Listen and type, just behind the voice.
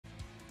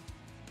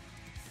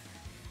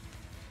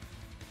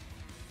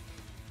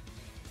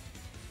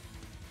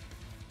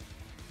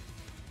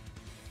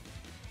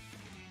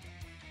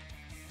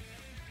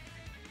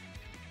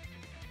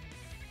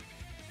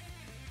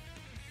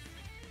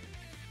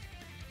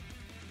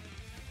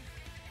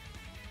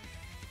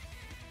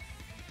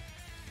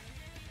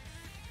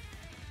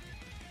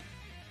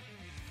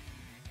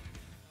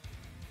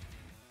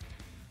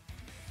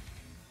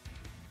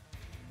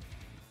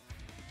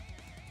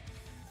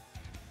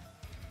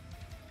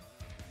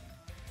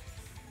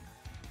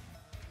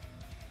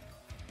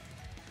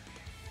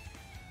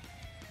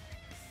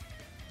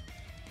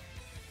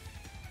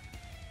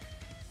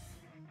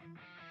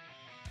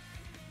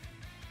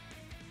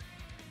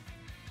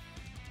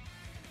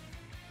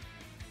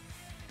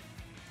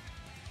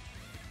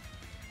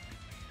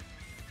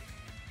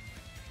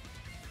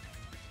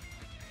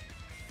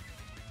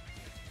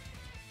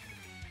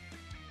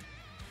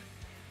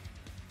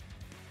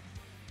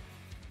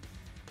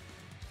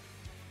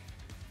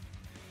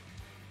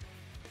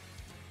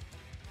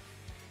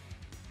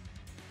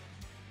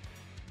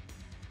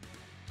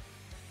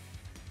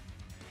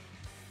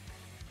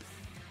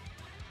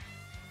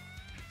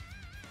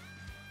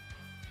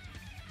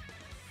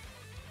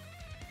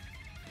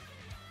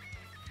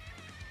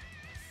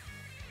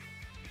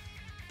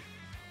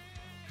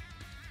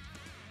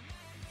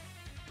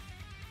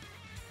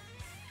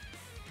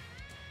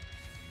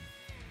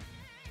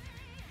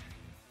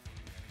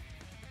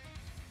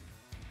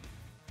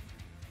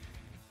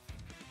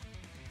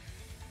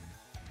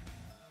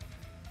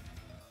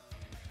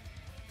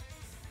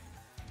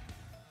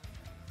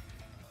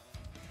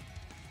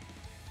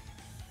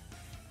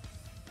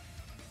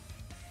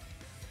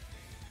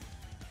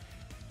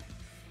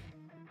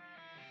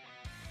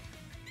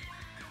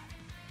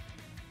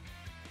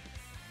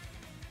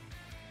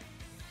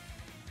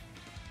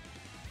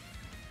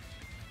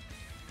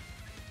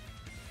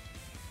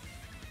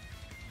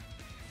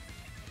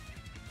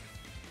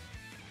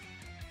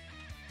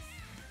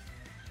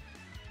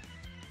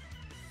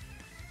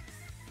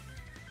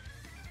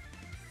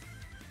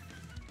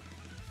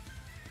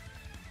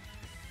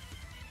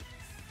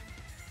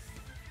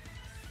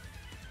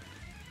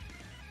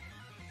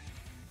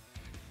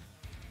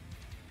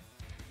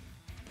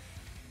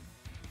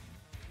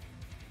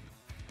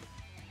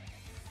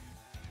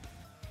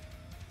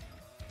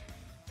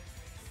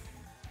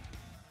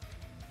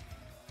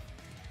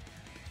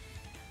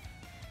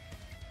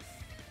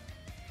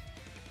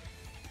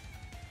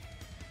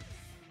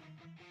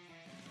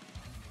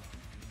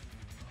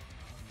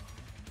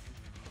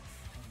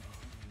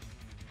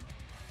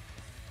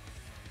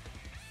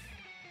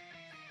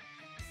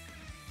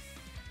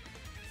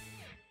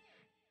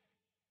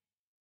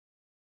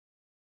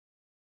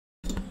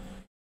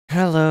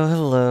Hello,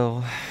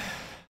 hello.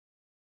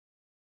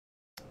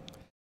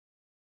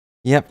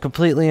 Yep,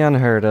 completely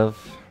unheard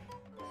of.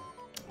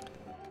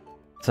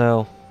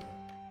 So,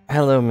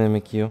 hello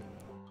Mimikyu.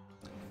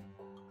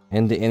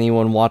 And to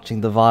anyone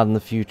watching the VOD in the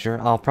future,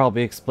 I'll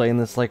probably explain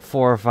this like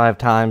 4 or 5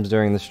 times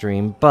during the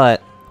stream,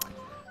 but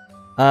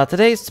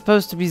today's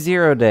supposed to be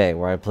Zero Day,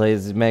 where I play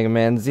Mega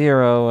Man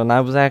Zero, and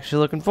I was actually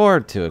looking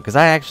forward to it, because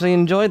I actually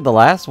enjoyed the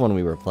last one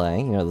we were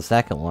playing, you know, the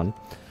second one.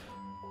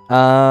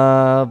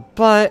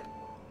 But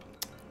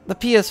the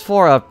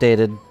PS4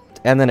 updated,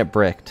 and then it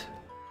bricked.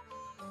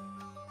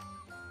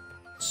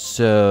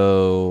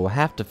 So,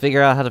 have to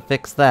figure out how to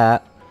fix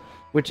that,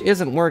 which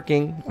isn't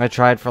working. I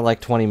tried for like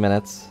 20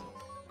 minutes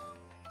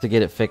to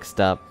get it fixed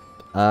up.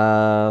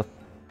 But,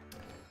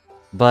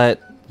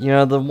 you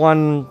know, the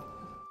one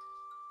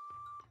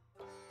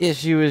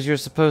issue is you're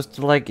supposed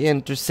to like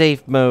enter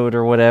safe mode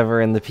or whatever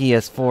in the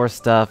PS4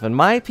 stuff, and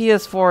my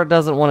PS4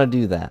 doesn't want to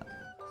do that.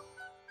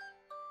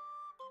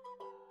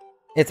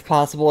 It's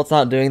possible it's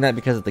not doing that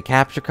because of the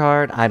capture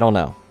card, I don't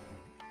know.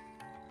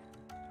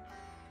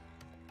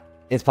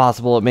 It's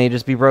possible it may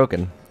just be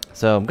broken.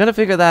 So I'm gonna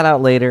figure that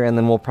out later, and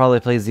then we'll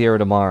probably play Zero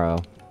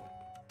tomorrow.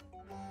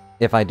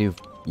 If I do,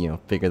 you know,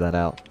 figure that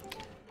out.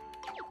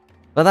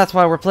 But that's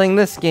why we're playing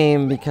this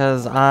game,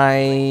 because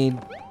I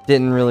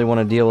didn't really want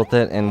to deal with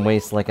it and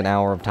waste like an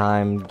hour of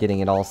time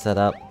getting it all set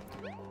up,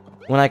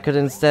 when I could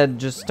instead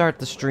just start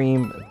the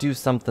stream, do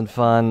something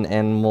fun,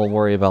 and we'll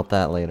worry about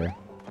that later.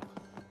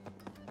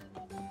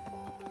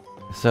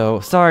 So,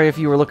 sorry if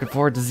you were looking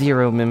forward to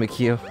Zero,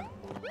 Mimikyu.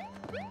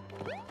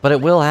 But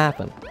it will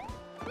happen.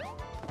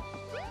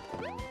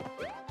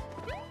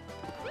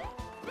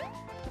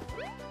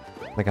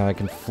 Like how I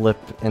can flip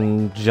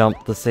and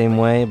jump the same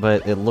way,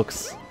 but it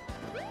looks...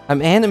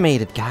 I'm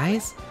animated,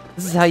 guys!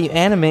 This is how you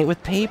animate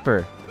with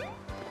paper!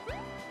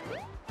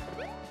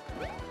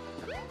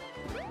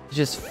 You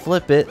just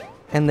flip it,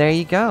 and there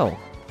you go.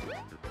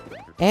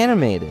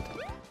 Animated.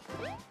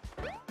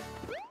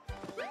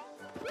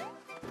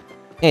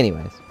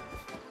 Anyways.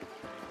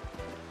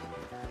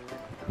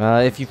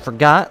 If you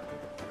forgot,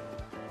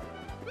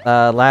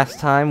 last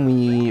time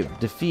we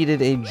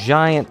defeated a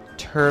giant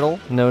turtle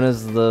known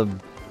as the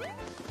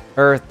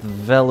Earth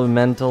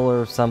Velumental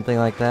or something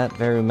like that.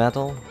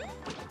 Verumetal?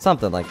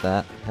 Something like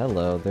that.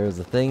 Hello, there's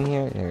a thing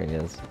here. Here it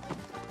is.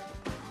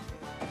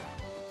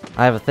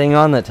 I have a thing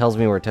on that tells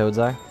me where toads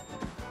are.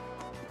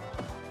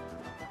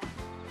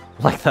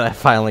 Like that I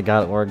finally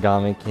got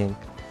Origami King.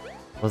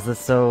 Was this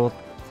so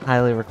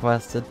highly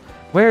requested?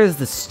 Where is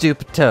this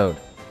stupid toad?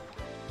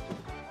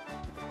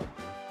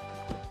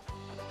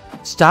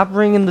 Stop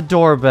ringing the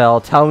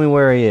doorbell. Tell me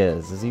where he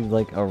is. Is he,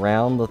 like,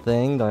 around the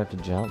thing? Do I have to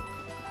jump?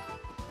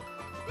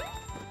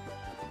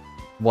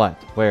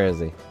 What? Where is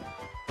he?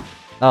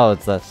 Oh,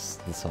 it's this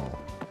hole.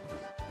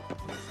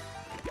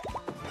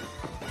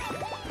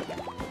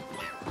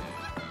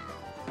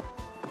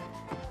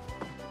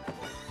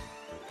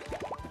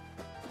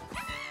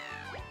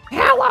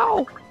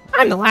 Hello!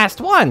 I'm the last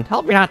one!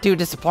 Hope you're not too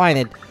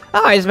disappointed.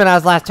 Oh, I just meant I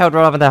was the last toad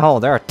rolled up in that hole.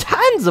 There are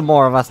tons of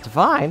more of us to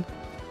find.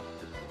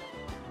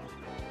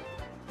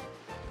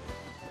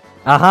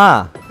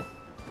 Aha!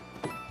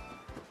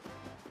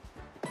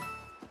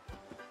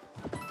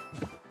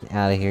 Get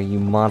out of here, you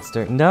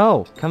monster.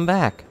 No! Come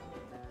back!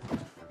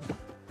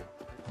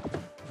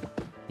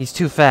 He's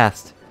too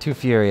fast. Too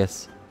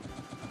furious.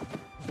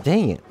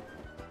 Dang it.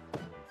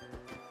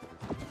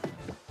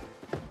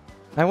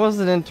 I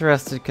wasn't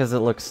interested because it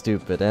looks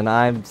stupid, and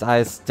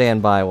I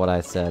stand by what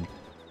I said.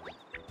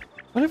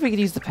 What if we could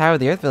use the power of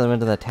the Earth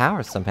Element into the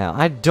tower somehow?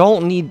 I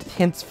don't need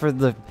hints for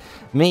the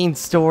main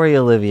story,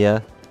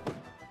 Olivia.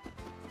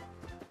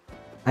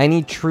 I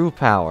need true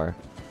power.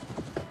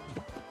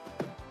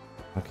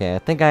 Okay, I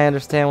think I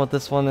understand what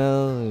this one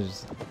is.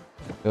 Just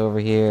go over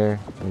here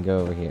and go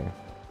over here.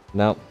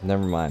 Nope,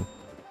 never mind.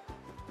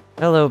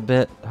 Hello,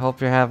 Bit.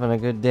 Hope you're having a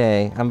good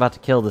day. I'm about to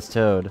kill this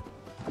toad.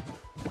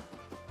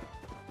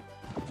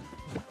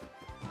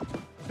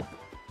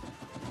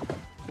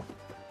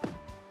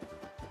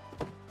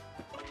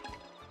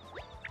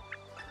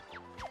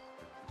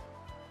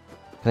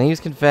 Can I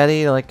use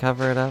confetti to like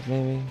cover it up,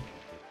 maybe?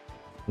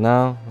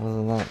 No?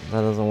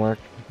 That doesn't work?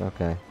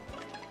 Okay.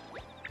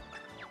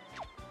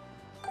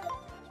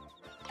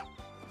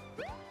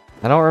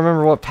 I don't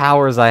remember what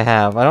powers I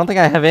have. I don't think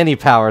I have any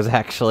powers,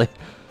 actually.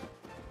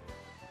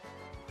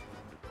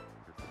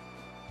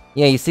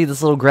 Yeah, you see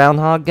this little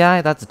groundhog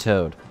guy? That's a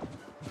toad.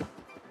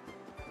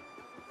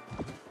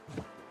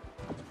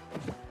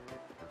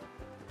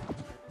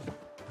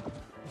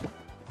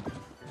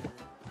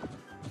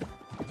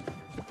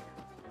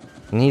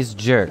 And he's a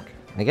jerk.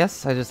 I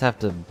guess I just have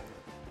to...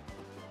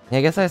 Yeah,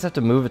 I guess I just have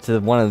to move it to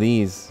one of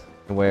these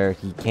where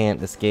he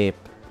can't escape.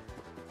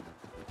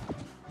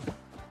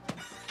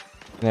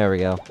 There we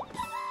go.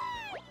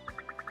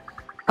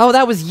 Oh,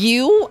 that was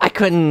you?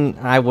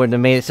 I wouldn't have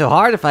made it so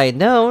hard if I had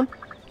known.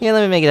 Here,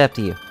 let me make it up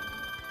to you.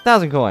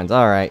 1,000 coins.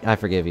 Alright, I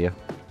forgive you.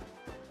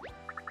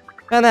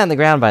 Found that in the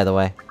ground, by the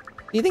way.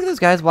 Do you think those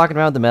guys walking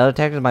around with the metal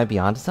detectors might be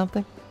onto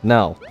something?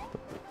 No.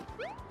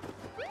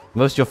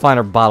 Most you'll find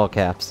are bottle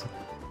caps.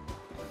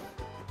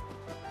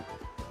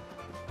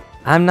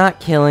 I'm not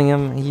killing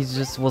him, he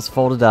just was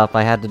folded up.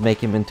 I had to make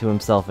him into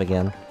himself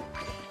again.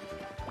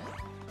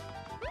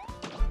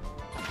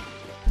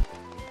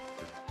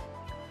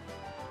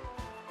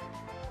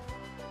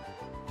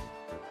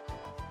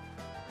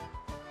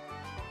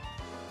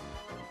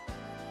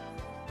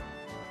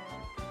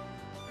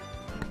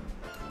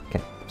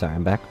 Okay, sorry,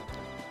 I'm back.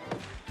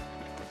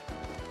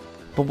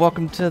 But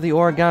welcome to the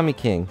Origami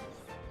King.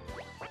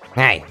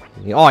 Hey!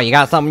 Oh, you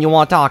got something you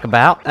want to talk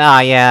about? Ah,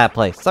 yeah, that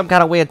place. Some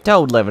kind of weird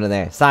toad living in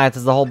there. Science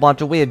is a whole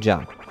bunch of weird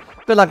junk.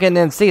 Good luck getting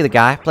in and see the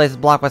guy. Place is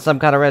blocked by some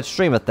kind of red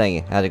streamer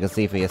thingy, as you can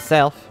see for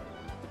yourself.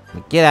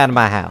 Get out of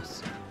my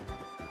house.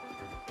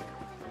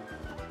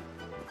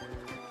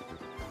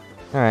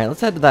 Alright, let's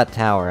head to that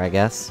tower, I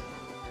guess.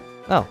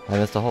 Oh, I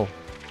missed a hole.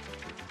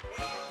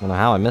 I don't know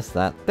how I missed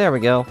that. There we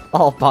go.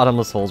 All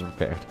bottomless holes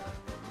repaired.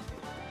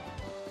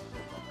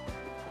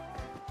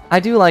 I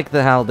do like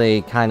how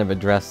they kind of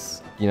address...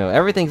 You know,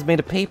 everything's made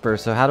of paper,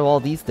 so how do all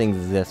these things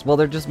exist? Well,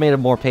 they're just made of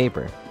more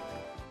paper.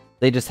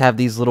 They just have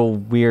these little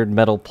weird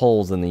metal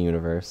poles in the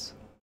universe.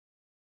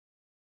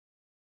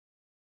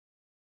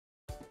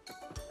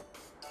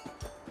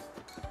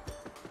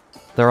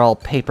 They're all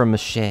paper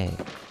mache.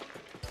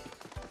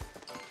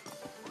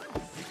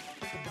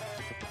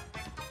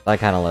 I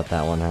kind of let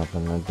that one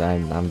happen.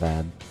 I'm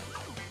bad.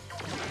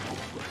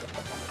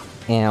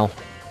 Ow.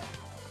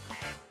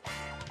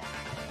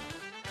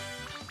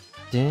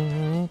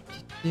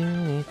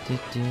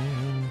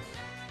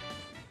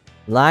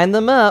 Line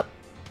them up.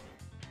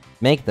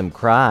 Make them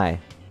cry.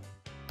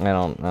 I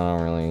don't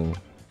really...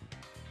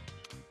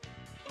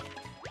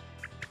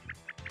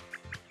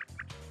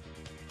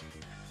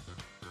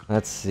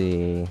 Let's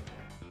see...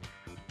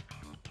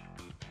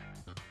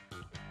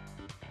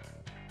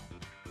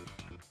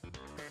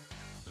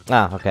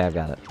 Ah, okay, I've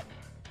got it.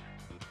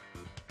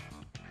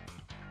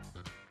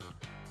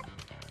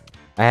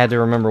 I had to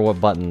remember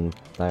what button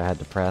I had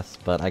to press,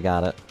 but I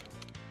got it.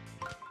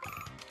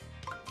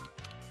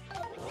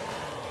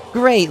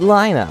 Great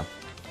lineup!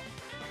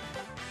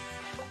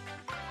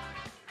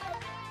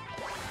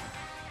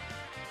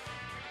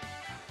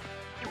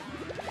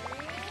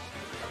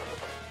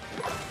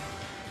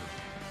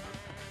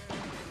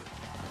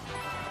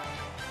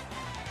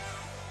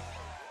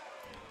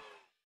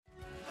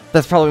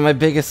 That's probably my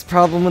biggest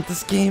problem with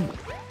this game.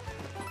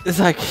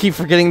 Is I keep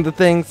forgetting the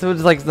thing, so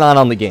it's like it's not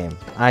on the game.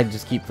 I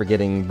just keep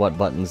forgetting what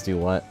buttons do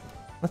what.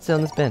 Let's sit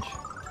on this bench.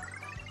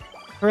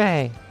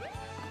 Hooray!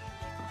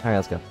 Alright,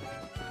 let's go.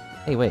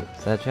 Hey, wait,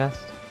 is that a chest?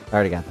 I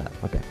already got that,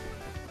 okay.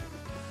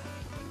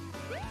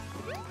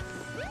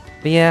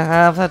 But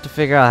yeah, I'll have to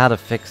figure out how to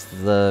fix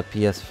the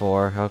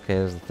PS4. Okay,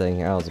 there's the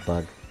thing. Oh, it was a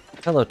bug.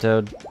 Hello,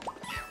 Toad.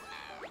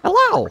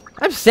 Hello!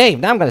 I'm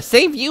saved! Now I'm gonna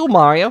save you,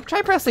 Mario!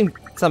 Try pressing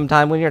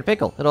sometime when you're in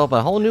pickle. It'll open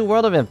a whole new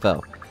world of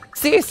info.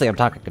 Seriously, I'm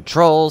talking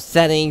controls,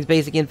 settings,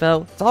 basic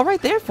info. It's all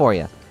right there for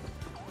you.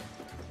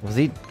 Was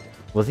he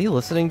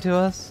listening to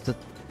us?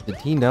 Did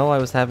he know I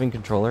was having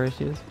controller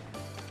issues?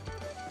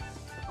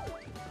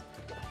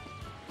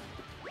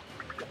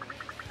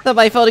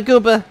 Somebody fought a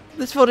Goomba!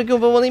 This Photo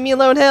Goomba will leave me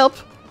alone, help!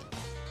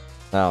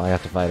 Oh, I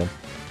have to fight him.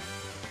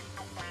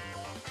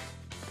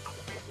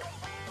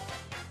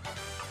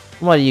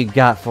 What do you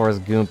got for us,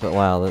 Goomba?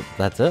 Wow,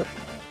 that's it?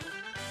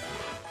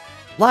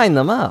 Line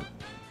them up!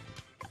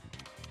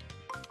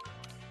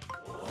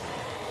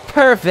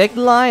 Perfect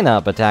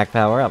lineup! Attack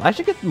power up. I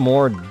should get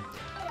more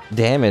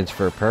damage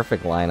for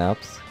perfect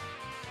lineups.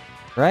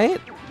 Right?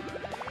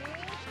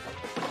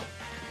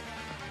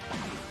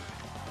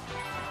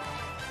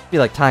 Be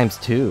like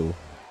 ×2.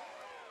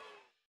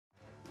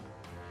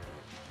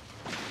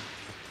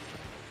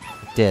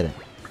 Did it.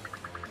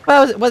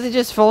 Well, was it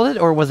just folded,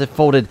 or was it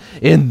folded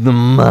in the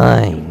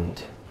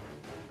mind?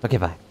 Okay,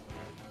 bye.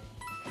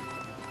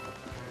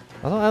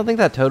 I don't think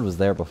that Toad was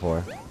there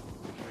before.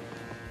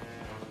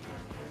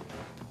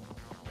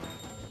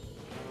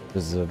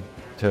 There's a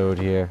Toad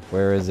here.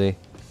 Where is he? Is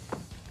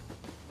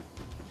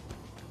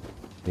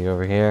he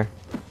over here?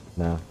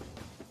 No.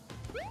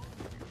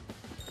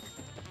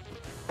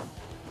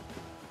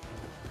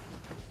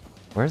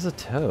 Where's a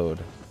Toad?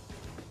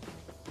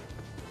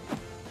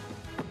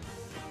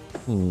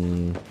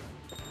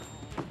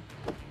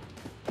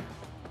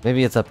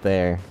 Maybe it's up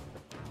there.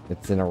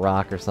 It's in a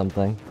rock or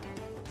something.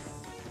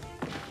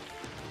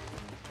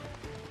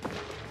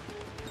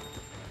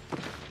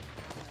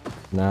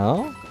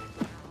 No?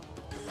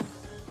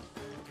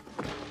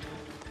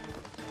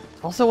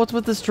 Also, what's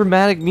with this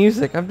dramatic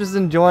music? I'm just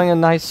enjoying a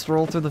nice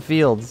stroll through the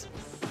fields.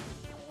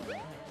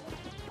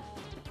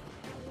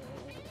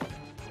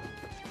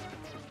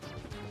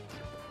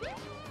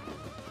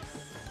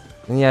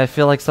 And yeah, I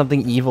feel like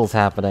something evil's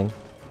happening.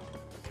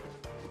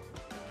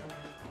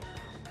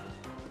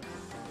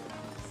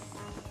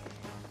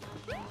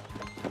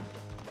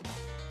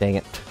 Dang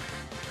it.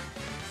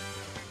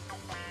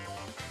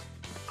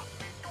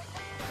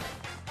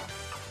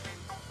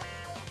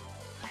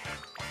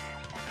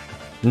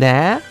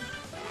 Nah?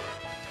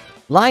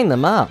 Line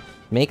them up.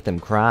 Make them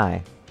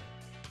cry.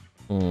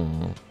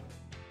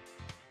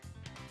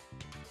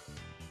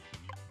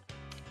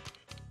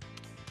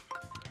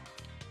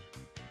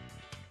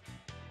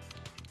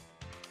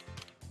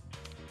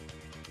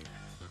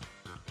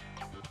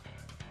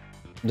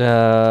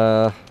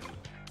 Yeah,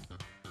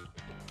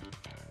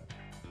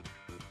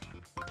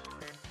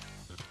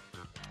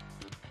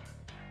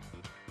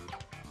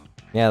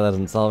 that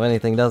doesn't solve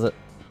anything, does it?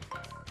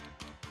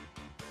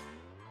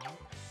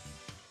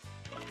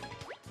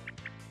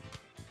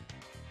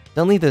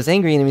 Don't leave those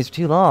angry enemies for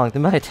too long. They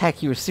might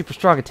attack you with super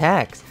strong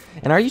attacks.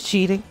 And are you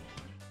cheating?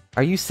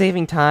 Are you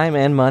saving time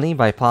and money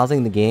by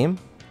pausing the game?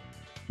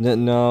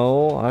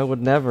 No, I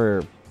would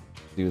never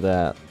do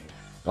that.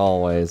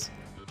 Always.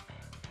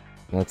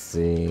 Let's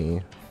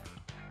see.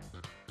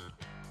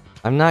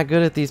 I'm not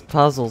good at these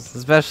puzzles,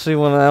 especially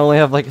when I only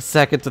have like a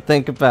second to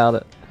think about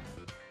it.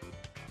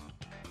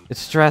 It's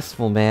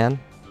stressful, man.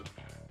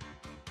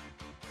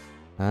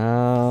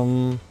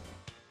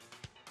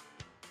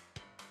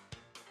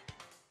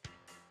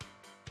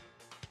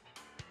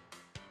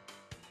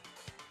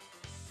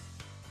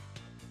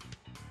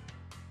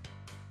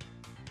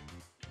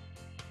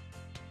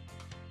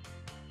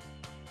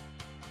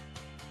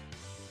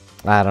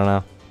 I don't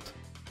know.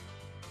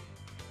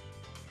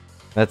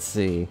 Let's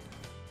see.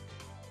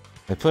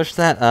 If I push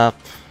that up,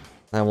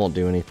 that won't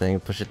do anything.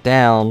 Push it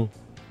down,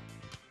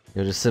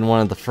 you'll just send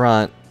one at the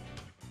front,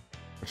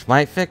 which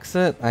might fix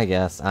it, I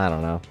guess. I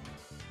don't know.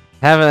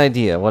 Have an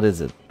idea. What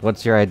is it?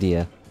 What's your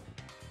idea?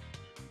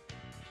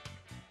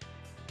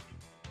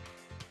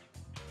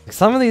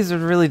 Some of these are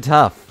really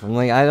tough. I'm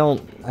like,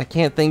 I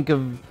can't think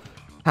of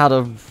how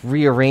to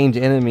rearrange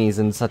enemies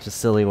in such a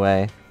silly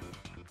way.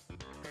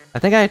 I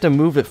think I have to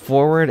move it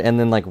forward and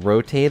then, like,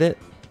 rotate it.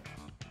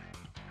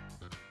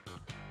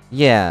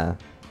 Yeah.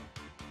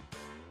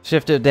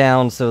 Shift it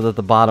down so that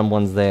the bottom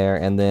one's there,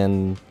 and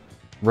then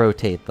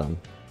rotate them.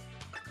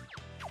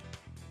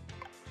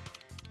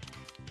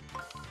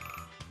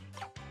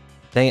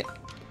 Dang it.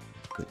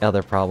 The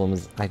other problem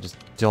is I just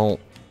don't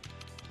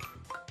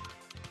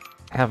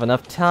have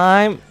enough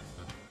time.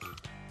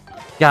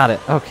 Got it.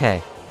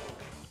 Okay.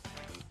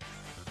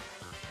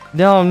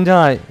 No, I'm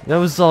not. That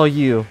was all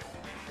you.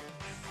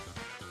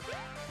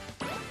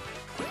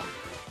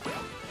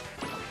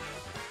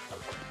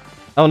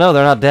 Oh no,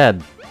 they're not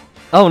dead.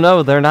 Oh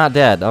no, they're not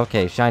dead.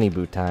 Okay, shiny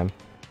boot time.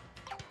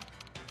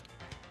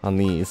 On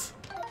these.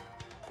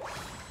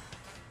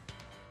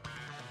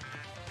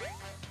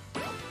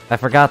 I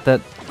forgot that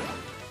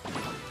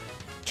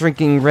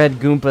drinking red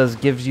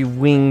Goombas gives you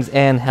wings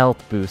and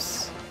health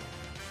boosts.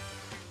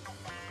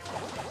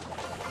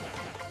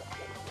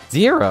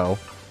 0?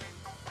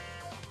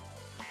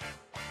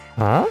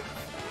 Huh?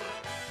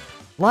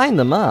 Line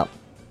them up.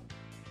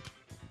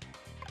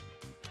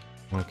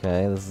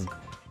 Okay, this is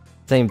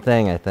same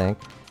thing, I think.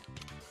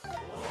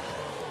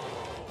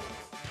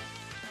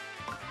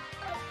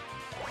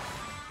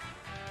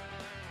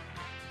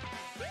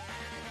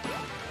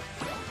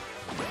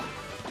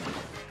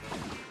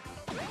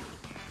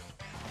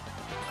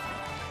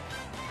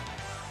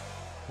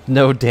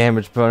 No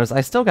damage bonus. I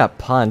still got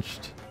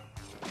punched.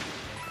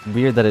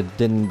 Weird that it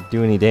didn't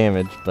do any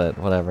damage, but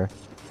whatever.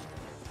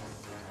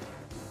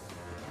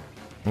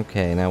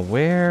 Okay, now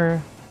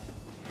where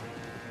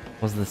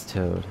was this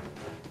toad?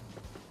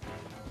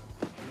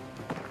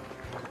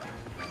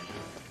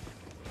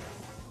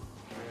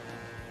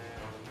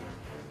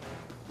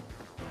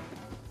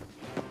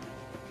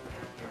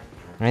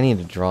 I need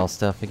to draw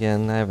stuff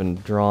again. I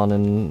haven't drawn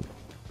in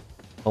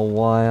a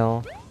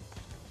while.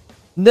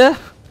 No!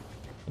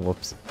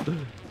 Whoops.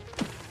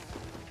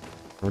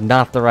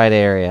 Not the right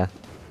area.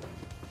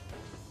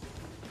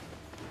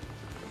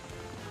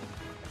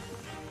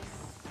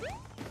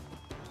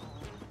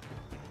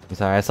 I'm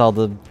sorry, I saw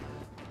the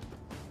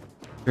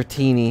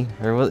Dratini.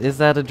 Or is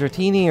that a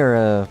Dratini or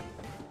a...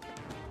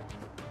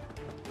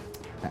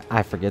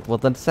 I forget what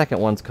the second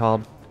one's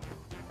called.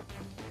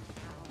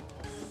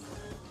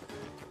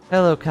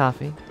 Hello,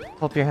 Coffee.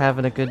 Hope you're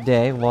having a good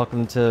day.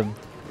 Welcome to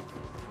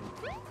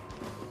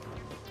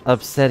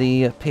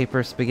Upsetty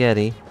Paper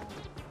Spaghetti.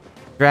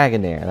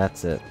 Dragonair,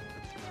 that's it.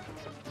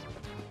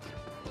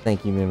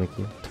 Thank you,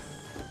 Mimikyu.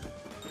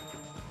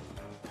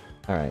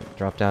 Alright,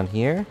 drop down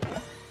here.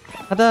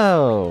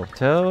 Hello,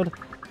 Toad.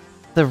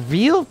 The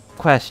real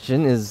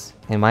question is,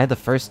 am I the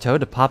first Toad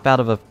to pop out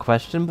of a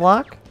question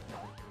block?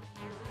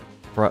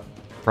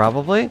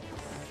 Probably?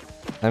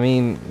 I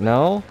mean,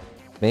 no?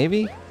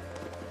 Maybe?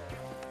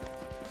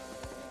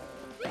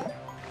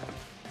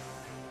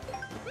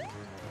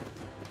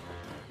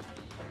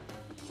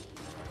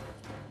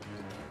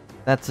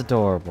 That's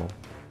adorable.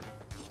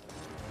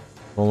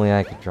 If only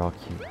I could draw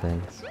cute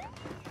things.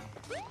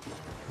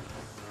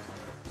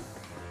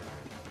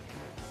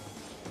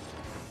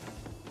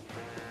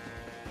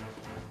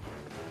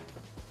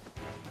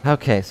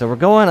 Okay, so we're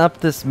going up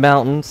this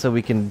mountain so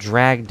we can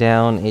drag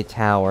down a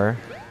tower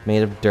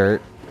made of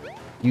dirt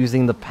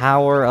using the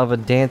power of a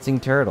dancing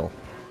turtle.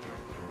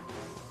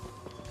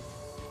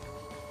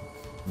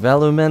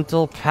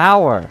 Velumental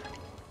power!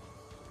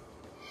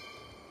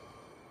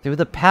 Through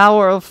the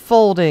power of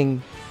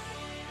folding!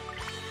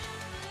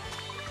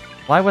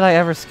 Why would I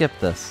ever skip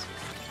this?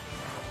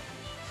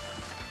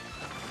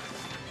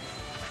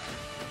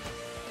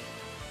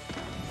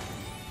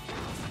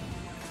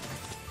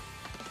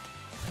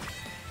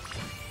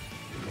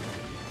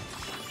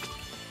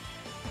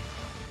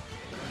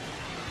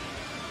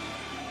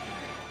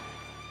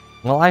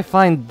 Well, I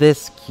find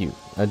this cute.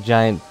 A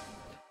giant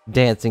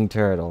dancing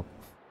turtle.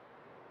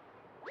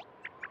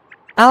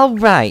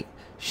 Alright!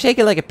 Shake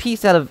it like a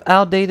piece out of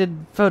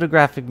outdated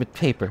photographic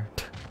paper.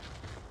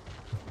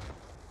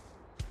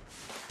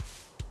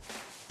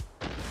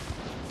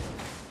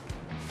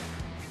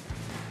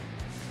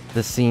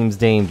 This seems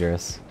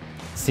dangerous.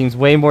 Seems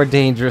way more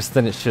dangerous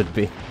than it should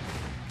be.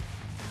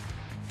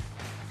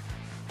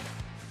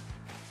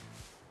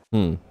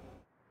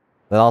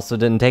 That also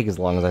didn't take as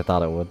long as I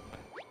thought it would.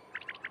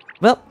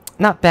 Well,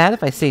 not bad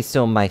if I say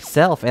so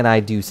myself, and I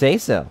do say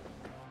so.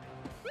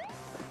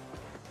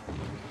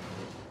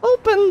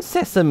 Open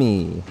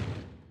sesame!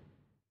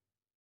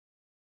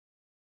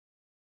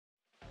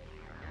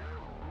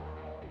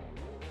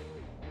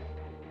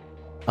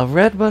 A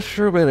red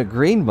mushroom and a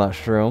green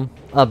mushroom?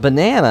 A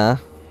banana?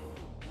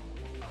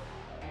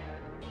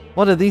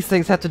 What do these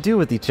things have to do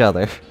with each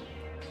other?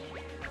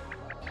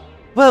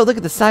 Whoa, look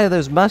at the side of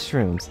those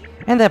mushrooms!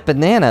 And that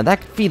banana,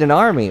 that could feed an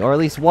army, or at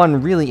least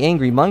one really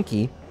angry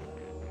monkey.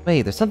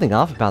 Wait, there's something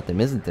off about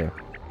them, isn't there?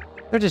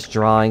 They're just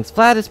drawings,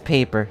 flat as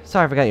paper.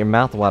 Sorry if I got your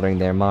mouth watering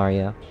there,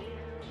 Mario.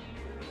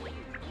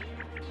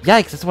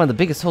 Yikes, that's one of the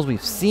biggest holes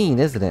we've seen,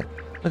 isn't it?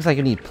 Looks like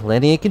you need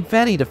plenty of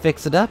confetti to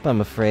fix it up,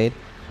 I'm afraid.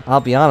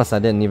 I'll be honest, I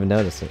didn't even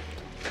notice it.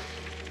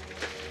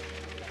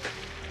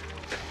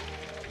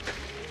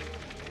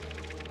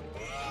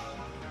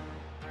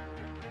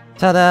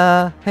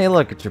 Ta-da! Hey,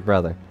 look at your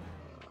brother.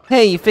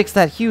 Hey, you fixed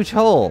that huge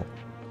hole!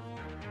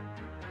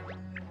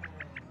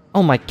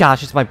 Oh my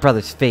gosh, it's my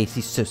brother's face.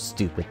 He's so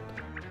stupid.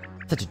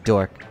 Such a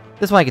dork.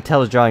 This one I could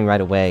tell was drawing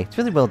right away. It's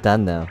really well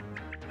done, though.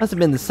 Must have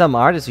been some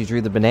artist who drew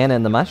the banana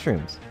and the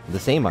mushrooms. The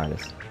same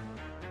artist.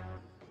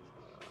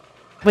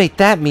 Wait,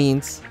 that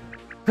means...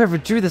 whoever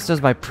drew this knows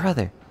my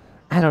brother.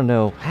 I don't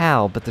know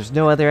how, but there's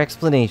no other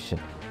explanation.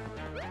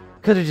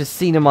 Could have just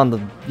seen him on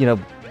the,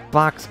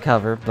 box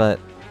cover, but...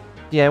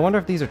 yeah, I wonder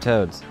if these are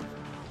toads.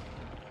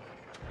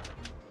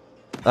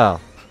 Oh.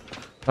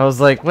 I was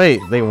like, wait,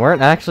 they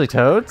weren't actually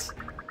toads?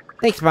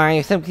 Thanks,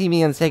 Mario. Some keep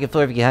me on the second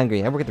floor if you get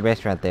hungry. I work at the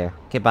restaurant there.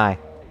 Okay, bye.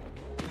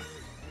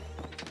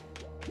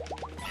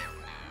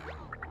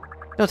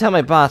 Don't tell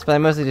my boss, but I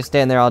mostly just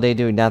stand there all day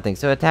doing nothing,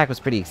 so attack was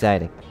pretty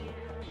exciting.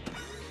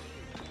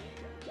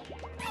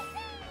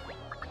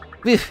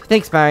 Whew,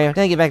 thanks, Mario.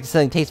 Now I get back to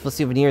selling tasteful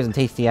souvenirs and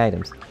tasty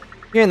items.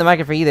 If you're in the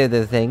market for either of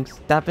those things,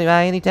 stop me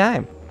by any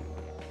time.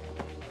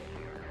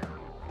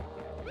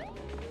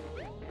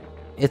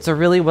 It's a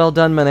really well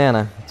done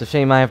banana. It's a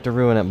shame I have to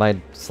ruin it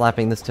by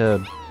slapping this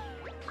toad.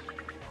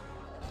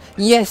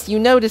 Yes, you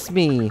noticed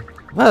me!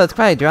 Wow, that's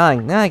quite a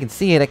drawing. Now I can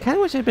see it. I kinda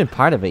wish I'd been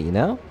part of it, you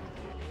know?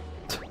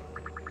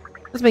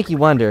 Does make you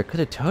wonder, could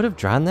a toad have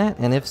drawn that?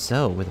 And if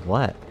so, with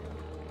what?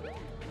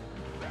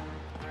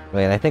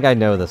 Wait, I think I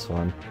know this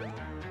one.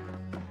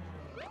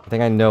 I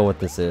think I know what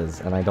this is,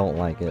 and I don't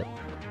like it.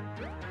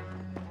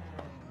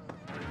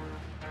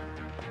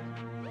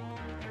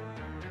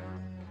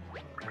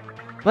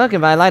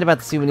 Welcome, I lied about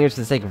the souvenirs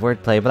for the sake of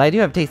wordplay, but I do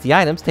have tasty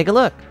items. Take a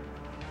look!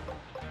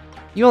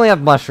 You only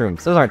have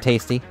mushrooms. Those aren't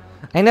tasty.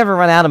 I never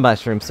run out of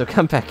mushrooms, so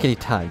come back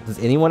anytime. Does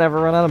anyone ever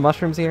run out of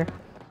mushrooms here?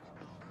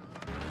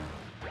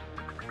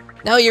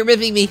 No, you're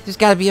ripping me! There's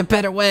gotta be a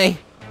better way!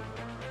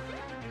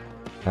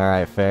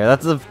 Alright, fair.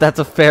 That's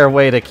a fair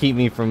way to keep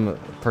me from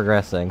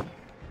progressing.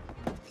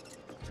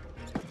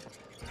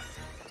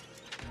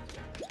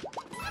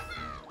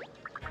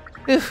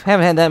 Oof,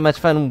 haven't had that much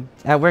fun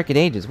at work in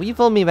ages. Will you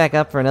fold me back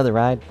up for another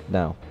ride?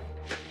 No.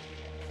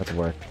 That's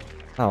work.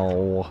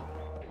 Oh.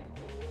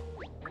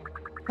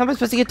 How am I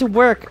supposed to get to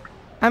work?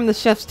 I'm the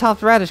chef's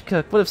top radish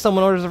cook. What if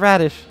someone orders a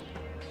radish?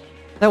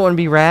 That wouldn't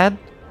be rad.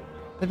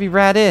 That'd be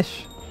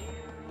radish.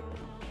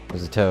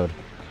 There's a toad.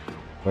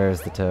 Where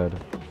is the toad?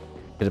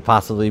 Could it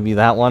possibly be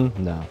that one?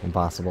 No,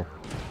 impossible.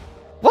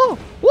 Whoa!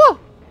 Whoa!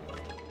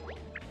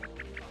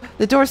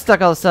 The door's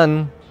stuck all of a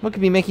sudden. What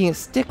could be making it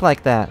stick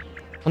like that?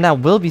 Well, now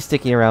we'll be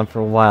sticking around for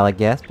a while, I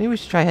guess. Maybe we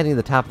should try heading to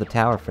the top of the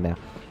tower for now.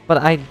 But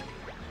I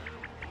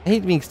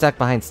hate being stuck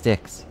behind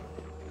sticks.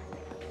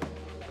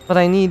 But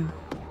I need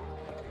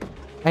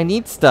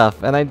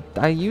stuff, and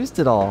I used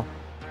it all.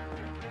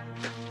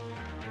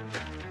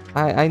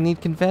 I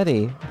need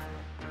confetti.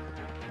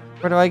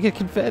 Where do I get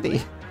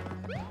confetti?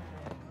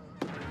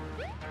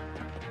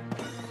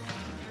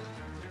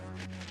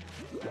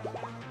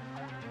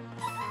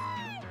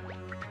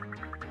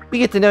 We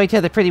get to know each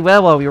other pretty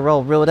well while we were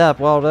all rolled up,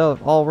 all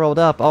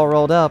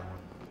rolled up.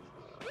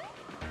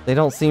 They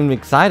don't seem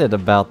excited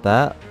about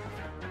that.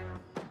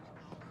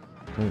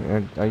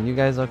 Are you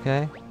guys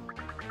okay?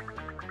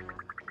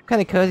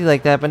 Kinda cozy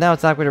like that, but now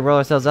it's awkward to roll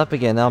ourselves up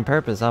again on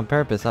purpose.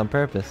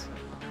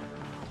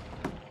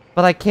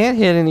 But I can't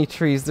hit any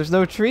trees. There's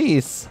no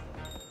trees.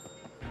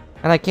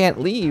 And I can't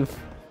leave.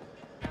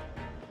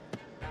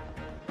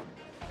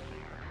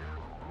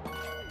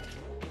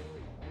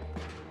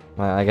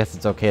 Well, I guess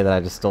it's okay that I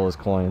just stole his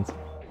coins.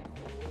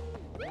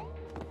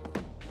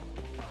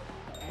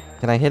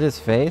 Can I hit his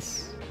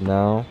face?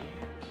 No.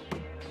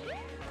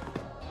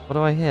 What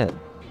do I hit?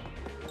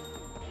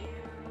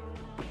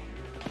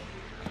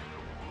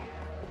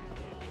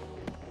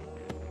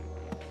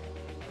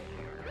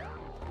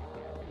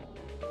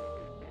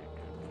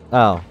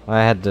 Oh,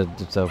 I had to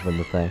just open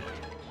the thing.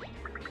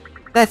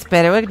 That's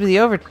better. Welcome to the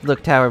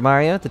Overlook Tower,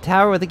 Mario. The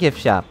tower with a gift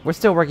shop. We're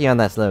still working on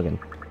that slogan.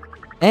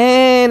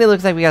 And it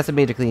looks like we got some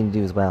major cleaning to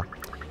do as well.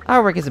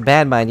 Our work isn't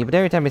bad, mind you, but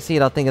every time I see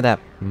it, I'll think of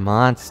that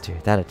monster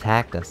that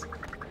attacked us.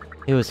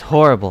 It was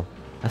horrible.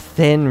 A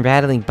thin,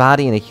 rattling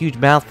body and a huge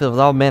mouth filled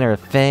with all manner of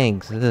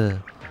fangs. Ugh.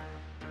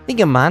 Think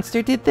a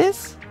monster did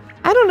this?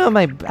 I didn't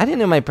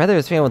know my brother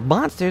was familiar with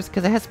monsters,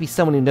 because it has to be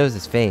someone who knows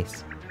his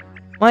face.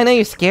 Well, I know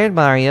you're scared,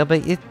 Mario,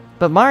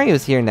 but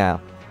Mario's here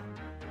now.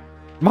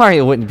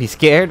 Mario wouldn't be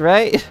scared,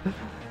 right?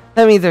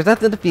 That means there's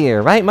nothing to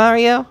fear, right,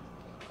 Mario?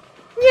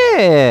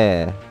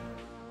 Yeah!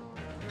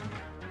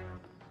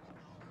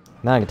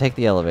 Now I can take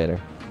the elevator.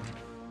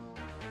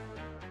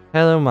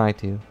 Hello,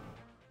 Maitu.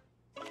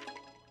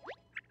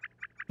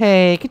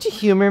 Hey, could you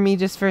humor me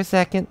just for a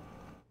second?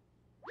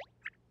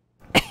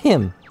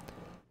 Ahem.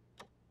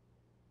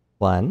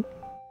 1.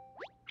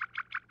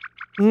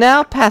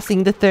 Now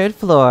passing the 3rd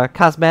floor.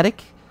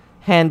 Cosmetic,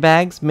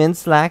 handbags, men's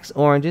slacks,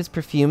 oranges,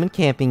 perfume, and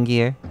camping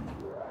gear.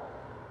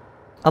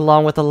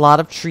 Along with a lot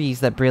of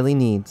trees that Brilly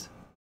needs.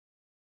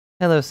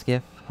 Hello,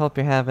 Skiff. Hope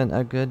you're having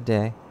a good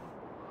day.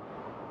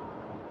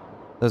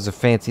 Those are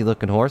fancy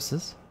looking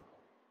horses.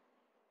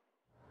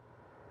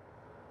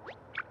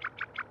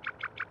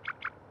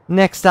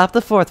 Next stop,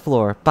 the 4th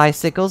floor.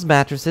 Bicycles,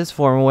 mattresses,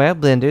 formalware,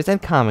 blenders, and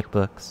comic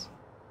books.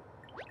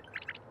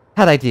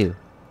 How'd I do?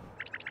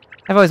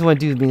 I always wanted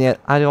to be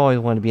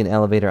an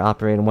elevator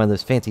operator in one of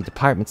those fancy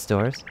department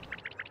stores.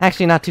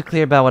 Actually, not too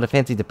clear about what a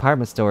fancy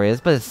department store is,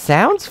 but it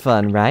sounds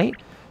fun, right?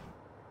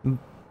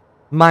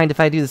 Mind if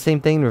I do the same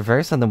thing in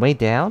reverse on the way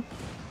down?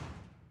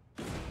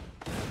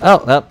 Oh,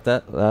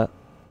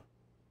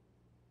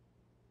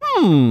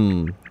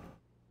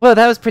 Well,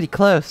 that was pretty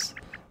close.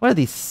 What are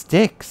these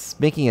sticks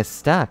making us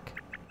stuck?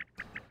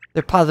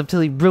 They're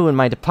positively ruined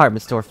my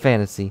department store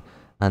fantasy.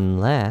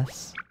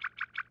 Unless...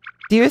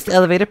 Dearest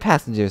elevator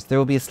passengers, there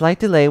will be a slight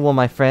delay while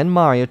my friend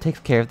Mario takes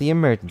care of the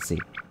emergency.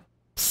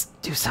 Psst,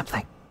 do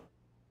something.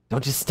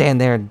 Don't just stand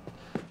there and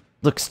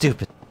look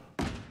stupid.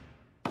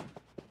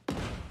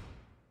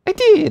 I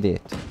did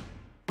it.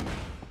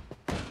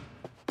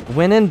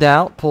 When in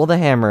doubt, pull the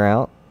hammer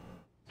out.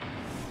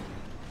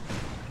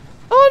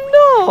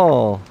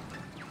 Oh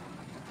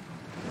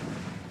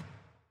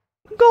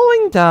no!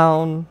 Going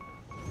down.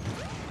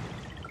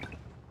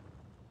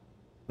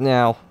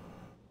 Now,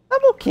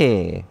 I'm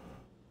okay.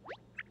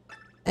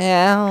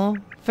 Ow.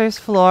 1st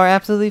floor,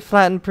 absolutely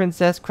flattened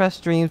princess,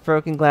 crushed dreams,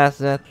 broken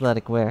glasses,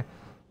 athletic wear.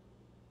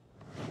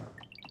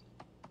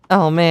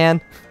 Oh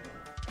man.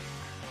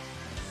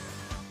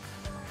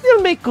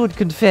 You'll make good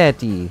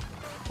confetti.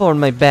 For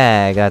my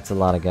bag, that's a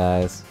lot of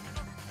guys.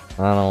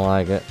 I don't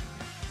like it.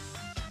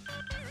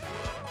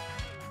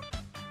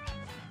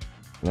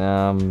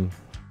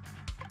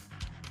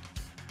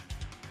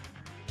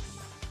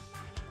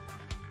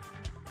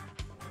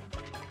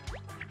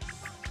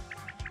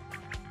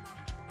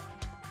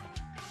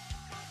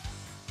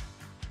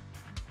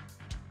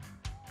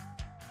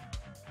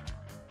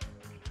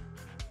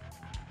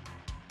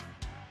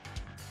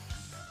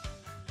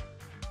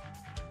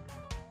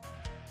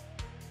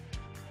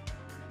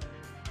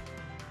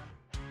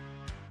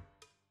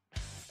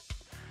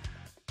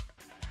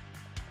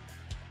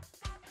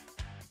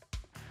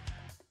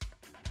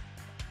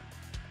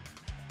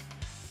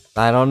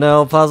 I don't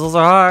know, puzzles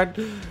are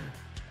hard.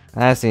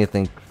 I just need to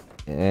think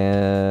in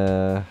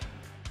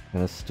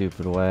a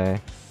stupid way.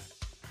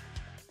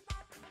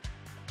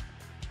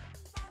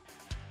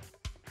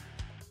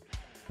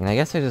 And I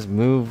guess I just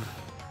move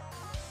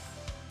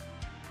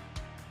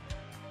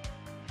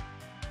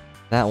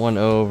that one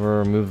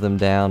over, move them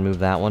down, move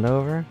that one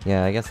over.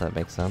 Yeah, I guess that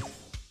makes sense.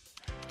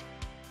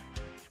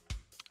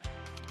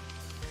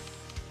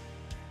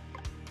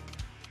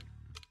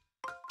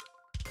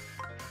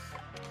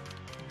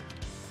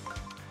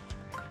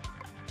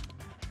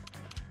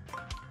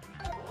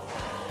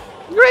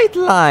 Great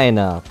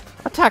lineup!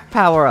 Attack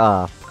power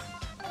up!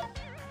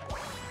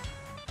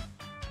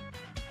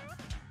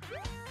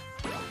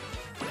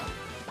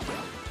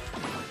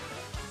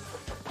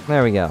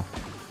 There we go.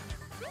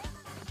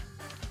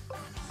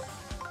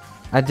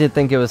 I did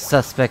think it was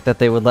suspect that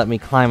they would let me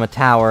climb a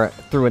tower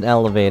through an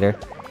elevator.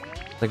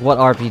 Like, what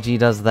RPG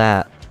does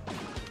that?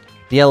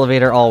 The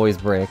elevator always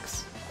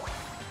breaks.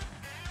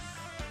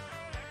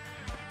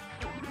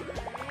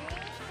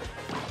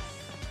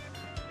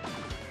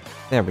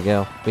 There we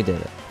go. We did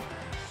it.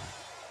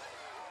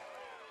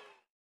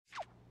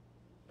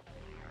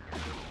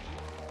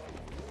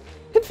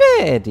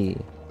 Confetti!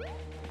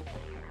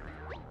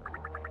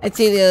 I'd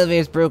say the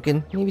elevator's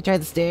broken. Maybe try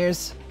the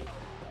stairs?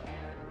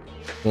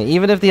 Yeah,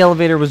 even if the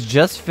elevator was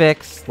just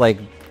fixed, like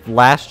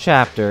last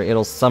chapter,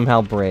 it'll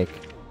somehow break.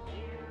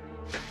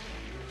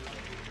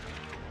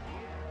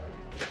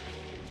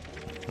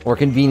 Or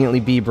conveniently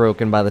be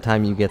broken by the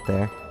time you get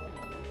there.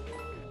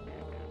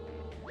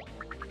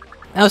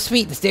 Oh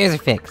sweet, the stairs are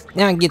fixed.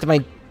 Now I can get to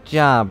my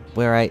job,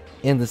 where I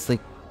endlessly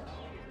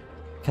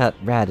cut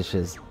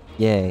radishes.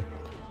 Yay.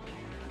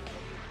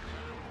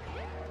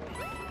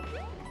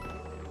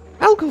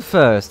 How I'll go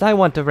first. I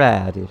want a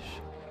radish.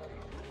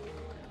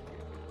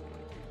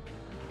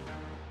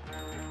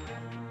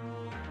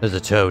 There's a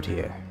toad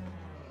here.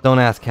 Don't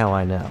ask how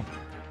I know.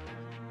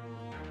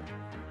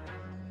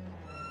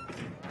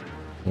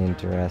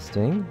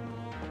 Interesting.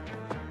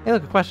 Hey,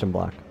 look, a question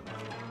block.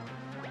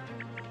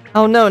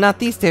 Oh no, not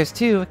these stairs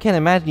too. I can't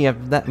imagine you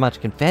have that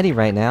much confetti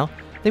right now.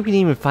 Think we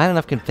didn't even find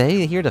enough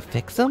confetti here to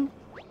fix them?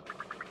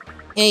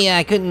 Yeah,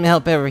 I couldn't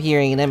help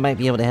overhearing, and I might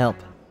be able to help.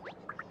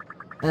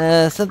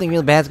 Something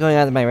real bad's going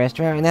on at my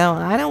restaurant right now.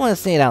 I don't want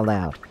to say it out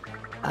loud.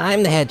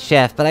 I'm the head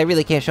chef, but I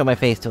really can't show my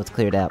face till it's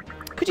cleared up.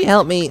 Could you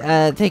help me,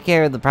 take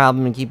care of the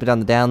problem and keep it on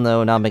the down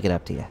low, and I'll make it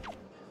up to you?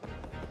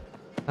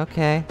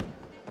 Okay.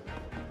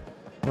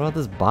 What about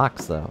this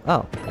box, though?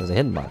 Oh, there's a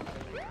hidden box.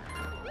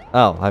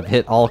 Oh, I've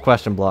hit all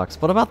question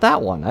blocks. What about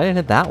that one? I didn't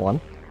hit that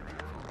one.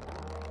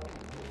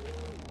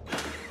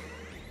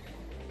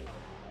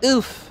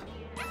 Oof.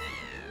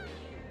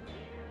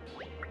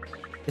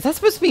 Is that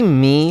supposed to be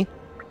me?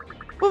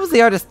 What was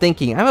the artist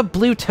thinking? I'm a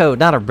blue toad,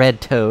 not a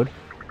red toad.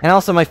 And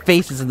also, my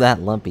face isn't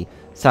that lumpy.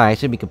 Sorry, I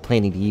shouldn't be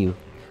complaining to you.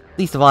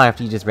 Least of all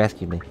after you just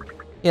rescued me.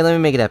 Here, let me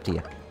make it up to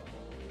you.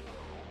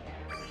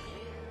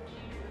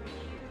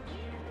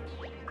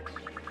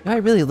 Do I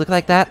really look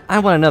like that? I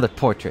want another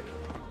portrait.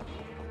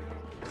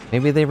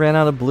 Maybe they ran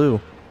out of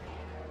blue.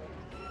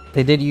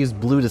 They did use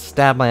blue to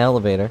stab my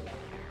elevator.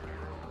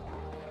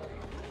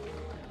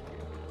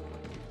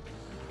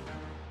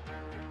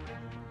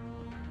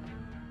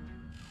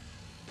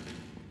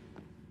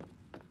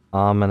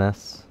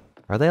 Ominous.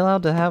 Are they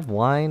allowed to have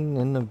wine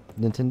in the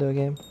Nintendo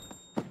game?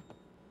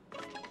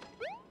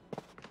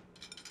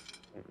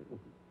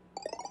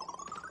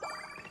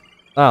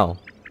 Oh.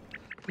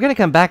 You're gonna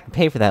come back and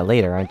pay for that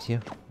later, aren't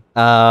you?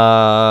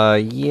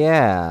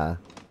 Yeah.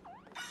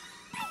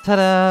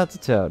 Ta-da! It's a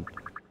toad.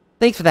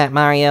 Thanks for that,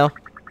 Mario.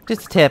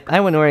 Just a tip, I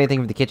wouldn't order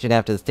anything from the kitchen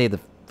after the state the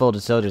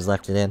folded soldiers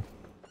left it in.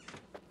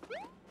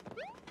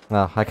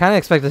 Well, I kinda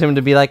expected him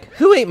to be like,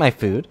 who ate my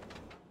food?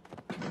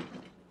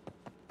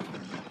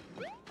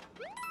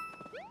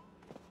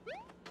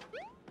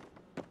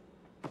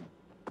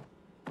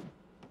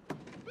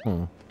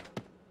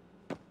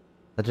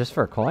 Is that just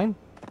for a coin?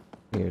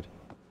 Weird.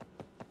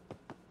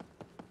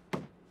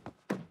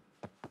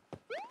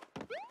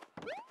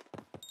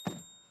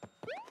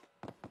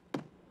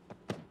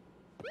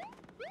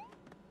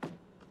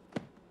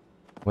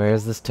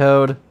 Where's this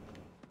toad?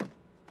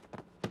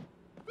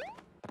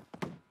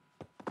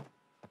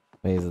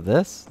 Wait, is it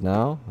this?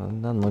 No?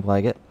 Doesn't look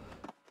like it.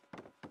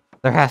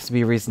 There has to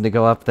be a reason to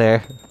go up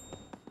there.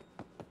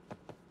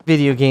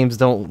 Video games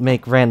don't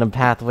make random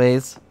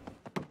pathways.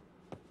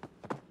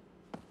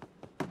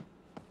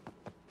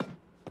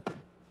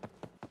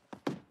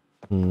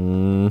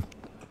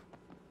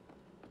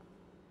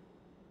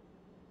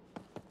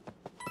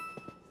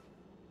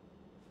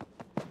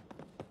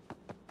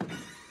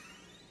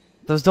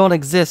 Those don't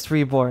exist,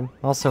 Reborn.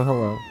 Also,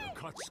 hello.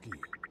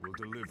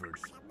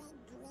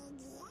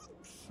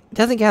 It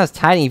doesn't count as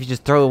tiny if you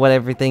just throw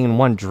everything in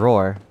one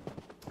drawer.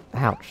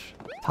 Ouch.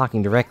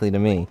 Talking directly to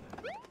me.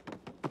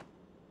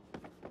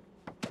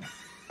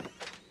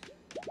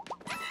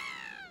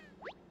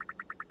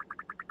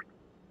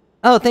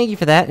 Oh, thank you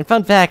for that. And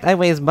fun fact, I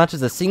weigh as much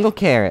as a single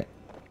carrot.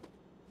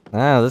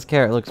 Oh, this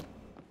carrot looks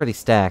pretty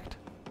stacked.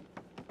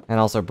 And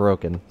also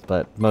broken,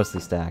 but mostly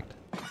stacked.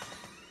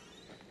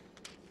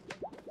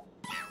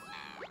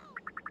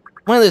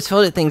 One of those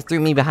folded things threw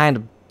me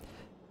behind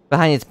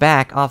its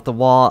back, off the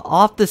wall,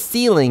 off the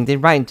ceiling, then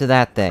right into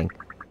that thing.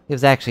 It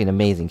was actually an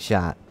amazing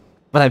shot.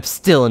 But I'm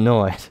still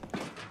annoyed.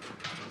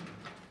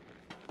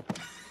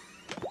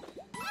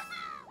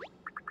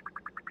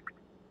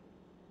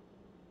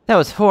 That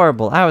was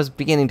horrible. I was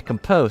beginning to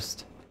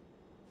compost.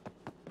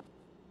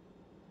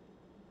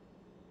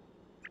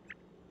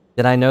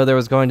 Did I know there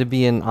was going to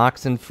be an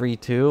Oxenfree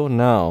 2?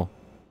 No.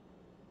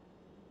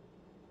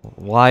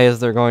 Why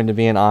is there going to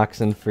be an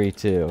Oxenfree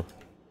 2?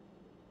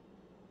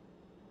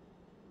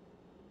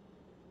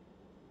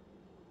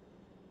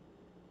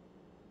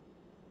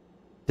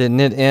 Didn't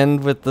it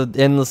end with the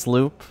endless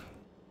loop?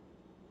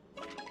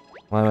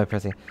 Why am I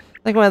pressing?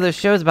 Like one of those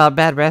shows about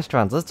bad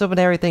restaurants. Let's open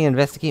everything and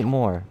investigate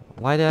more.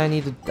 Why did I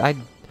need to... I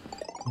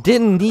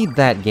didn't need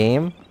that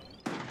game.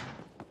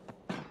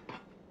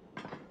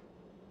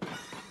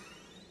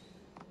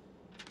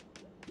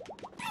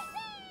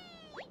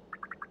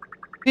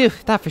 Phew,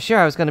 thought for sure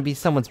I was gonna be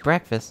someone's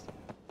breakfast.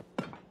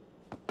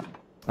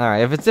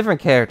 Alright, if it's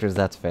different characters,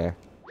 that's fair.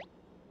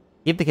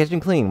 Keep the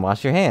kitchen clean,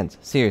 wash your hands.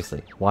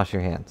 Seriously, wash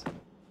your hands.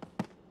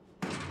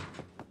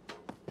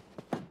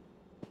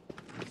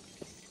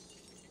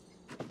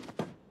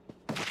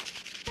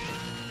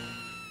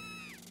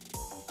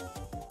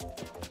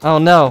 Oh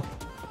no!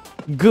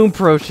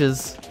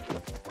 Goomproaches!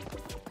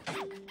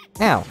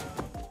 Ow!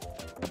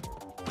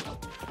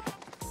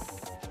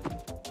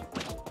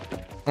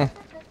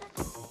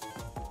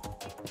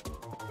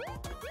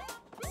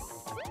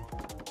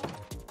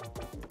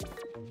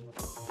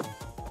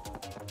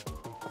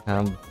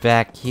 I'm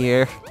back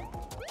here.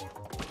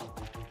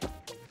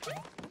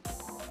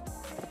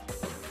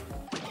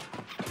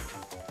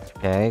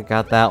 Okay,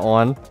 got that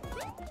one.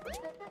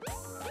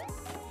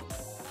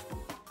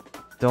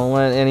 Don't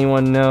let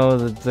anyone know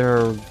that there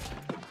are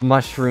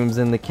mushrooms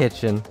in the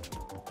kitchen.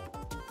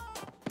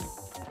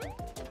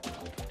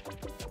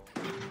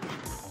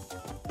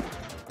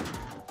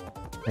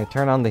 Can I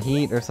turn on the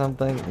heat or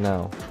something?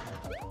 No.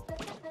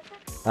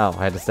 Oh,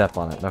 I had to step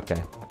on it.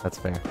 Okay, that's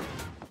fair.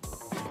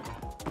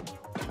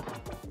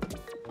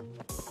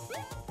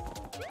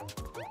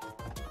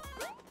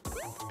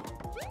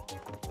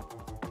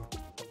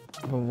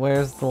 But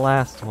where's the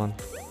last one?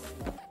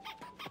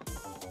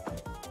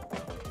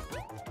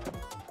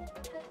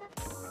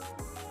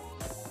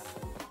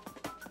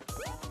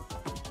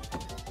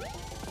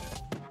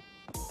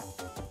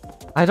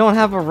 I don't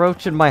have a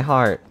roach in my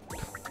heart.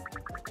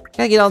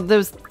 Gotta get all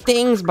those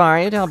things,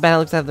 Mario. You know how bad it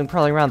looks to have them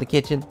crawling around the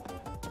kitchen?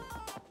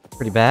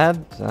 Pretty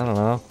bad? I don't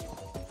know.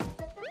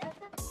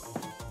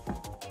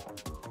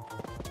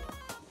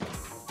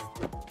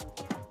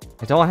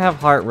 I don't have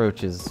heart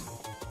roaches,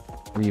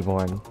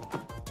 Reborn.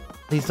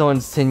 Please don't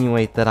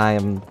insinuate that I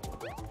am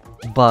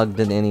bugged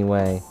in any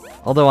way.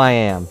 Although I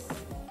am.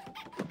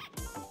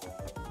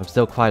 I'm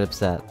still quite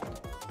upset.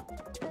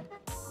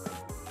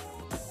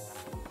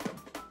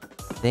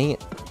 Dang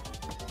it.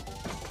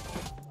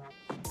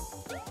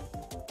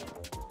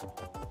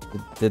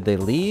 Did they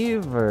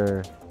leave,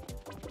 or...?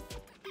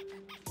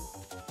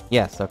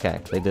 Yes, okay,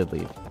 they did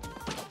leave.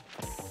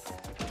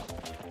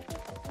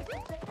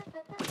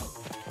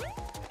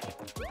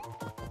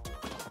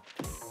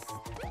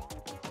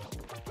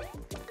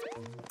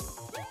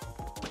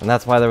 And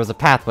that's why there was a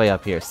pathway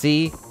up here.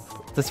 See?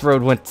 This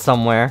road went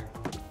somewhere.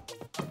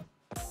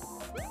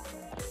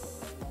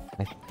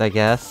 I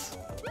guess.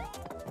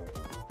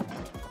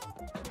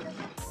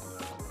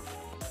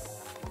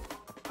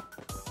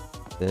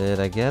 Did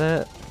I get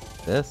it?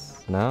 This?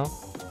 No?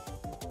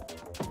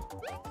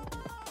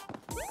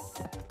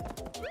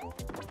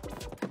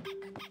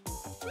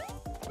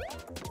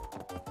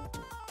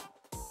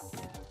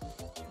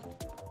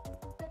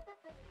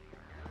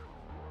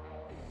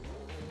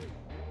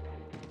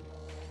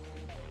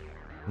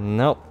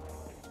 Nope.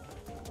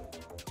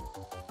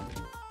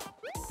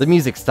 The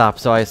music stopped,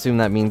 so I assume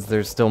that means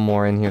there's still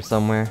more in here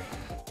somewhere.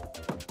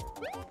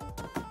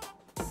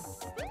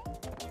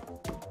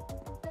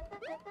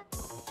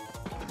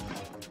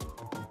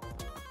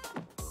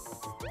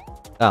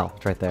 Oh,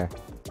 it's right there.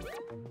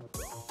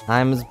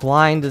 I'm as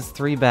blind as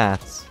 3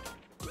 bats.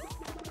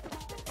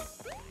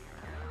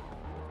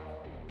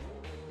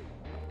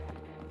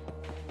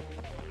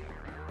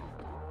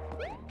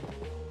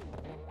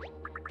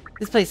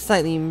 This place is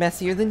slightly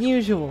messier than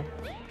usual.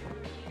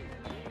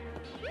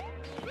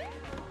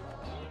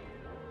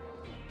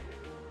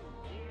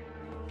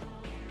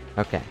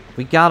 Okay,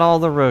 we got all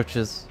the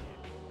roaches.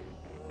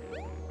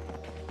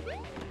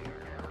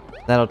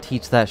 That'll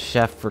teach that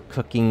chef for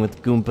cooking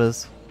with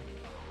Goombas.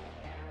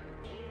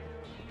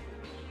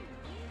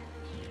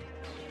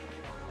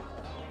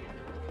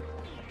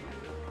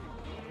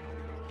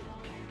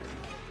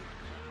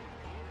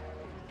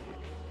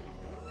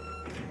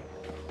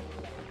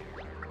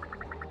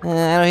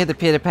 I don't hear the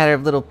pitter-patter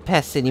of little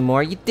pests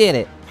anymore. You did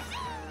it!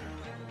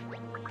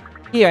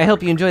 Here, I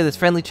hope you enjoy this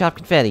friendly chopped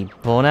confetti.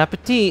 Bon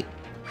appetit!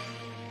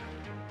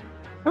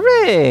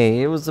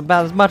 Hooray! It was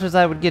about as much as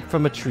I would get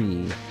from a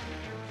tree.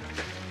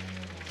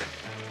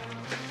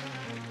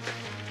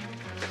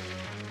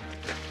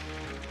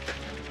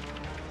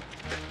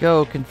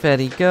 Go,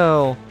 confetti,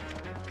 go!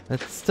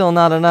 It's still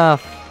not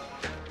enough.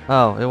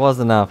 Oh, it was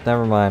enough.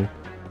 Never mind.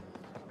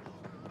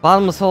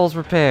 Bottomless hole's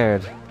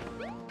repaired.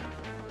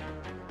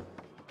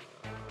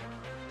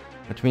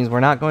 Which means we're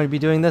not going to be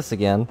doing this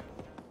again.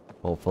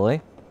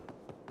 Hopefully.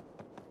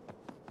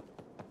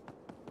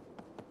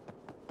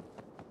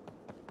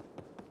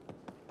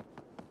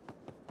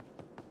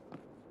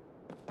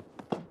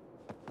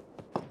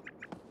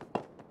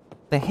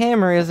 The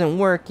hammer isn't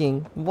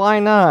working. Why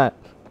not?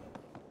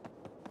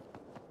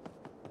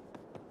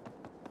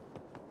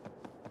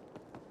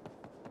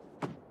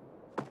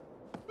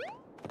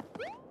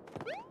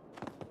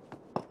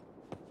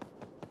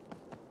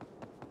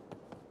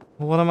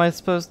 What am I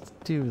supposed to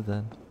do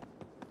then?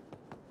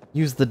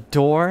 Use the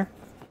door?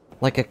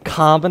 Like a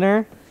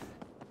commoner?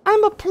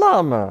 I'm a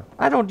plumber.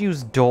 I don't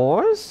use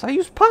doors. I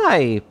use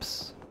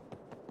pipes.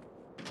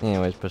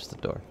 Anyways, push the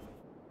door.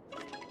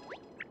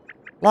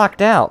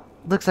 Locked out.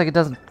 Looks like it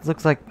doesn't.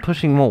 Looks like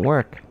pushing won't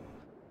work.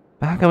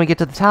 But how can we get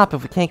to the top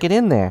if we can't get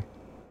in there?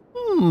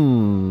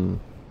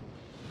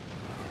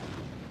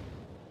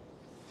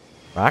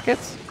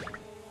 Rockets?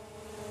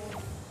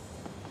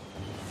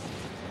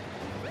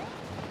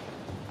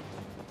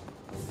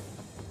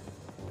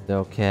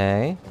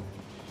 Okay.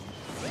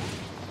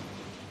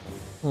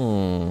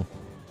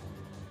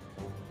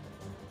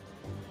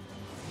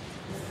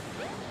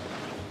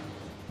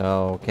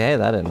 Okay,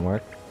 that didn't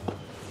work.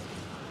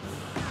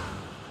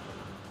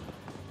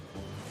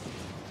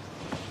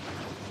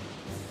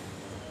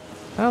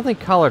 I don't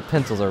think colored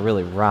pencils are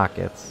really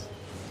rockets.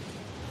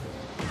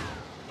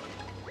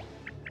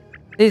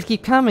 They just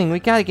keep coming.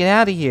 We gotta get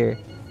out of here.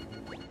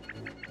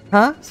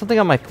 Huh? Something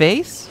on my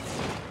face?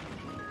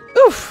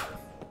 Oof!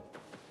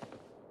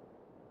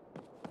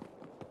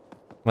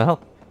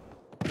 Well.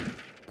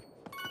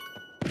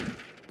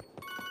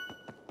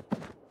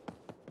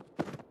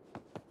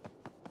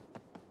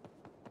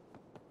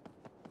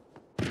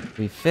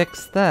 We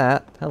fixed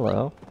that.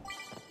 Hello.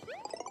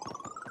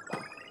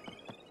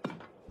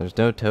 There's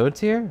no toads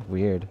here?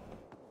 Weird.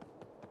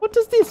 What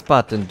does this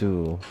button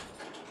do?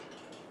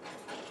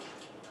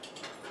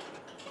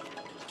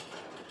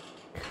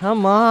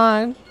 Come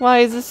on! Why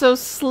is it so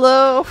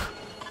slow?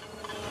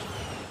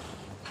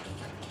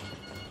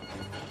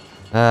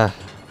 It's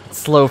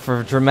slow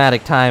for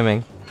dramatic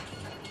timing.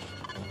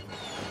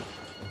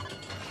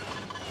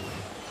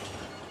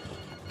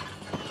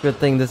 Good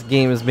thing this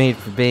game is made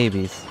for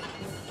babies.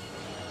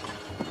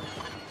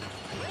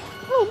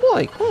 Oh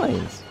boy,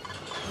 coins!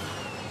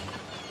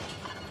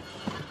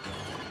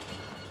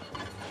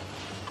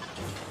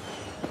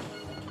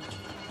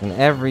 And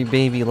every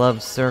baby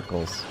loves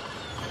circles.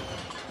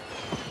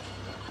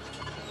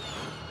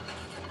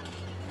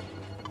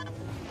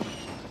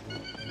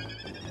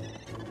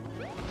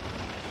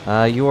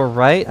 You were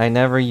right, I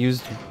never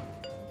used...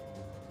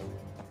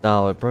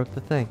 Oh, it broke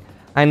the thing.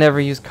 I never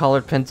used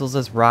colored pencils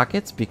as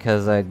rockets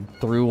because I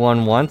threw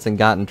one once and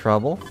got in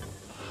trouble.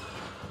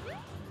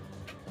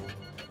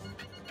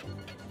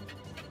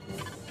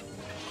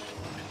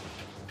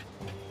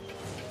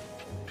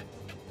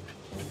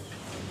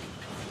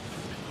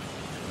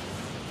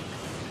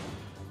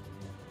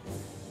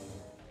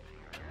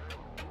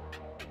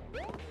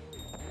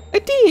 I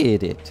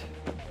did it!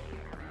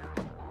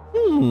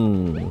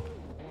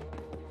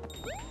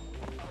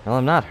 Well,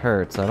 I'm not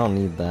hurt, so I don't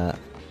need that.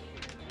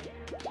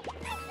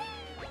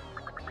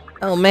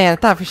 Oh man, I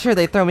thought for sure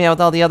they'd throw me out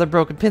with all the other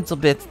broken pencil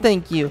bits.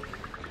 Thank you.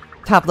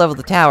 Top level of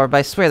the tower, but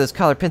I swear those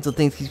colored pencil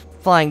things keep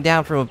flying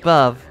down from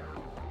above.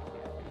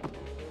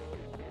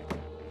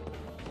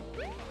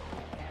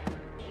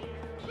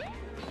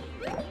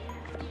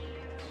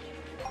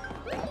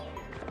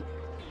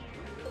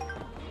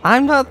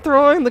 I'm not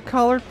throwing the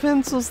colored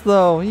pencils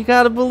though. You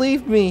gotta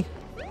believe me.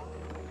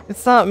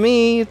 It's not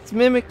me, it's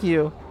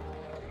Mimikyu.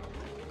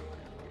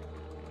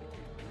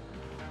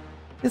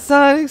 It's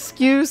not an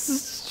excuse,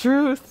 it's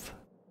truth.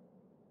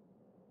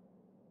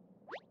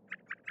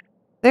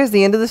 There's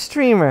the end of the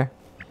streamer.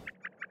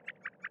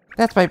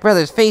 That's my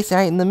brother's face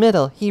right in the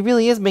middle. He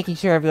really is making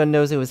sure everyone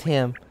knows it was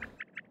him.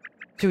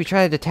 Should we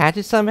try to detach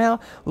it somehow?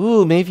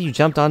 Ooh, maybe you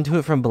jumped onto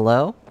it from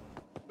below?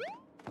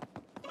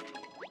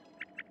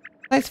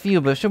 Nice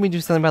view, but should we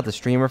do something about the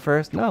streamer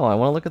first? No, I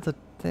want to look at the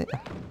thing.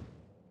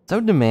 So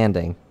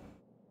demanding.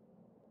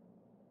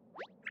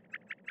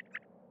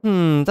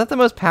 Is that the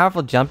most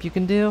powerful jump you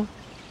can do?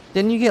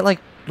 Didn't you get, like,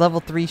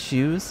 level 3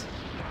 shoes?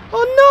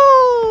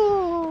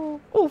 Oh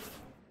no! Oof.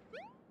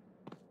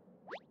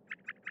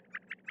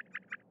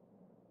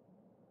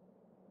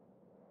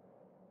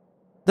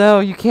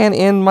 No, you can't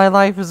end my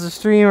life as a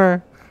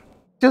streamer.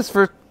 Just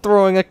for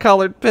throwing a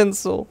colored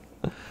pencil.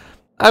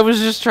 I was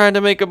just trying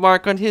to make a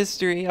mark on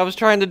history. I was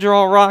trying to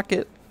draw a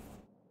rocket.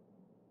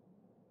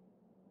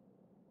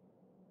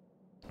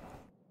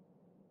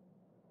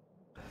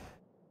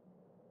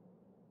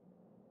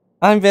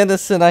 I'm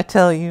innocent, I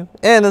tell you.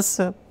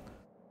 Innocent.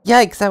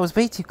 Yikes, that was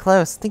way too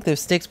close. I think those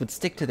sticks would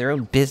stick to their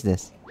own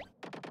business.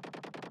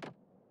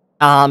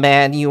 Aw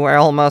man, you were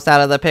almost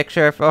out of the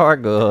picture for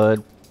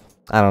good.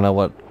 I don't know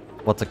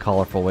what's a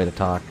colorful way to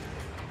talk.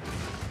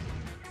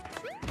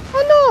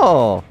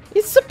 Oh no!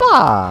 It's a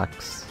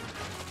box!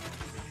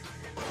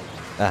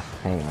 Ah,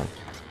 hang on.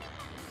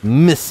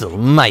 Missile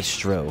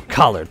Maestro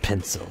colored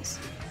pencils.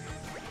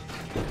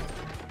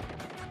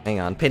 Hang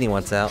on, Penny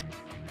wants out.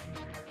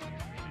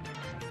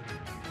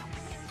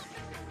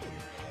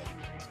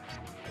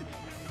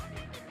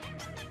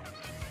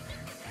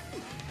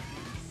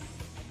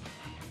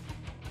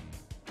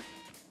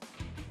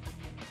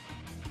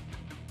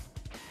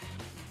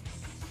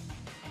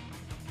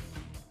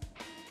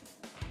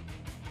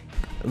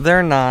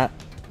 They're not.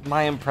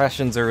 My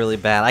impressions are really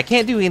bad. I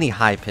can't do any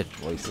high-pitched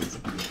voices.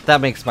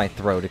 That makes my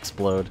throat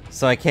explode.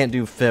 So I can't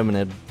do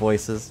feminine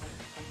voices.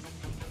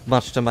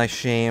 Much to my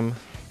shame.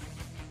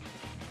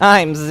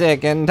 I'm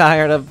sick and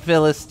tired of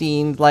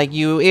Philistines like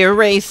you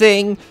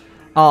erasing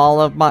all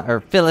of my...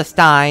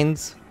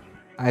 Philistines.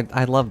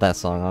 I love that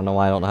song. I don't know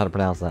why I don't know how to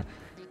pronounce that.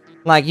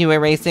 Like you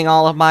erasing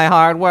all of my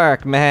hard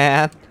work,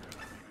 man.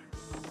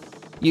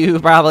 You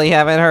probably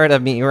haven't heard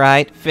of me,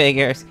 right?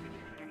 Figures.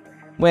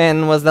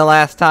 When was the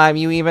last time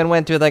you even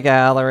went to the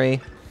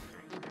gallery?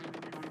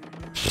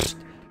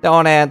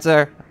 Don't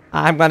answer.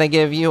 I'm gonna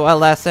give you a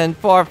lesson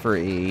for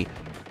free.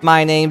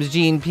 My name's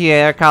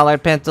Jean-Pierre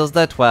Colored Pencils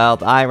the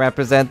 12th. I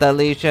represent the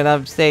Legion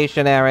of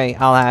Stationery,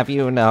 I'll have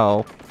you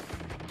know.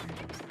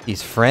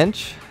 He's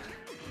French?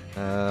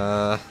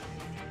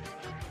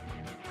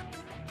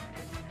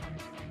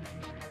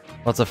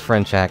 What's a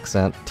French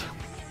accent?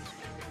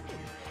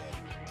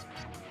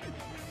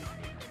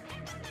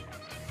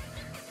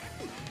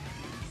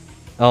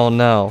 Oh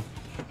no.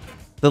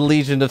 The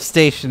Legion of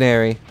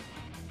Stationery.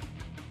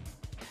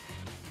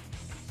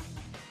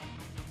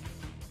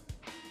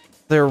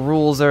 Their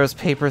rules are as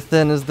paper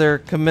thin as their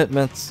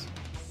commitments.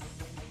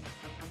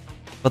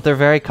 But they're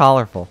very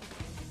colorful.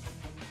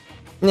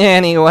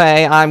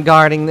 Anyway, I'm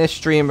guarding this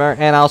streamer,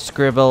 and I'll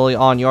scribble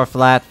on your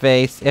flat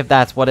face if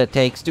that's what it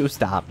takes to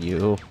stop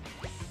you.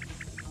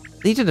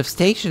 Legion of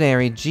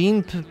Stationery,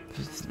 Gene...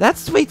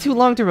 That's way too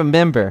long to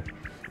remember.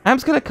 I'm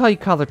just gonna call you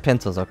Colored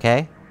Pencils,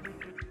 okay?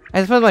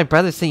 I suppose my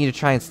brother's saying you to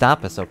try and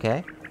stop us,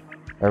 okay?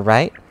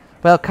 Alright?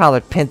 Well,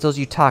 Colored Pencils,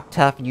 you talk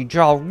tough and you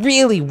draw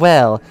really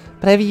well,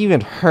 but have you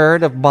even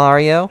heard of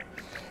Mario?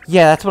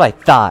 Yeah, that's what I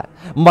thought.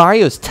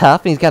 Mario's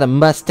tough and he's got a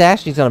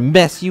mustache and he's gonna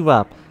mess you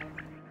up.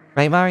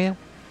 Right, Mario?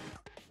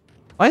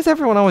 Why does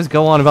everyone always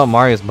go on about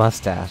Mario's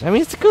mustache? I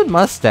mean, it's a good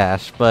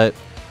mustache, but...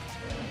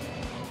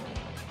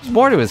 there's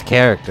more to his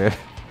character.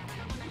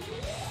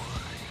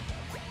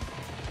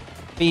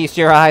 Feast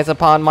your eyes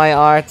upon my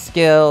art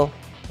skill.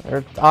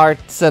 Or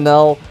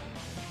arsenal.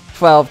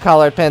 12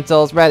 colored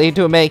pencils ready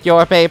to make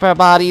your paper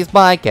bodies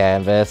my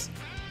canvas.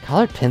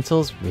 Colored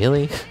pencils?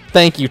 Really?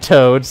 Thank you,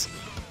 Toads.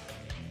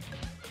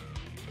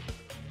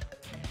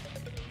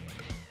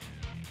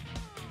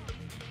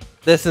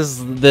 This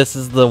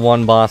is the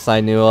one boss I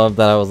knew of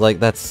that I was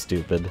like, that's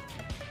stupid.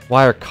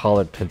 Why are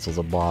colored pencils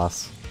a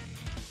boss?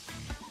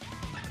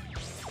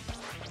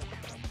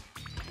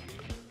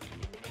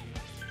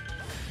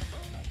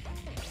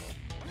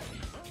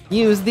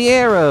 Use the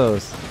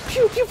arrows!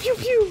 Pew pew pew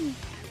pew!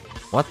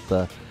 What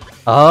the?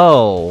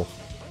 Oh!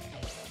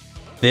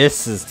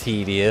 This is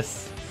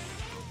tedious.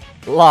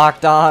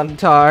 Locked on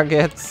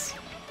targets.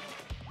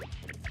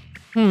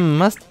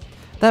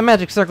 That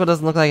magic circle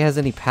doesn't look like it has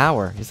any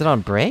power. Is it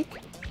on break?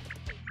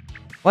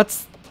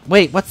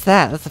 Wait, what's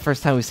that? That's the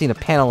first time we've seen a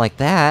panel like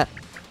that.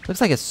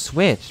 Looks like a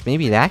switch.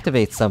 Maybe it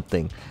activates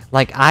something.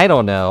 Like, I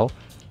don't know,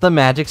 the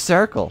magic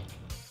circle.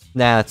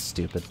 Nah, that's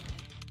stupid.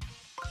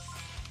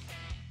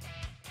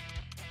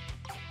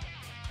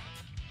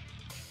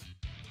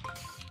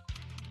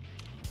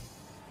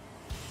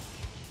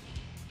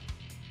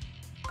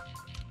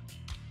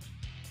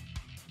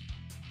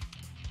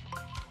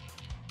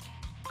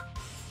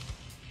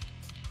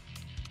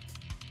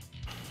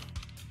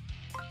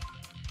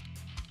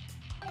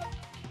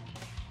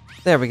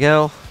 There we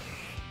go.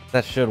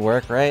 That should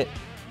work, right?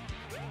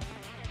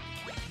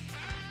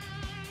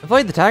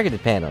 Avoid the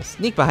targeted panels.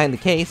 Sneak behind the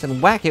case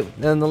and whack it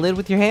on the lid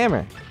with your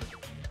hammer.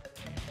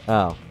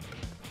 Oh.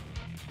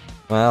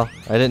 Well,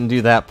 I didn't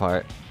do that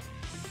part.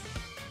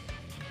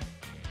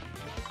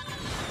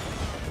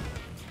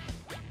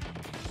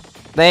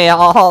 They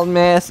all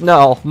miss.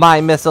 No, my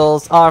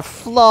missiles are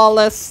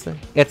flawless.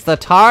 It's the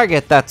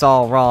target that's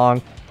all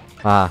wrong.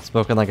 Ah,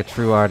 spoken like a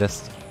true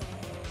artist.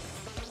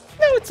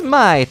 Now it's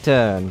my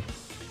turn.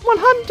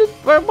 100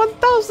 or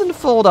 1,000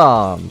 fold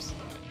arms.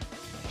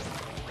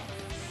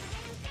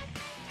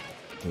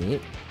 Neat.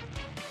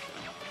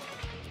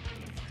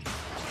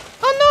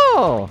 Oh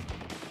no!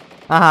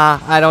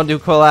 Haha, I don't do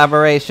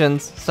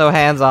collaborations, so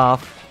hands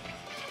off.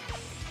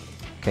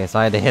 Okay, so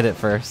I had to hit it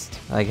first,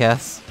 I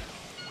guess.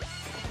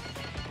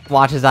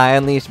 Watch as I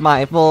unleash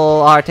my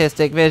full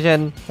artistic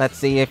vision. Let's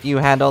see if you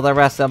handle the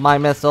rest of my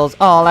missiles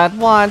all at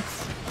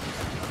once.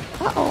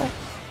 Uh-oh.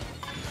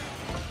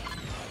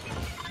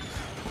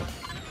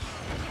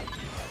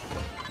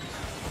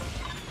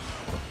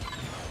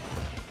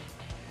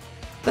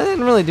 That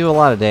didn't really do a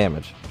lot of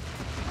damage.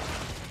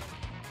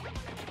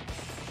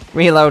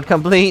 Reload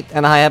complete,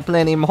 and I have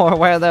plenty more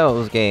where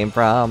those came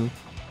from.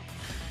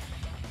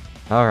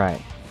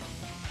 Alright.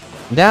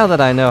 Now that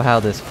I know how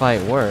this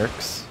fight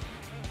works...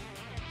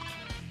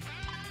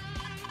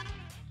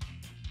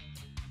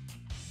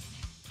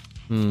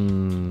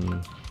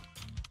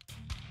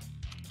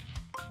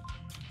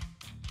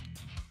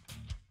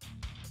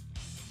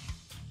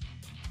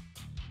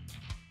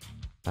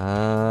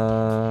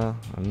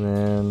 and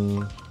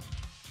then...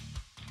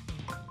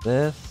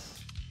 this.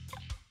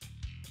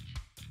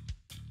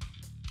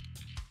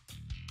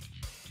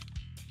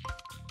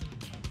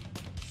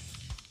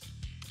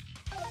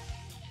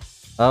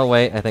 Oh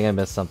wait, I think I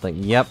missed something.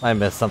 Yep, I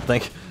missed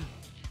something.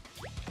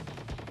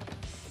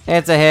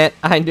 It's a hit.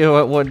 I knew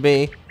it would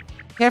be.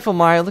 Careful,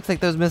 Mario. Looks like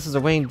those missiles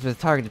are waiting for the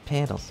targeted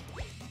panels.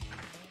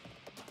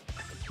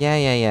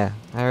 Yeah.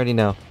 I already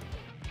know.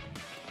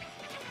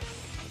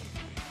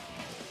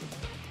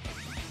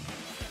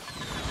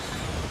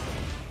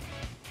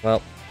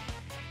 Well.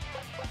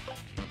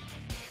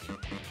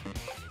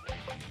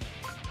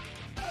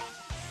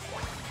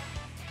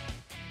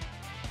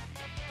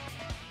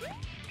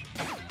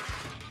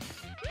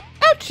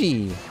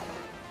 Ouchie!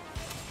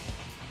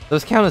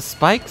 Those count as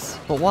spikes?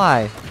 But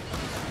why?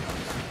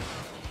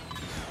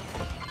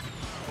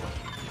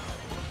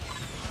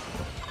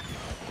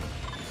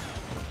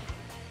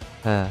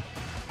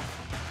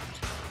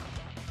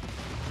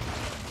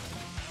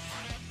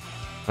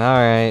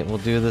 Alright, we'll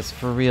do this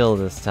for real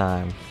this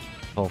time.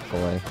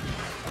 Hopefully.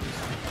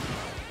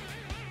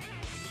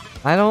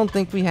 I don't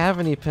think we have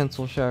any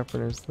pencil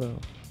sharpeners, though.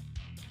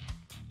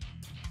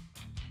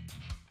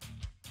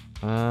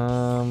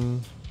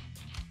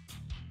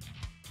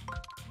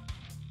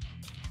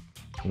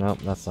 Nope,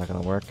 that's not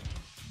gonna work.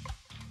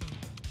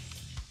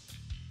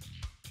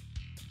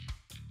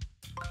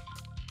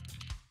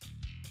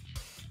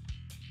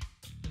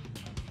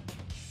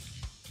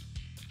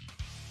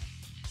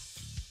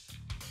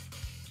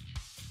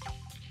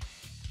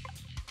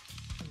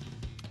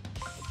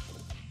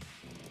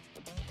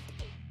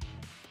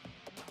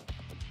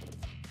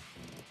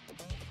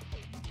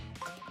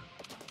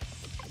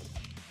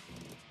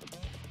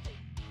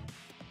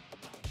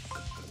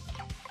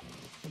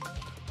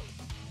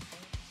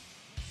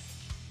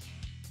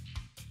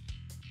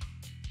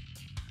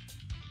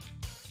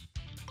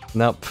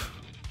 Nope.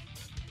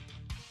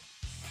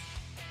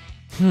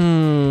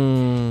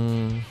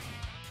 Hmm.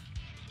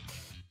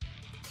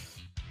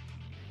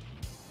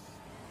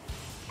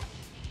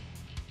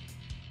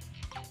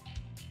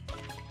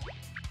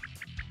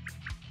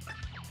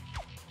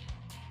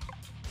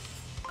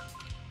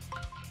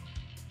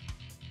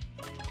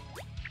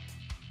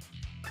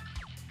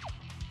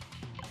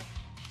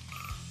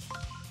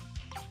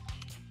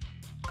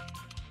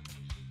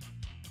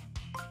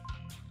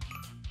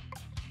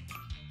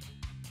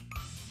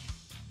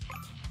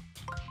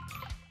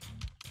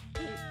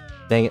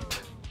 Dang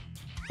it.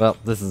 Well,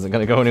 this isn't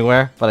gonna go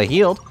anywhere, but I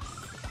healed.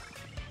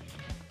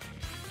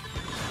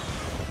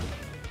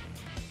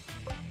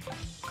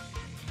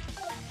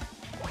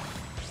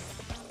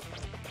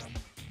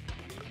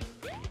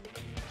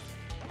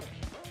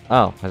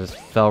 Oh, I just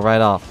fell right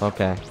off.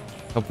 Okay.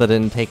 Hope that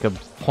didn't take a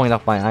point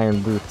off my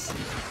iron boots.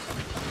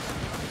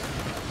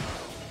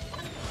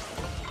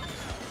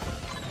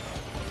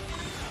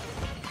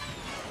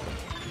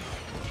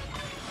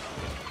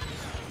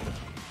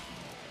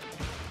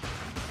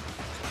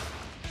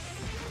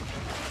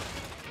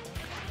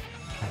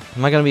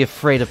 Am I gonna be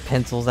afraid of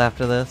pencils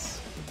after this?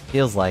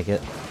 Feels like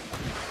it.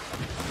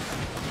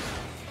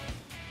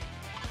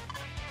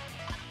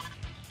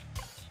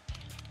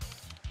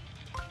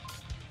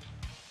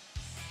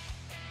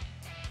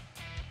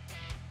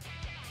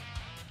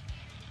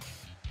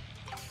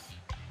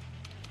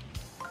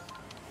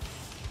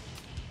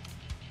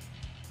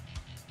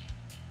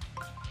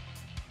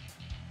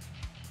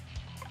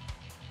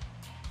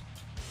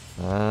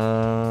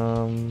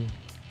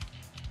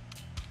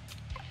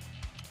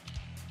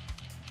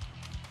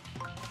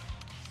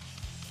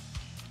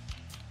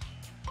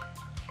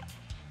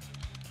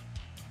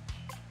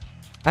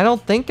 I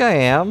don't think I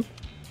am.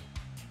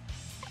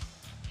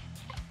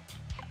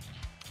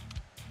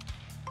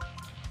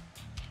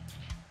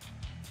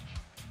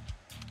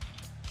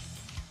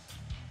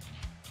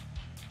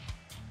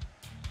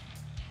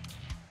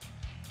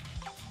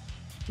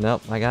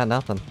 Nope, I got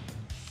nothing.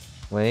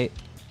 Wait.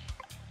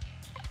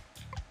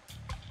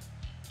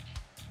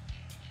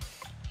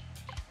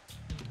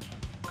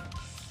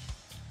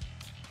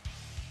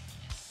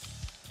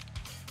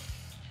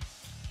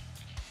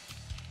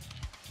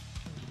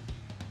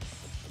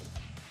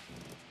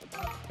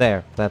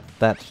 There, that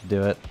should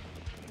do it.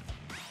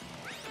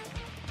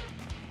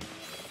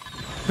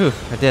 Whew,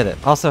 I did it.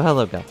 Also,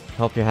 hello guys.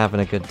 Hope you're having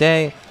a good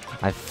day.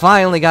 I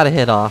finally got a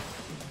hit off.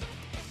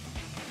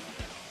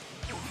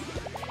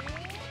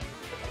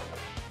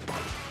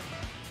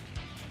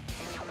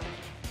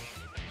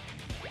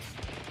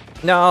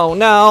 No,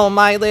 no,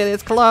 my lid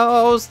is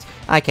closed.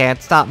 I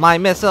can't stop my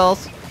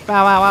missiles.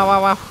 Wow, wow, wow,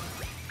 wow, wow.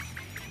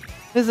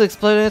 This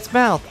exploded in its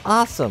mouth.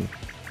 Awesome.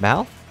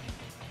 Mouth?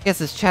 Guess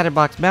this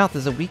chatterbox mouth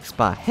is a weak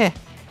spot. Heh.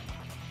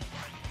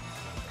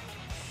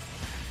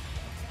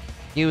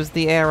 Use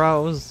the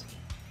arrows.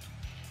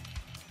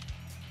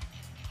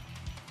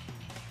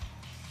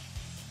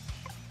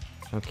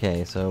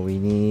 Okay, so we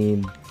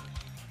need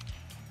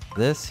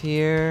this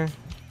here,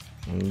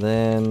 and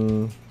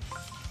then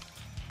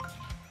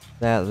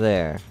that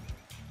there.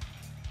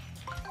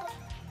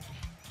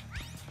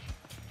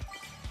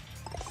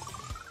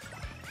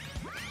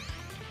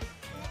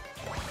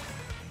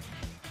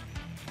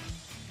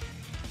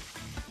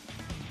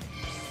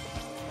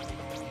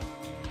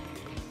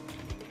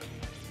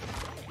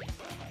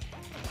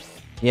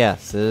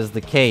 Yes, it is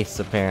the case,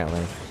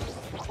 apparently.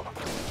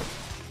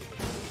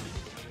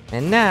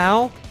 And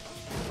now...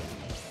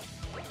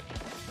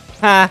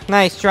 Ha!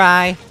 Nice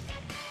try!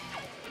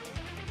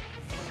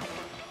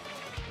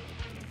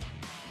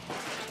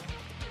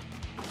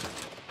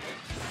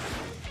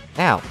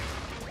 Ow.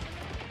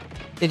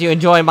 Did you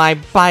enjoy my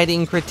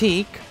biting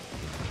critique?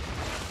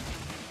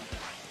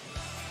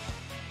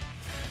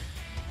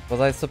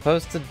 Was I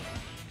supposed to...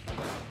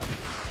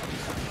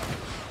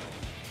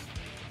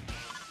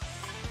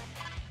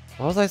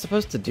 What was I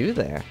supposed to do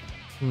there?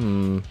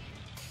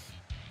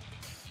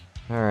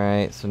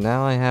 Alright, so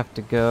now I have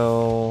to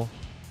go...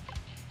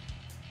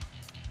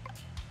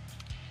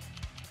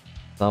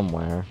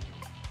 somewhere.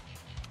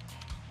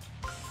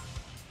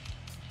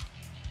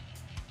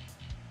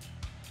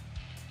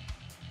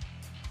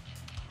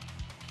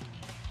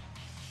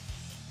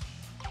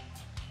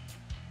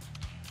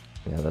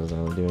 Yeah, that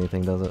doesn't really do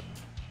anything, does it?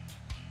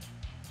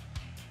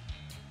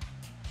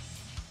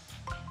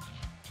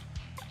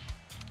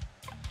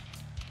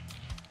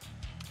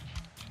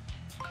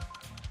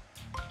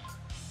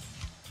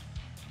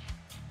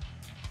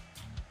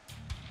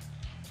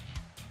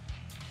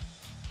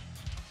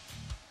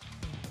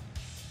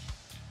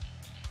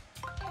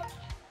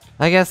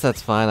 I guess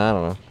that's fine, I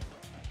don't know.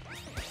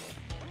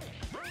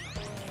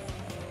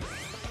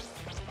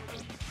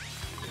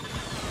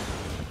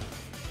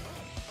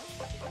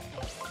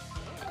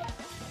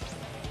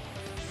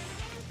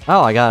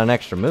 Oh, I got an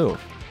extra move.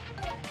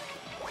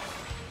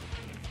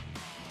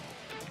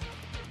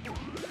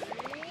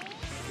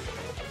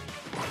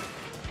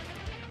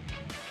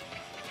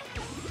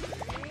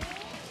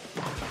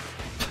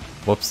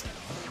 Whoops.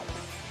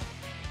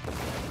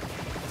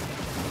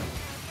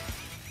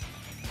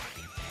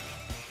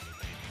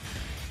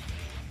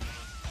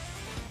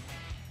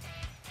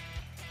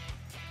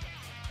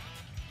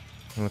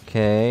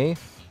 Okay.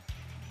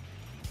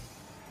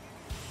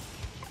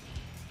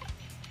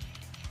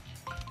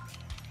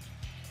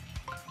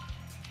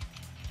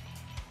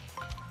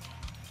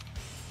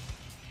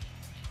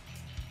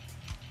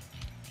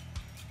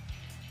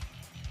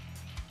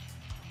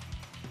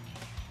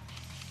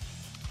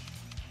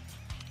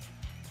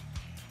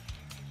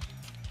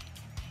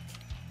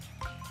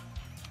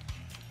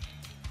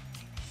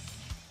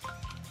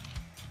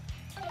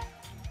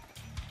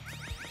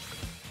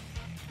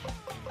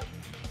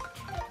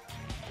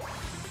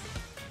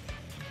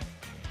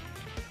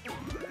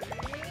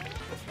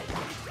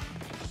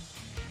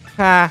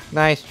 Ha!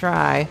 Nice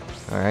try.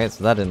 Alright,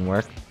 so that didn't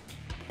work.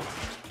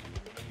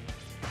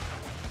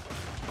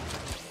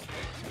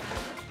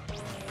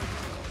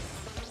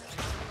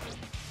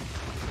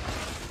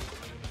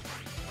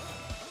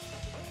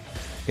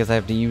 Guess I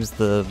have to use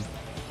the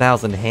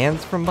 1,000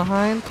 hands from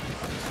behind?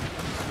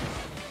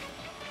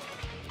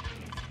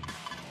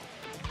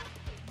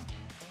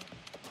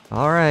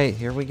 Alright,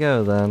 here we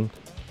go then.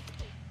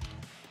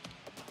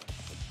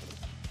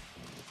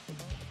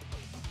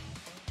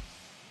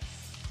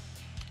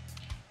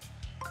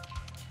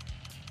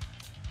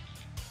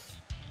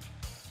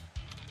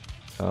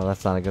 Oh,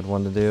 that's not a good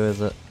one to do, is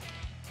it?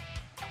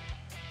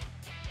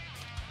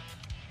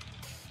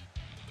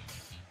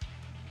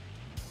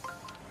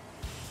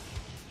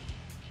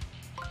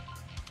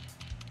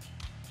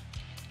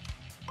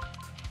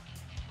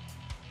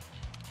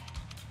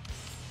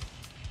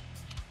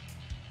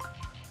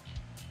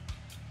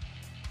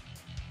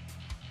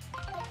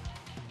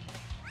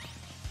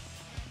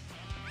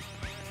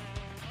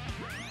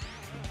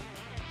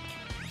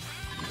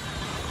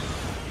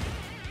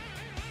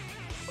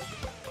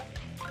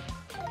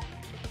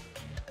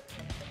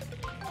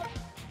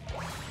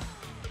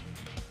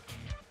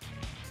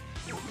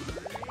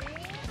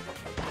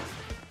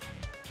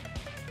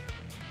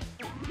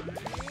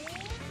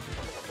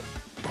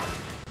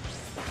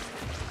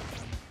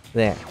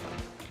 There.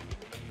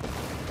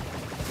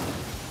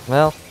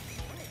 Well,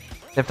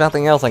 if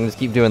nothing else, I can just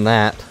keep doing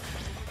that.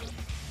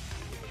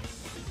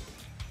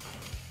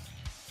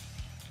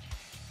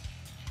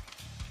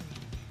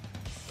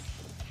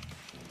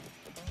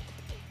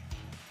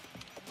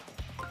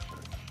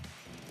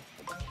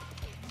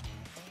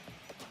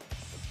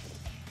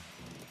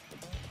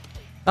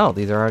 Oh,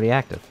 these are already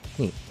active.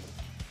 Neat.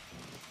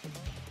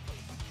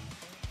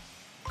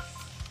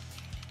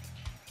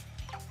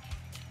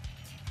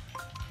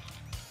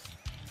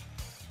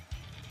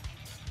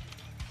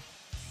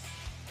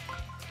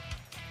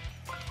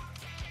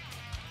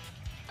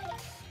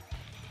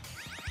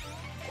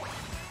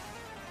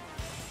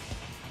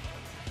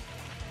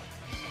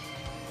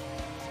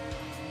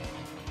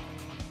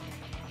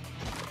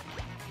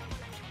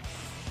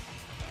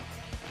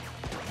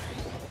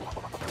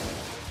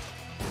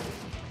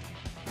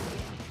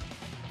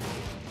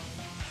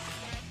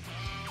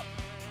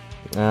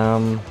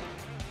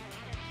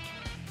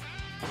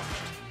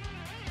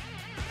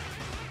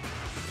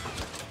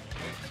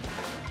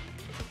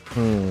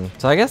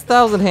 So I guess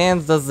 1,000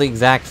 Hands does the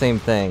exact same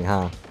thing,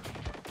 huh?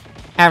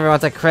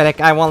 Everyone's a critic.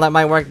 I won't let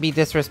my work be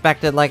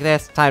disrespected like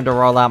this. Time to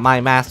roll out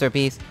my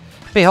masterpiece.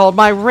 Behold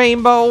my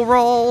rainbow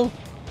roll!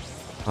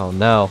 Oh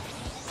no.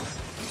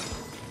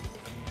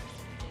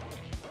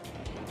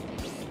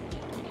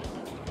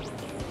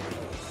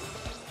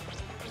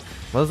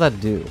 What does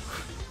that do?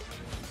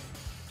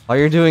 All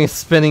you're doing is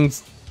spinning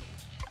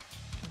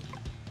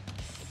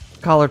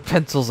colored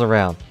pencils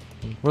around.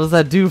 What does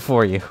that do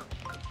for you?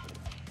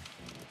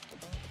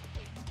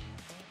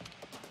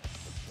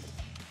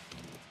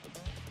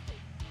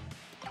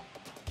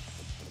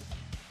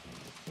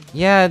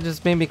 Yeah, it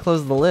just made me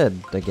close the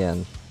lid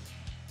again.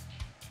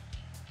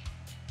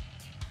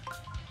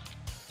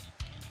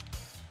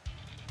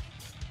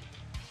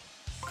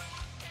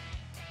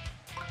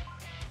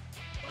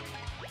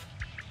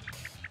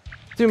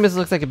 Dude, this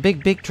looks like a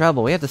big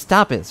trouble. We have to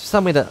stop it. Is there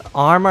some way to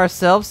arm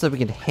ourselves so we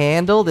can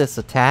handle this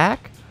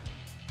attack?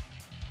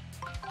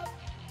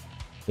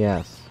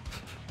 Yes.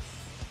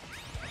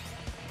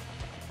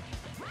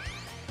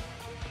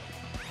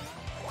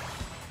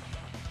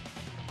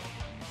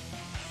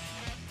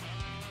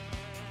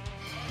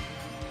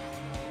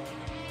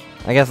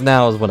 I guess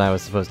now is when I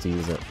was supposed to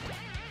use it.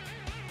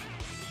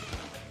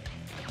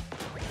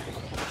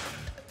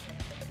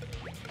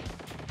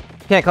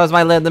 Can't close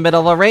my lid in the middle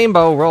of a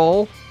rainbow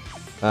roll.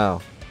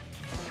 Oh.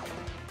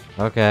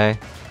 Okay.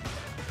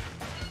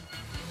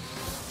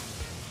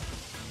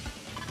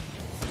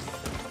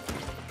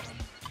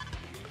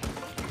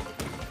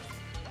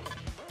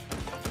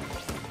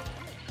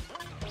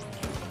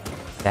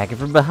 Attack it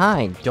from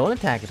behind. Don't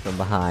attack it from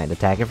behind.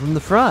 Attack it from the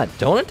front.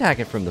 Don't attack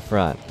it from the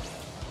front.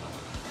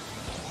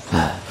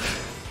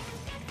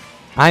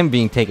 I'm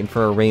being taken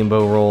for a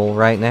rainbow roll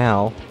right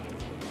now.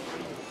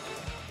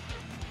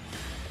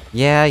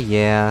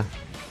 Yeah.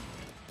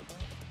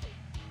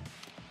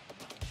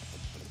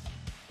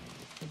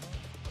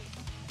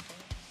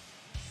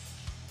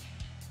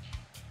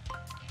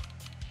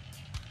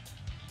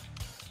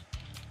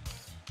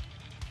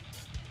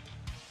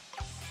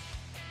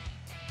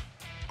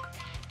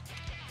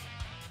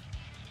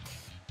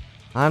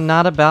 I'm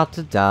not about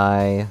to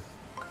die.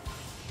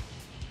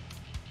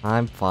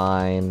 I'm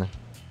fine.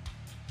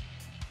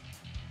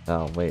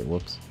 Oh, wait,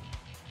 whoops.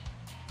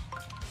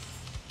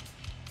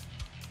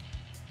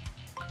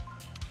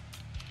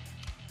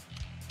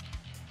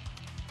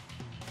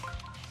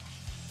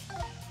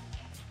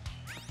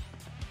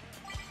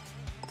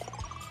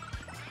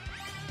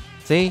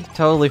 See?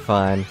 Totally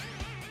fine.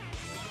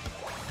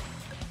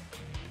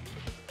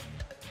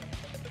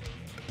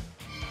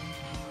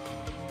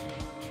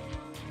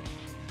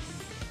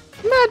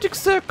 Magic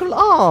circle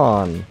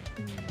on!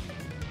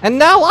 And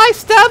now I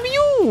stab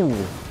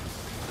you!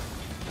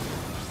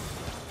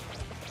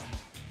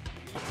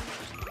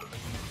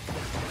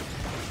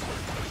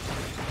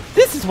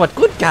 This is what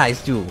good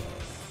guys do!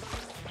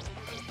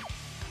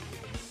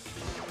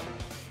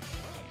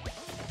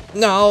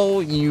 No,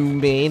 you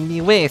made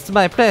me waste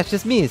my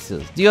precious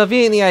missiles. Do you have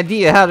any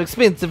idea how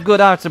expensive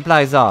good art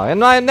supplies are? And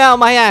now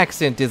my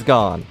accent is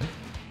gone.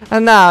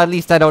 And now at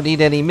least I don't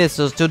need any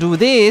missiles to do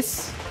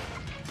this.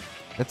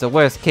 That's a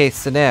worst case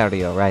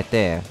scenario right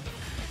there.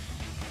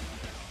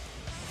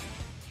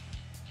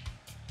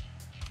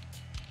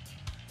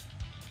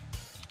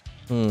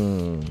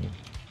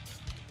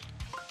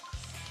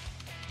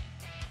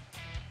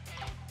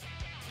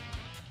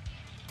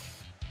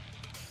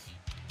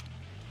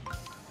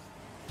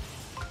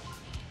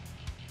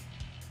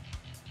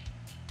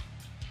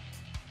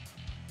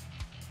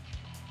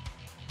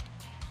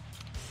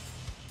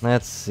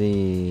 Let's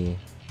see.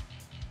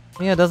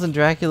 Yeah, doesn't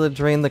Dracula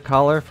drain the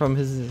collar from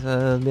his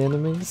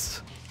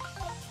enemies?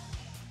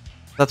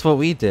 That's what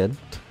we did.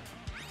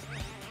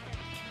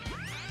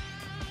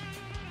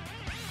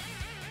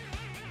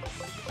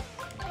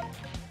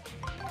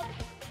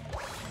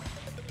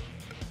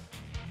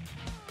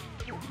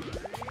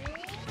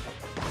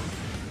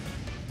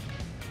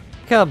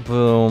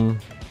 Kaboom.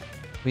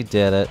 We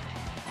did it.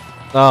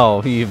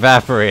 Oh, he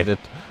evaporated.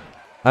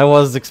 I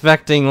was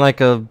expecting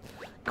like a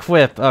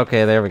quip.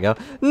 Okay, there we go.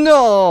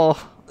 No!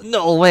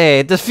 No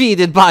way!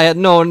 Defeated by a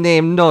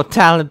no-name,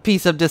 no-talent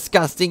piece of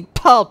disgusting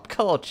pulp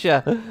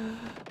culture!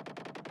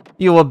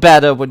 You were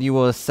better when you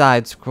were a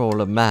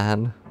side-scroller,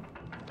 man.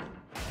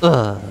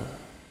 Ugh.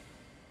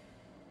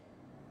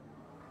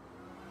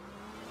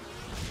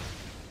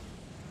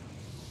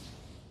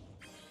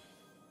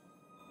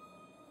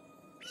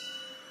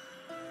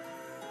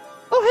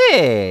 Oh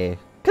hey!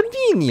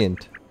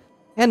 Convenient!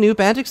 A new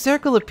magic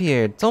circle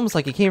appeared. It's almost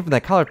like it came from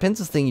that colored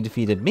pencils thing you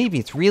defeated. Maybe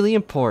it's really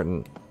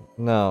important.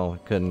 No,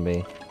 it couldn't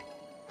be.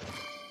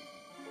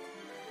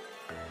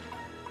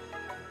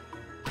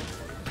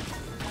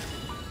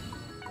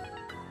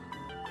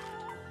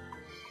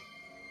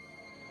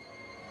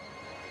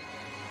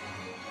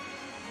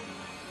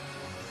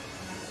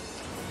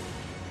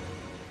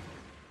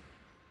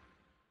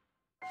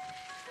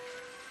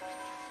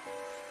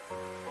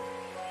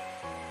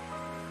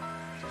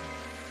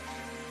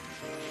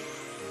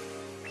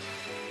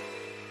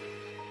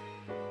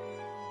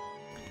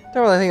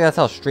 Don't really think that's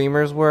how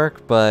streamers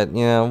work, but,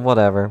 you know,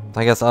 whatever.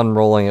 I guess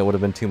unrolling it would have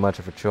been too much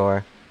of a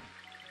chore.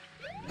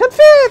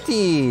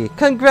 Confetti!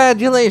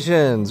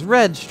 Congratulations!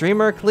 Red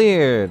streamer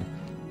cleared!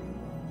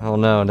 Oh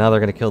no, now they're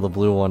gonna kill the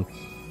blue one.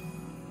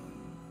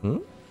 Hmm?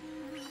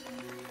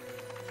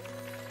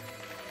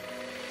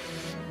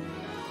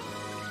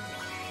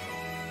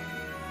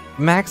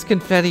 Max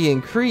confetti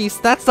increase?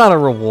 That's not a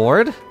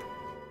reward!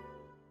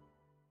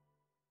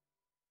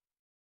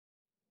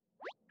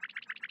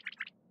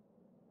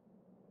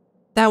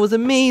 That was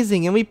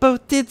amazing, and we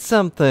both did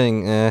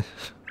something!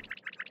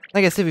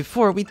 Like I said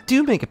before, we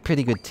do make a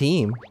pretty good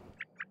team.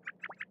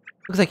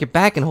 Looks like you're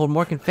back and hold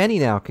more confetti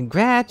now.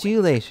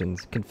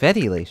 Congratulations.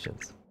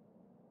 Confetti-lations.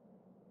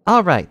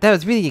 Alright, that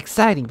was really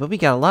exciting, but we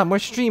got a lot more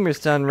streamers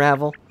to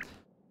unravel.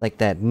 Like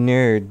that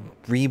nerd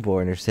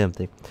reborn or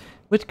something.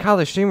 Which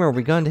color streamer are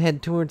we going to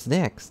head towards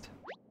next?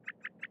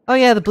 Oh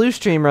yeah, the blue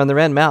streamer on the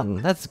Red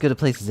Mountain. That's as good a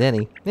place as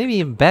any. Maybe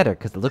even better,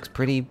 because it looks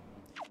pretty...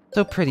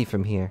 so pretty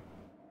from here.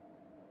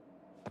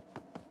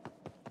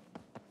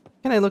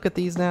 Can I look at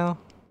these now?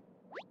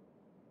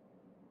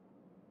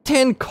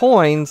 10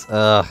 coins?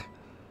 Ugh.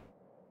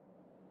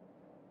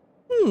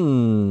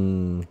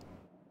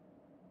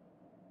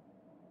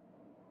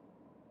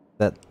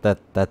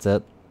 That's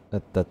it?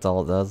 That's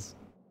all it does?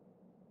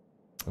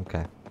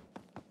 Okay.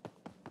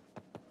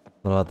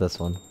 What about this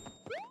one?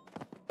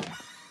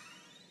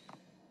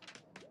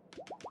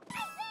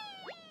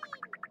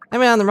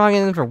 I've been on the wrong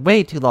end for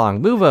way too long.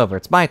 Move over,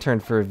 it's my turn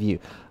for review.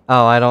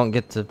 Oh, I don't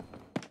get to...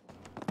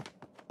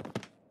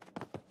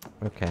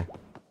 Okay.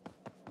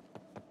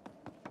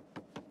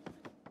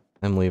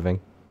 I'm leaving.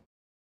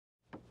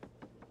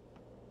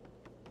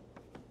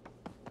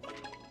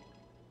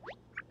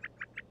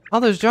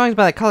 All those drawings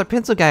by that colored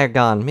pencil guy are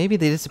gone. Maybe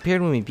they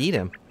disappeared when we beat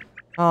him.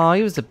 Oh,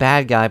 he was a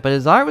bad guy, but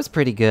his art was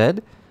pretty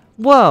good.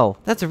 Whoa,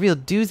 that's a real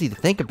doozy to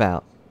think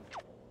about.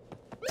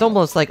 It's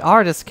almost like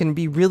artists can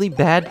be really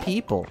bad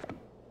people.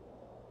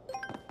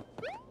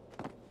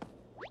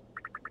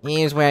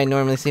 Here's where I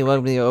normally say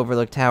welcome to the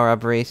Overlook Tower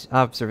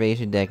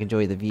observation deck.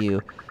 Enjoy the view.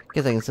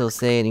 Guess I can still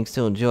say it and you can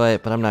still enjoy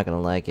it, but I'm not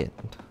gonna like it.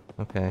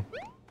 Okay.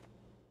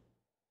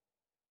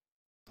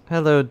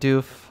 Hello,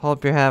 Doof.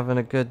 Hope you're having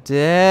a good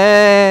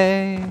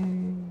day.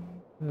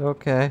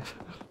 Okay.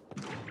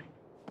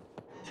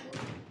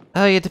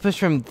 Oh, you have to push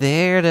from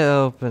there to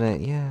open it,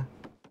 yeah.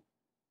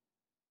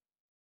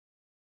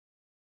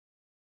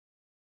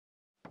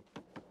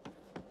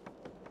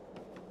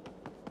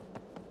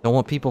 Don't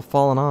want people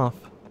falling off.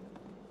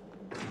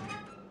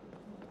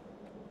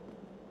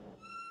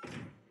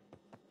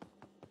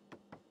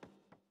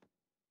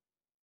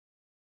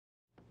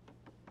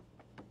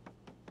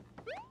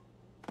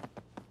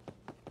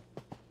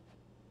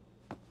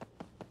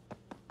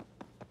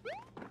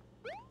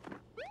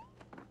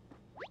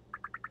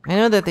 I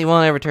know that they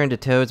won't ever turn to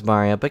toads,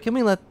 Mario, but can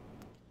we let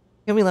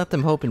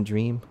them hope and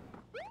dream?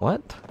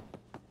 What?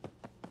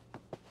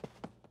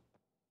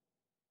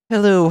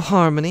 Hello,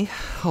 Harmony.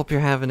 Hope you're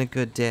having a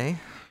good day.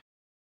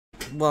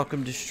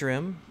 Welcome to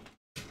Shrim.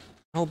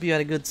 Hope you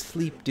had a good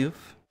sleep, Doof.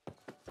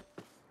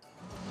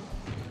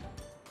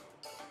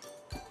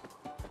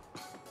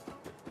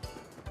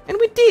 And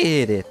we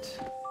did it!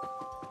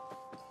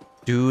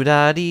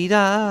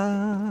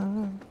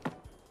 Doo-da-dee-da!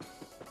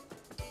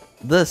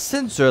 The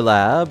sensor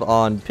lab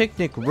on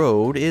Picnic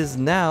Road is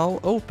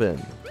now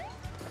open.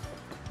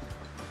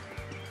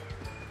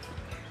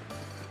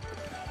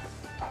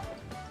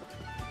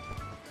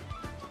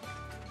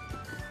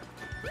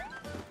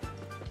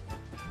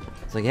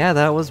 So yeah,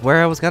 that was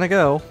where I was gonna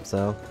go,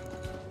 so.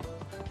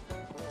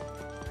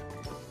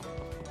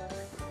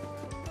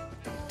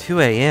 2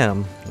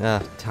 AM?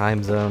 Ugh,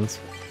 time zones.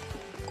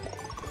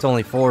 It's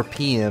only 4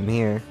 PM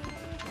here.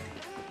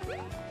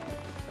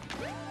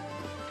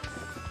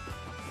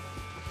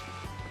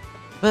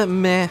 But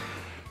meh.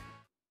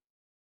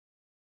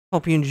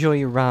 Hope you enjoy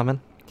your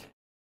ramen.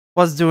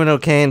 Was doing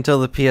okay until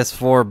the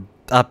PS4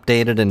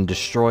 updated and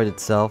destroyed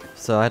itself,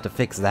 so I had to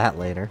fix that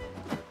later.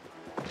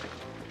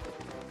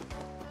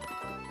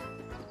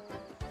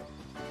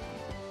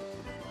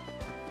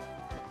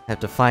 Have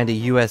to find a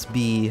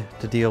USB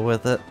to deal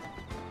with it.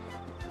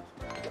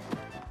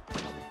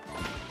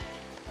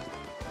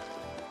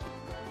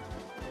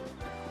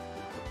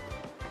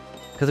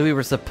 Because we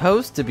were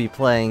supposed to be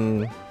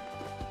playing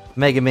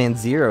Mega Man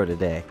Zero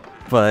today,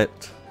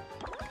 but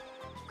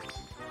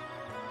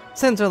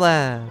Sensor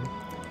Lab!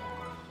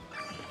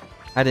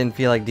 I didn't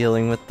feel like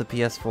dealing with the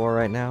PS4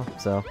 right now,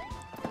 so.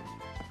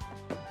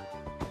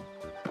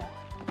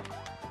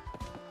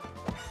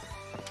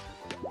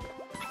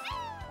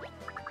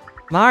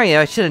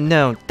 Mario, I should have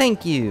known.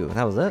 Thank you.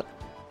 That was it.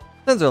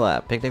 Sensor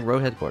Lab, Picnic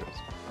Road headquarters.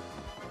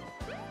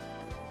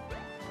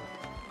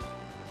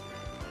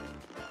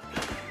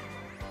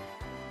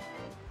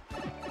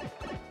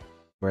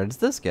 Where does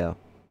this go?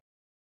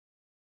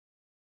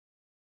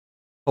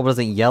 Hope it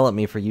doesn't yell at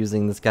me for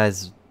using this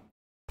guy's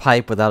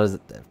pipe without his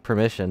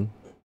permission.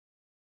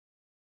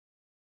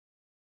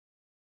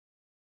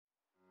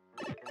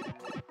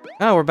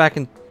 Oh, we're back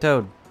in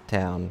Toad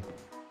Town.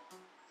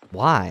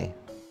 Why?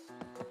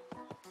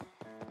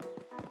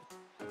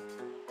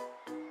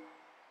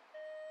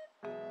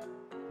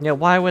 Yeah,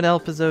 why would El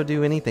Pizzo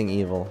do anything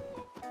evil?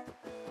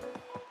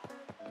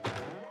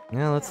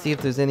 Yeah, let's see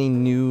if there's any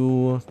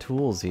new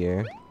tools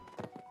here.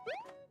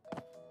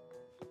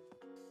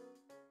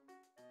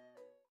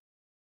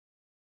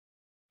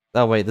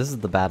 Oh wait, this is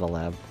the battle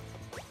lab.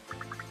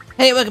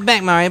 Hey, welcome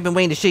back, Mario. I've been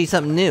waiting to show you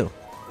something new.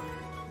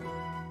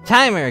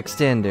 Timer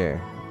extender.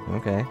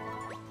 Okay.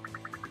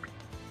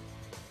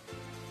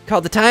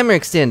 Called the timer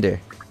extender.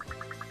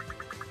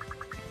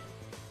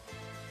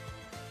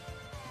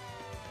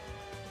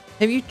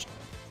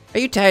 Are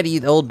you tired of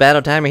the old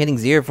battle timer hitting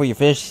 0 before your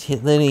finish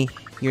hitting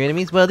your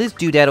enemies? Well, this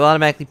doodad will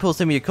automatically pull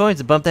some of your coins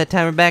and bump that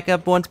timer back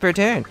up once per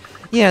turn.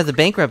 Yeah, it has a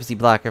bankruptcy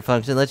blocker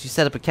function that lets you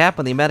set up a cap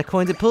on the amount of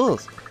coins it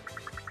pulls.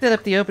 Set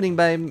up the opening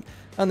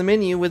on the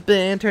menu with B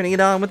and turning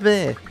it on with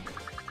B.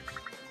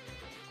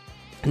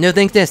 No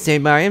thanks necessary,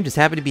 Mario. I'm just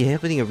happy to be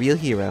helping a real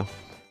hero.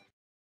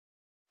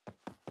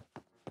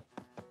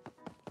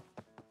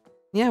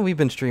 Yeah, we've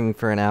been streaming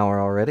for an hour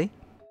already.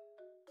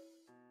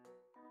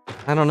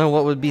 I don't know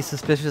what would be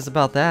suspicious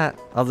about that,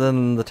 other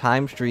than the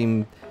time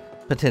stream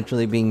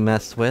potentially being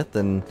messed with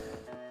and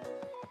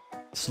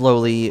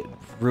slowly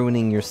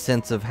ruining your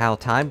sense of how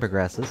time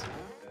progresses.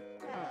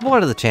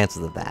 What are the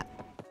chances of that?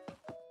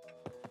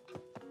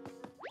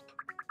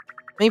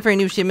 Waiting for a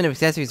new shipment of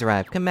accessories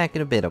arrive. Come back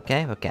in a bit,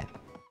 okay? Okay.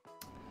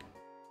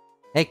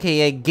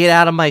 AKA, get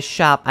out of my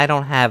shop. I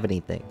don't have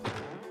anything.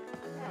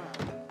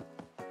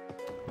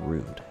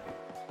 Rude.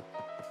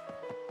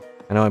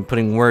 I know I'm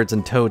putting words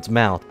in Toad's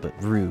mouth, but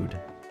rude.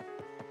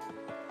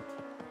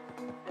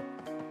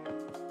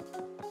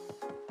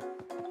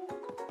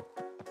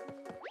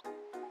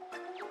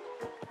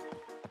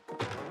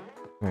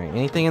 Alright,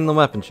 anything in the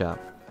weapon shop?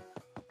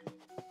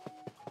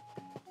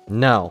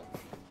 No.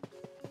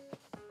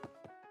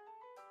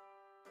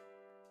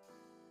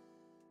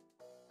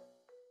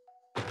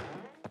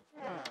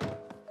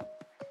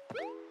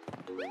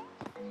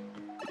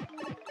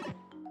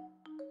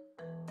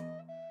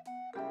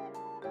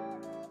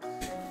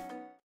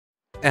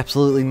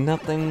 Absolutely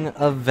nothing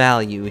of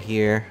value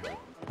here.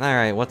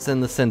 Alright, what's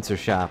in the sensor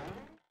shop?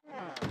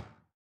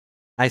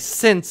 I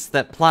sense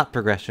that plot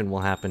progression will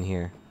happen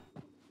here.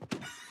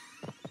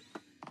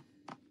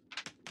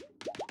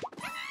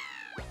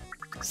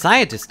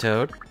 Scientist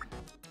Toad?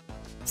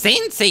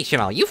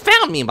 Sensational! You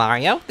found me,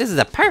 Mario! This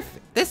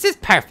is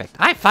perfect!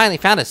 I finally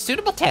found a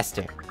suitable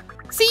tester!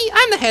 See,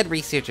 I'm the head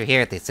researcher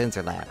here at the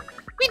Sensor Lab.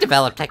 We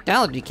developed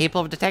technology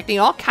capable of detecting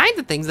all kinds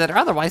of things that are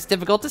otherwise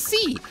difficult to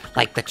see,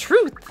 like the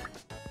truth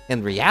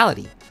and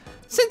reality.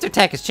 Sensor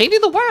tech is changing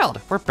the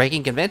world! We're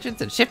breaking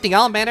conventions and shifting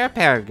all manner of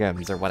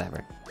paradigms or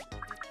whatever.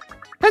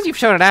 Because you've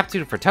shown an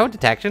aptitude for toad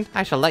detection,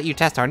 I shall let you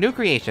test our new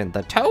creation,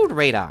 the Toad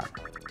Radar.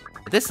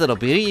 With this little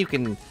beauty, you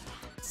can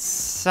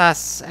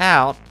suss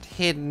out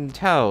hidden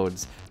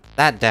toads.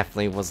 That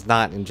definitely was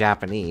not in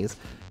Japanese.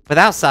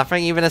 Without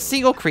suffering even a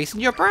single crease in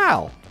your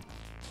brow.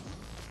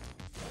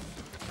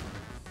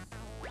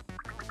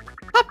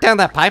 Hop down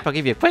that pipe, I'll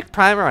give you a quick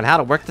primer on how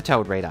to work the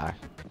Toad Radar.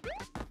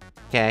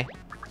 Okay.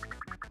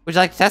 Would you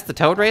like to test the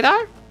Toad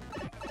Radar?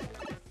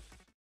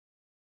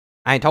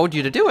 I told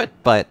you to do it,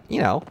 but,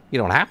 you know, you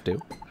don't have to.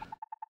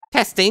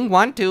 Testing,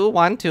 1, 2,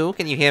 1, 2.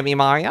 Can you hear me,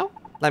 Mario?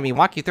 Let me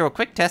walk you through a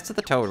quick test of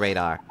the Toad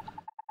Radar.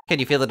 Can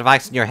you feel the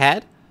device in your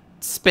head?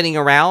 Spinning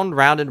around,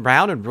 round and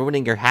round, and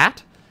ruining your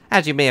hat?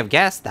 As you may have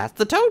guessed, that's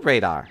the Toad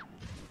Radar.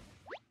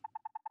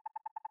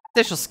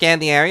 This will scan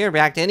the area and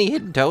react to any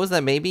hidden toads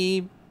that may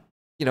be,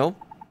 you know,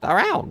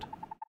 around.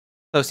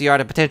 The closer you are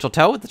to potential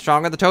toad, the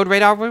stronger the Toad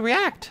Radar will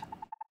react.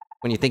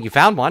 When you think you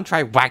found one,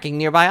 try whacking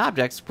nearby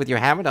objects with your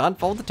hammer to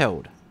unfold the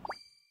toad.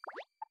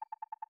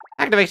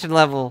 Activation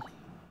level.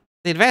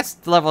 The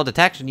advanced level of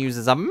detection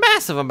uses a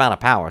massive amount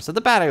of power, so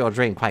the battery will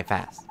drain quite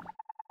fast.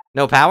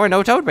 No power,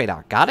 no Toad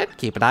Radar. Got it?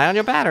 Keep an eye on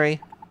your battery.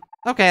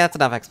 Okay, that's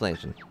enough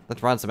explanation.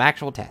 Let's run some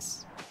actual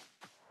tests.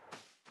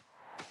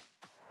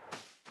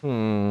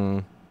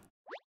 Find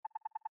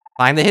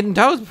the hidden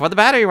toads before the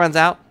battery runs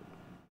out.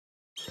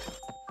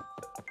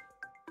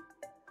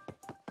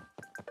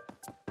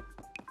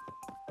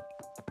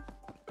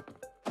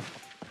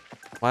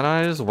 Why don't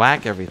I just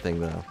whack everything,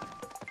 though?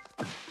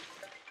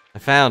 I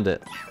found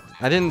it.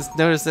 I didn't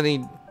notice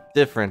any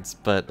difference,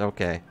 but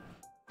okay.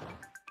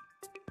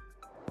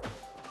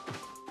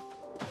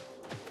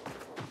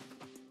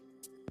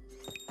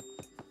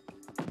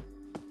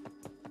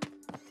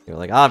 You're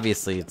like,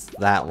 obviously it's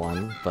that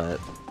one, but...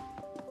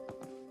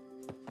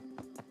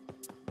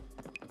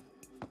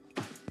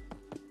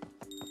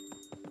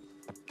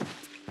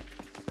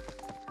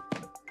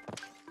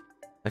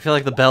 I feel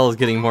like the bell is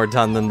getting more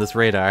done than this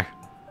radar.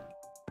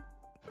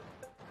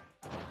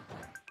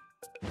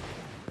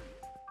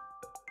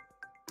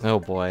 Oh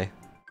boy.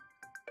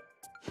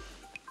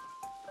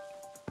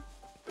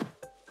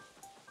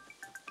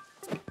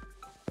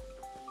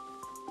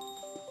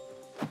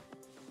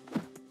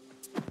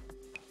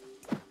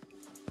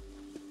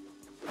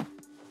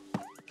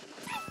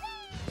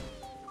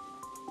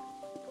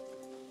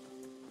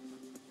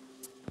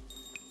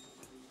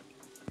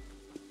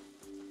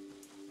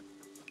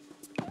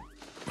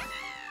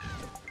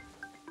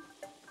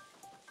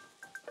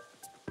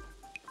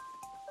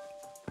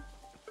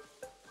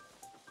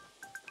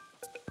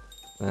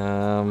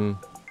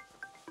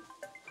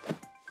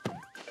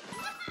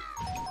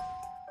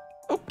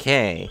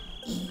 Okay.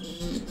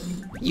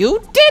 You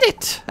did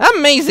it!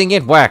 Amazing,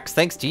 it works!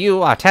 Thanks to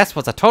you, our test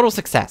was a total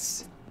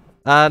success.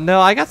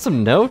 No, I got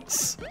some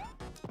notes.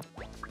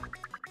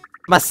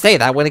 Must say,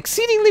 that went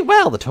exceedingly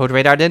well. The Toad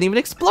Radar didn't even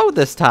explode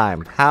this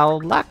time. How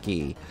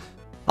lucky.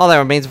 All that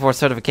remains before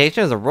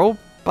certification is a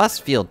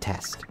robust field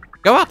test.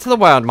 Go out to the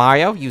world,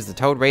 Mario. Use the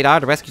Toad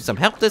Radar to rescue some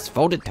helpless,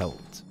 folded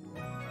toads.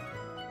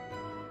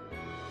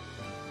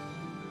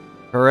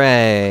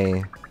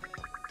 Hooray.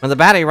 When the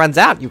battery runs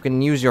out, you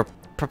can use your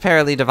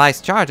Preparely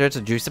device charger to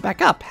juice it back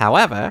up.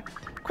 However,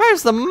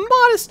 requires the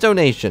modest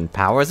donation.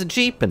 Power isn't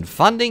cheap, and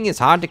funding is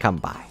hard to come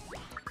by.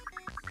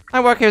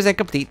 My work here is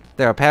incomplete.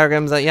 There are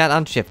paradigms that yet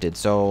unshifted,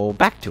 so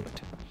back to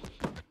it.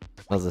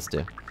 What does this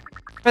do?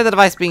 For the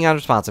device being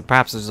unresponsive,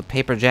 perhaps there's a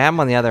paper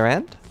jam on the other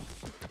end?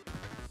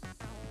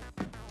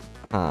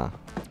 Huh.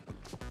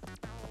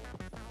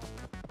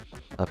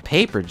 A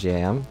paper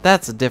jam?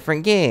 That's a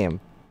different game.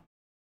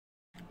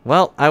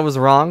 Well, I was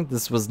wrong.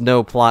 This was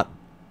no plot.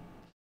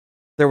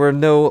 There were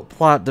no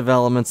plot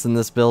developments in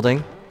this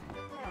building.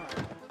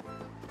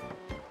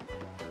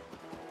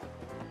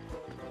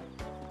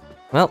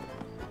 Well,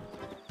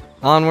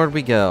 onward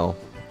we go.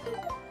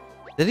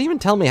 Did it even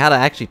tell me how to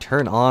actually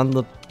turn on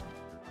the...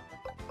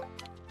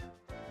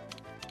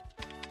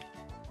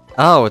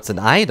 Oh, it's an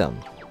item.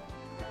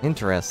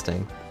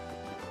 Interesting.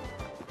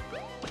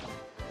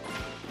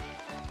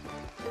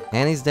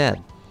 And he's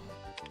dead.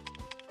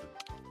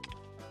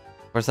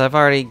 Of course, I've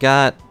already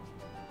got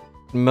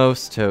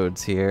most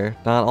toads here.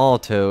 Not all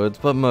toads,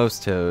 but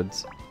most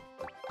toads.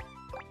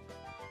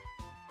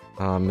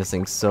 Oh, I'm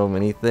missing so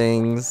many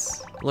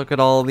things. Look at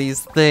all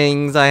these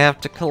things I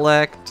have to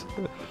collect.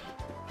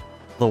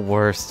 The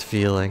worst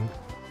feeling.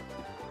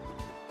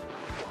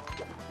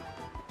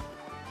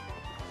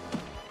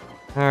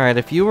 Alright,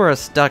 if you were a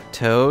stuck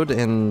toad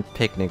in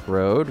Picnic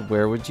Road,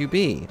 where would you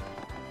be?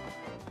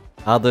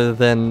 Other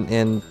than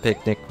in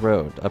Picnic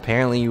Road.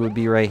 Apparently you would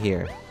be right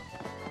here.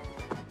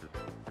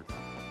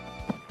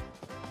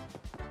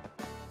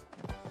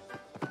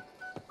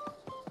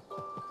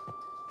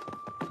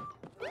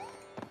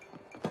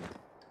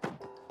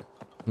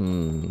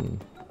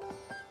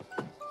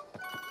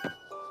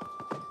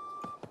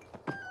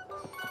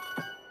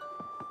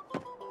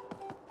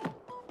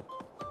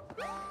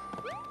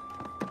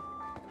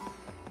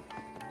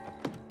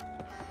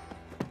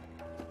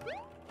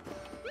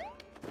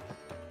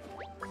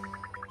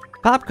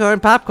 Popcorn,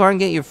 popcorn,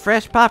 get your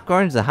fresh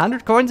popcorns,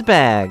 100 coins a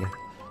bag.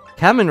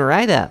 Coming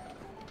right up.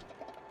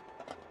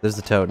 There's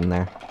a toad in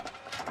there.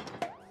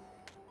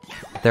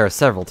 There are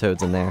several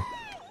toads in there.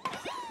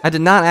 I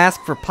did not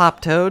ask for pop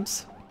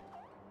toads.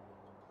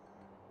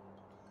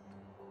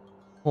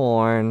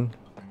 Corn.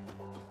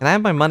 Can I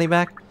have my money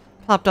back?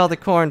 Popped all the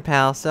corn,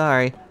 pal,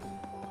 sorry.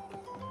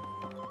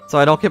 So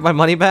I don't get my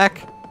money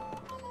back?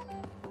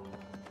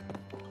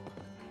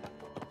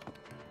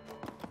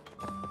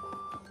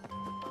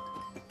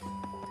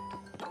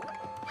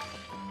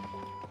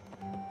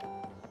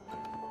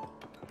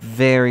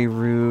 Very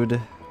rude.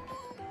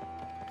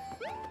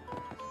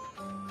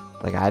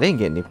 Like, I didn't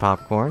get any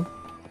popcorn.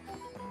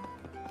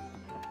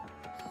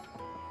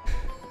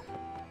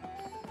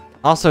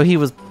 Also, he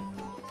was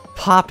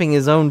popping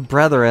his own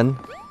brethren.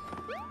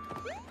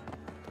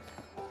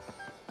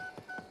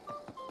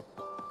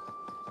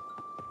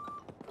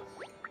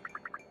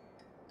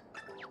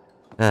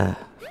 Ugh.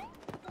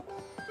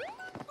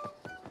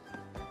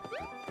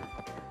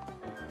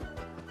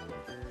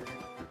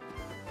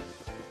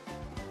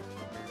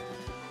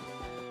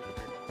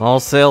 All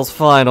sales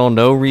final,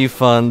 no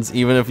refunds,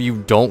 even if you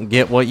don't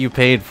get what you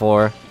paid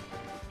for.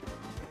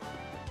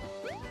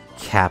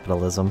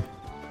 Capitalism.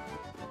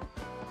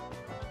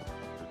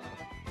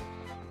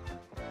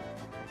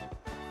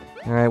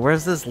 Alright,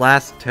 where's this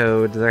last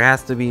toad? There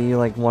has to be,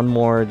 like, one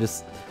more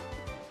just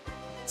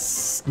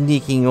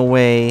sneaking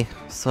away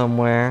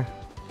somewhere.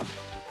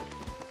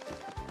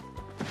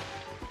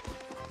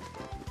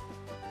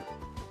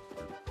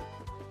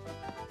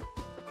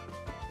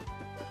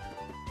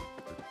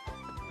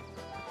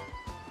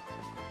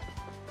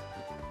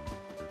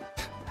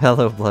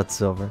 Hello, Blood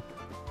Silver.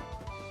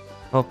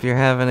 Hope you're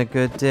having a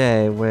good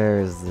day. Where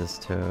is this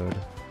toad?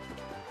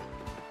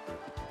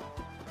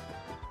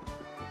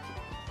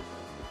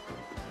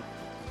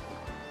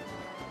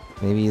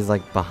 Maybe he's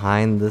like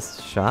behind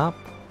this shop?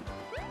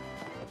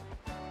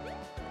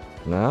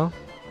 No?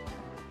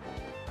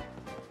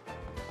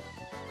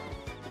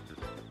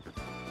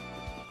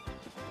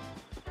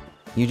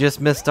 You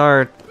just missed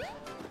our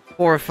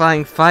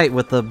horrifying fight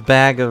with a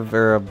bag of,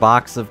 or a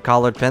box of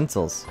colored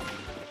pencils.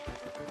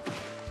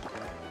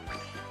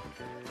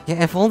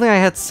 Yeah, if only I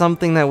had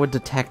something that would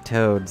detect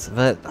toads,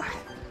 but...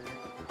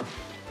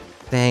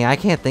 Dang, I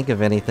can't think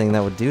of anything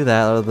that would do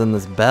that other than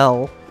this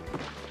bell.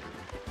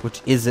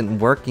 Which isn't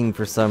working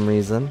for some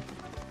reason.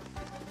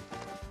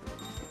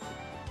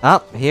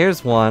 Oh,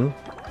 here's one.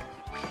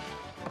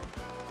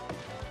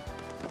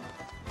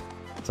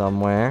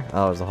 Somewhere.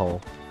 Oh, there's a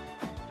hole.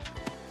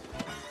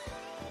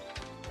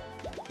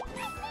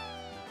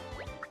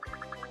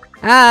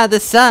 Ah, the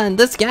sun,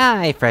 the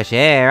sky, fresh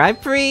air, I'm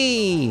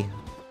free!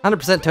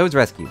 100% toads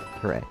rescued.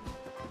 Hooray.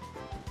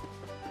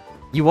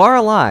 You are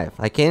alive,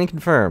 I can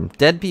confirm.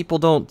 Dead people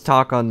don't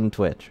talk on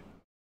Twitch.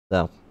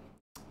 So.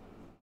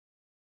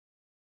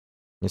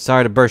 You're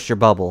sorry to burst your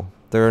bubble.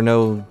 There are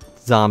no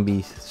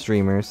zombie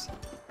streamers.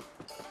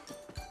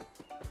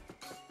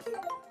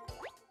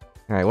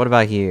 Alright, what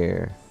about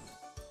here?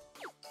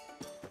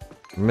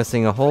 We're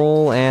missing a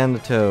hole and a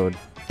toad.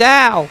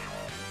 Ow!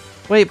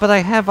 Wait, but I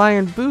have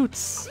iron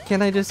boots.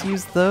 Can I just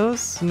use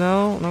those?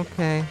 No?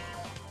 Okay.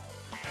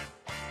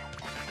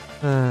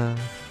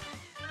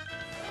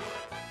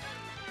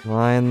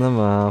 Line them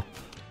up.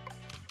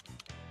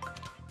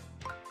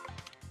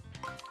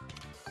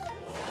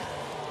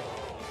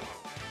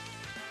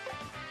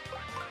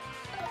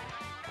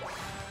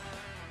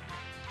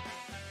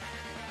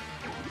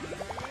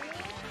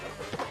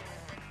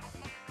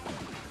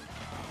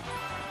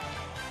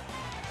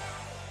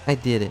 I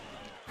did it.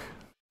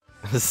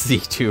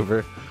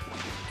 Z-tuber.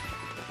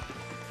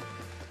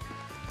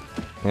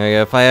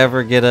 Yeah, if I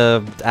ever get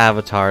a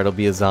avatar, it'll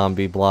be a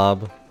zombie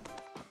blob.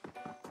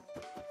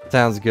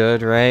 Sounds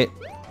good, right?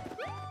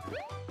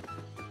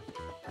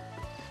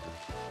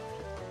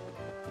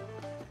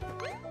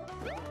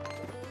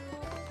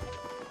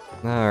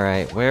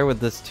 Alright, where would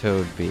this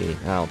toad be?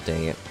 Oh,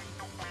 dang it.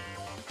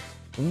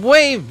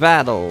 Wave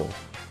battle!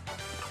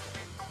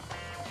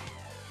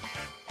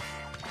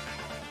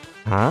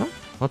 Huh?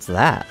 What's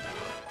that?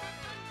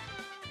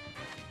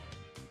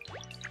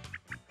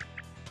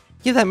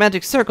 Give that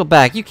magic circle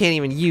back! You can't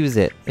even use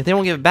it! If they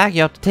won't give it back,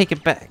 you have to take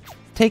it back!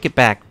 Take it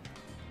back!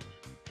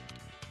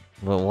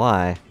 But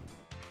why?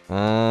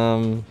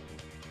 Hang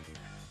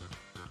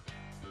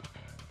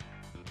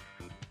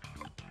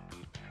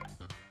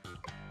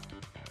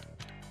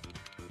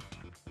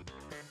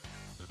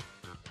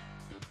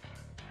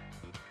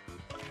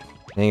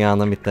on,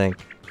 let me think.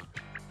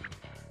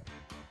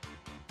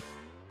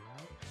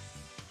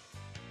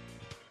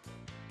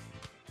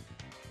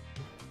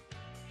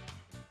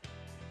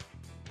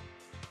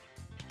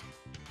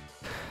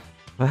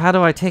 But how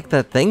do I take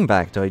that thing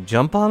back? Do I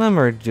jump on him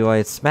or do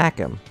I smack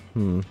him?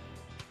 Well,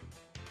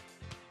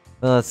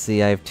 let's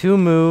see, I have 2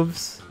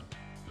 moves.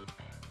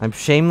 I'm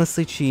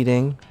shamelessly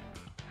cheating.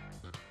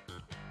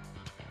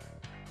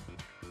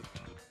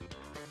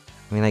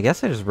 I mean, I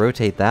guess I just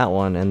rotate that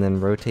one and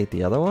then rotate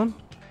the other one?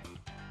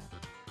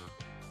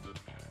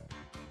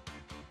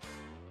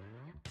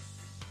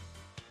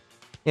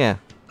 Yeah.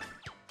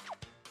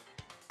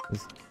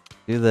 Just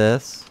do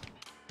this.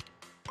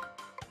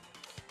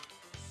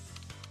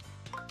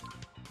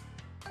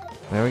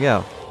 There we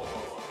go.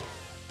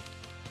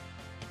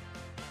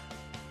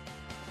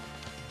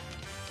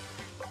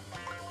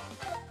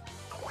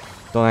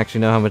 Don't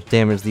actually know how much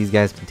damage these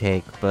guys can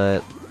take,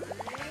 but...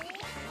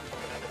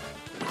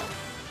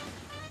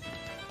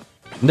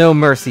 no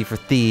mercy for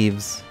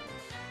thieves.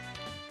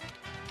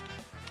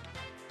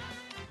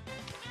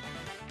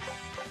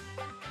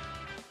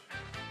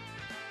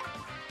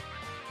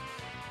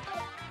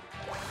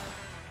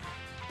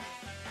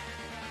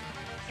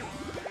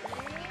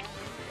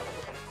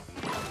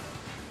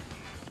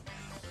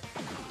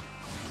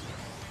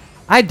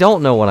 I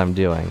don't know what I'm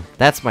doing.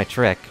 That's my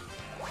trick.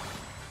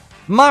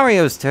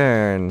 Mario's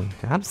turn.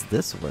 How does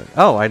this work?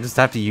 Oh, I just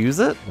have to use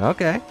it?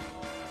 Okay.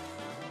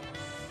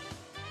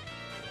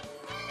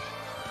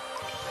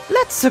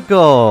 Let's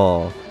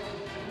go.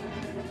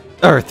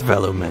 Earth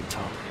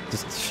Velumental.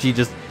 She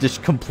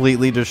just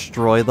completely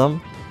destroy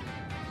them.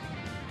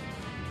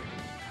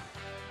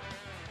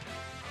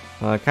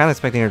 Well, I'm kind of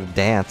expecting her to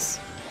dance.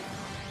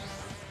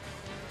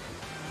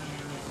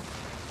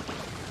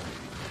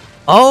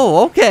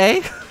 Oh,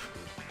 okay.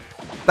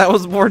 That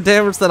was more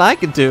damage than I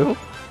could do.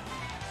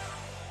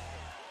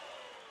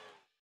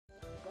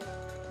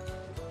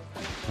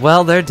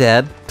 Well, they're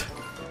dead.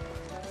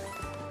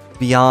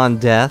 Beyond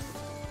death.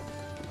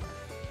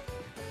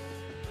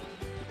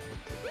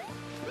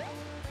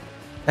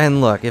 And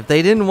look, if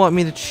they didn't want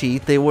me to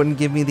cheat, they wouldn't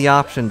give me the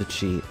option to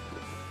cheat.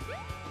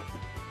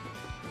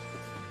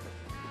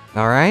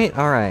 Alright,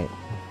 alright.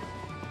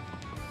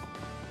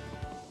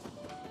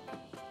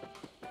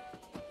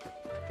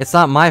 It's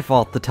not my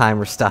fault the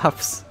timer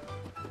stops.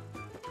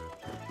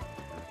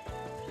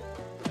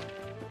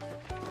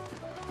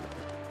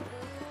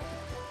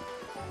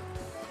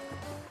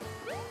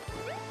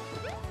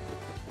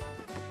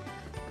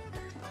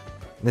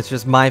 It's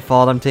just my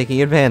fault I'm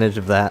taking advantage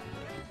of that.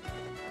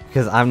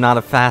 Because I'm not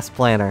a fast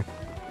planner.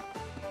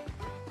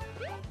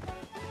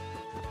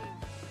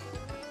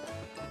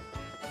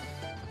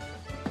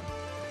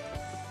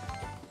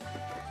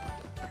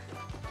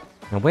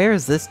 Now where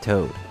is this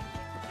toad?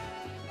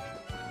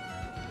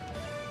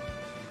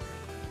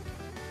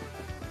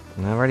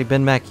 I've already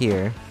been back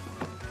here.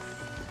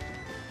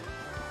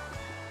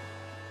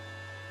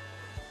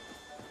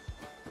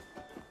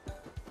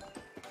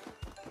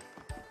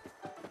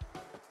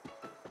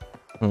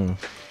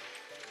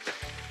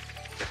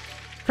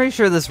 Pretty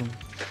sure this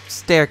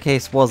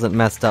staircase wasn't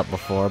messed up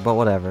before, but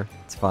whatever.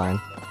 It's fine.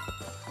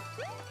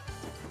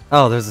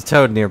 Oh, there's a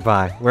toad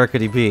nearby. Where could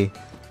he be?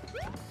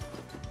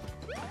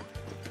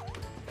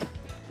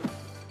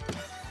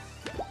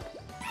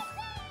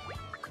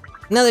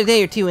 Another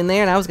day or two in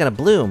there and I was gonna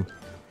bloom.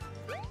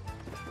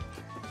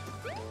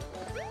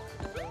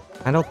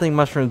 I don't think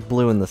mushrooms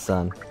bloom in the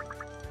sun.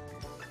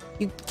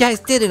 You guys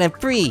did it, I'm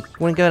free!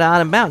 Wanna go to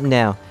Autumn Mountain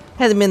now.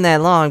 Hasn't been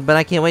that long, but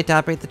I can't wait to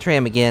operate the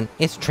tram again.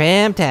 It's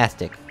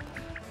tram-tastic.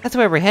 That's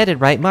where we're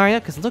headed, right, Mario?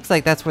 Because it looks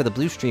like that's where the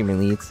blue streamer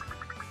leads.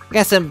 I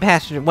got some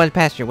one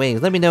past your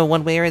wings. Let me know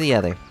one way or the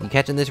other. You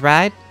catching this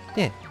ride?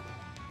 Yeah.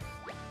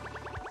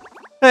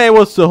 Hey,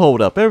 what's the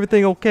holdup?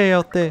 Everything okay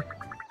out there?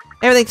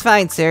 Everything's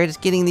fine, sir. Just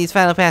getting these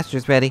final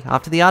passengers ready.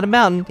 Off to the Autumn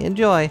Mountain.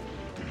 Enjoy.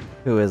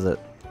 Who is it?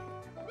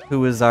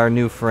 Who is our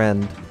new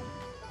friend?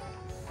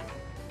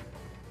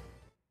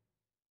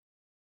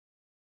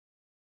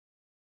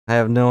 I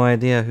have no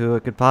idea who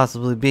it could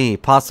possibly be.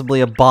 Possibly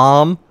a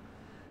bomb?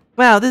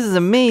 Wow, this is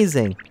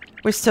amazing.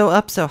 We're so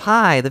up so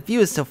high. The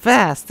view is so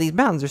fast. These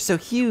mountains are so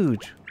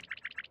huge.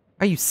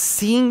 Are you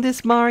seeing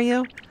this,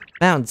 Mario?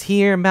 Mountains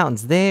here,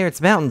 mountains there.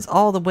 It's mountains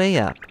all the way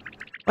up.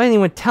 Why didn't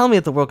anyone tell me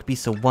that the world could be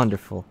so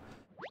wonderful?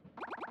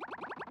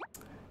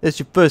 This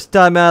your first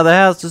time out of the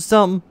house or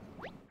something?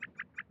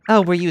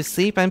 Oh, were you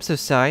asleep? I'm so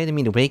sorry. I didn't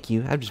mean to wake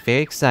you. I'm just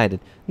very excited.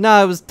 No,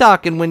 I was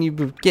talking when you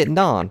were getting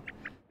on.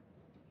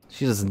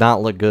 She does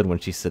not look good when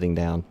she's sitting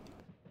down.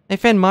 My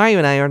friend Mario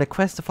and I are on a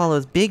quest to follow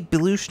his big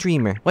blue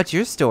streamer. What's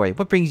your story?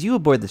 What brings you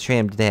aboard the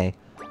tram today?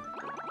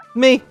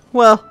 Me?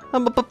 Well,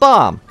 I'm a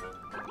bomb.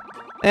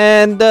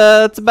 And,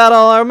 that's about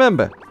all I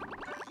remember.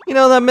 You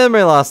know that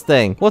memory loss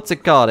thing. What's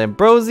it called?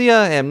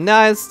 Ambrosia?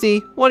 Amnesty?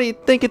 What do you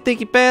think,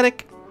 Thinky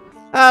Panic?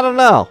 I don't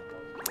know.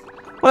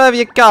 Whatever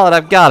you call it,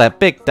 I've got it,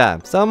 big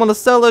time. So I'm on a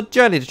solo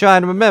journey to try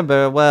and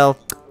remember, well,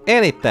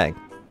 anything.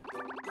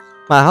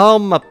 My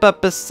home, my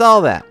purpose,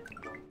 all that.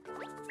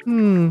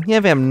 You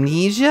have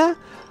amnesia?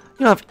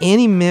 You don't have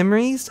any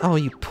memories? Oh,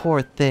 you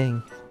poor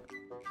thing.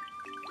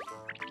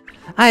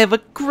 I have a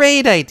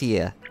great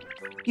idea.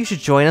 You should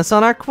join us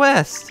on our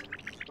quest.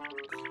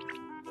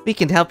 We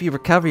can help you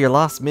recover your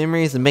lost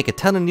memories and make a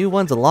ton of new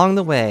ones along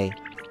the way.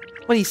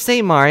 What do you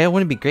say, Mario?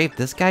 Wouldn't it be great if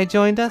this guy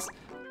joined us?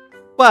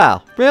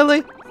 Wow,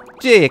 really?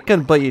 Gee, I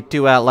couldn't put you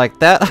two out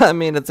like that. I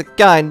mean, it's a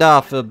kind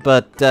offer,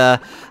 but, I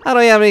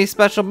don't have any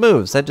special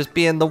moves. I'd just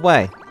be in the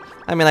way.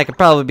 I mean, I could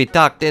probably be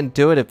talked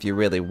into it if you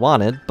really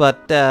wanted,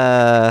 but,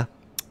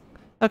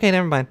 okay,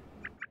 never mind.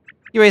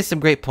 You raised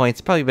some great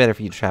points. Probably better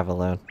for you to travel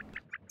alone.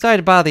 Sorry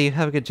to bother you.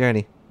 Have a good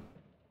journey.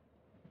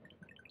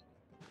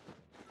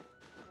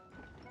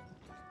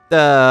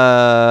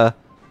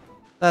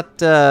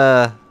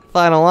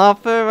 Final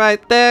offer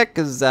right there?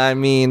 Cause, I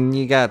mean,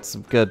 you got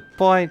some good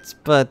points,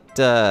 but,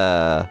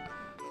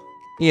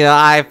 you know,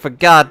 I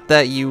forgot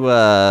that you,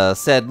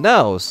 said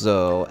no,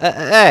 so,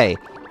 hey,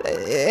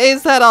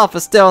 is that offer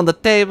still on the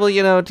table,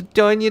 you know, to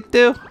join you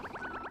two?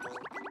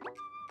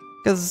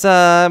 Cause,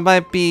 I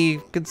might be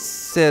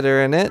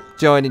considering it,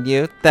 joining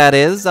you, that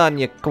is, on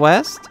your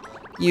quest.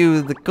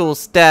 You, the cool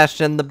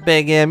stash, and the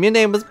big M, your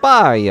name was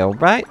Mario,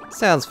 right?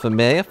 Sounds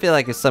familiar, I feel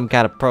like you're some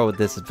kind of pro with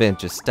this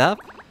adventure stuff.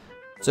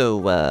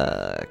 So,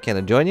 can I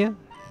join you?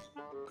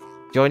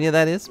 Join you,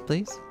 that is,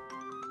 please?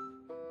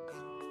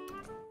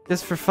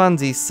 Just for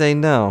funsies, say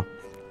no.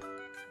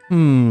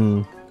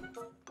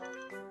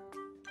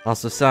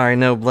 Also, sorry,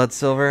 no blood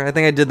silver. I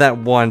think I did that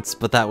once,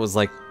 but that was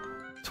like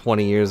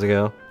 20 years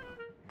ago.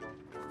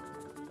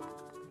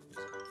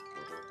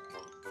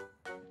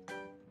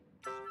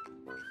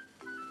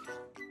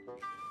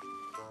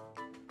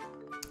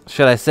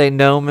 Should I say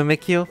no,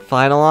 Mimikyu?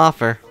 Final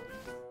offer.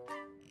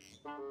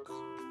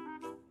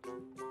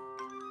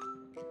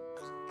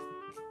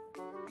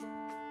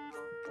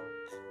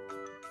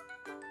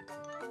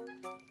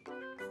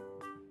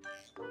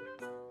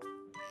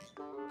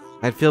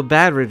 I'd feel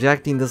bad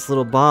rejecting this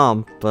little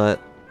bomb,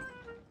 but...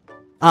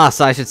 Ah,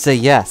 so I should say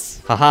yes.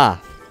 Haha.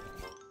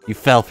 You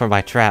fell for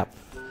my trap.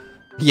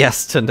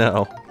 Yes to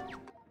no.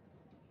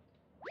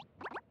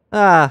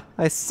 Ah,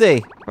 I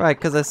see. Right,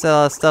 because I said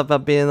all that stuff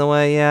about being in the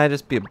way. Yeah, I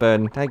just be a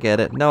burden. I get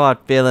it. No hard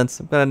feelings.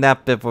 I'm gonna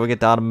nap before we get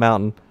to Autumn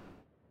Mountain.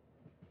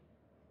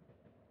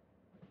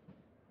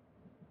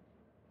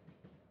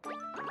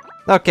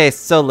 Okay,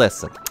 so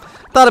listen.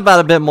 Thought about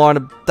it a bit more,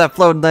 and that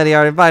floating lady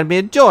already invited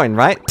me to join,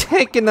 right?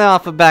 Taking the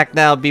offer back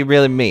now would be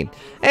really mean.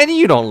 And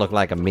you don't look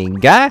like a mean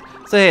guy.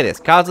 So here it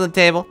is, cards on the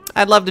table.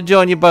 I'd love to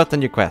join you both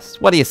on your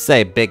quest. What do you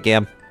say, Big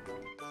M?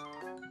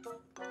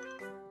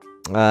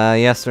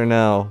 Yes or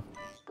no?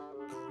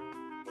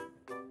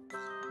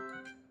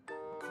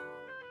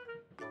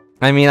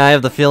 I mean, I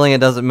have the feeling it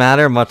doesn't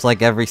matter, much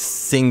like every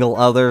single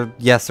other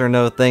yes or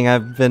no thing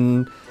I've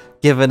been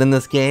given in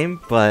this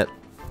game, but...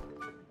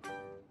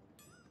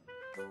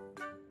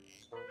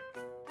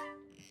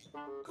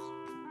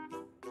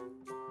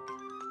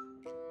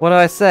 What do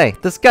I say?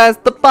 This guy's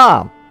the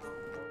bomb!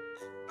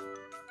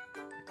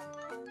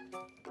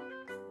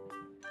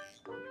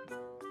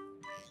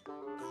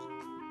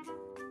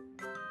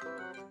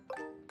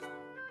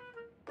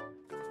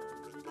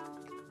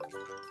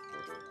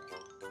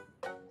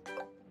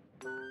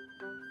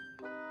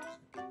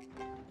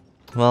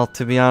 Well,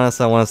 to be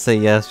honest, I want to say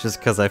yes just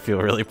because I feel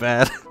really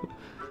bad.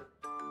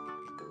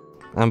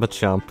 I'm a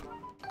chump.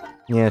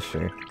 Yeah,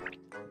 sure.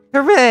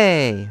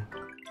 Hooray!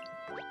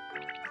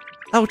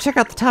 Oh, check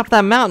out the top of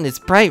that mountain. It's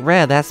bright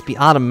red. That has to be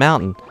Autumn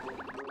Mountain.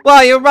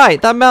 Well, you're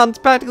right. That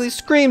mountain practically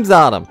screams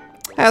autumn.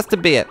 Has to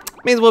be it.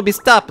 Means we'll be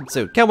stopping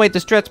soon. Can't wait to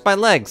stretch my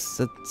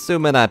legs.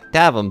 Assuming I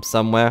have them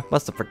somewhere.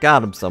 Must have forgot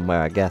them somewhere,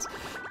 I guess.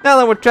 Now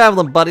that we're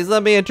traveling buddies,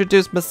 let me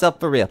introduce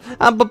myself for real.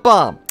 I'm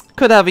Babam.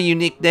 Could have a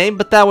unique name,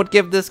 but that would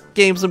give this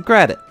game some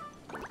credit.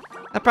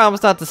 I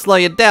promise not to slow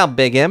you down,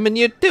 Big M, and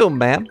you too,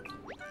 ma'am.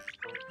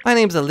 My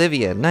name's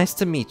Olivia. Nice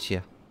to meet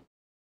you.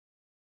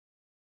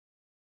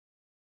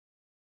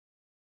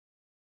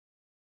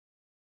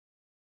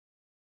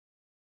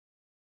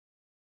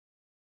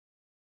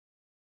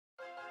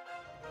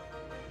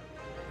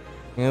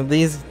 You know,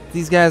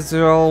 these guys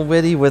are all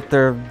witty with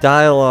their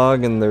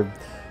dialogue and their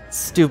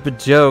stupid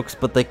jokes,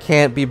 but they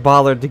can't be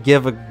bothered to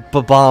give a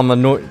Babam a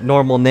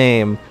normal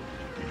name.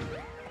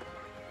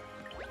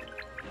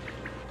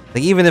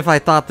 Like, even if I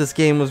thought this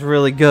game was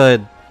really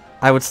good,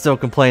 I would still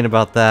complain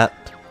about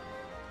that.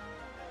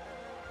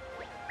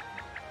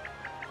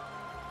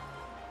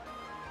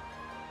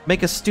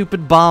 Make a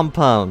stupid bomb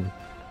pun.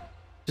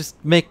 Just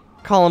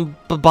call him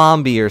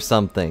Babombi or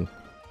something.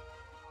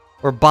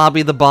 Or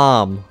Bobby the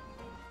Bomb.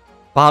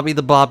 Bobby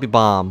the Bobby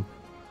Bomb.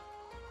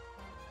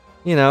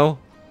 You know,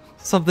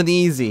 something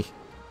easy.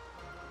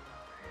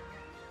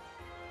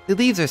 The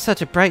leaves are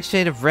such a bright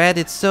shade of red,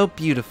 it's so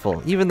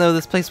beautiful, even though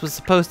this place was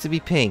supposed to be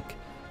pink.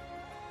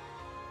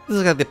 This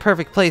is like the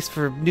perfect place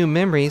for new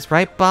memories,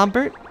 right,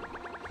 Bombert?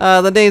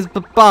 The name's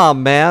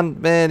Bomb,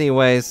 man.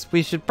 Anyways,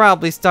 we should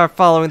probably start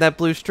following that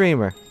blue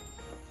streamer.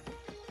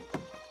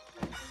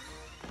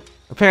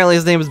 Apparently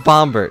his name is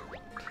Bombert.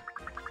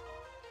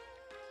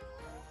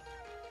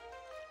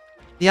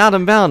 The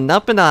Autumn Mountain,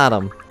 up in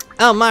autumn.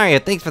 Oh, Mario,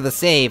 thanks for the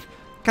save.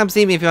 Come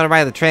see me if you want to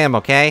ride the tram,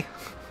 okay?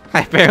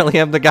 I apparently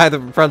am the guy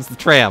that runs the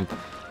tram.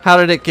 How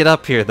did it get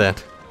up here, then?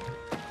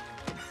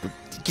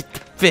 Get the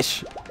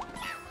fish.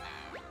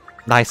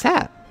 Nice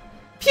hat.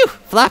 Phew!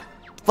 Flap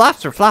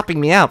Flops for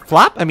flopping me out.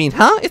 Flop? I mean,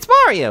 huh? It's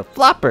Mario!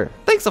 Flopper!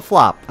 Thanks a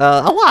flop.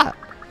 A lot.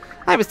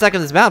 I've been stuck on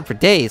this mountain for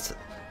days,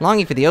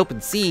 longing for the open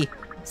sea.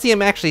 See,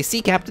 I'm actually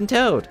Sea Captain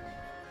Toad.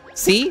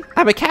 See?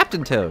 I'm a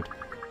Captain Toad.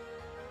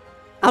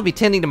 I'll be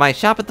tending to my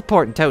shop at the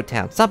port in Toad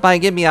Town. Stop by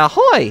and give me a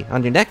ahoy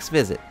on your next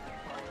visit.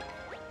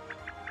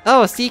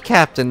 Oh, a sea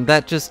captain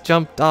that just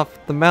jumped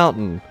off the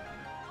mountain.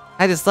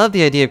 I just love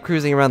the idea of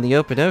cruising around the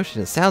open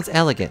ocean. It sounds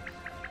elegant.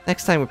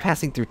 Next time we're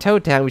passing through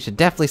Toad Town, we should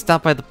definitely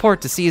stop by the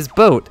port to see his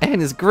boat and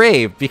his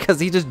grave,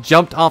 because he just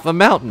jumped off a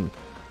mountain.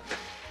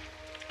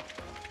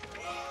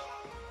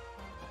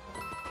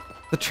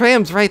 The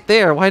tram's right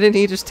there. Why didn't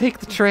he just take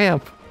the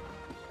tram?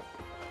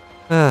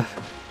 Ugh.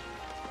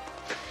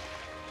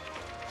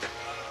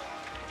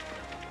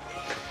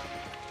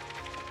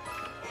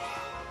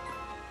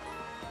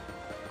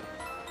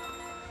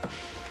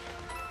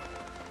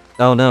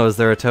 Oh no, is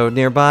there a toad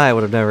nearby? I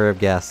would have never have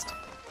guessed.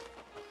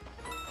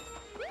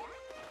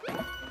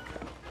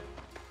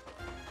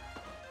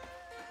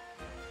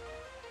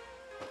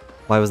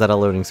 Why was that a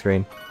loading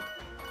screen?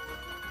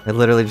 I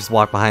literally just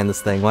walked behind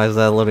this thing. Why is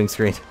that a loading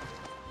screen?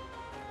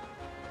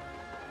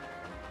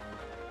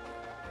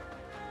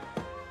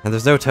 And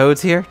there's no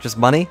toads here? Just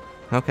money?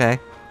 Okay.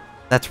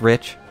 That's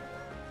rich.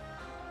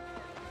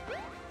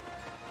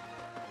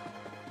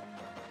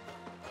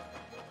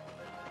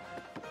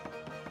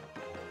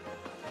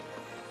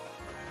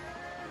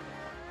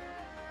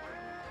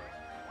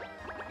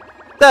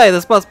 Hey,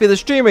 this must be the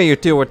streamer you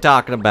two were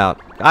talking about.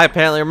 I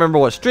apparently remember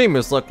what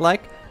streamers look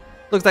like.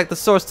 Looks like the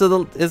source is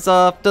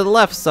to the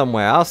left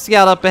somewhere. I'll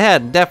scout up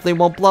ahead and definitely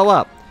won't blow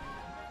up.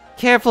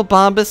 Careful,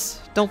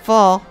 Bombus. Don't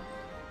fall.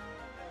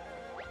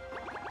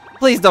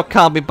 Please don't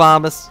call me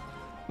Bombus.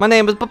 My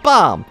name is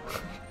Babomb.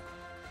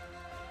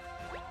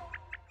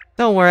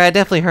 Don't worry, I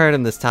definitely heard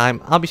him this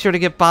time. I'll be sure to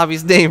get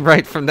Bobby's name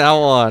right from now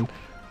on.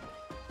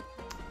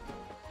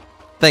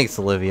 Thanks,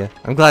 Olivia.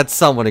 I'm glad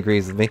someone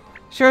agrees with me.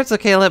 Sure it's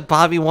okay to let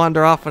Bobby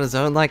wander off on his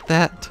own like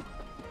that?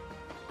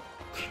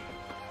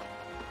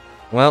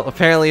 Well,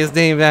 apparently his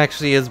name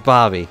actually is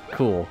Bobby.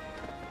 Cool.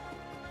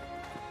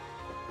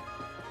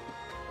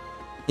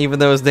 Even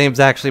though his name's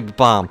actually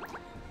Bomb.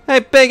 Hey,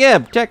 Big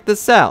M, check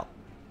this out.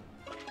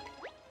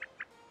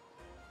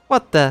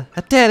 What the?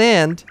 A dead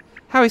end?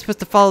 How are we supposed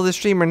to follow the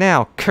streamer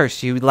now?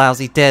 Curse you,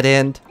 lousy dead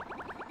end.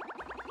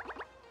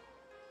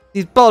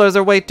 These boulders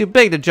are way too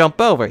big to jump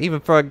over,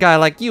 even for a guy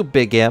like you,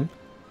 Big M.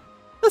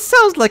 That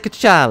sounds like a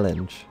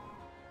challenge.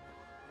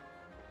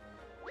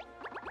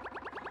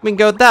 We can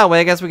go that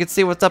way. I guess we can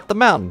see what's up the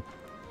mountain.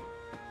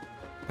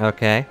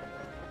 Okay.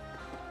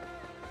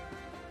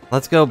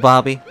 Let's go,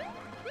 Bobby.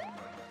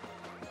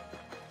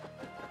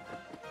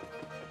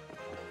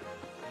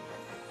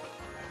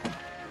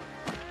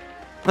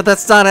 But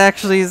that's not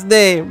actually his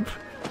name.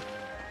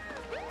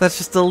 That's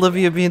just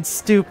Olivia being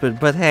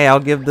stupid. But hey, I'll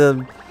give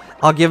the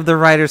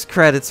writers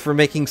credits for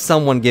making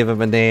someone give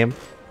him a name.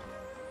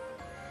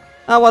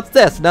 Oh, what's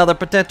this? Another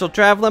potential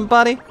traveling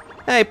buddy?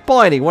 Hey,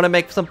 Pointy, want to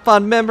make some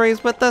fun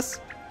memories with us?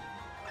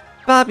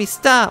 Bobby,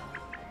 stop!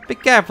 Be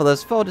careful,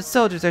 those folded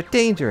soldiers are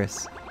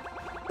dangerous.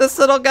 This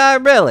little guy,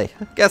 really?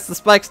 I guess the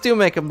spikes do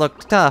make him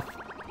look tough.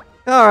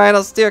 Alright,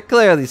 I'll steer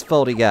clear of these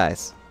foldy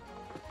guys.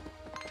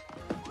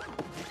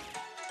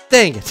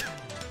 Dang it!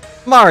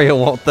 Mario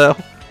won't, though.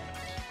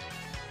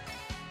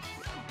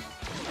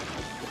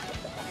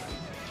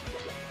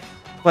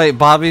 Wait,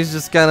 Bobby's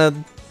just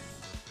gonna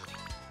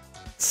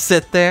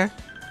sit there?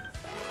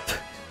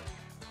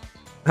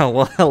 Oh,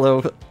 well,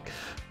 hello,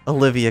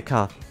 Olivia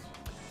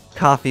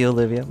Coffee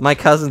Olivia. My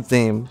cousin's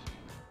name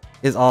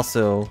is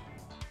also...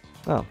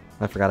 Oh,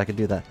 I forgot I could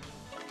do that.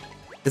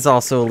 It's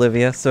also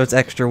Olivia, so it's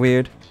extra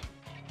weird.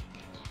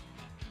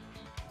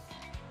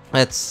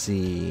 Let's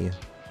see.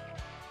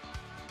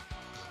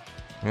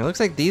 It looks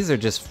like these are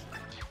just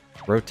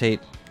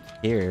rotate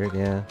here,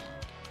 yeah.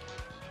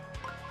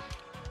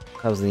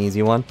 That was an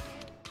easy one.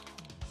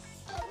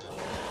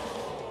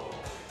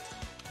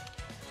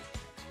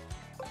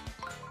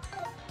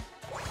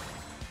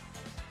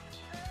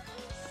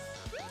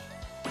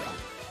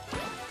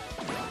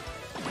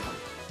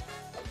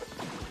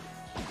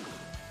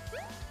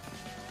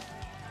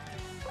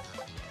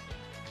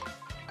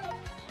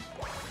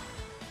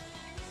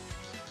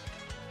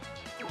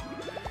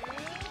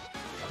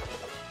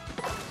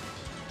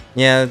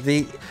 Yeah,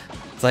 it's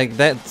like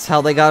that's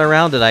how they got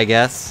around it, I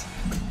guess.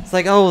 It's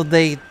like, oh,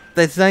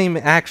 his name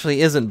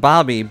actually isn't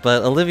Bobby,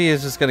 but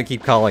Olivia's just gonna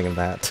keep calling him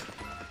that.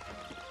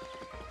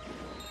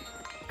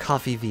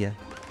 Coffee Via.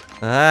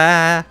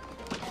 Ah!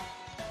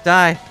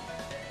 Die!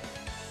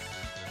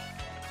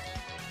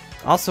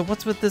 Also,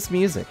 what's with this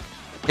music?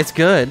 It's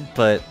good,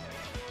 but...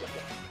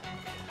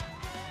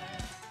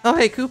 Oh,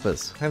 hey,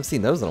 Koopas. I haven't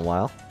seen those in a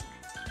while.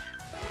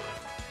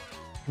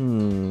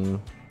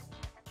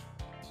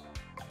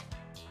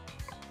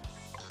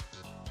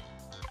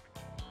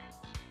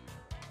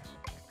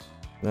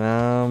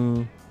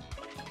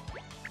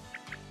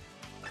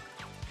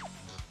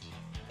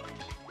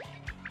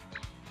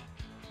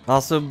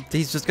 Also,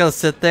 he's just gonna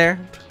sit there.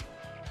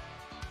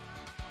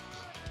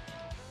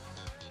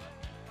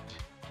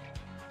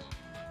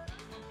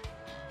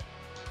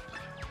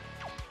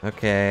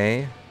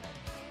 Okay.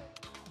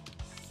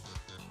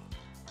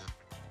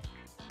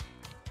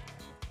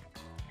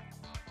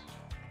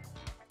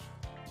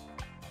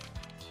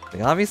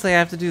 Like, obviously I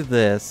have to do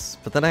this,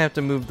 but then I have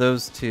to move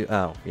those two.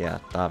 Oh, yeah,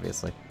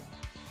 obviously.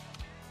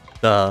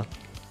 Duh.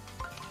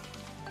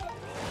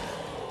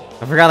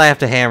 I forgot I have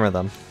to hammer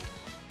them.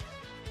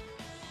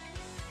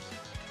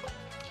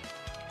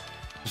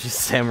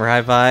 Just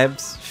samurai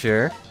vibes,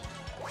 sure.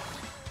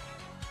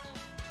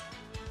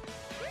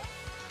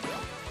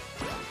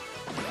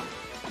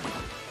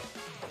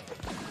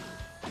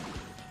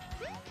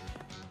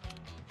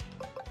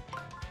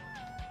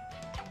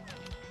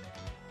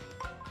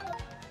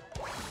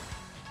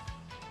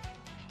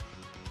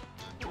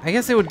 I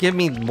guess it would give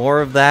me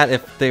more of that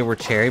if they were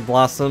cherry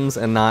blossoms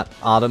and not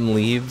autumn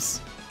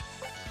leaves.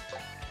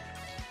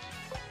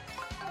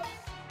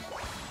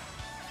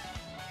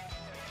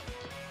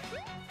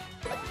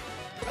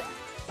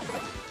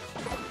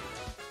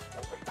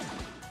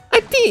 I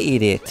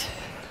did it!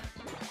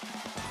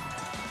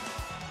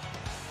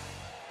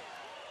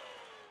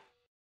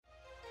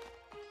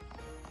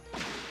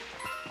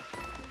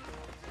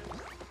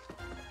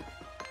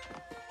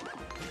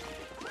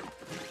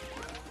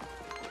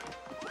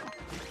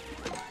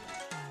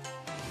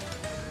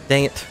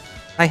 Dang it.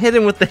 I hit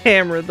him with the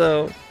hammer,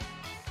 though.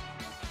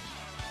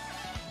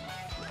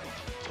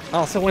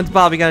 Oh, so when's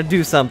Bobby gonna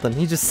do something?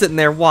 He's just sitting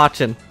there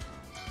watching.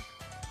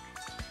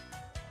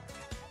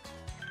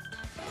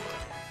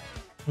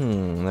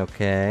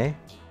 Okay.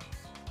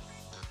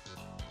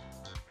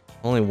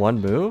 Only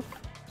one move?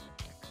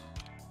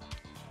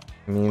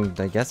 I mean,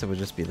 I guess it would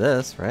just be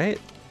this,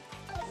 right?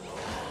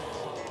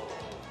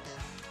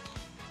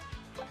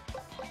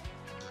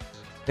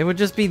 It would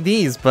just be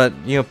these, but,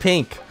 you know,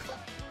 pink.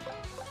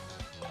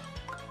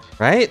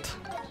 Right?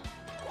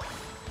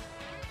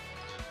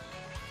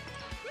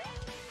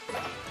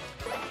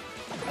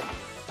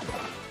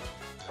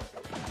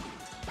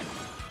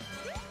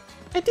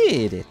 I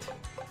did it.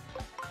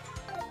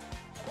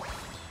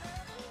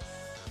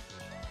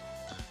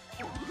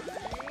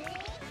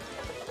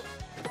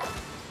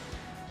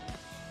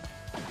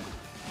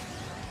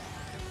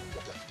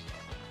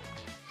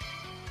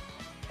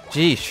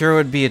 Gee, sure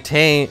would be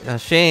a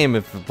shame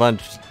if a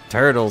bunch of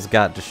turtles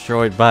got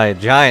destroyed by a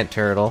giant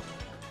turtle.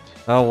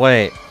 Oh,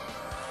 wait.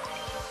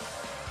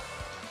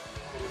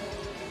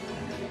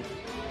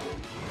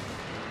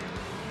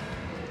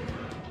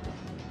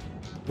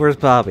 Where's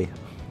Bobby?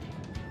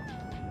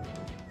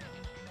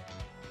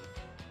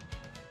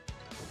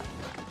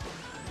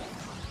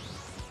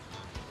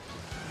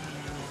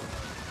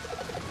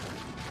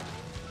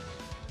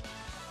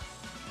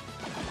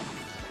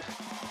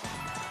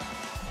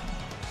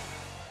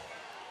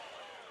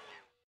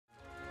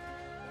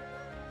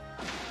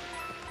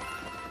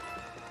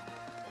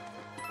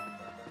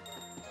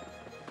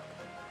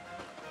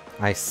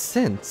 I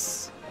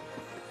sense...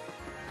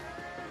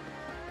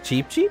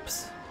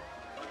 Cheeps?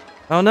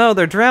 Oh no,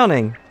 they're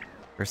drowning!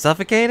 Or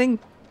suffocating?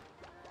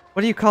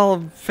 What do you call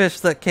a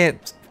fish that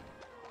can't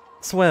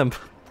swim?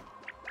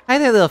 Hi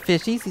there, little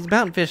fishies. These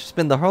mountain fish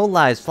spend their whole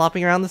lives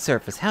flopping around the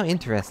surface. How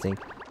interesting.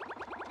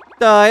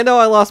 I know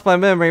I lost my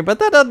memory, but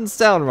that doesn't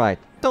sound right.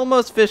 Don't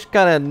most fish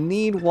kinda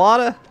need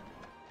water?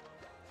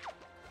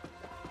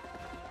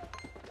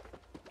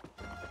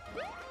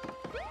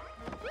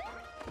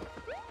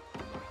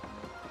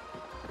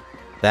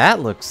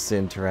 That looks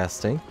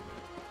interesting.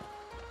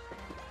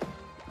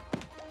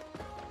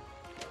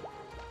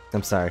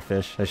 I'm sorry,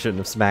 fish. I shouldn't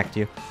have smacked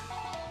you.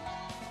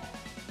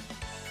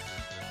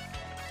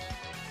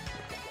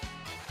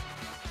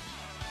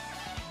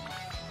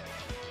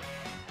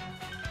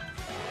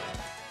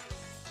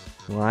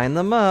 Line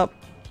them up.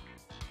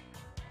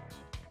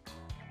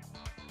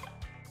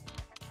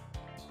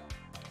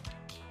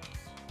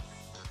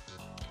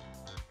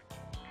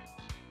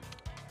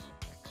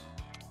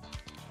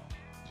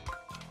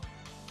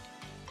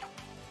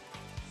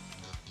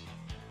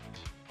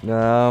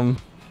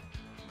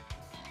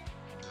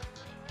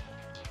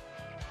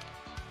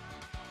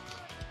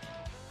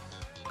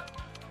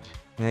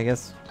 I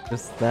guess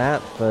just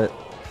that, but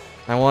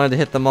I wanted to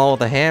hit them all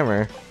with a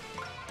hammer.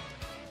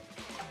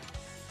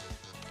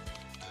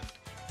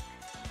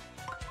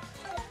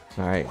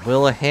 Alright,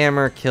 will a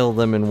hammer kill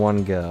them in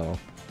one go?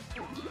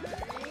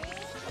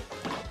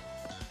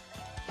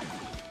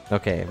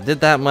 Okay, if it did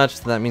that much,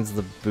 so that means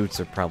the boots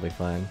are probably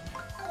fine.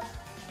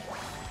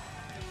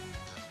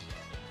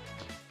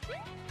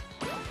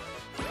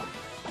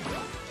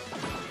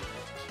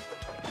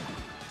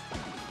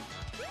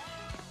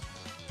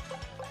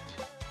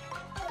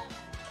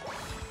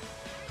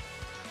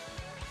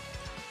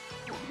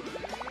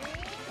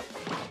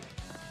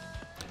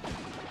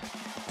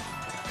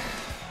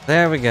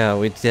 There we go,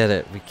 we did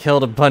it. We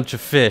killed a bunch of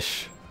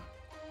fish.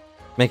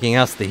 Making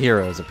us the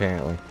heroes,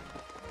 apparently.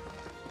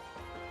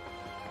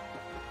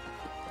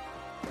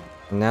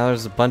 And now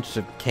there's a bunch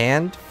of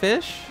canned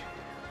fish?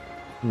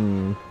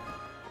 Whoa,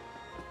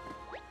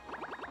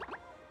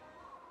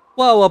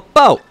 a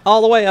boat!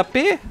 All the way up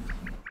here?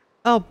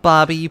 Oh,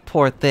 Bobby, you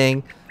poor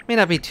thing. May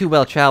not be too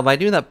well traveled, but I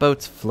do that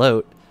boats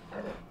float.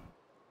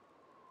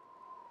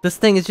 This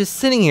thing is just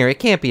sitting here. It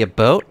can't be a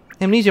boat.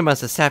 Amnesia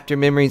must have sapped your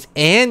memories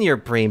and your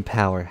brain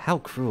power. How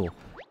cruel.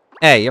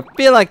 Hey, you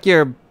feel like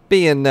you're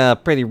being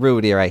pretty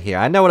rude here right here.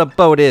 I know what a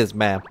boat is,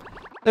 ma'am.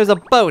 There's a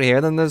boat here,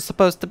 then there's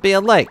supposed to be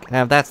a lake.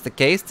 Now, if that's the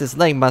case, this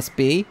lake must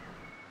be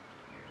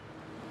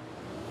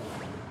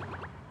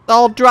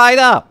all dried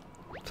up.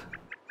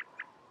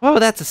 Whoa,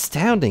 that's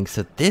astounding.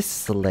 So this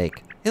is the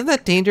lake. Isn't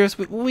that dangerous?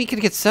 We could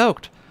get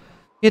soaked.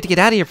 We have to get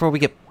out of here before we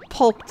get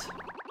pulped.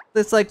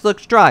 This lake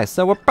looks dry,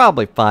 so we're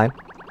probably fine.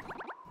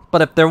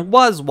 But if there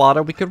was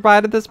water, we could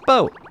ride in this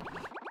boat.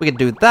 We could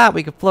do that.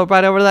 We could float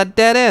right over to that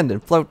dead end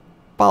and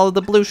follow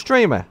the blue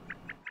streamer.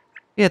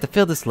 We have to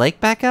fill this lake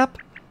back up?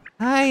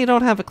 I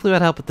don't have a clue how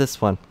to help with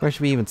this one. Where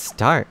should we even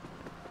start?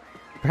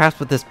 Perhaps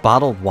with this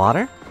bottled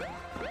water?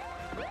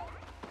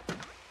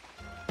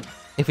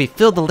 If we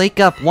fill the lake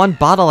up one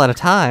bottle at a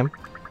time.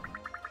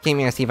 Came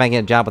here to see if I can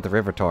get a job with the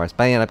river tourist,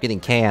 but I ended up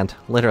getting canned,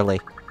 literally.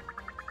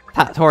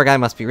 That tour guy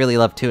must be really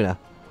love tuna.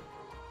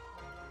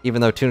 Even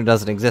though tuna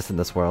doesn't exist in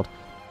this world.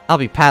 I'll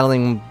be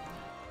paddling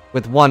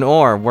with one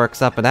oar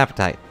works up an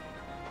appetite.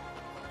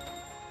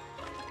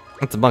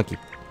 It's a monkey.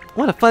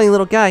 What a funny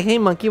little guy. Hey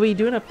monkey, what are you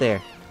doing up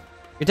there?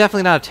 You're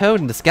definitely not a toad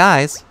in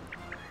disguise.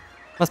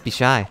 Must be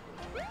shy.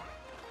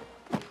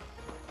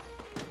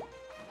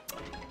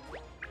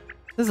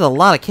 This is a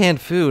lot of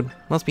canned food.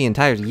 Must be an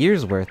entire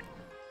year's worth.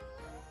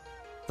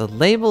 The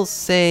labels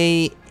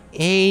say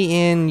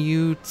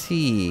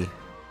A-N-U-T.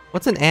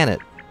 What's an annet?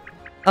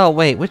 Oh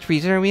wait, which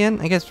region are we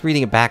in? I guess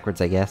reading it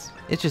backwards, I guess.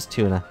 It's just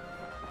tuna.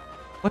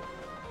 What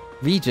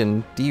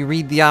region do you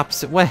read the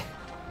opposite way?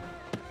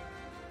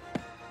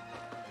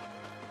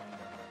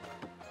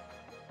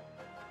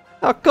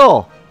 Oh,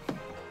 cool!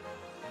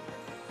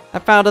 I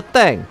found a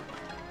thing!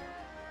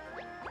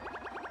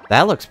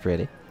 That looks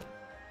pretty.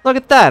 Look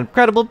at that!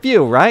 Incredible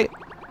view, right?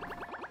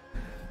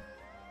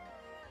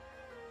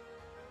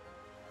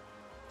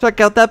 Check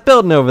out that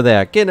building over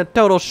there! Getting a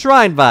total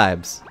shrine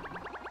vibes!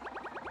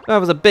 If I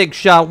was a big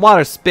shot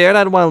water spirit,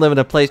 I'd want to live in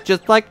a place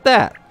just like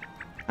that!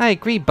 I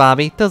agree,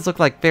 Bobby. It does look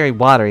like very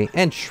watery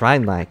and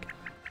shrine-like.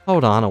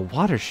 Hold on, a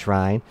water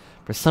shrine?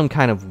 For some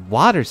kind of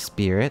water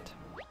spirit?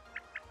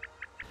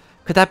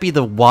 Could that be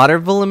the water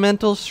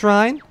elemental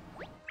shrine?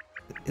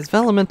 Is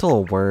elemental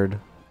a word?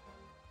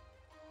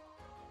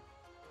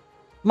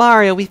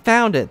 Mario, we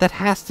found it! That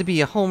has to be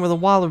a home of the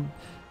water...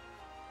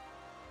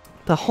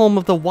 The home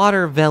of the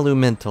water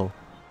elemental.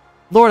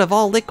 Lord of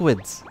all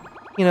liquids.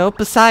 You know,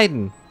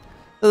 Poseidon.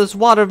 So this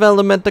water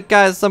elemental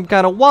guy is some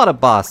kind of water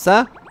boss,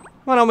 huh?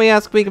 Why don't we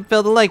ask if we can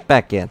fill the lake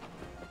back in?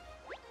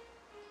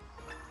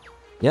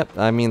 Yep,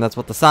 I mean, that's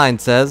what the sign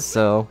says,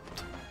 so...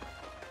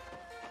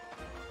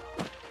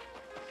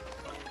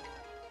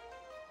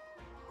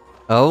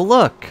 Oh,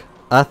 look!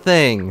 A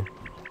thing!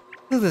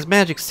 Look at this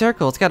magic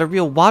circle, it's got a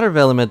real water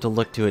elemental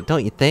look to it,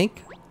 don't you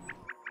think?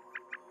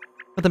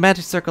 With a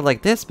magic circle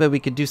like this, but we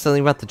could do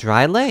something about the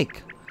dry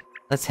lake.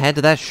 Let's head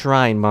to that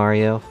shrine,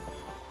 Mario.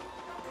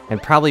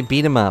 And probably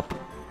beat him up.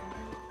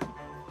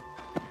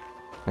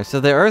 Alright,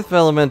 so the earth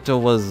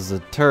elemental was a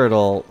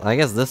turtle. I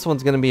guess this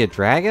one's gonna be a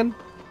dragon?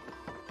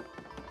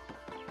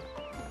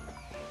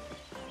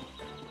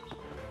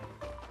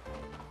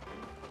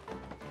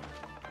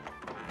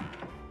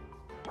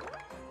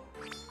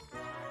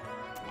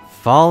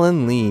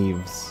 Fallen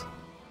leaves.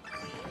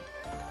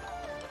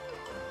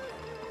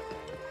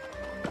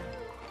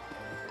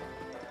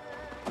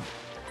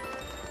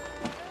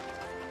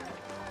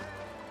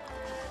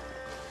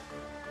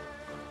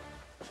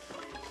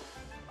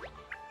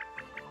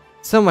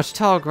 So much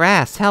tall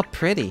grass, how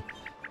pretty.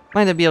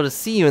 Might not be able to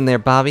see you in there,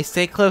 Bobby.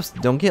 Stay close,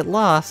 don't get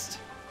lost.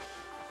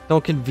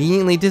 Don't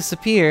conveniently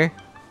disappear.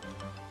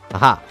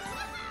 Aha.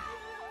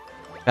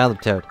 Found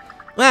the toad.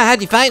 Wow,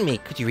 how'd you find me?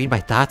 Could you read my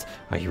thoughts?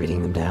 Are you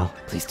reading them now?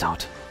 Please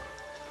don't.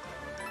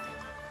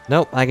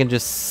 Nope, I can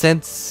just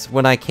sense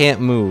when I can't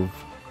move.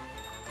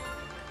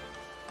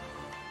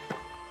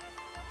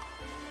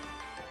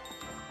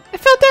 I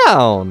fell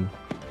down!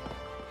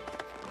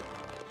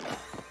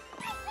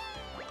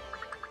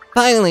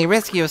 Finally,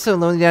 rescue! I was so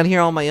lonely down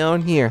here on my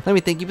own. Here, let me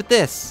thank you with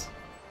this.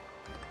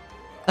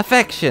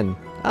 Affection!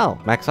 Oh,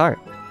 max heart.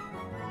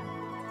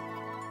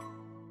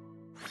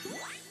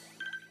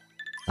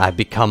 I've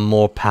become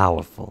more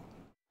powerful.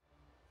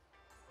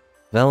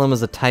 Vellum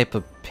is a type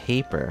of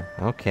paper.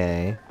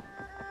 Okay.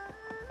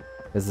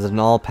 Is it an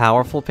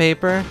all-powerful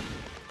paper?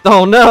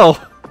 Oh no!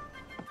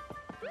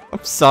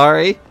 I'm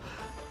sorry.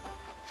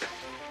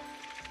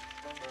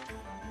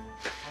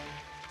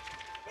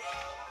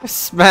 I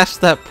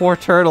smashed that poor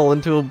turtle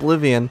into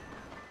oblivion.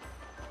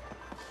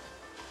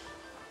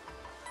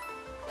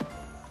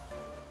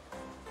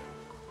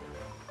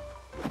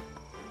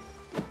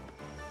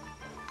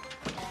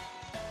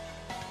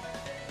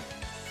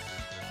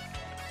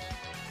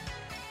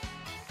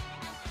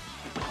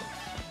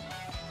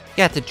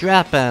 Got to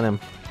drop on him.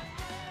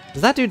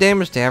 Does that do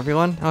damage to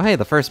everyone? Oh hey,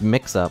 the first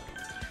mix-up.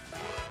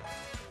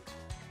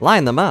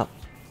 Line them up.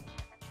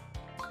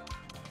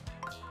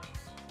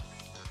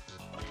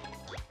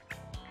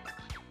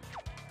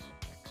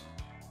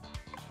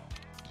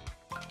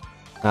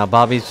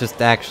 Bobby's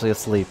just actually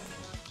asleep.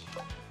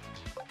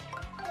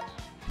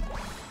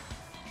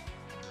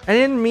 I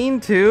didn't mean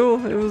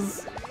to. It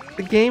was...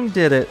 the game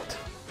did it.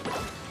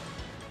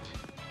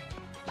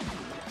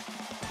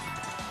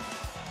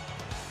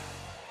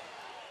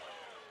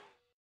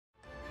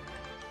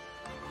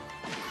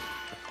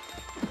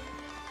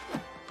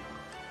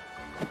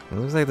 It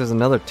looks like there's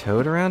another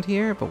toad around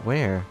here, but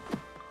where?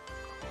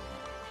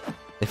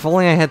 If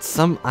only I had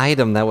some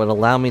item that would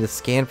allow me to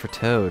scan for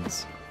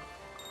toads.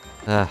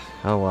 Oh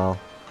well.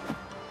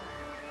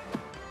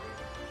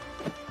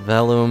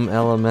 Velum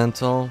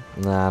Elemental?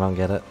 Nah, I don't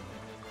get it.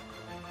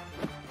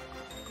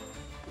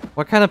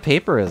 What kind of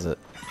paper is it?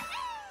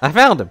 I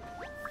found him!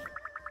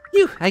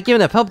 Phew, I'd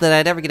given up hope that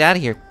I'd ever get out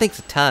of here. Thanks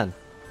a ton.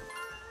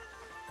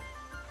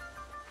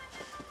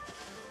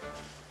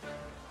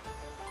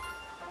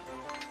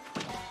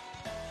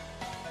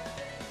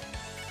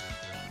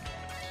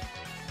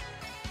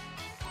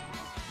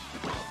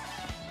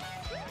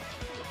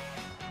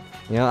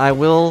 You know, I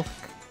will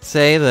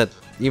say that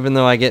even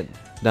though I get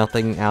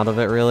nothing out of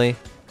it, really,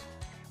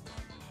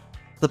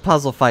 the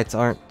puzzle fights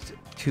aren't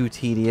too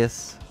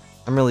tedious.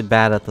 I'm really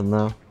bad at them,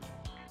 though.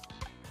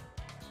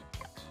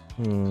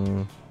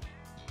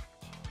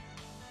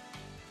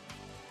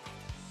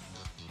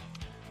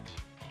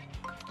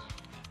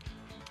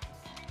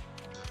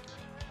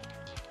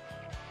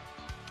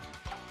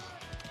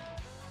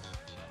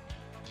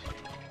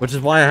 Which is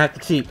why I have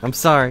to cheat. I'm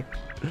sorry.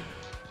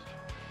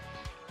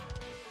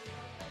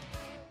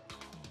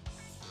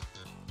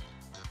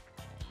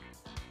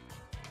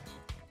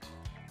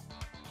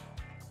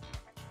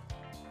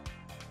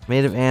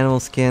 Made of animal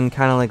skin,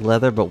 kind of like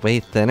leather, but way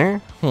thinner?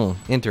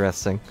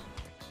 Interesting.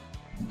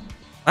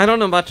 I don't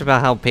know much about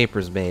how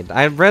paper's made.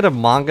 I read a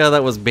manga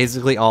that was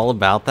basically all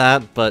about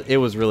that, but it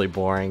was really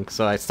boring,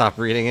 so I stopped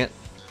reading it.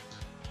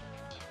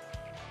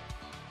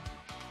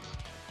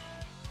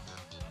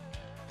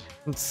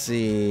 Let's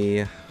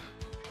see...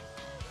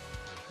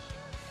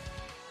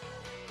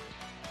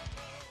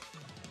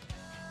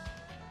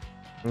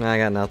 I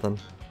got nothing.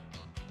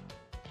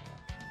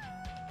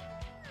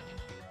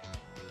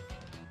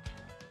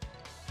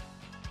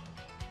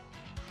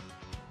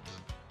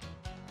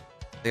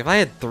 If I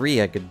had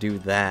 3, I could do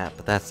that,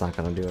 but that's not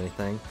gonna do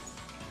anything.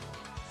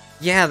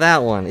 Yeah,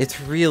 that one. It's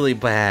really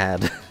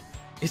bad.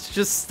 It's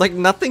just, like,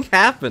 nothing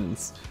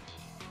happens.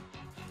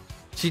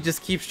 She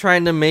just keeps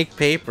trying to make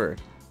paper.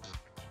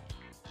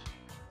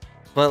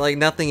 But, like,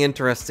 nothing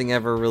interesting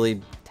ever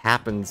really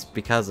happens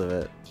because of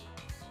it.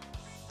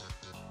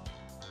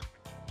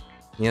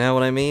 You know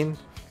what I mean?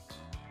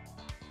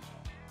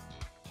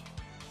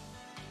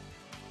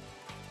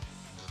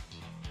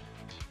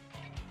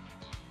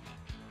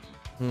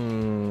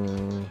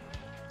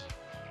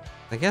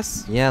 I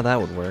guess, yeah, that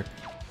would work.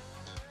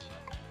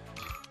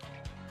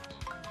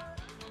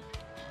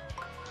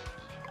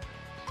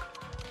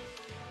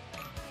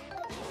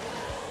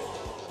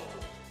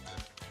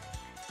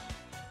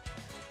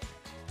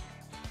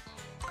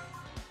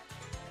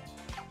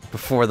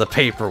 Before the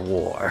paper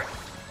war.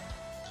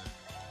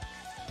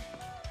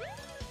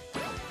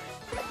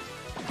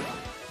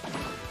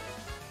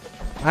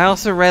 I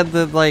also read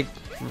that, like,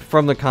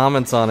 from the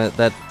comments on it,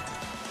 that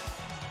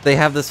they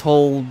have this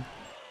whole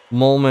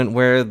moment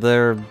where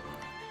their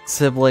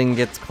sibling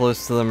gets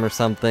close to them or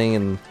something,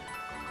 and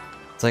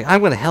it's like,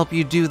 I'm gonna help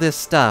you do this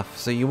stuff,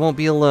 so you won't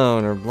be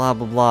alone, or blah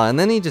blah blah, and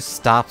then he just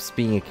stops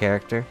being a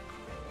character.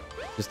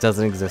 Just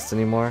doesn't exist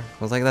anymore.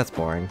 I was like, that's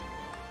boring.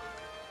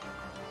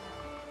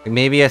 Like,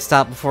 maybe I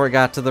stopped before it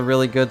got to the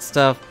really good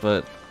stuff,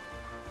 but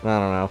I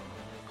don't know.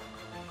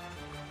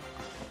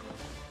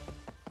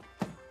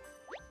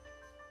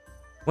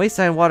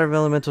 Wayside Water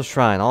Elemental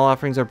Shrine. All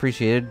offerings are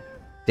appreciated.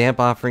 Damp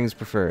offerings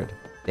preferred.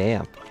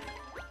 Damp.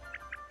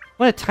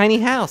 What a tiny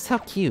house! How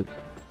cute!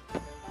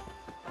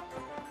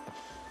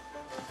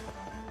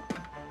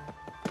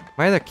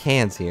 Why are there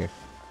cans here?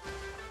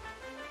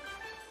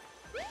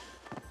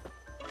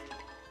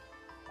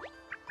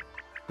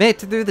 Made it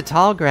through the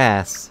tall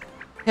grass.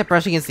 Yeah,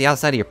 brushing against the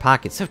outside of your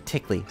pocket. So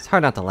tickly. It's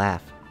hard not to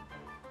laugh.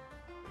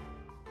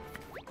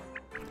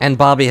 And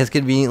Bobby has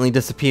conveniently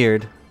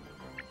disappeared.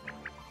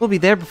 We'll be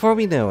there before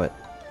we know it.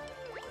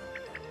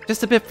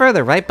 Just a bit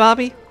further, right,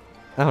 Bobby?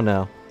 Oh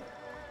no.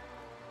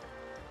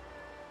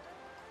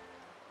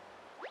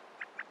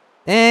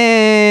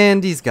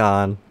 And he's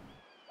gone.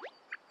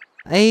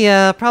 He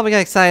probably got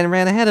excited and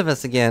ran ahead of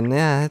us again.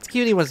 Yeah, it's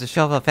cute he wants to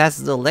show off how fast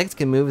his little legs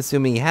can move,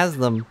 assuming he has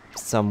them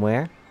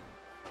somewhere.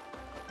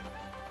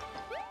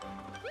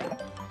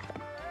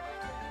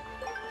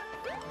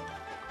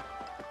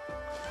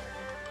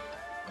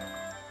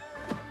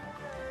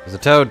 There's a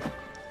toad.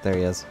 There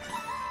he is.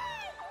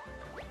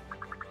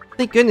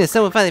 Thank goodness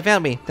someone finally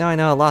found me. Now I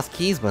know how lost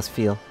Keys must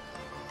feel.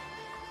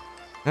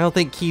 I don't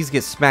think Keys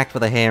gets smacked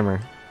with a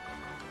hammer.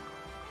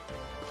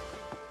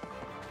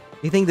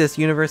 You think this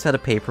universe had a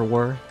paper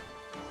war?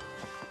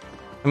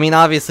 I mean,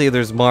 obviously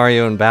there's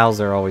Mario and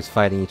Bowser always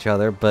fighting each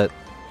other, but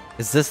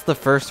is this the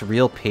first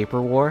real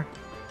paper war?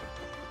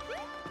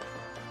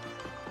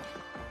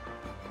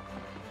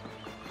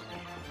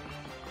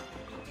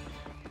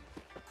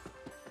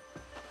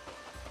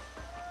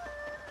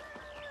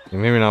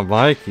 Maybe not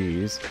my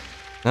keys.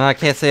 No, I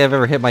can't say I've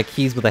ever hit my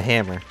keys with a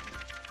hammer.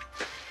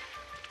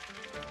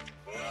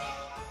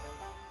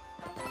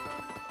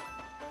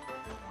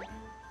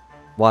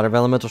 Water of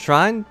Elemental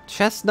Shrine,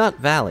 Chestnut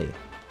Valley.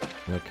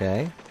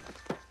 Okay.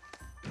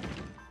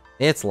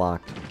 It's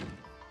locked.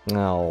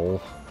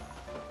 No.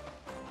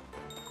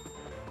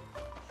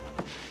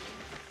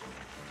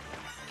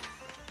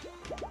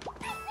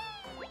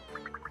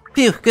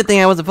 Phew, good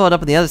thing I wasn't pulled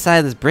up on the other side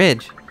of this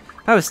bridge.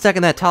 If I was stuck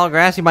in that tall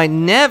grass, you might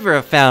never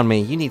have found me.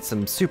 You need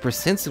some super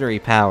sensory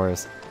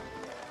powers.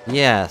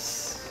 Yes,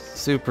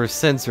 super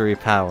sensory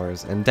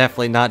powers, and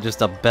definitely not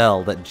just a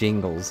bell that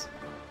jingles.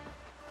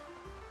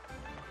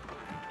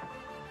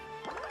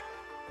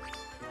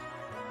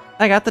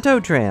 I got the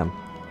toad tram.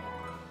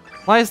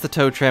 Why is the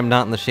toad tram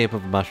not in the shape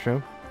of a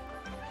mushroom?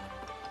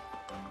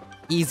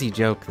 Easy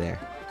joke there.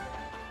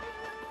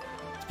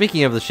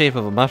 Speaking of the shape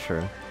of a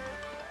mushroom.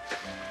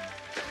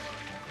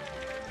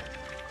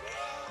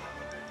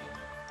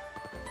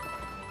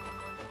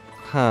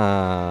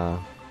 Huh.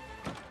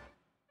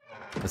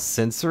 A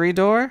sensory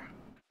door?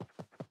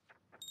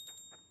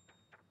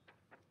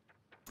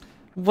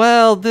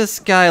 Well, this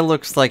guy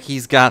looks like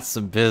he's got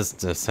some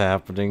business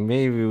happening.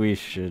 Maybe we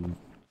should...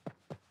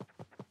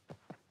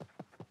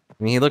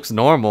 I mean, he looks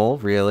normal,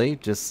 really.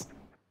 Just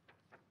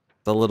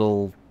a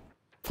little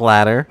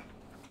flatter.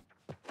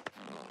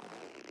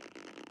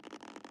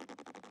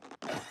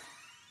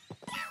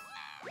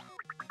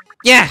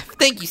 Yeah,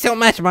 thank you so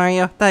much,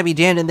 Mario. Thought I'd be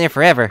jammed in there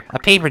forever. A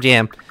paper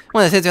jam.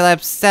 One of the Sensor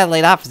Lab's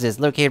satellite offices,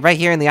 located right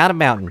here in the Autumn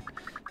Mountain.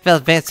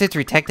 Developed advanced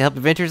sensory tech to help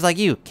adventurers like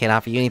you. Can't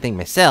offer you anything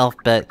myself,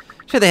 but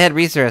should the head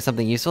researcher have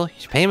something useful, you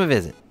should pay him a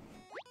visit.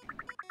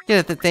 Get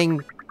at the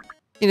thing.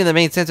 Into the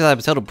main Sensor Lab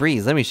is total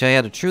breeze. Let me show you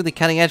how to truly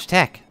cutting-edge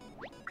tech.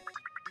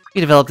 We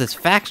developed this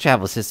fax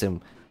travel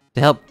system to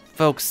help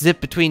folks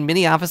zip between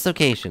many office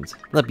locations.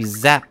 Let me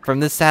zap from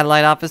this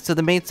satellite office to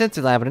the main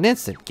Sensor Lab in an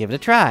instant. Give it a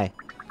try.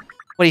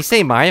 What do you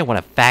say, Mario? Want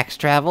to fax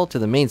travel to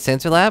the main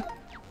Sensor Lab?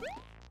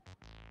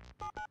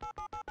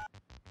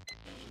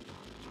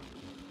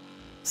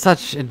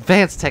 Such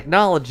advanced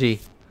technology.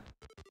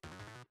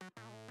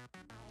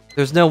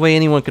 There's no way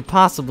anyone could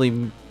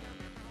possibly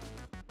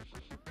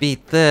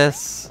beat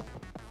this.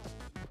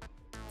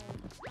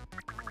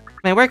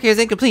 My work here is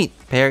incomplete.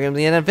 Paragram's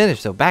yet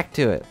unfinished, so back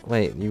to it.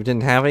 Wait, you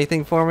didn't have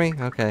anything for me?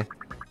 Okay.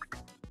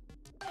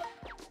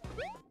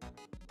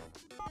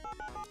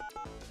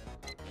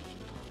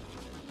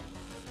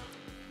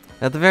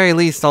 At the very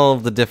least, all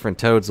of the different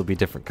toads will be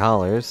different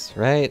colors,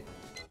 right?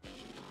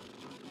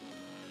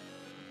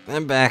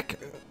 I'm back.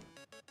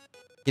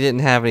 You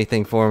didn't have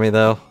anything for me,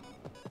 though.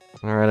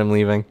 Alright, I'm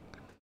leaving.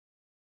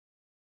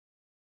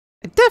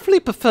 I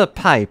definitely prefer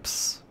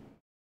pipes.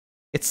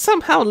 It's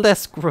somehow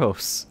less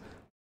gross.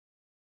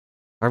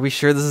 Are we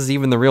sure this is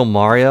even the real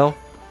Mario?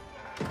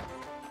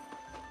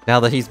 Now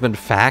that he's been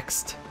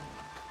faxed?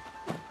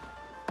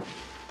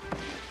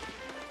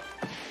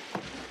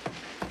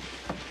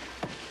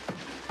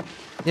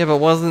 Yeah, but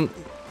wasn't...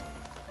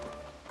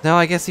 No,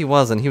 I guess he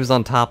wasn't. He was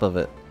on top of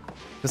it.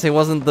 Because he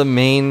wasn't the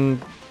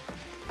main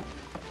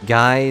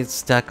guy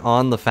stuck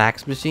on the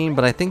fax machine,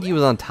 but I think he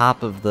was on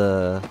top of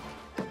the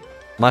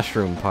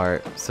mushroom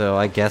part, so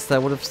I guess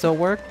that would have still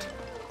worked.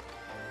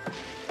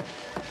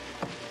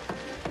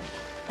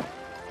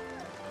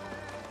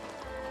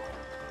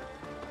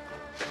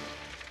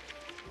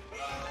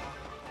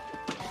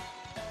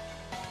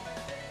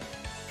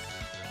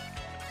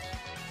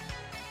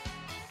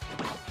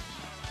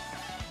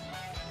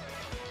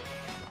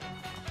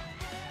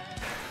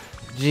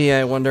 Gee,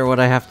 I wonder what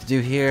I have to do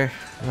here.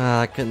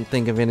 I couldn't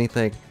think of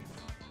anything.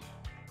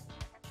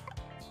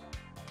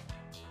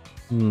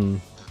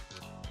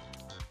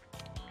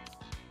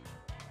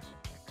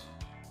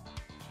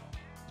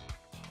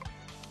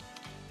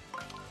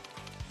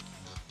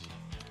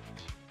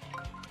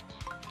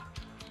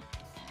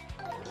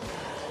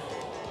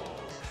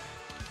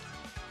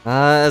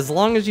 As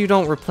long as you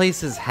don't replace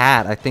his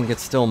hat, I think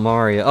it's still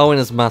Mario. Oh, and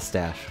his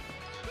mustache.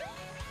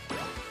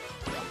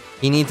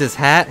 He needs his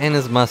hat and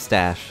his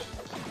mustache.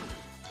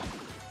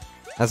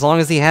 As long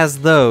as he has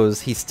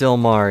those, he's still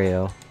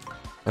Mario.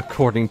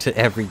 According to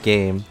every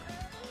game.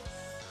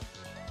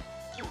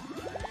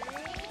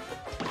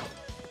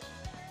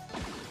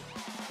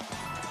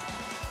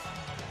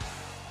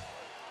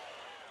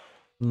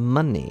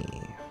 Money.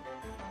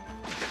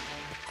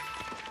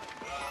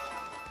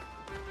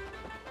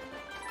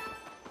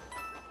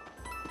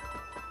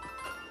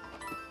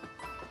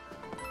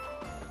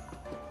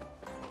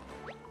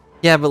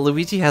 Yeah, but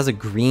Luigi has a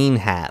green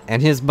hat,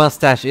 and his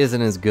mustache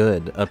isn't as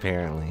good,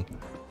 apparently.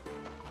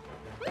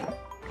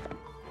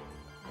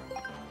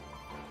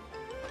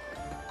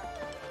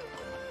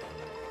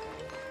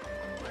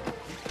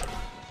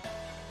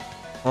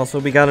 Also,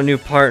 we got a new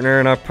partner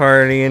in our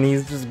party, and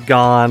he's just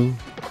gone.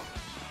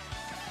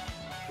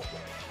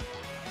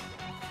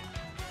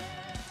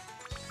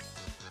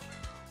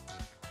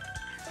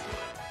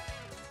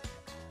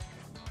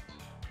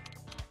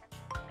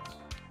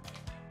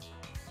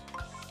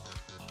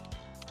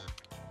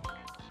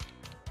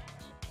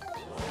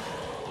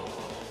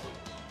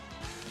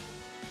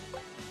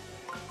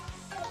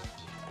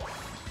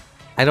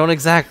 I don't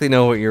exactly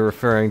know what you're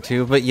referring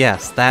to, but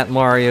yes, that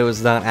Mario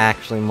is not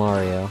actually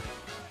Mario.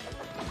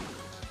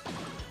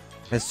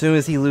 As soon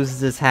as he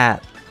loses his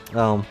hat,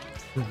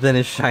 then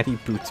his shiny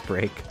boots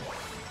break.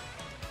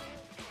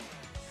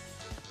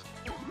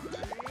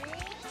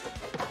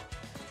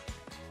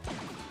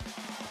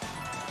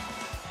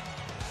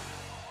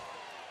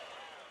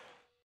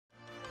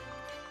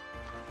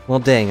 Well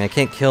dang, I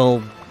can't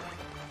kill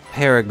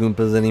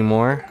Paragoompas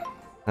anymore.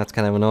 That's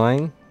kind of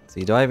annoying. Let's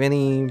see, do I have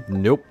any?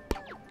 Nope.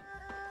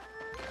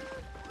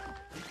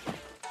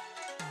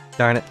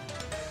 Darn it.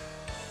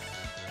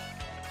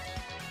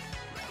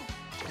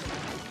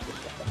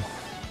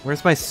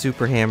 Where's my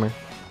super hammer?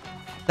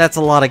 That's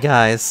a lot of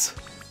guys.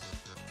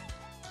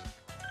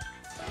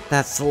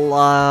 That's a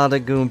lot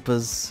of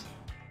Goombas.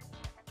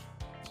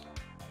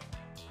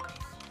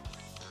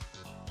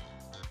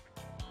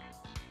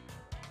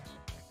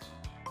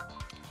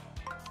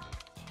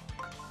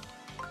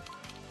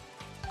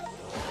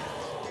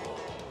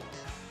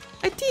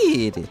 I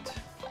did it.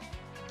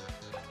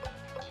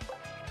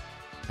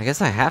 I guess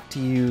I have to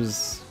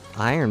use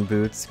iron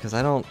boots because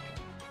I don't...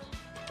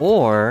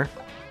 Or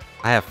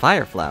I have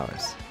fire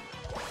flowers.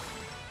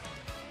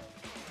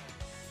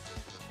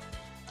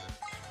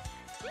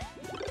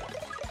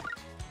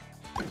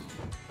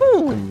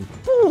 Boom!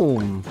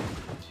 Boom!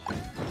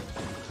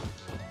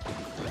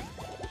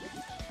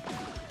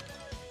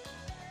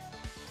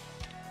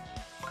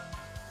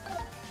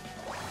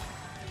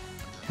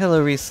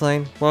 Hello,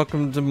 Riesling.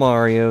 Welcome to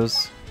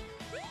Mario's.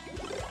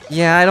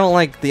 Yeah, I don't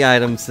like the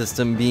item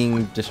system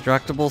being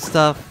destructible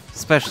stuff,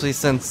 especially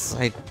since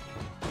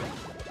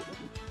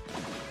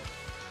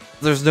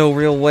there's no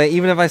real way,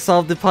 even if I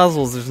solve the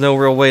puzzles, there's no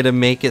real way to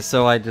make it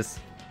so I just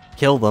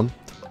kill them.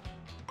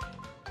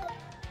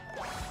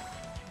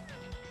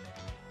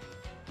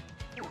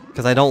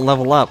 Because I don't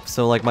level up,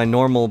 so like my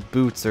normal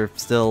boots are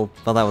still...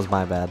 Well, that was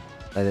my bad.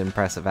 I didn't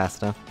press it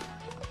fast enough.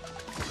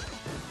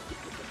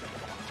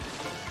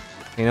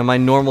 You know, my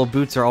normal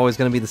boots are always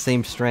going to be the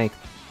same strength.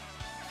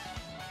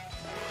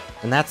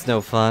 And that's no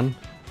fun.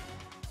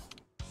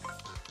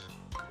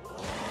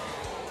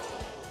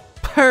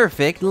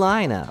 Perfect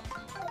lineup.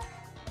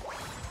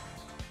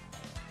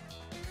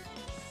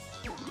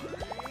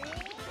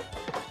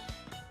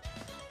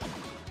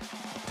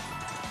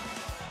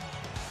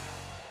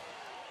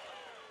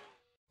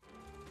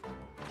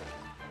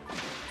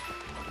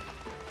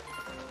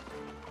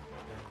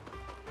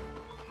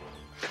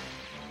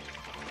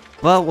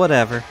 Well,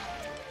 whatever.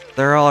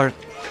 There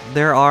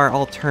are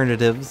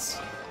alternatives.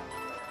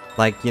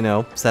 Like, you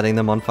know, setting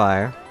them on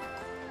fire.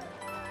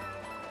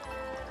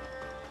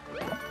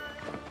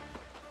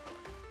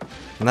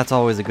 And that's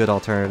always a good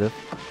alternative.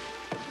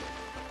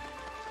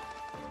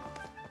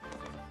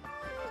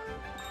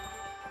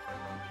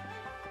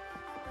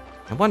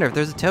 I wonder if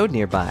there's a toad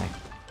nearby.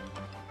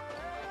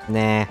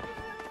 Nah.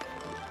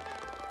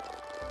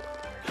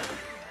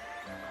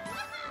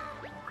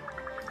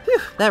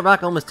 Phew, that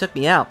rock almost took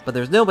me out, but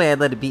there's no way I'd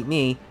let it beat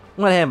me.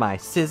 What am I,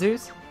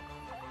 scissors?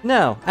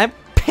 No, I'm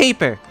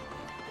paper!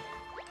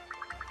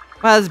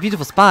 Wow, this is a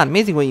beautiful spot.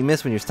 Amazing what you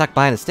miss when you're stuck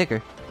behind a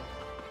sticker.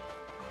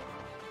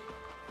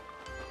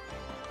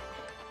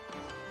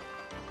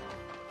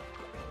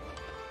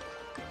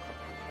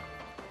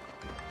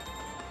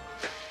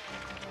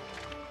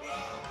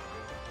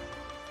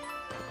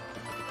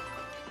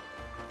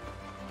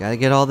 Gotta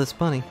get all this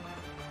money.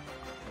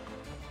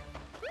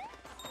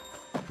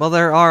 Well,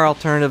 there are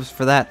alternatives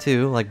for that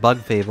too, like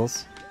bug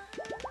fables.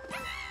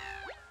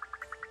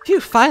 Phew,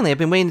 finally, I've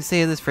been waiting to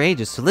say this for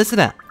ages, so listen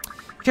up.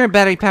 Turn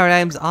battery-powered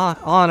items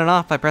on and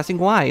off by pressing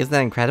Y. Isn't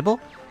that incredible?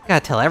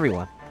 Gotta tell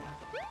everyone.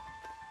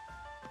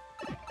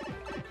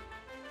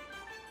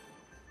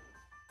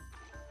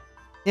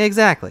 Yeah,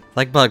 exactly.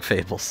 Like bug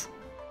fables.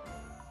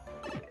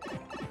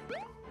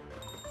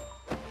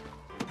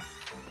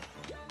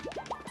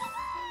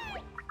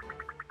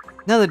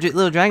 Another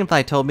little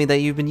dragonfly told me that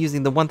you've been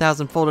using the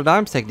 1000 folded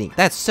arms technique.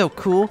 That's so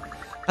cool.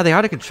 Are they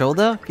hard to control,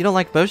 though? If you don't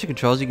like motion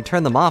controls, you can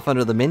turn them off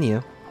under the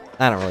menu.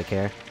 I don't really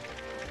care.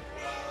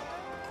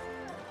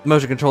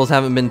 Motion controls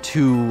haven't been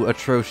too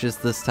atrocious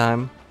this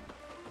time.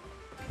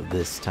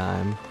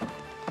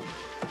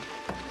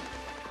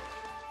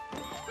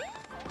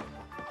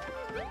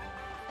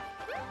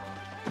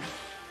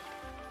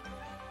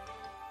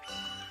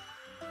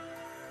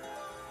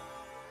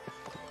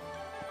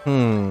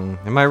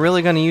 Am I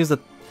really gonna use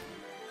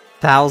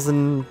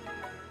 1000?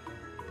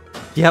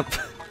 Yep.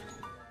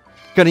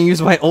 Gonna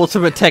use my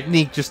ultimate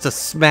technique just to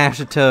smash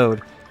a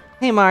toad.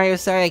 Hey Mario,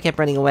 sorry I kept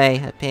running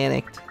away. I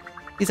panicked.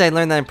 At least I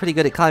learned that I'm pretty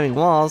good at climbing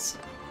walls.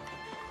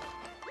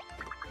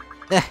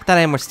 Thought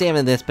I had more stamina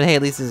than this, but hey,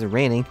 at least it isn't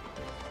raining.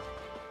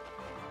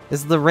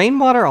 Is the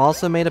rainwater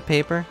also made of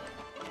paper?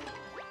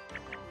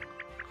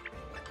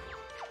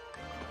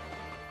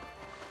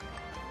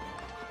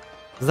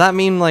 Does that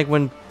mean, like,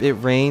 when it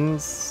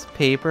rains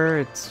paper,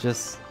 it's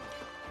just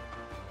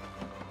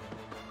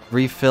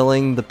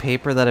refilling the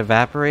paper that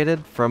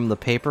evaporated from the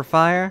paper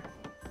fire?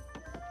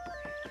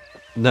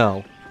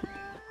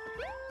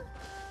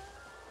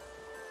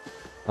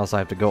 Also, I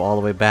have to go all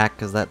the way back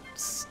because that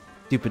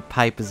stupid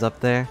pipe is up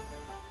there.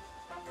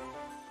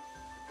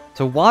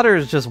 So water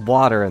is just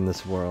water in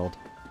this world.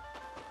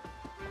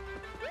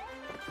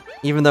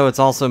 Even though it's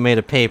also made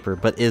of paper,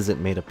 but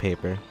isn't made of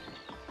paper.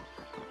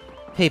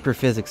 Paper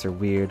physics are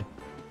weird.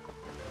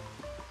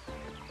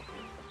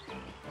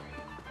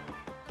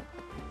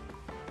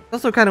 It's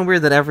also kind of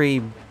weird that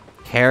every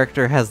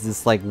character has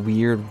this, like,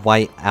 weird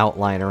white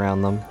outline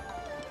around them.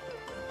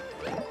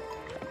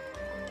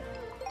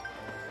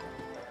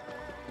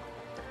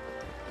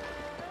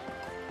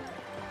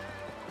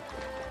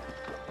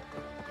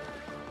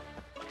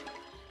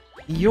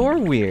 You're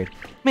weird.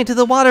 Made to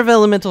the Water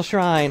Elemental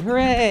Shrine!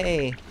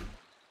 Hooray!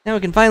 Now we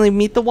can finally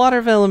meet the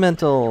Water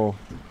Elemental!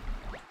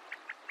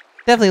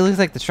 Definitely looks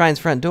like the shrine's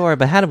front door,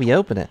 but how do we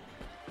open it?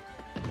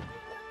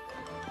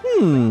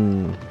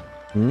 Hmm?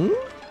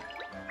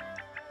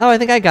 Oh, I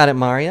think I got it,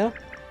 Mario.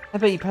 I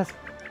bet you press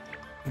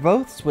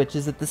both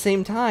switches at the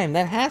same time.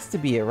 That has to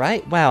be it,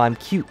 right? Wow, I'm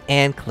cute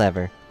and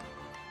clever.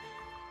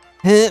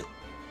 Wait,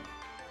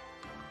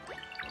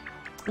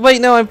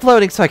 no, I'm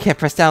floating, so I can't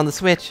press down the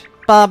switch.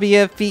 Bobby, you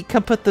have feet.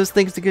 Come put those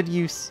things to good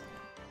use.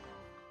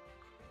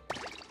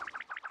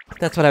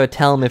 That's what I would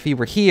tell him if he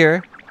were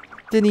here.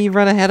 Didn't he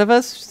run ahead of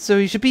us? So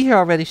he should be here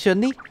already,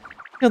 shouldn't he?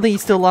 You don't think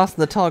he's still lost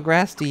in the tall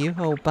grass, do you?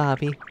 Oh,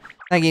 Bobby.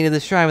 Not getting to the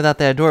shrine without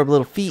that adorable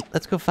little feet.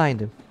 Let's go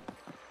find him.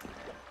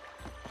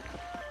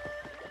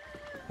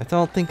 I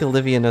don't think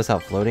Olivia knows how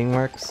floating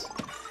works.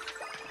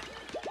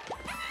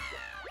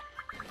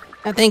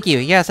 Oh, thank you.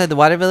 You're outside the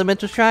Water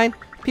Elemental Shrine?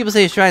 People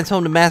say the shrine's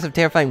home to massive,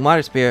 terrifying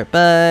water spirit,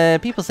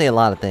 but people say a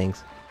lot of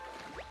things.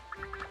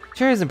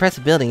 Sure is an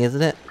impressive building,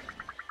 isn't it?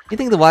 You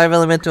think the Water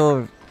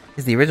Elemental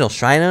is the original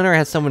shrine owner or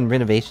has someone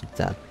renovations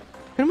done?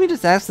 Couldn't we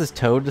just ask this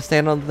toad to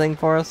stand on the thing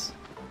for us?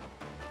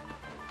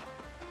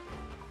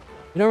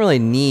 We don't really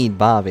need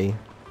Bobby.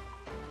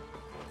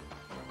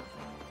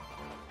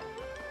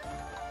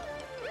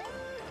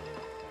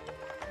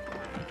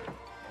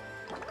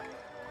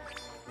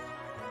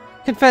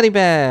 Confetti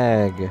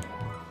bag!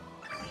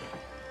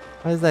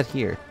 Why is that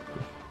here?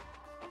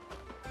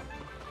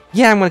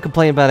 Yeah, I'm gonna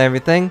complain about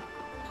everything.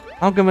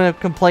 I'm gonna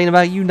complain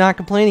about you not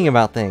complaining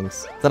about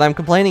things that I'm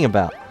complaining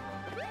about.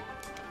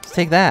 Just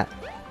take that.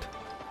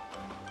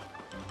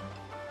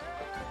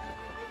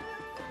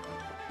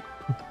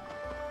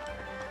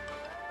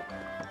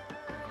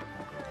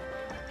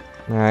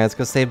 Alright, let's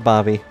go save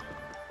Bobby.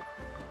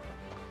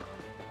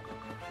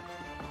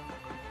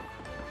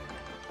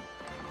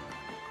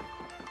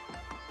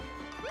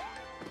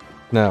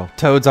 No,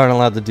 toads aren't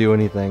allowed to do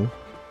anything.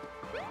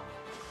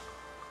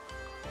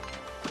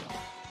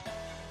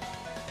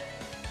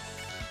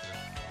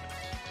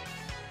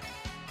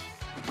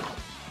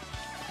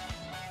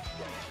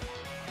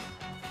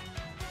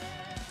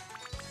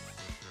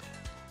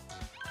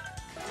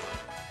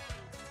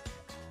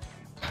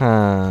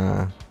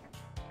 Huh.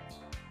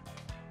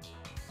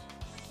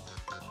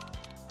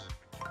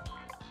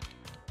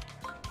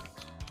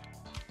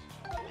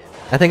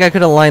 I think I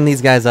could have lined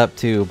these guys up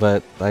too,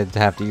 but I'd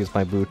have to use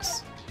my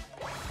boots.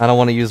 I don't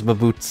want to use my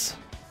boots.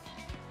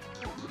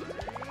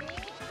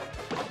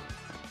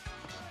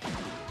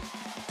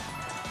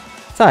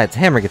 Besides,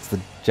 Hammer gets the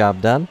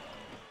job done.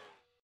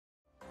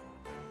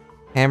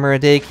 Hammer a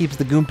day keeps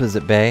the Goombas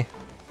at bay.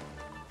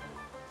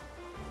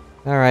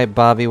 Alright,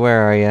 Bobby,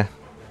 where are you?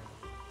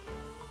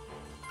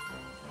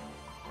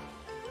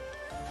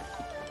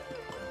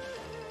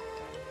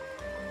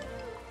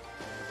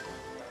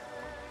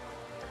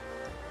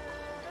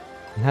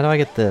 How do I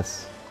get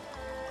this?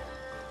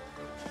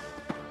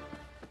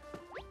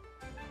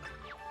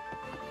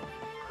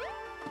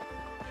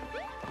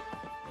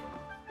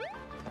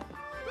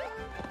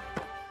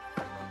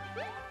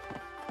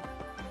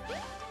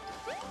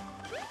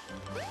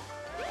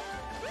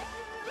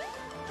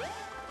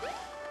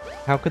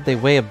 How could they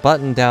weigh a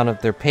button down if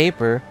they're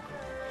paper?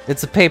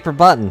 It's a paper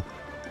button.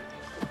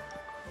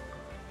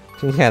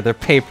 Yeah, they're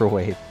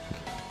paperweight.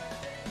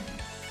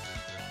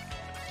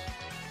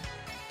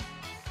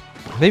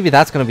 Maybe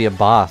that's gonna be a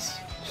boss.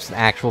 Just an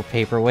actual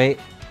paperweight.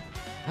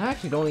 I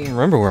actually don't even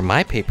remember where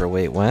my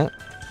paperweight went.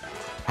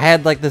 I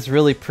had like this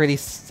really pretty,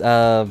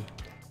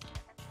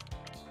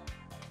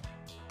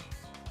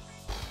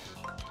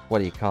 what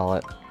do you call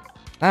it?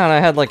 I don't know,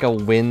 I had like a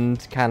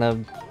wind kind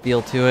of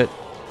feel to it.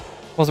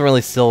 Wasn't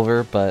really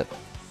silver, but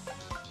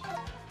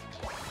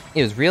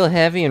it was real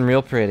heavy and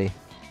real pretty.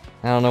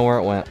 I don't know where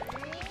it went.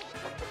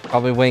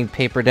 Probably weighing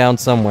paper down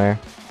somewhere.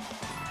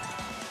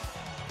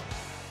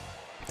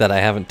 That I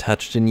haven't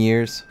touched in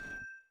years.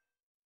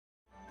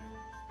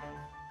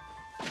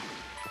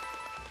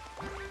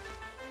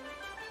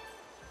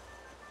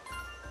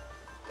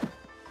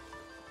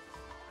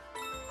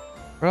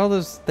 Where'd all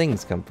those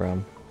things come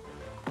from?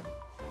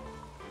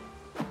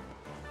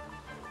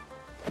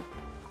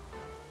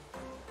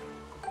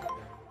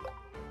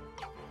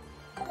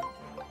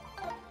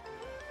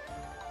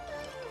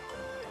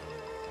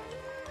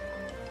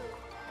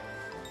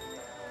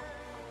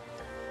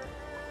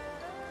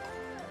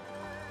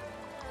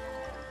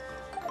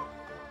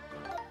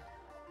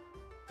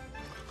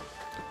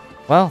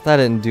 Well, that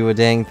didn't do a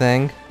dang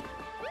thing.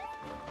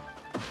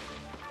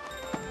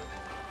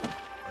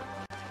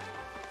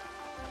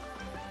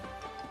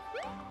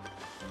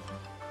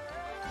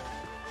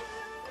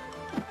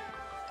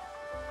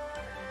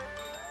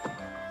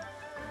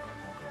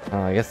 Oh,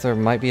 I guess there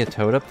might be a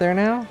toad up there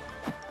now?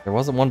 There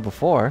wasn't one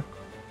before.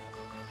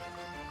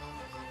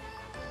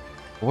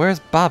 Where's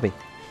Bobby?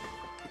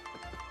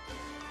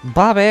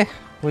 Bobby,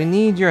 we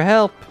need your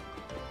help.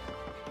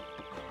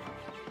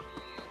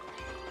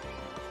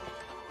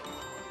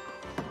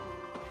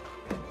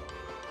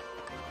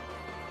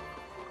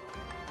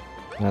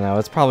 I don't know,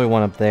 it's probably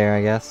one up there,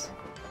 I guess.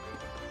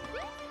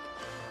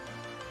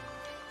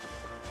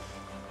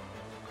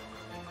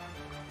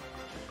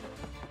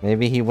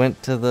 Maybe he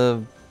went to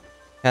the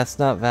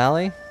Chestnut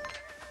Valley?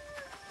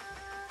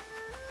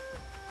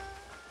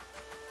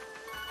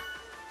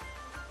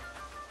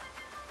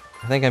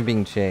 I think I'm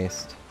being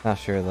chased. Not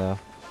sure though.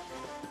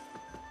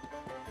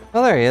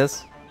 Oh, there he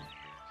is.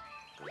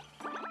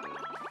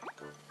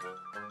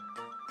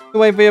 You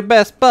wait for your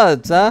best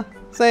buds, huh?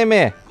 Same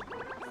here.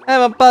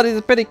 Having buddies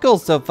is pretty cool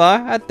so far.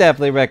 I'd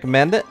definitely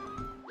recommend it.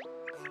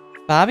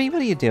 Bobby,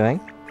 what are you doing?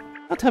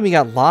 Don't tell me you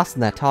got lost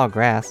in that tall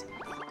grass.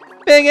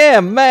 Big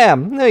M,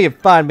 ma'am! Knew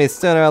you'd find me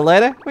sooner or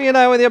later.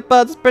 Reunite with your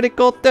buds is pretty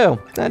cool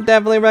too. I'd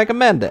definitely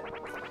recommend it.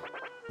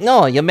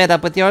 No, you met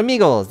up with your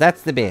amigos.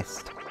 That's the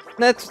best.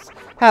 Let's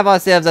have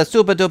ourselves a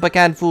super duper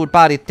canned food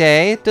party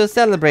to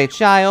celebrate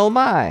Shy Oh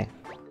My.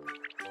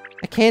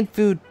 A canned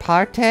food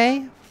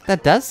party?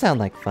 That does sound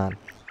like fun.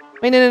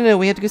 Wait, no,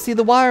 we have to go see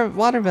the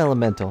water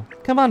elemental.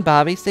 Come on,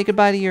 Bobby, say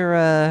goodbye to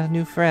your,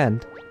 new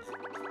friend.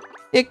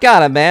 You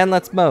got it, man,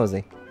 let's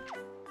mosey.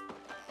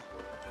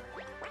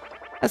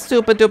 A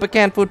super duper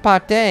canned food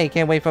party.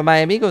 Can't wait for my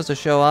amigos to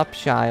show up,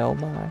 Shy Oh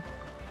My.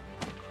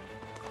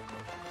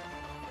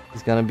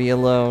 He's gonna be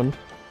alone.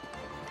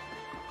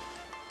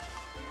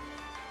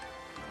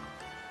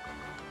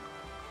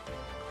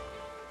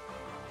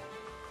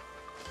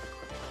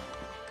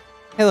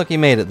 Hey look, he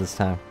made it this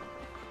time.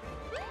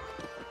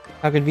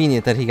 How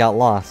convenient that he got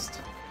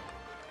lost.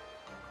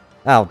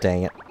 Oh,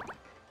 dang it.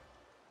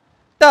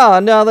 Oh,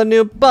 another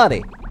new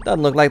buddy.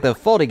 Doesn't look like the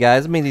Foldy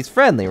guys. Means he's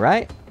friendly,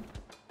 right?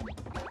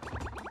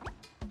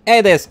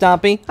 Hey there,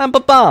 Stompy. I'm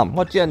Ba-Bomb.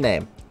 What's your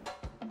name?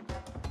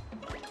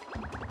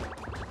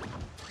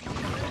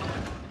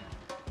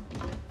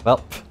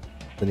 Well,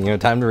 didn't even have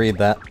time to read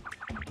that.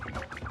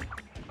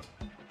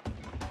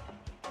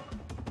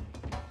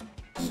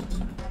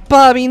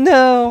 Bobby,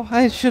 no!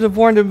 I should have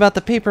warned him about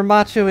the paper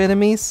macho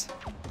enemies.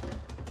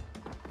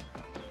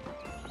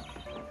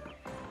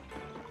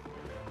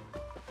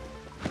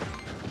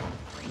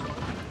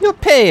 You'll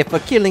pay for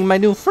killing my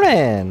new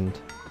friend.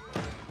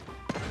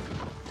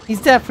 He's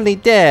definitely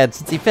dead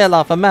since he fell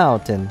off a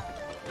mountain.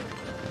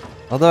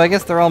 Although I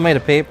guess they're all made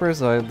of paper,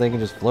 so they can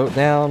just float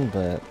down,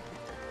 but...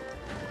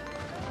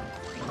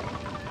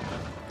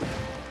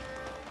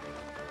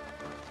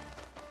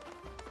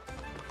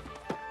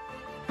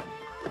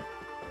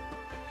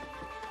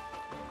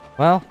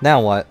 Well,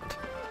 now what?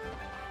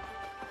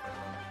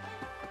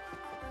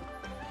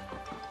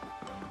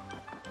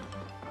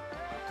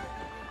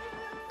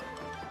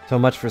 So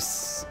much for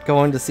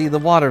going to see the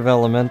water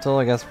elemental.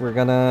 I guess we're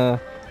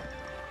gonna...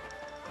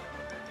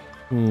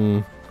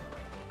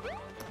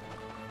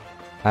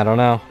 I don't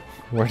know.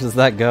 Where does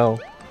that go?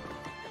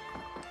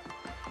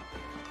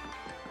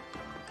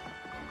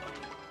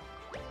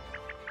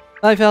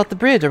 I fell off the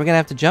bridge. Are we gonna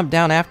have to jump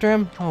down after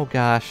him? Oh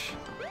gosh.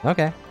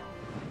 Okay.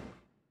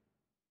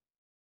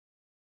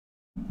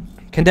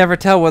 Can never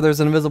tell where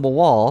there's an invisible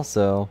wall,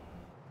 so...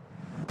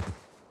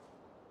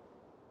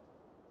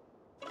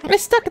 We're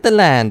stuck at the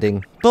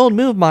landing. Bold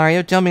move,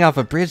 Mario, jumping off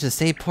a bridge to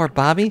save poor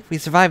Bobby. If we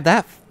survived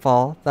that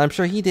fall, I'm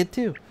sure he did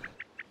too.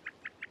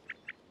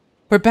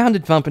 We're bound to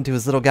bump into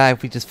his little guy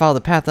if we just follow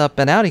the path up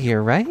and out of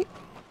here, right?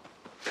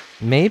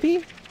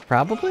 Maybe?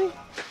 Probably?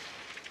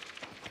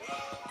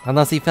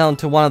 Unless he fell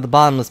into one of the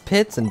bottomless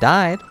pits and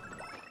died.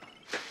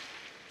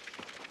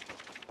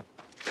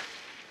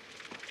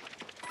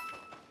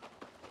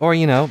 Or,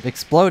 you know,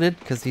 exploded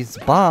because he's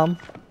a bomb.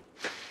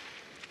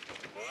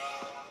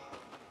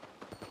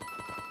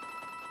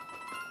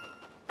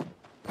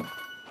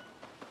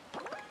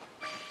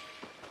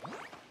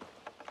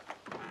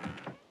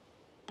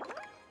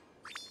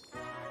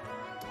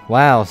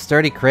 Wow,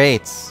 sturdy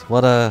crates.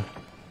 What a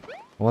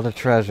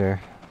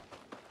treasure.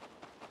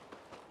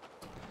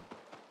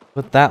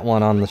 Put that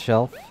one on the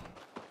shelf.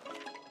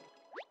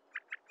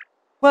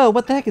 Whoa,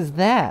 what the heck is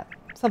that?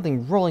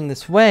 Something rolling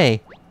this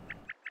way.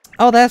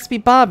 Oh, that has to be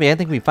Bobby. I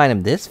think we find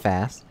him this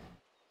fast.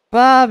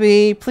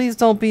 Bobby, please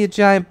don't be a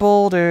giant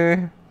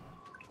boulder.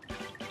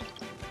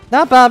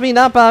 Not Bobby,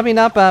 not Bobby,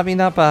 not Bobby,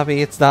 not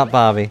Bobby. It's not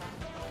Bobby.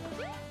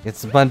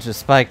 It's a bunch of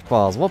spiked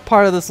balls. What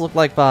part of this looked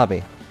like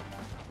Bobby?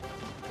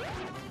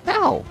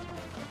 Ow!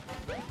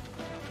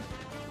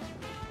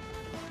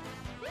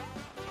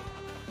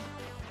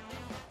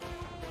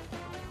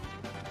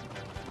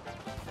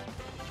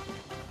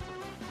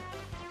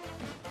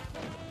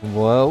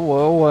 Whoa,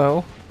 whoa,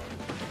 whoa.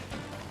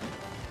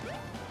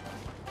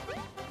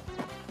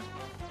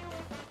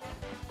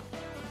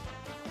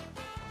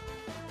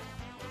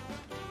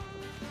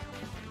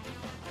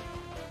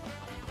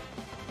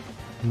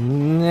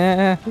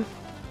 Nah.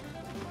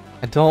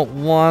 I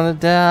don't want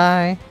to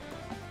die.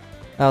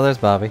 Oh, there's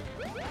Bobby.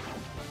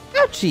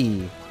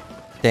 Ouchie!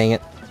 Dang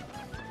it.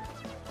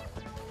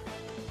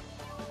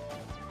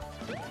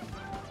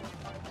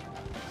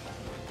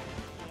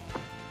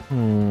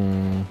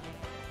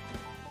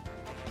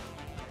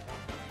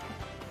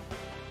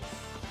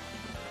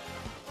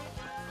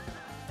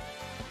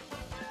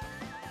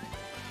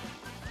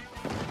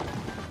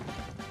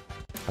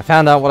 I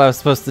found out what I was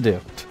supposed to do.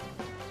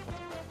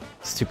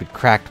 Stupid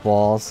cracked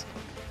walls.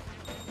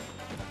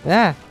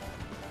 Yeah.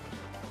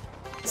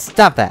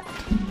 Stop that.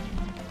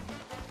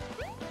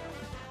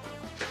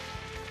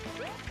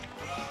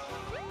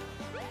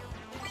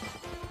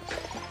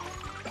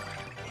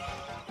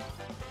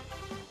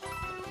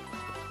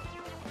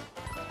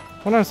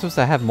 When am I supposed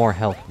to have more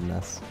health than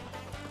this?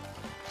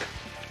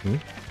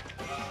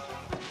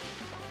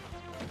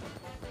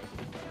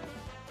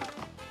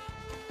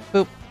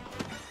 Boop.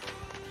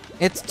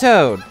 It's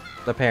Toad,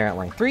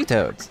 apparently. 3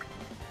 Toads.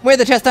 We're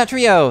the Chestnut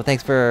Trio!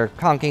 Thanks for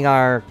conking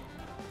our...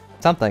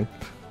 something.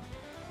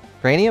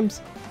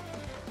 Craniums?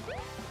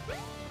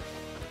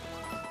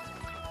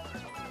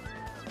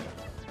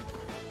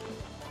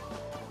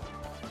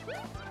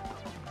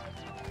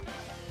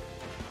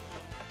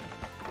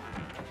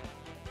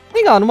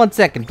 Hang on 1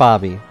 second,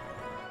 Bobby.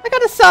 I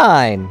got a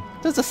sign!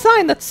 There's a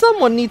sign that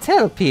someone needs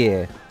help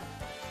here.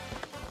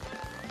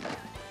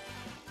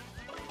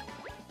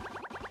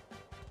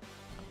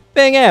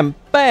 Bing em!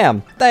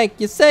 Bam! Thank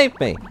you, saved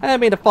me! I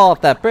didn't mean to fall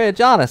off that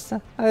bridge, honest.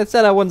 I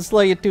said I wouldn't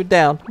slow you two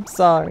down. I'm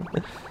sorry.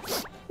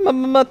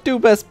 My 2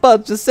 best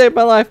buds just saved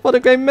my life. What a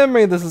great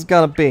memory this is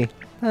gonna be.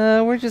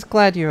 We're just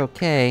glad you're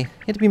okay. You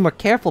have to be more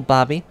careful,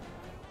 Bobby.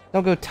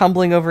 Don't go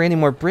tumbling over any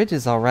more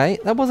bridges,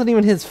 alright? That wasn't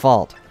even his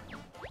fault.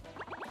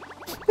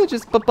 It's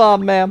just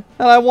Bob, ma'am.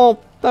 And I won't.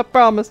 I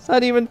promise.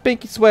 I'd even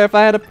pinky swear if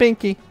I had a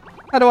pinky.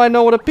 How do I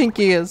know what a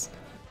pinky is?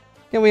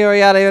 Can we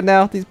hurry out of here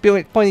now? These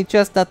pointy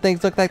chestnut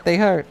things look like they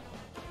hurt.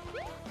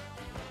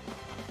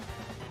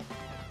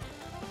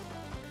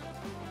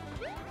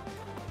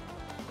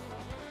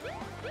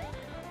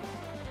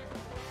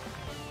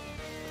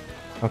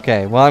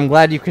 Okay, well I'm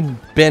glad you can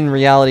bend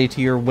reality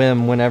to your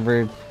whim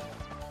whenever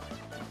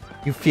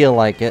you feel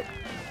like it.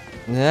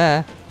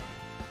 Yeah.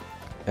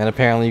 And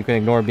apparently you can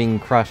ignore being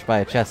crushed by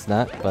a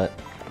chestnut, but...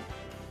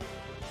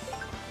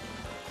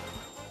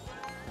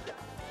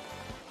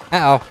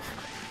 Uh-oh.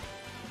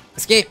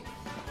 Escape!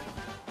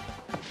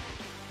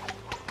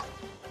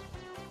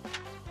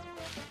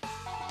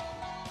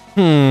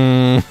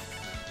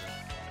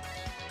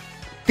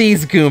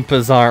 These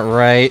Goombas aren't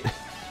right.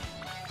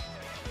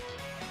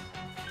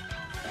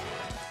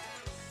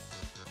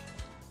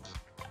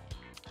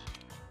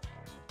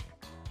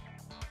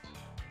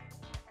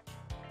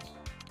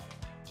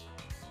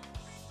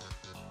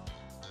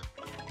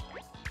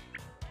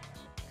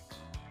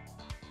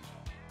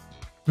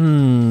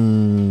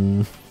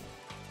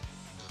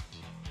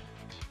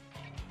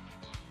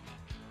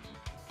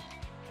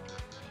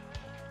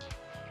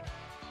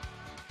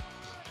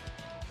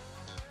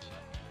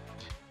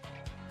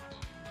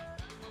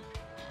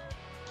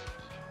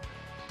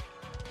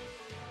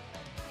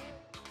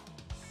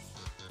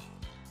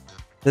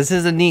 This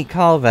is a neat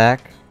callback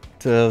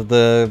to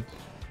the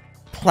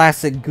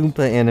classic Goomba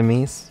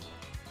enemies.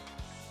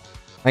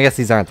 I guess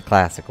these aren't the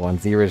classic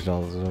ones, the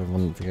originals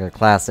are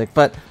classic,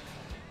 but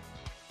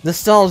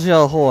nostalgia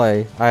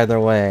ahoy, either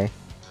way.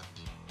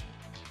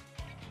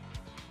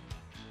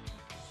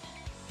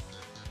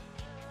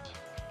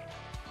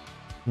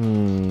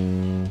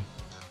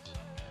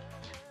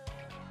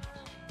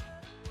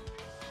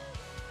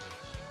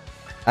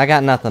 I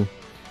got nothing.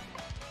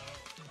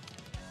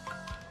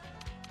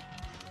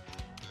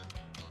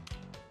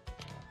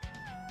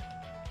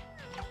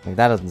 Like,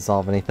 that doesn't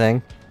solve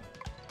anything.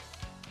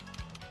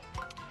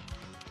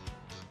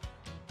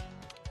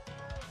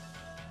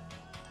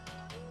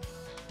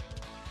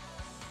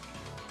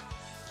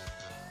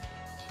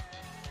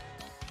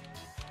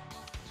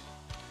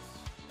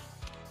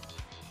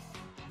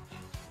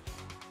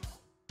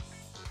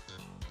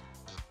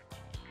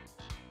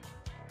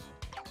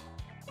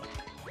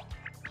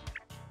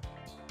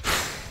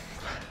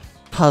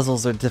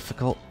 Puzzles are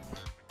difficult.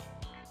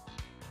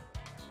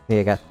 Okay,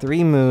 I got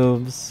 3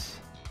 moves.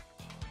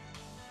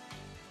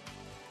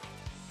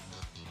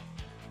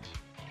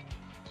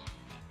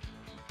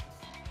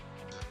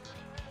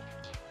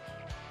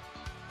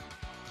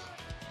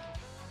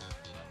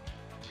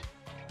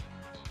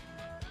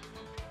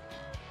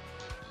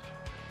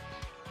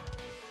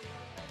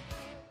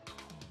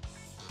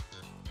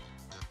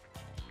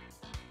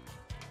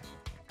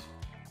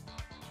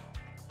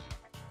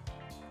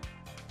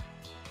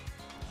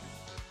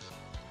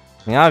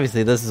 I mean,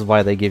 obviously this is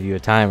why they give you a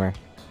timer.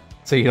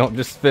 So you don't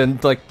just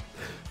spend, like,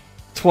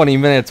 20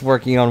 minutes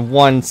working on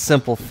one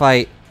simple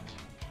fight.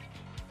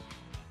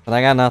 But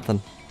I got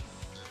nothing.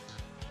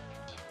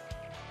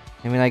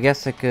 I mean, I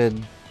guess I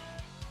could...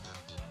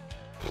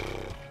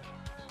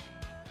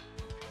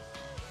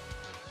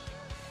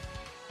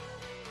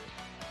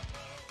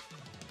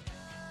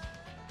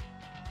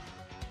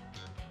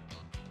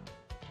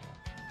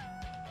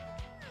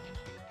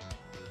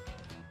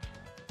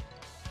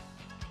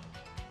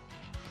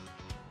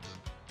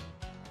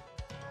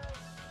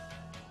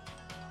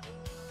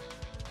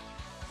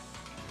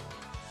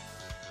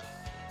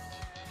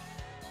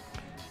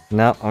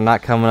 No, I'm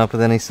not coming up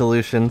with any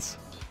solutions.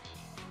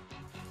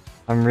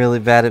 I'm really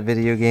bad at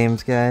video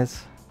games,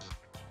 guys.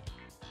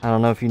 I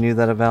don't know if you knew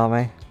that about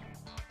me.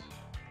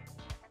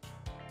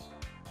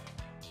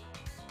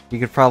 You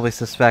could probably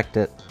suspect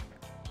it.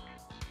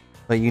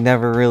 But you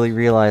never really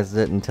realized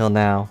it until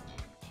now.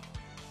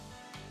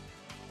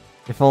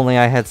 If only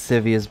I had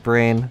Sivia's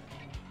brain.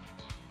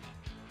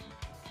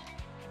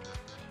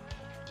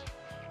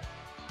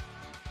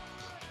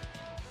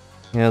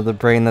 You know, the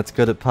brain that's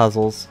good at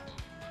puzzles.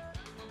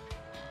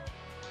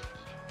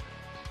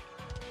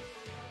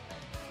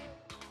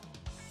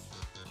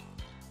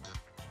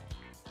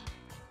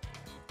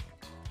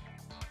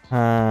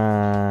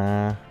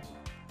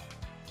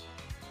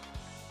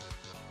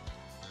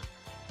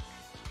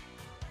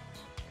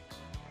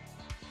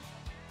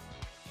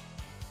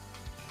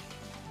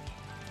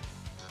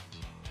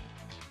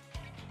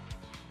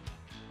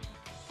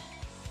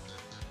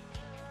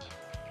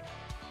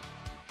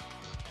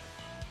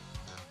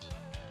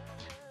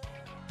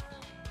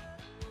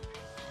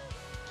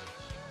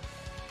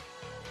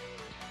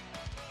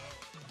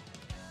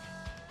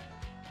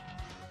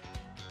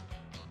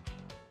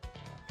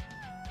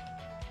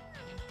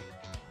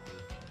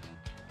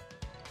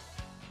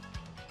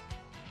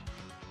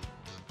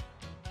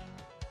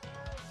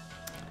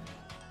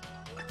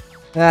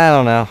 I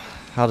don't know.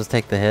 I'll just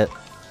take the hit.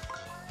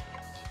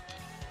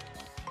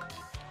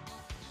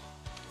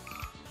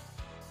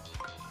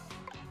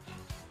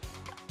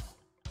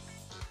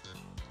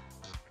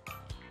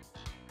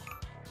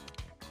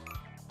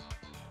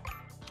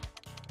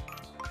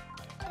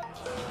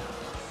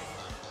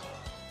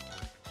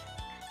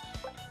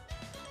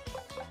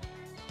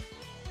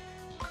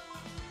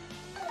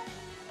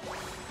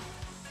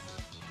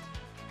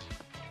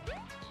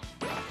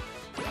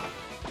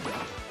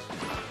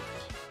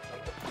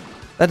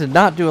 That did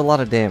not do a lot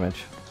of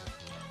damage.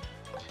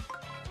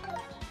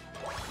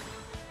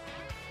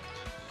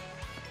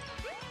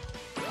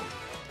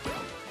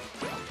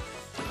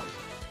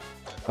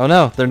 Oh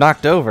no, they're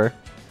knocked over.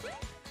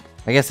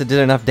 I guess it did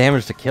enough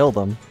damage to kill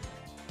them.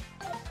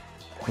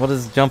 What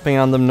does jumping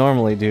on them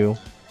normally do?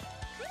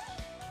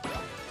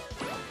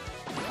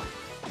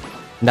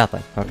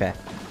 Nothing, okay.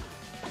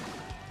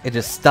 It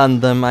just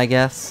stunned them, I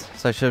guess.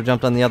 So I should have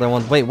jumped on the other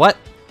one. Wait, what?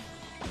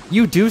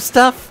 You do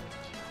stuff?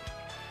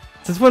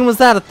 Since when was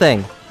that a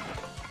thing?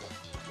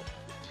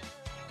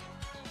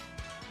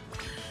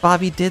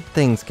 Bobby did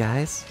things,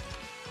 guys.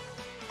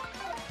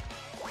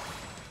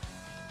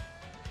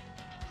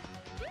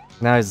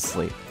 Now he's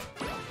asleep.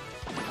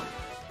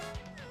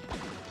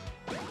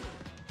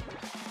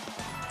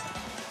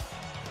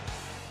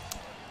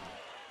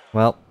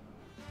 Well,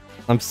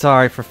 I'm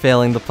sorry for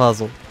failing the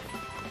puzzle.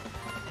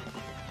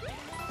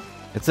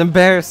 It's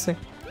embarrassing.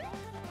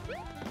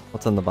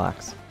 What's in the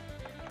box?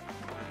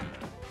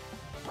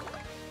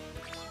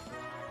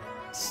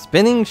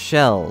 Spinning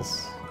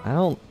shells. I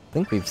don't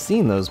think we've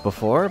seen those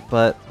before,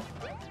 but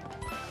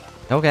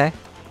okay.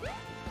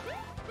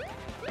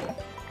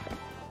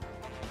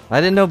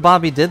 I didn't know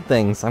Bobby did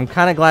things. I'm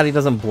kind of glad he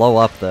doesn't blow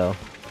up, though.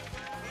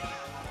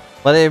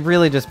 But it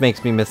really just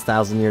makes me miss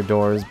Thousand Year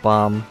Doors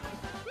Bomb.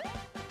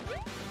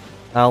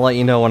 I'll let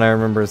you know when I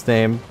remember his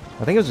name.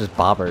 I think it was just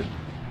Bobbert.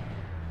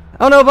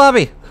 Oh no,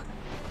 Bobby!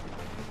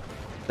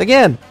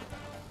 Again!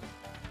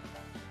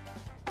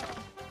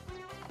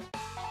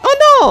 Oh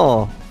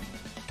no!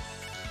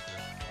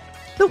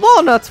 The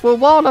walnuts were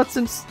walnuts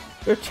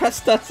or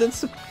chestnuts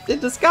in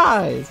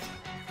disguise!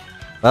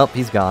 Well,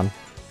 he's gone.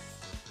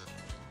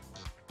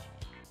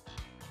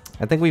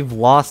 I think we've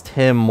lost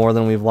him more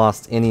than we've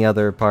lost any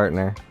other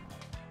partner.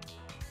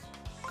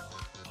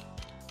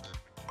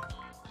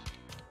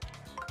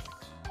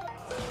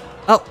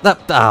 Oh,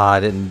 I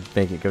didn't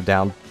make it go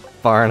down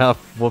far enough.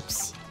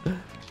 Whoops.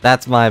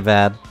 That's my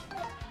bad.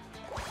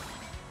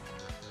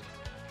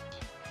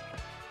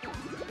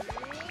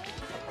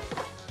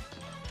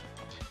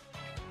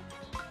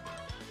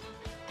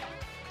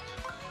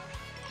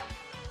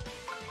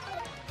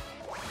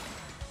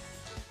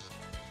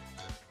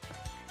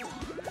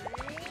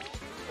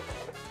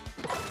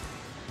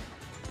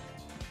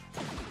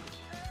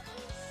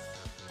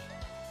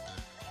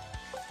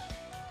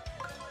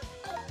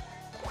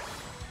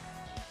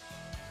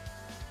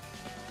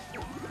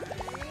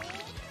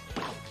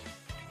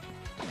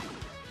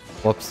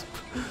 Whoops.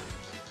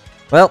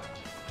 Well.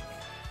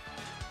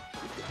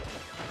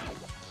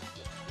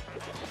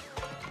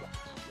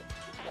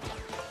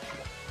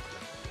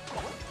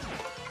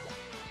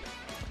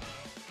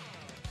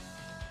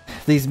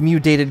 These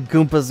mutated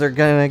Goombas are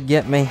gonna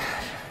get me.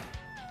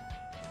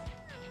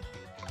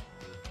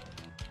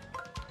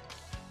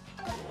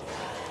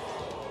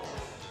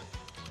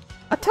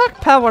 Attack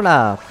power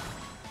up!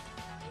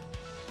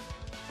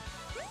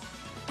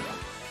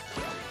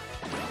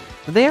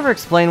 Did they ever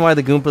explain why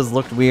the Goombas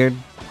looked weird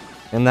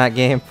in that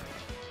game?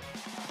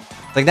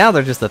 Like, now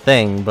they're just a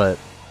thing, but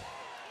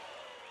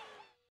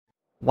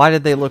why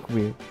did they look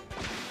weird?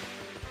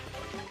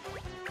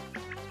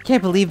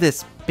 Can't believe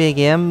this, Big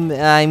M.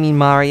 I mean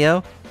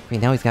Mario.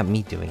 Wait, now he's got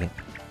me doing it.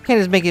 Can't Can't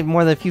just make it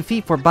more than a few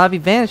feet before Bobby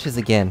vanishes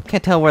again.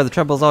 Can't tell where the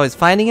trouble is always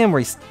finding him or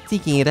he's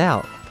seeking it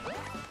out.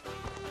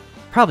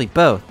 Probably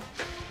both.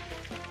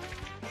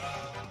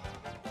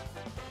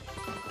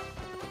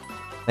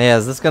 Yeah,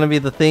 is this gonna be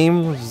the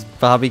theme? Just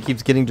Bobby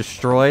keeps getting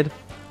destroyed?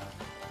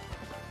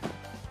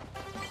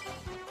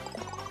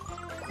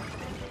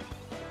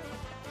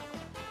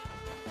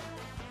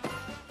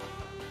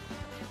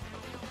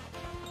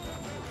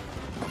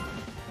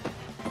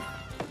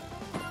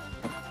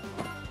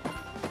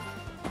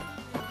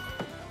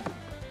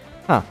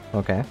 Huh,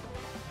 okay.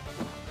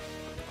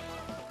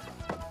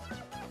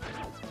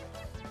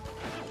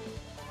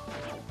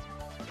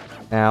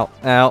 Ow,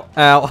 ow,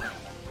 ow.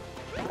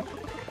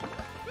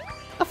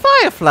 A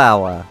fire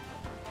flower!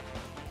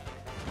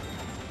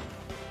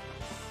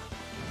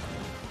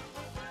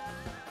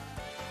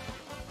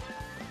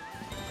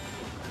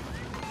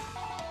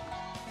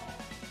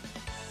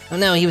 Oh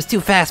no, he was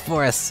too fast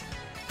for us.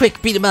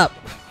 Quick, beat him up.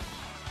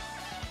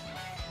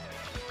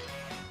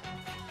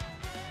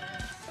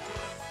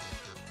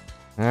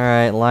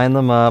 Alright, line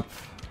them up.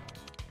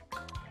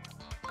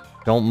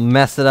 Don't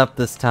mess it up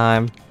this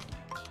time.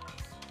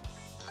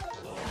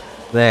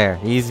 There,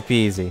 easy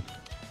peasy.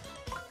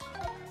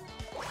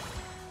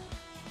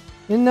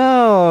 You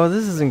know,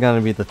 this isn't gonna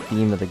be the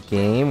theme of the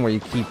game, where you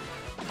keep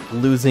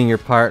losing your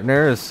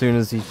partner as soon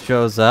as he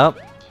shows up.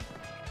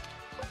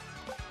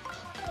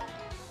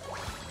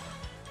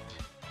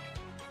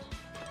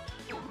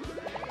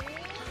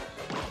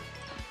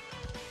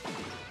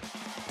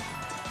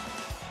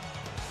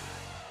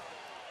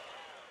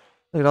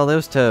 Look at all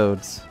those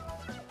toads.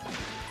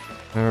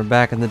 Remember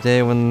back in the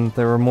day when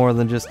there were more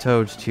than just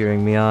toads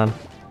cheering me on?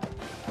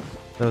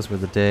 Those were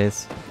the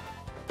days.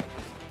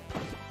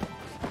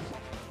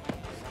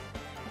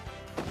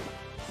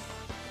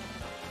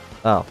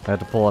 Oh, I had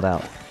to pull it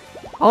out.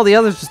 All the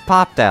others just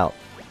popped out.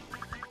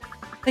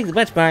 Thanks a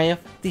bunch, Mario.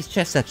 These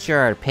chestnuts sure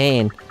are a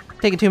pain.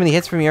 Taking too many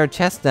hits from your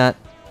chestnut.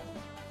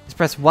 Just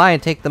press Y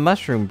and take the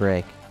mushroom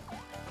break.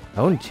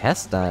 Own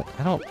chestnut?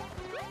 I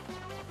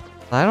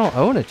don't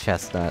own a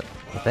chestnut,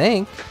 I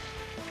think.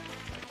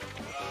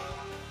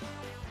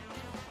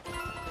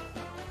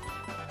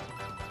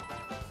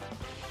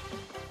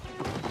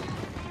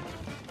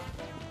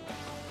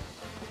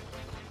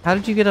 How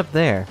did you get up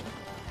there?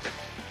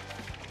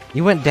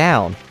 You went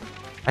down.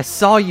 I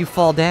saw you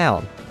fall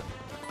down.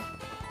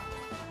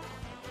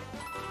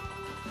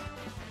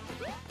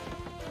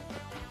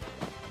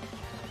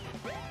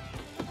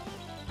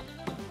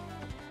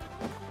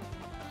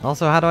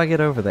 Also, how do I get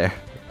over there?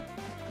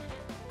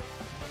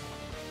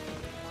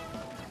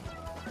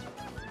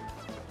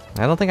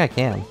 I don't think I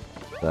can,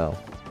 though.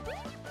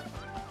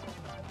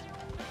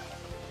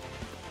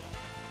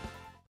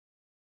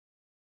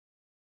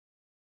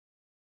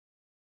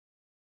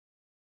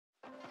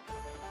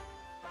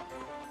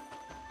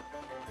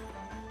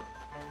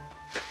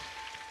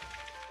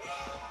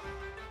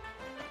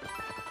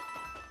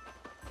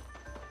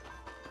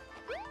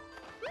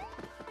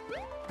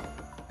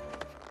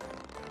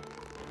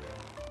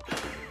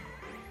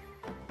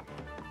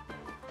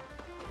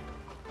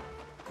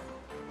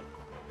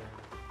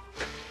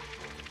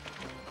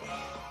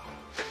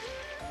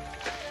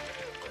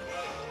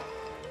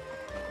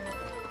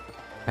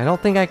 I don't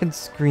think I can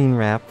screen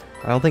wrap.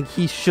 I don't think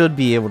he should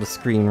be able to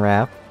screen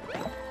wrap.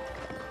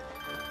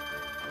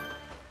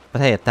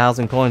 But hey,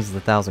 1,000 coins is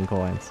 1,000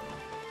 coins.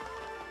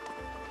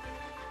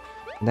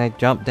 Can I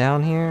jump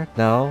down here?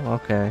 No?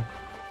 Okay.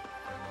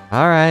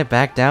 Alright,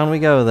 back down we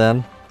go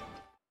then.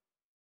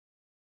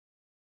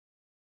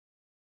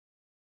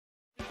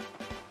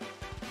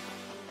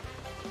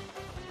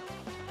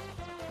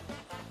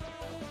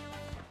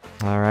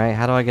 Alright,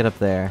 how do I get up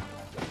there?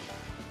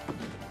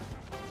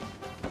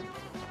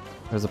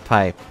 There's a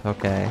pipe.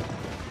 Okay.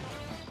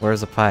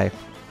 Where's the pipe?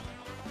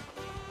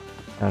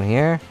 Down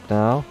here?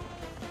 No.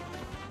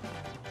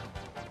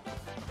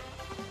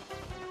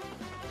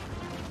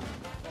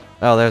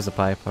 Oh, there's the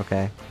pipe.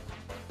 Okay.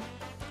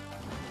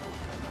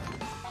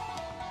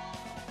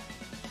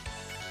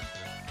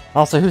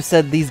 Also, who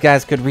said these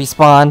guys could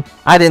respawn?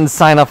 I didn't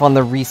sign up on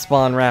the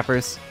respawn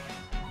wrappers.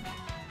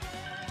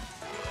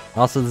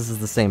 Also, this is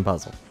the same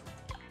puzzle.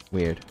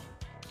 Weird.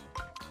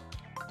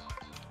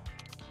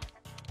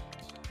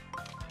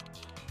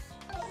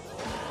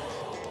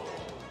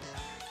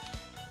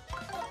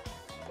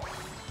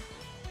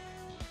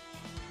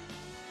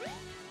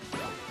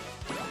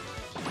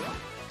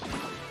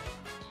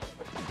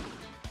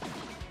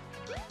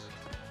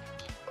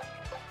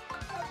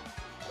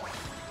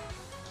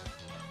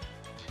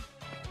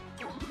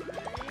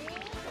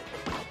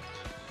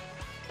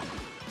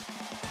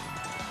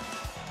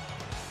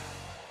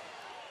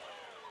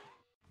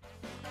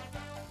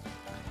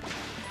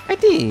 I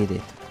did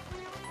it.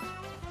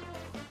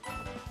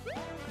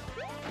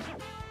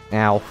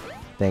 Ow.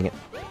 Dang it.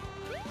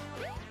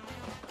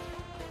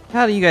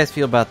 How do you guys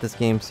feel about this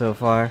game so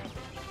far?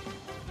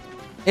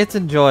 It's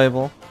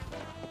enjoyable.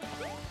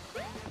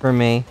 For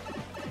me.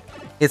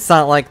 It's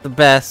not like the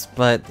best,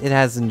 but it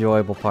has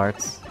enjoyable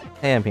parts.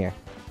 Hey, I'm here.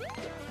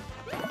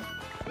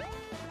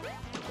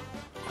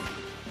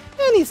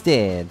 And he's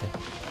dead.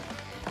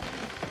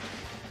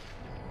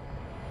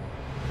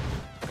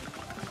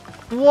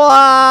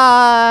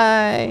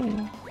 Why?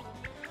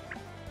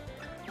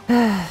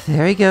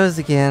 There he goes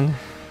again.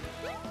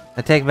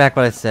 I take back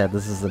what I said.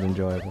 This isn't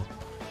enjoyable.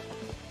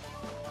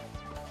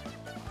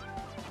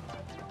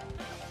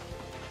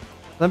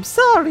 I'm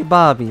sorry,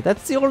 Bobby.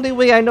 That's the only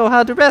way I know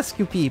how to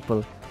rescue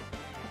people.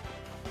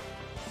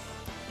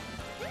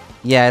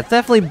 Yeah, it's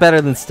definitely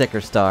better than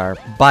Sticker Star,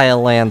 by a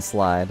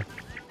landslide.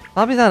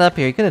 Bobby's not up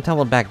here. He could have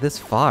tumbled back this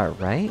far,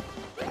 right?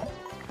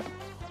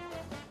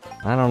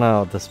 I don't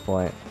know at this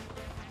point.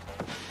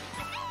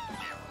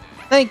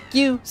 Thank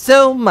you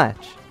so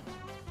much.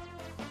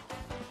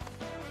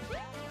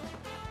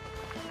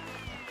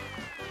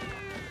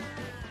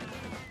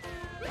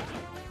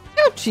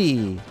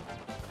 Ouchie!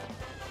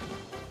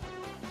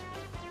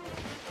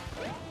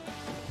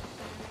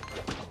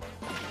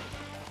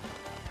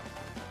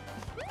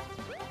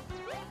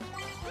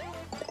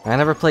 I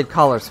never played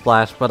Color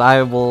Splash, but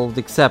I will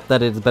accept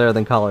that it's better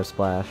than Color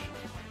Splash.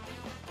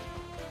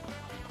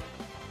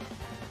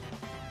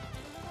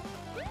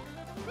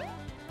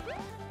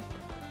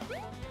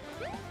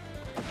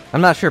 I'm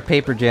not sure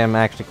Paper Jam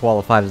actually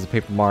qualified as a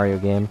Paper Mario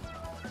game.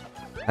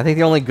 I think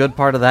the only good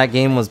part of that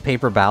game was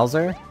Paper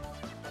Bowser.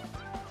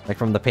 Like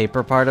from the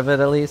paper part of it,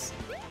 at least.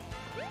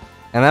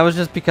 And that was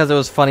just because it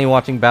was funny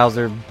watching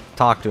Bowser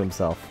talk to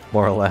himself,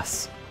 more or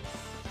less.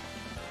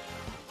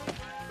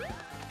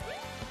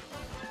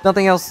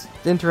 Nothing else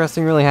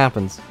interesting really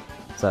happens.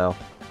 So,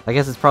 I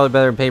guess it's probably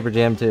better than Paper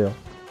Jam too.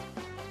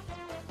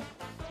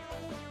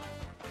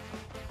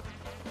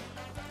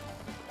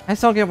 I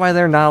just don't get why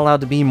they're not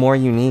allowed to be more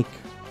unique.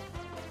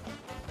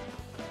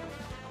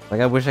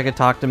 Like, I wish I could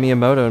talk to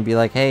Miyamoto and be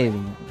like, hey,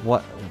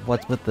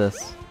 what's with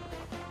this?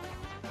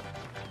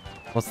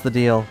 What's the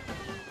deal?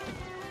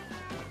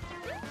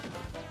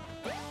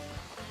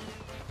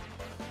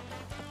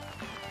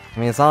 I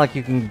mean, it's not like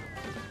you can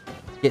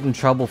get in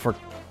trouble for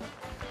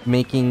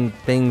making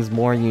things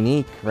more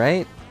unique,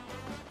 right?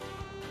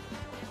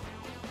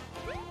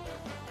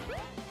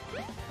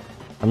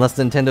 Unless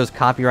Nintendo's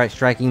copyright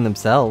striking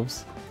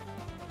themselves.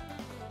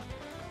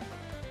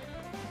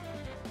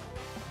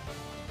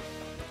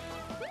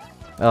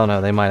 Oh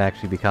no, they might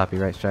actually be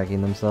copyright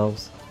striking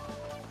themselves.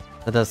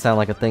 That does sound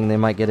like a thing they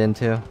might get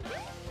into.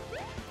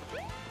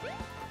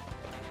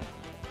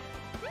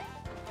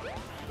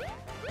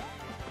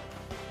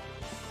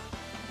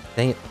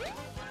 Dang it.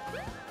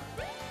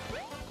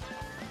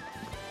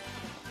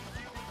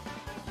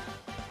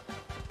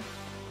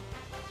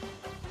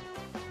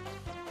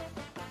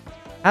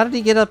 How did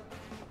he get up?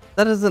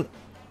 That isn't...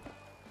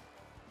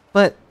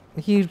 But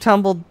he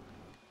tumbled...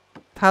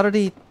 How did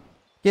he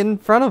get in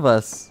front of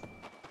us?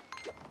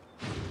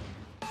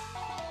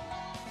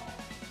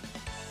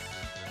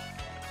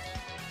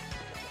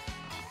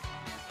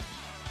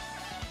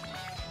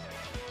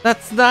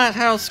 That's not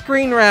how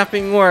screen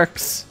wrapping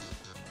works!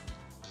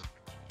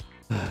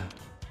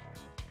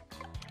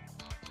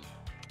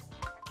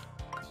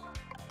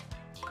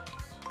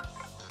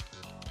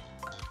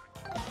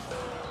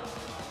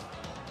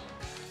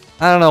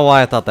 I don't know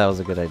why I thought that was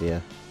a good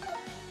idea.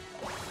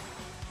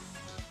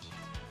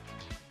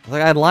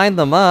 Like, I lined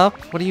them up.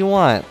 What do you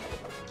want?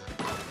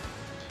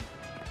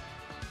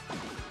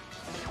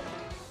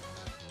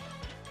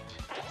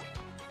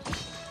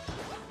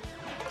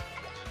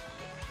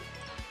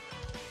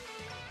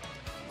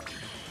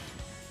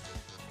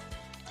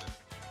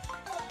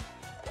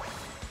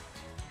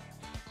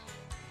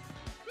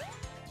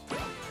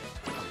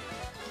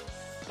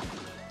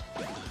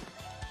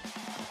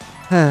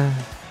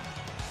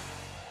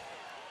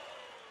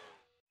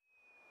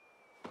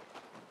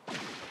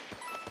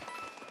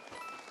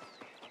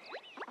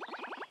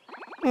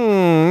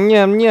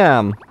 Yum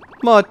yum.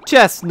 More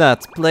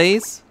chestnuts,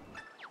 please.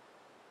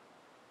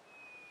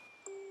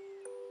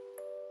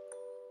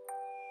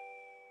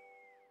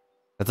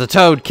 It's a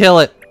toad, kill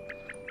it!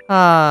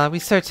 Ah, we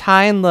searched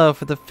high and low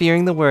for the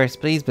fearing the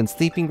worst, but he's been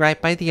sleeping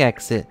right by the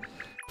exit.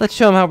 Let's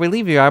show him how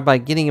relieved we are by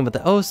getting him with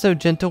the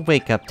oh-so-gentle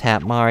wake-up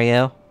tap,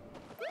 Mario.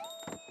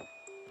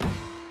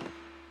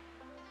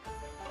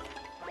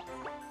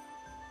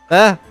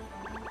 Oh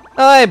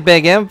hey,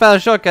 Big M, found a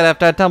shortcut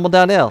after I tumbled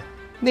downhill.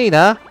 Neat,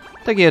 huh?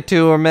 Took you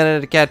 2 or a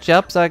minute to catch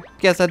up, so I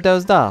guess I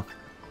dozed off.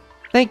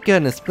 Thank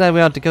goodness, glad we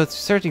don't have to go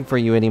searching for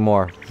you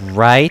anymore,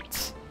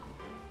 right?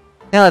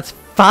 Now let's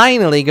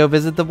finally go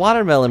visit the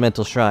Water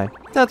Elemental Shrine.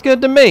 Sounds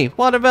good to me.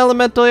 Water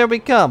Elemental, here we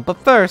come.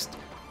 But first,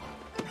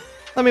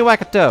 let me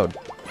whack a toad.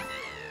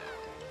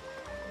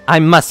 I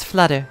must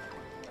flutter.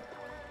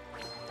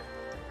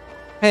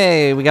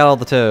 Hey, we got all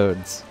the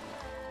toads.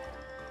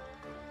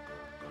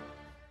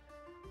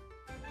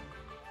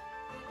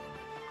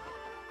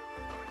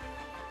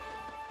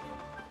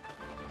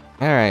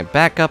 Alright,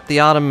 back up the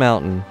Autumn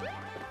Mountain.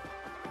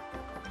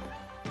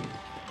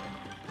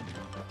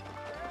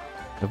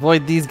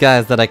 Avoid these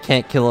guys that I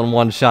can't kill in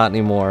one shot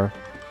anymore.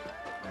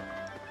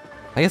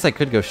 I guess I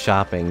could go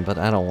shopping, but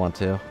I don't want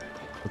to.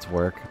 Let's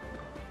work.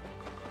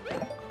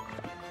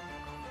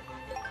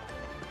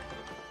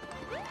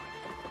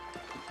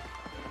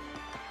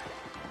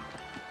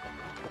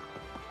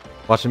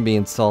 Watch him be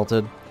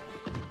insulted.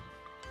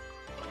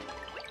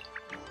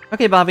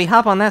 Okay, Bobby,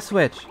 hop on that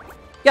switch.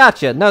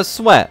 Gotcha, no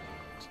sweat.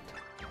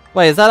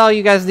 Wait, is that all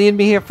you guys need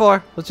me here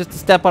for? Was just to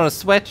step on a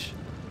switch?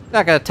 You're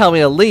not gonna tell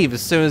me to leave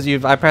as soon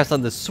as I press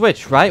on the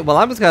switch, right? Well,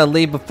 I'm just gonna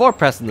leave before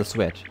pressing the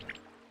switch.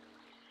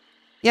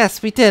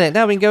 Yes, we did it.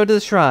 Now we can go to the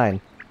shrine.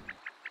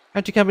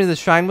 Aren't you coming to the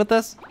shrine with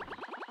us?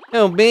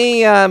 No,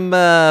 me,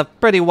 I'm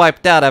pretty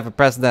wiped out after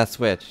pressing that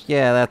switch.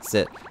 Yeah, that's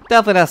it.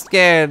 Definitely not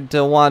scared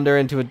to wander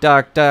into a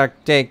dark,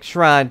 dank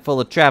shrine full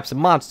of traps and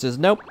monsters.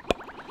 Nope.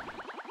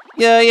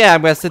 Yeah,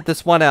 I'm gonna sit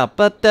this one out.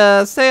 But,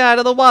 say hi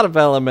to the water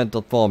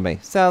elemental for me.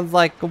 Sounds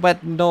like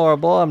wet and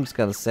adorable. I'm just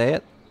gonna say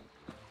it.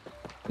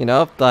 You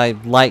know, if the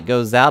light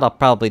goes out, I'll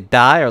probably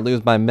die or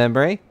lose my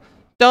memory.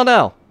 Don't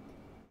know.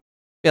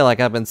 Feel like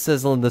I've been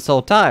sizzling this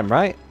whole time,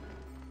 right?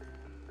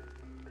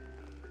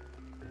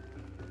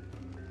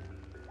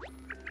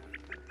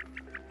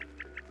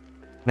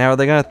 Now, are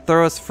they gonna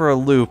throw us for a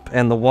loop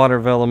and the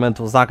water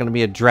elemental is not gonna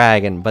be a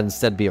dragon, but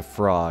instead be a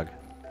frog?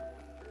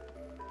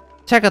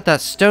 Check out that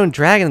stone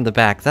dragon in the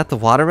back. Is that the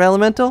water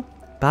elemental?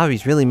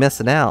 Bobby's really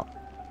missing out.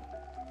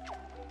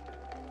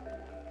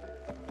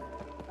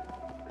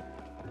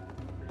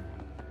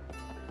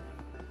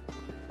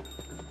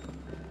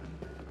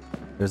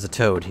 There's a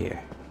toad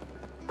here.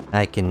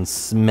 I can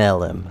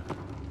smell him.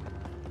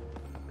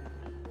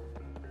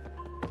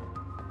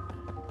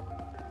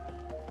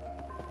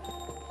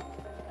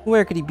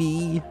 Where could he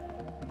be?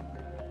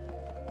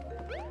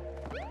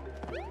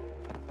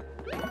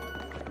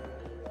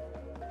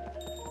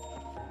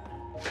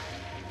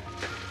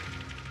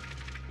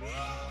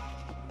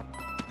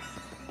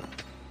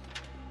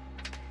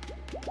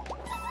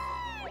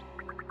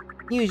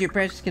 Use your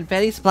precious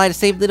confetti supply to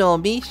save little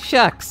old me?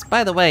 Shucks!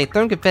 By the way,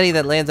 thrown confetti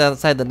that lands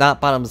outside the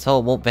knot bottom's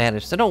hole won't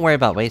vanish, so don't worry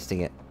about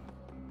wasting it.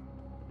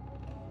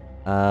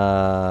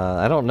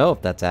 I don't know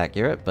if that's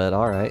accurate, but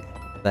alright.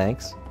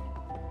 Thanks.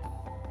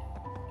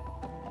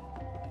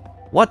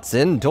 What's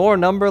in door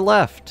number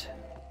left?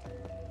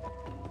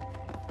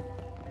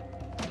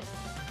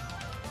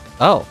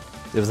 Oh,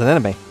 it was an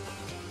enemy.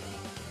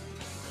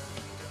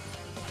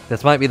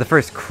 This might be the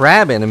first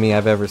crab enemy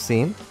I've ever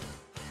seen.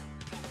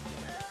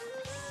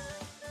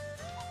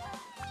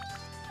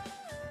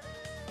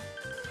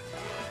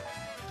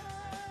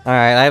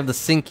 Alright, I have the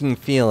sinking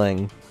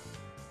feeling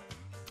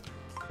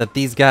that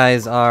these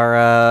guys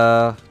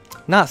are,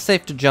 not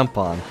safe to jump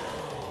on.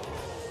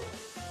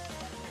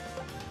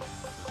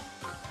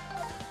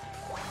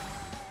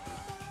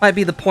 Might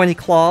be the pointy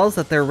claws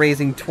that they're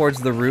raising towards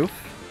the roof.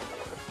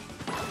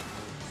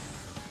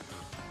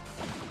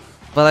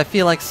 But I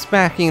feel like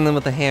smacking them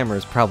with a hammer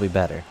is probably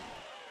better.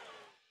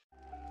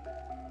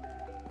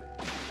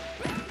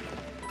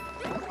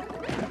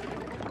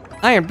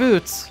 Iron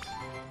boots!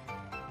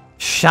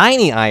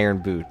 Shiny iron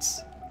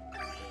boots!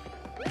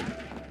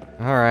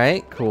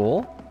 Alright,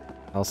 cool.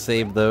 I'll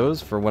save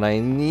those for when I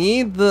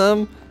need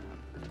them.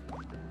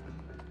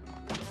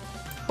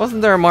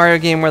 Wasn't there a Mario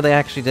game where they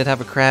actually did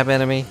have a crab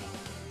enemy?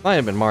 Might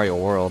have been Mario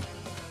World.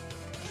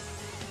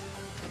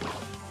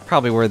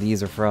 Probably where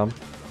these are from.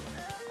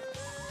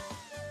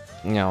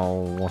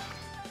 No.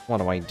 What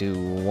do I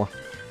do?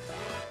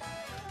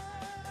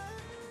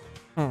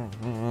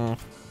 How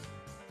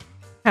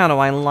do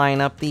I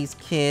line up these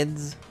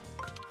kids?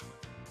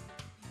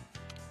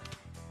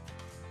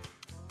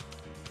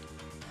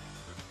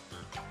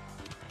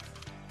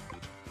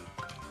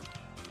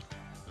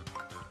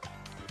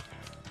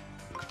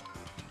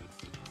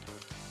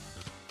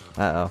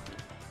 Uh-oh.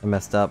 I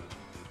messed up.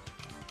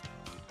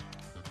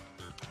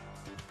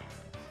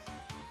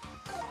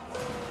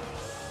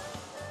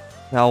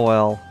 Oh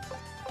well.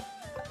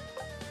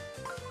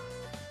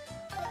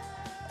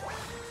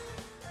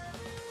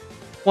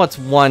 What's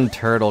one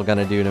turtle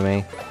gonna do to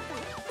me?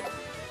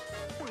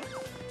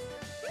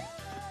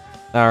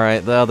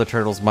 Alright, the other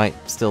turtles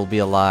might still be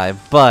alive,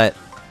 but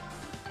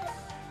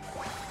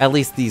at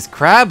least these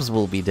crabs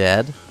will be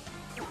dead.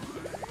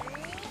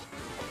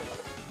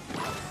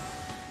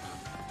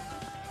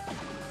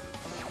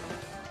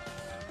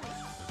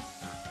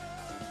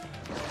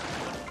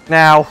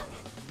 Now.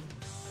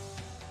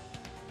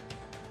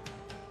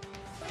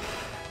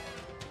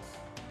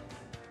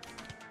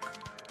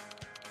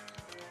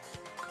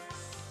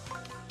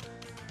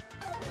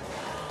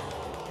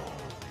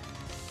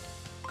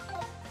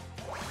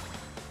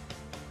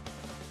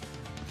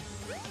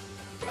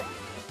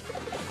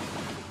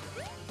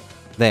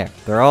 There,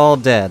 they're all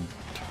dead.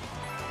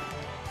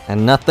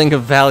 And nothing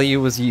of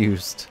value was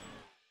used.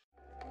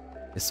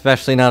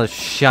 Especially not a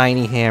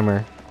shiny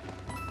hammer.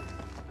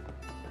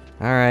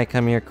 Alright,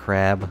 come here,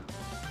 crab.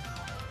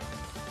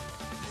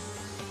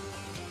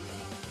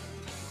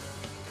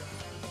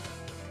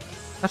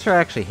 Not sure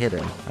I actually hit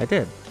him. I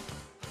did.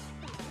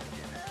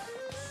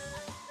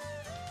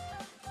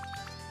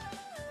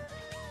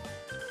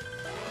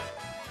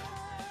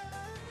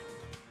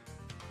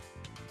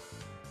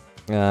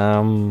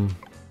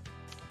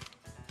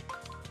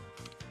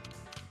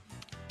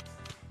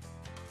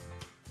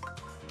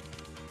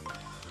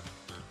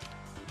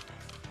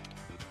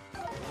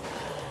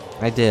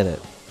 I did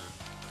it.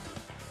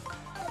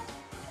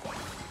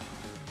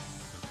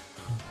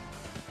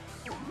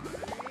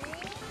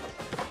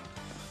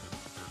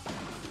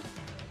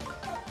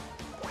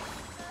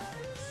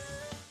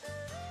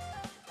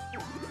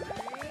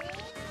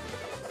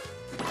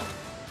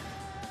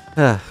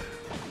 There's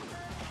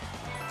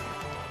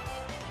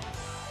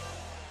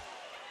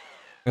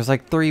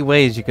like 3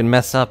 ways you can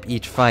mess up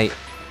each fight.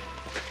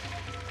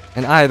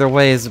 And either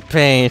way is a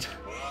pain.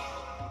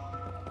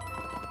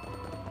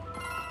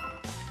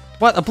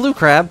 What? A blue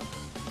crab?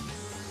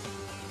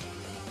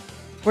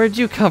 Where'd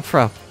you come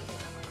from?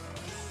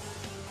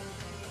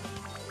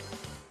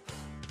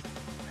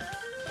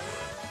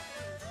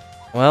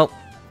 Well,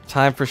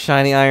 time for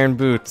shiny iron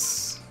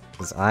boots.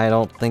 Because I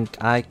don't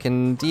think I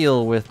can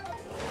deal with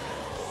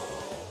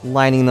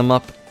lining them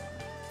up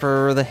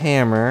for the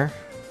hammer.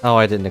 Oh,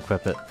 I didn't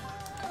equip it.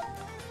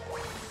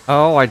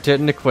 Oh, I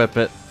didn't equip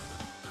it.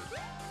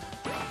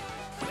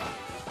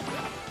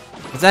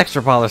 It's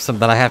extra bothersome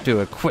that I have to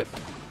equip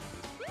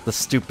the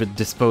stupid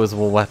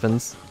disposable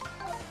weapons.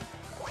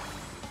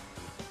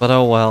 But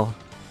oh well.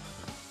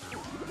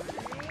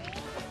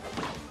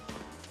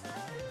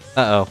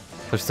 Uh-oh.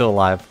 They're still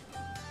alive.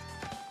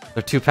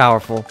 They're too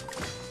powerful.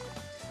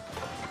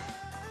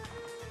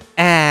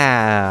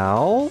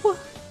 Ow!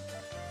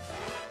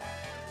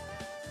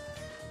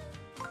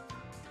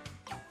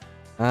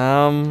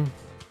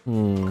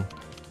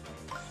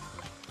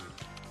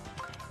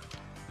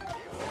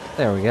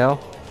 There we go.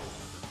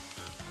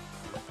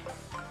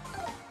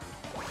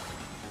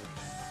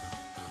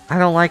 I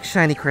don't like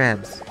shiny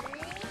crabs.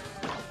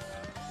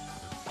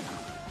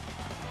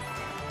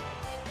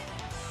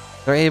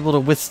 They're able to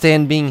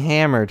withstand being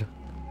hammered.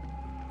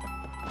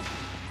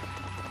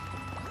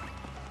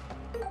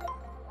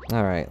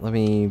 Alright, let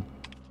me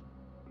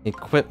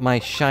equip my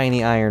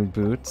shiny iron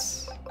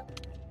boots.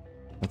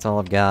 That's all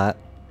I've got.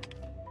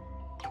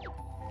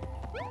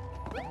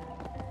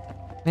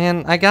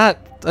 Man, I got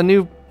a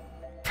new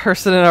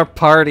person in our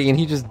party and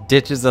he just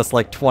ditches us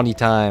like 20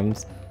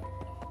 times.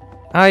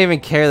 I don't even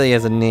care that he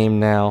has a name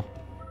now.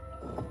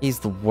 He's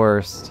the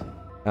worst.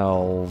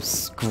 Oh,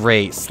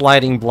 great.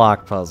 Sliding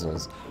block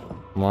puzzles.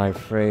 My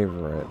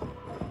favorite.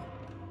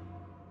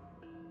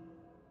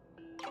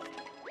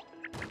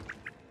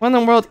 What in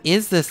the world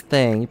is this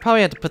thing? You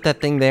probably had to put that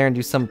thing there and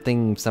do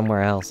something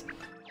somewhere else.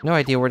 No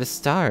idea where to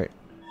start.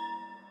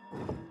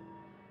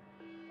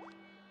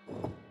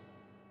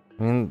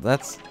 I mean,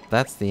 that's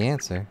the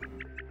answer.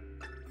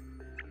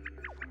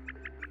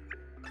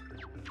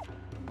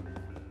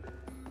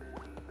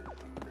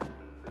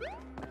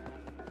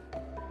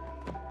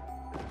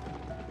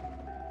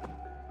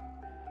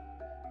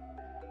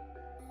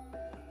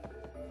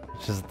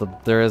 It's just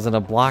there isn't a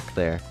block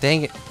there.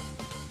 Dang it.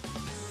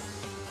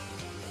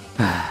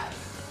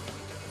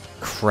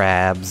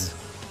 Crabs.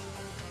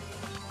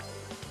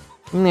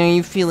 Are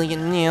you feeling it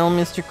now,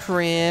 Mr.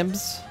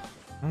 Krabs?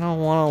 I don't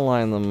want to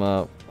line them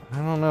up. I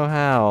don't know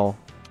how.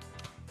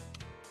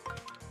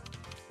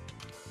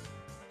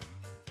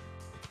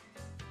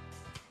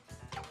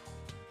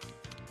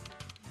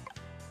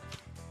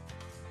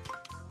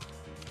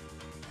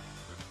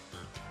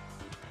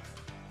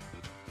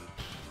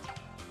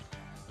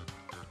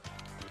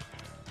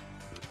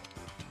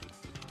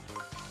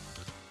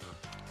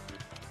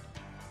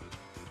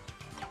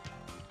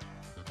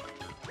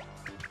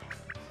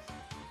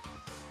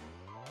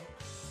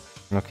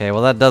 Okay,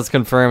 well that does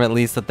confirm at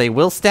least that they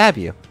will stab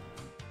you.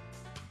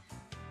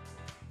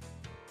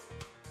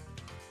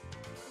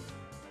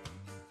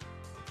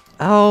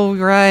 Oh,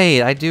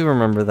 right, I do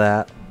remember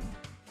that.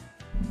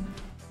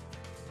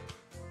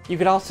 You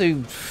could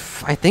also,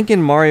 I think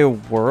in Mario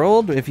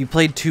World, if you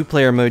played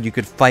 2-player mode, you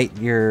could fight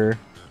your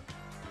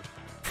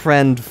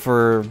friend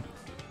for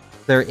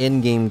their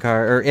in-game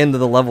card, or end of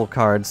the level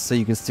cards, so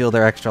you can steal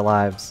their extra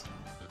lives.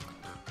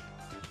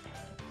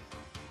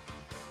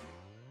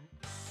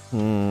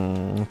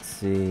 Let's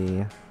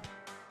see.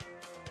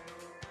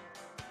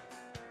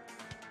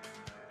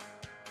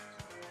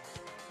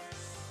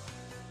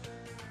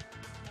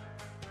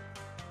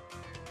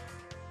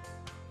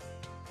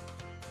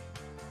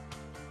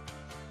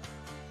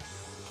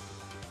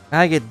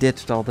 I get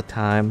ditched all the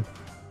time.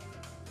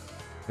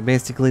 I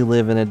basically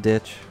live in a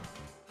ditch.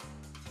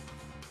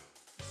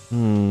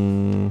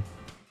 Oh,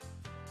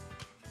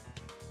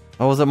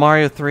 was it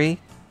Mario 3?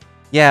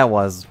 Yeah, it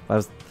was. I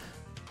was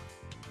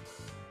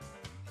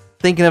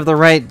thinking of the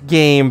right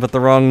game, but the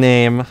wrong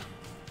name.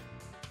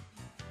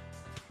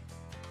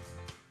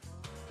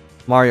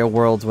 Mario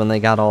Worlds when they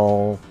got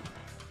all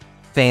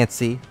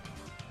fancy.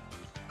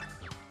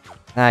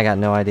 I got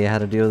no idea how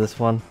to do this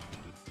one.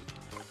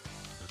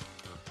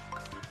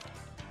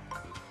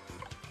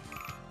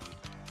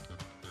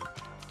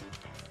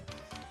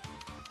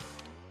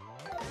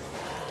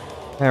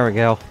 There we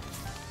go.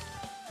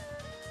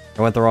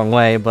 I went the wrong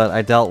way, but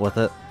I dealt with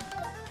it.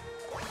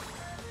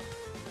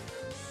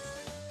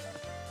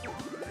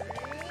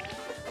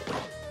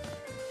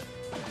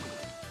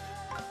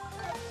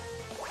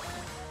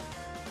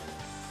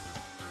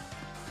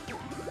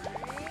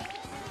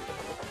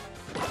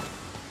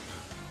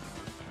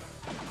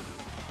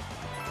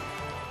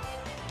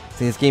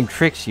 See, this game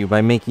tricks you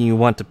by making you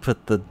want to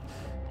put the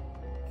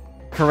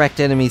correct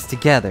enemies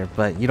together,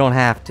 but you don't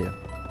have to.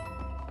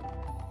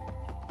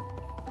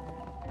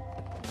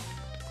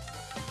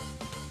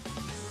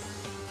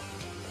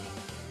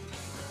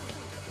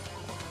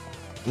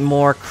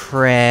 More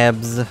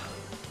crabs.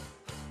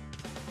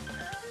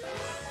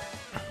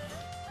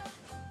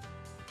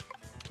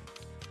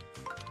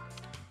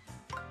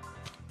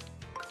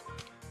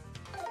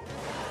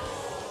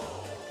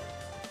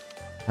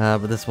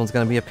 But this one's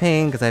gonna be a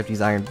pain because I have to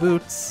use iron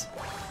boots.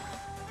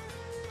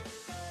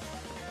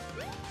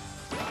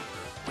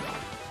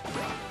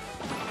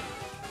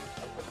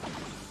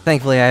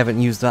 Thankfully, I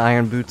haven't used the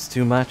iron boots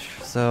too much,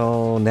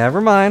 so never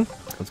mind.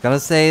 I was gonna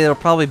say it'll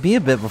probably be a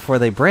bit before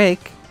they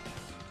break.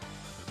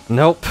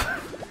 Nope.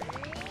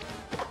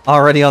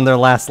 Already on their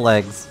last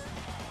legs.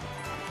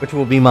 Which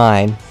will be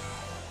mine.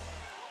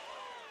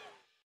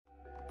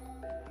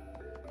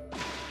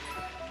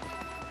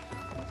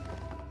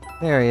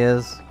 There he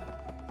is.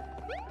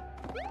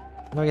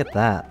 How do I get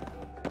that?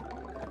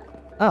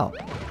 Oh.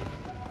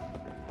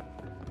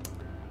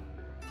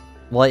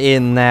 Well,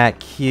 isn't that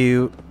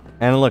cute?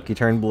 And look, he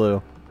turned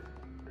blue.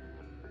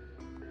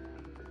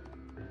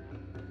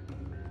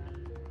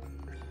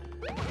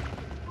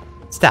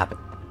 Stop it.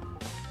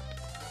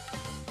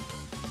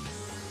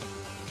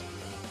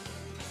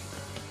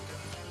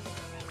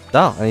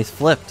 Oh, and he's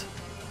flipped.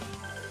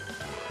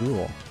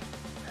 Cool.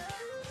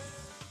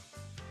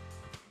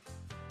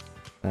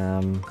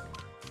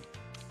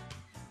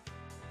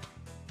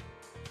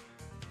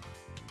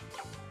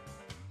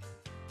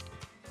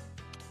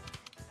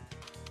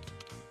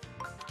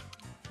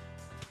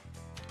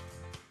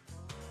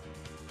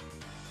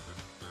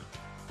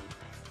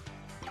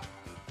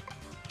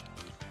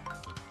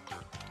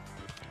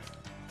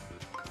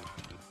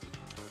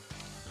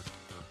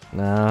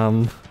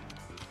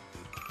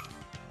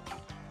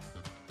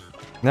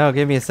 No,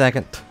 give me a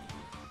second.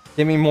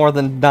 Give me more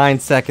than 9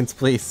 seconds,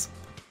 please.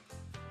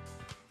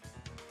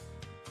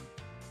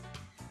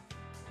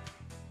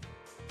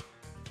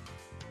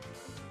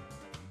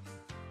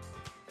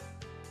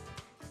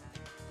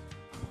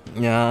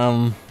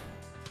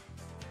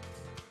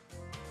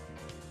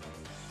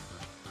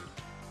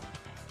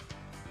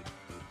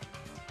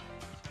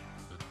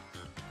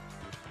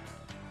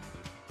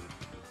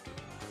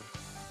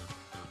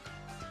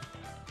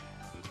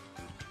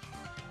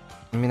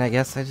 I mean, I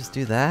guess I just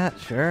do that,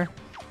 sure.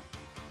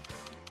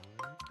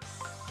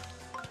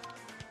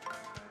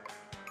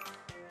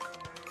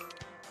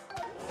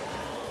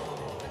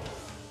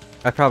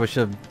 I probably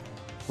should have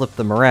flipped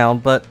them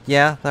around, but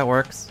yeah, that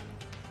works.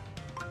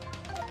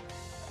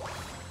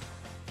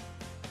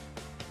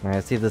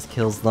 Alright, see if this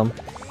kills them.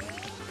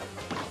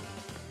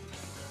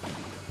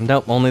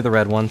 Nope, only the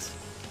red ones.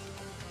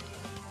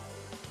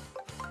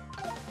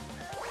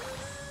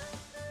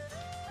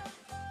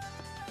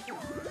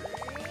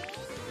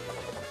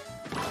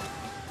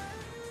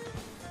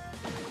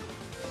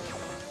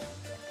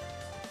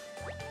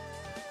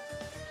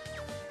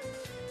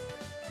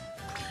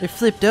 They're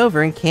flipped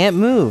over and can't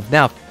move.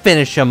 Now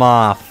finish them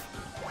off.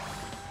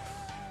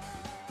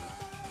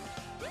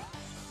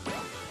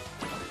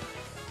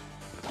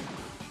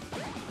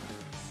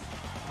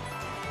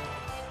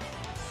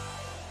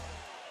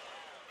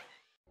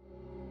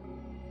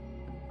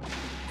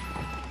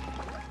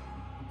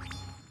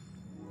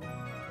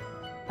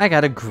 I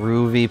got a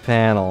groovy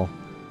panel.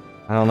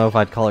 I don't know if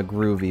I'd call it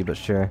groovy, but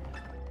sure.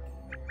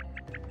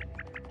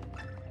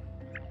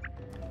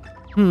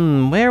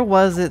 Where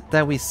was it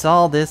that we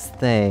saw this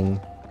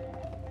thing?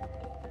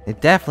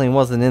 It definitely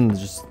wasn't in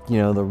just, you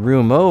know, the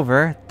room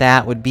over.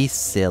 That would be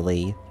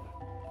silly.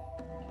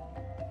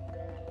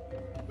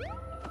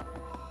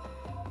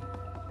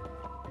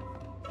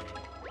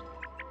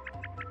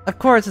 Of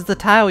course, it's the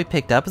tile we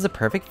picked up is a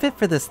perfect fit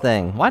for this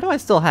thing. Why do I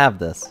still have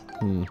this?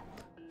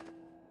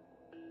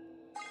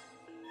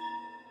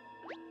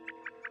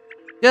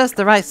 Just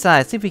the right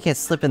size. See if we can't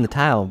slip in the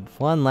tile.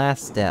 One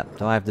last step.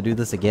 Do I have to do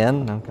this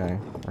again? Okay.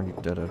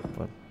 Already did it,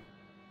 but...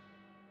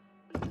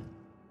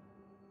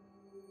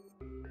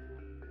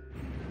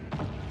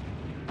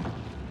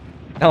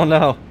 Oh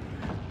no!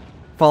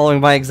 Following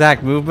my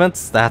exact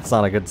movements? That's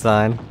not a good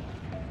sign.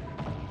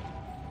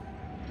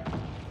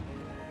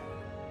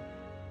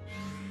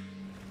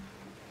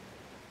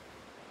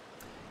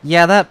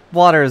 Yeah, that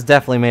water is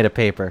definitely made of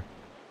paper.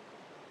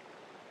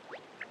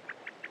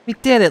 We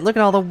did it! Look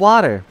at all the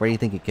water! Where do you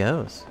think it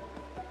goes?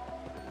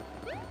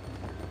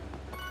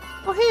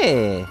 Oh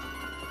hey!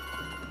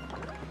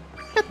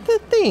 Look at the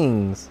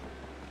things!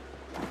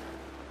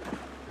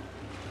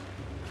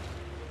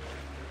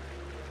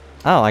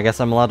 Oh, I guess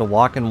I'm allowed to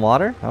walk in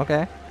water?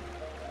 Okay.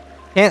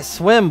 Can't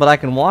swim, but I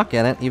can walk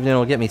in it, even though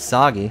it'll get me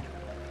soggy.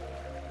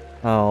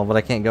 Oh, but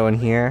I can't go in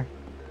here.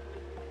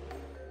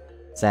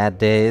 Sad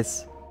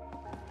days.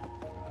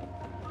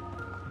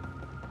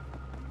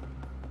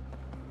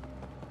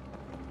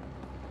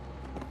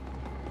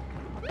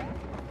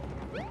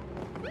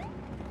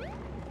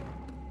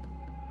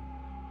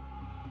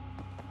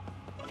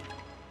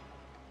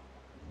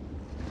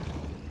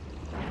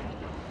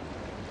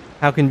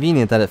 How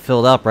convenient that it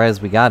filled up right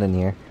as we got in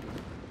here.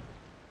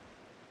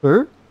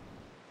 The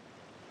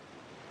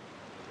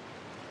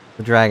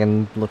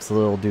dragon looks a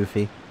little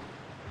doofy.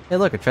 Hey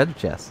look, a treasure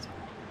chest.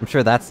 I'm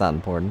sure that's not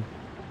important.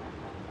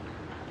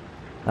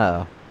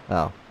 Uh-oh.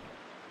 Oh.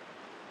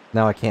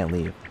 Now I can't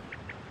leave.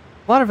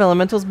 Water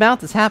Elemental's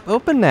mouth is half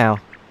open now.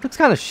 Looks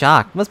kind of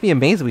shocked. Must be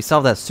amazed we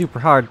solved that super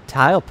hard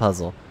tile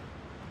puzzle.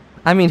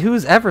 I mean,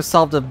 who's ever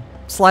solved a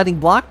sliding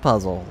block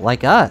puzzle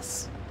like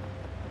us?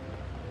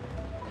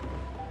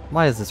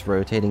 Why is this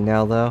rotating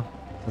now, though?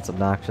 That's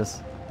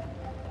obnoxious.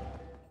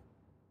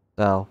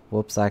 Oh,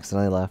 whoops, I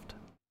accidentally left.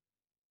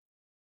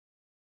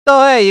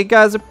 Oh, hey, you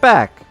guys are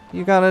back.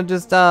 You gonna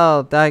just,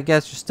 oh, I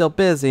guess you're still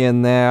busy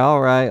in there.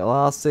 Alright, well,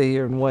 I'll sit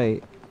here and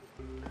wait.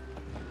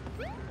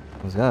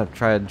 I was gonna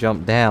try to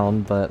jump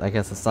down, but I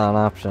guess it's not an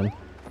option.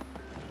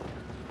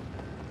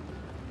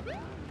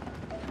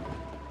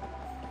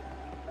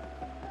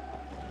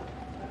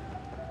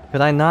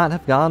 Could I not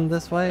have gone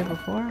this way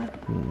before?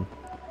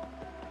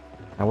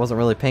 I wasn't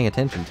really paying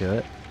attention to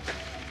it.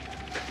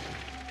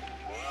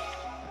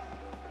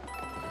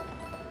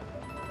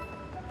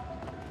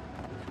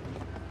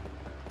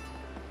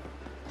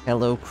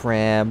 Hello,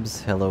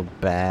 crabs. Hello,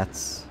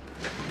 bats.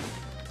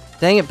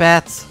 Dang it,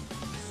 bats!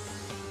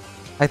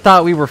 I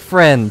thought we were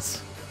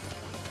friends.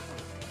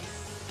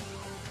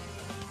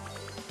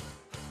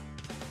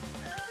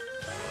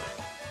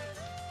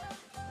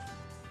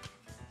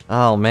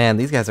 Oh man,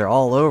 these guys are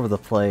all over the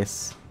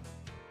place.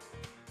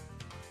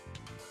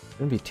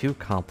 Shouldn't be too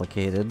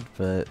complicated,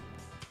 but...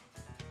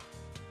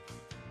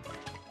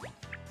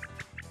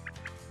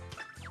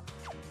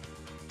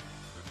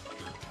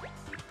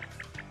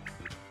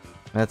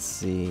 Let's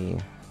see...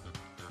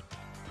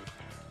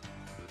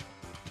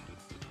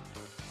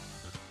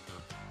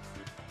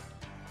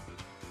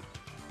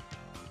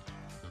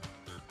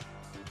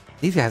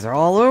 These guys are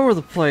all over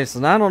the place,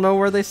 and I don't know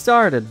where they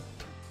started.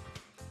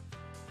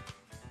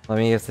 I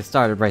mean, yes, they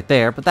started right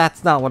there, but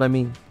that's not what I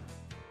mean.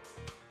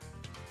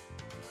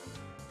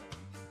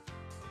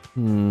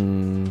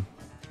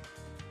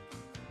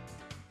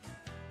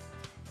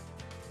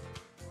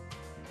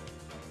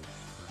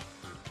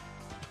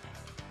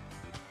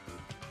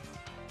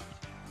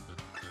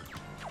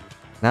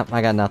 Nope,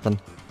 I got nothing.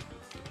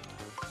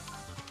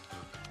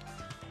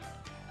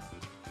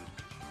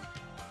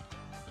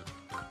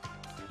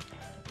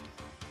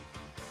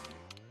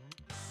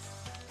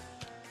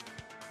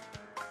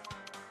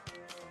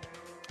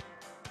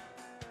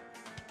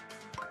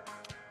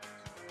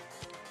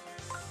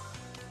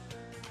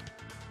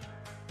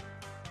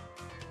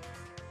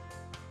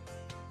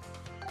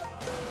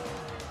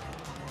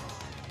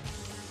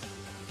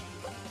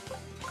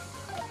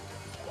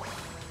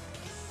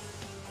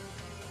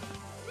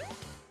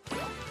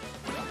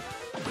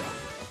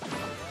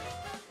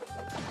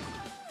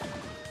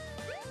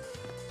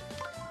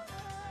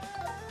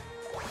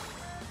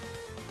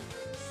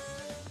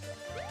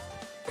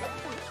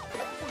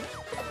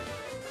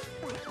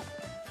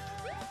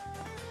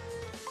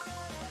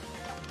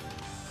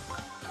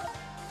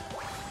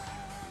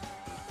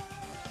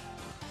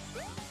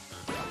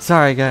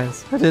 Sorry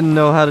guys, I didn't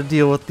know how to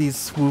deal with these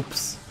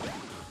swoops.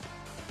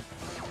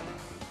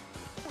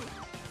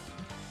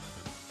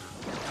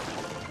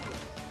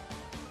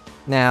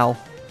 Now.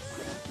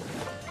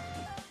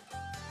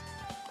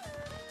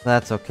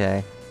 That's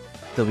okay.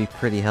 They'll be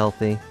pretty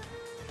healthy.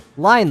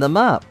 Line them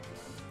up!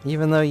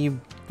 Even though you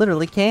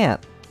literally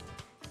can't.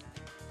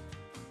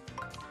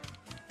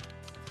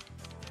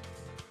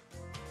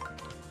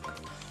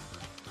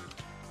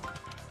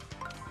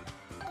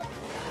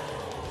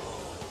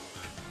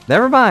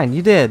 Never mind,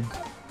 you did.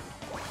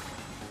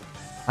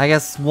 I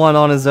guess one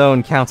on his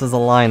own counts as a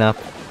lineup.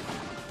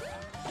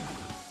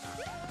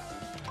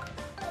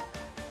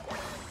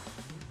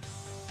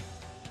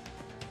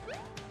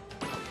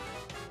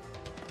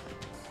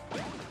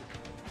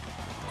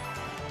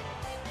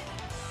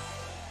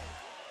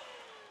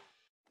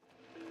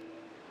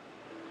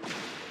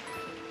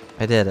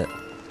 I did it.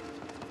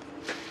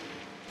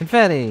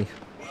 Confetti!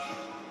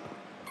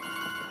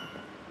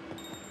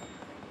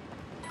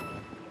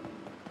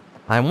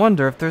 I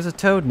wonder if there's a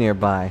toad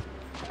nearby.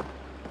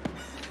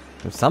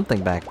 There's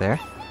something back there.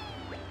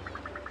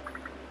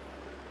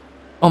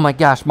 Oh my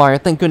gosh, Mario,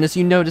 thank goodness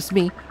you noticed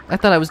me. I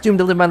thought I was doomed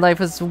to live my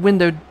life as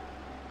window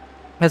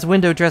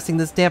dressing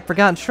this damn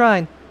forgotten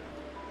shrine.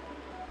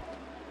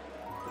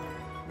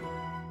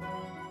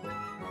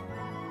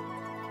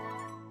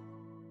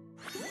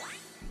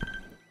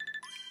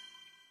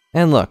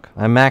 And look,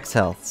 I'm max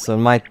health, so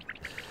my... I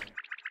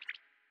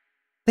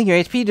think your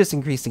HP just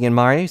increased again,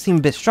 Mario. You seem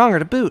a bit stronger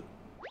to boot.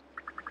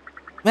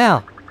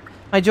 Wow,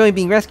 my joy in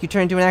being rescued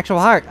turned into an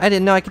actual heart. I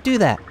didn't know I could do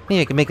that.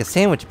 Maybe I can make a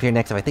sandwich appear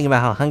next if I think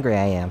about how hungry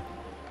I am.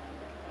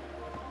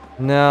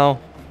 No,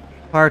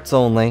 hearts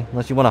only,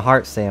 unless you want a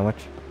heart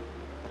sandwich.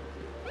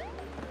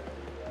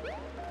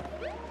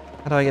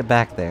 How do I get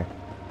back there?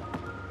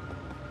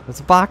 There's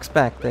a box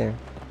back there.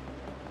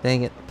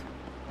 Dang it.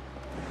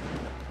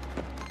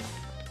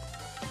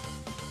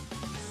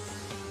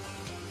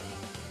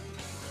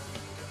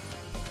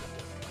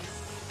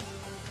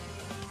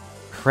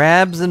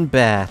 Crabs and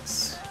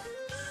bats.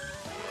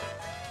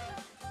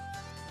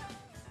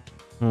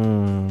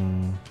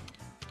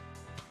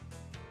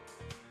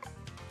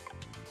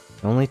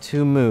 Only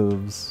 2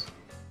 moves.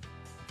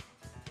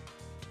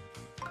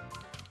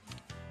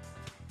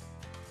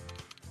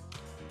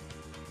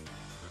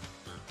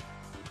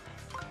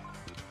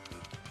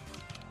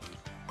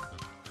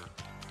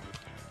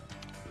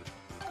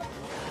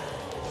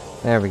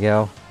 There we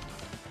go.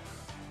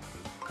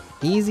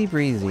 Easy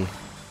breezy.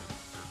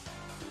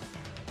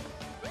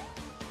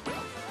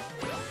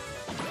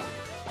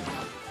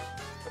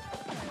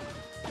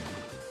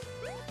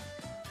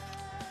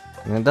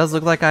 And it does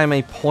look like I'm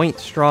a point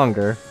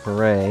stronger.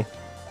 Hooray.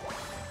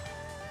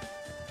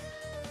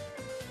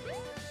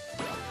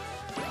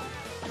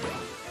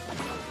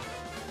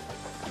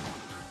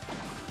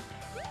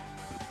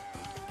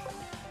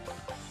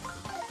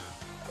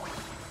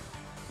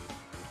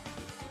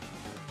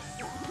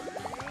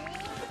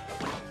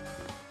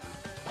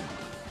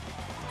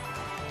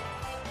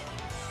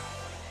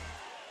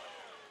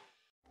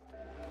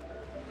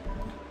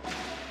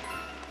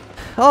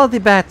 All the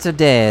bats are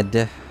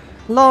dead.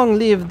 Long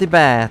live the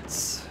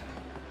bats.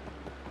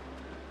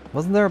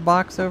 Wasn't there a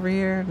box over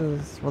here?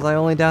 Was I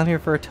only down here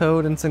for a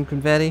toad and some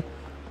confetti?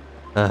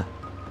 There's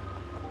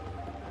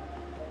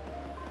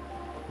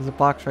a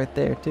box right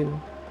there, too.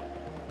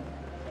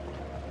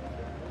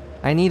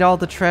 I need all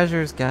the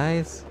treasures,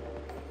 guys.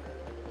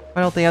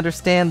 Why don't they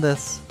understand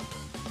this?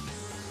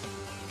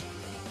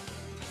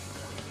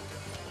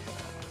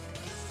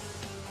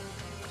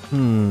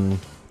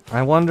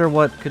 I wonder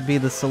what could be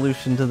the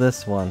solution to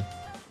this one.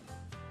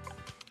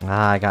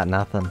 Ah, I got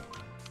nothing.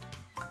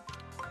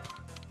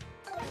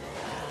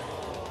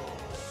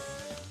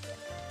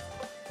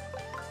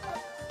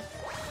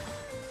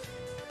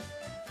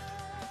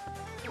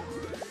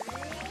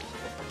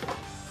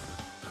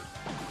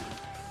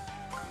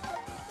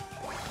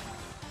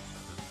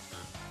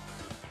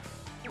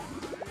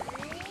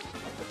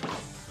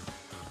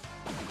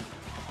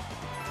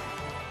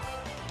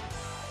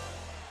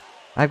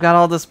 I've got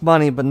all this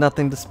money, but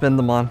nothing to spend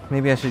them on.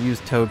 Maybe I should use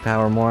Toad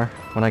Power more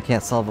when I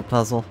can't solve a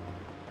puzzle.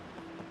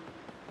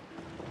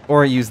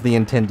 Or use the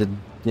intended,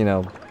 you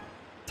know,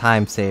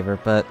 time saver,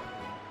 but...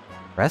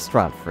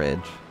 Restaurant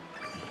fridge?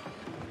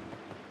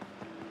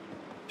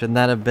 Shouldn't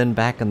that have been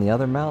back in the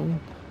other mountain?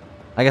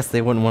 I guess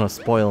they wouldn't want to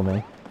spoil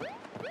me.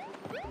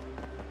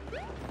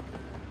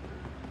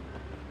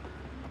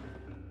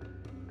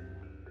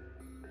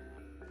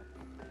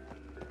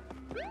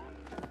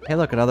 Hey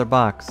look, another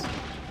box.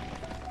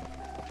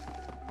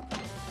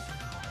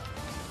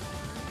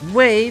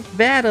 Wave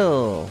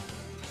battle!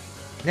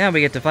 Now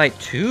we get to fight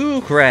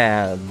 2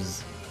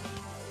 crabs!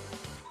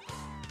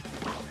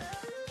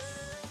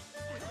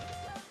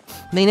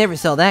 They never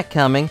saw that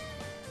coming.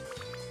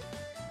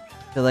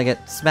 Till I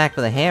get smacked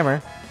with a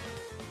hammer.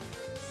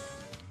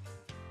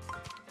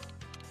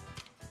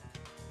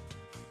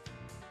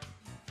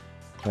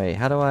 Wait,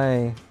 how do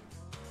I...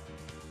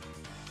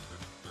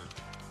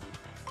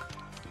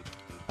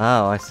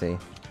 Oh, I see.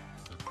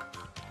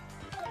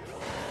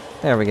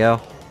 There we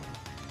go.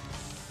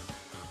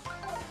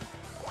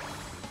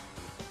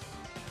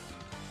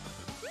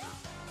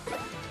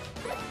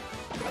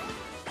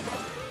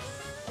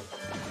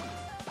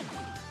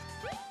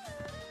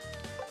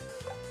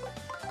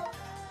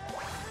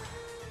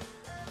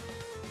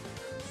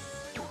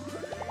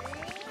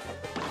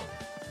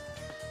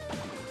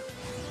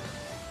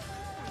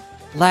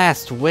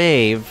 Last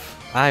wave?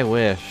 I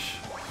wish.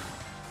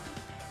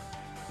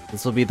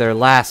 This will be their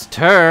last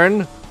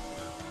turn.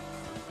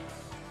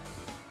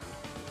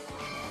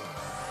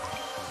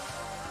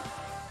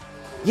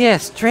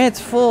 Yes,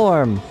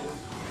 transform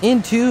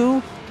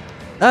into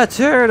a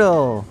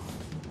turtle.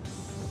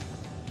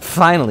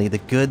 Finally, the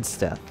good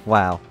stuff.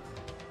 Wow.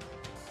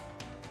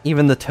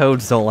 Even the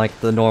toads don't like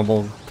the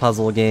normal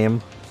puzzle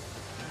game.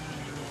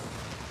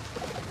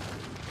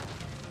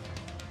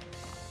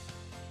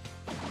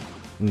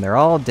 And they're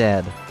all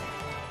dead.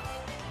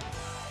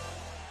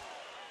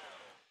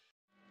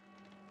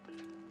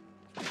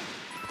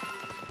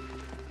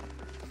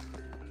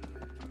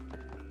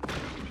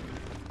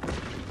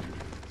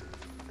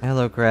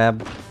 Hello,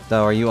 crab.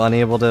 Oh, are you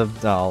unable to...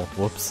 Oh,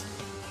 whoops.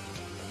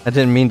 I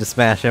didn't mean to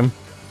smash him.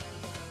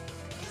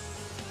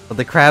 But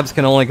the crabs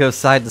can only go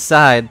side to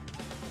side.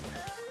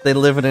 They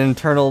live at an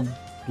internal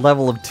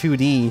level of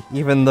 2D,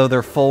 even though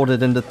they're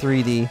folded into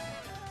 3D.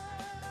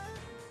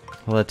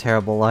 What a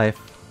terrible life.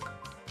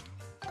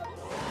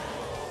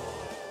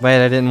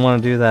 Wait, I didn't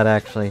want to do that,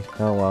 actually.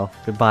 Oh well.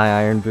 Goodbye,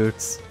 Iron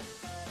Boots.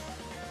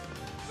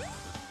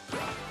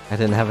 I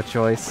didn't have a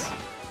choice.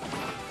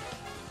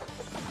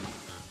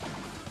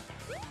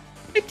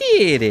 I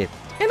did it!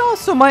 And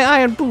also my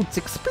Iron Boots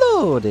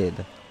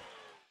exploded!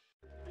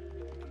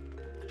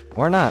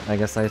 Or not. I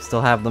guess I still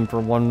have them for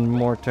one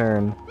more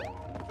turn.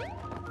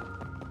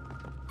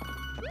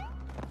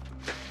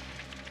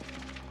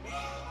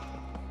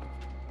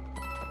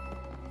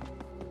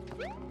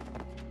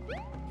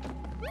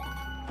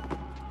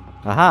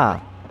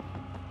 Aha!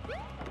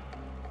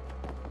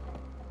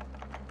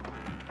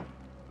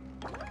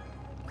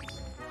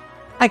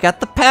 I got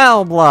the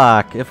PAL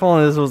block! If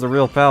only this was a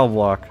real PAL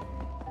block.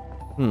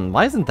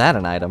 Why isn't that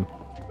an item?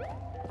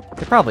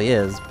 It probably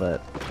is,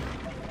 but...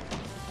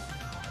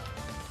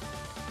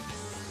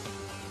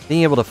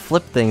 being able to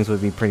flip things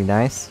would be pretty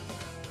nice.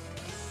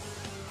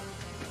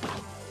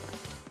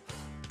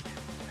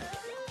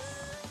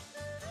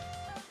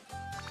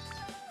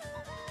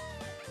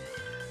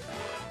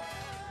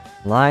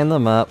 Line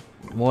them up.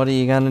 What are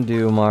you gonna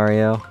do,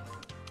 Mario?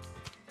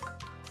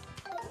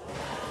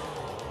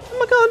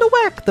 I'm gonna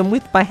whack them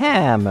with my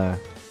hammer.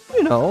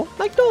 You know,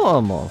 like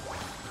normal.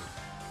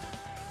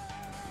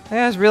 I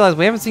just realized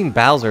we haven't seen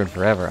Bowser in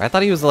forever. I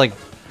thought he was like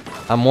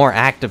a more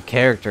active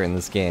character in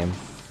this game.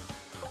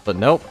 But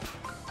nope.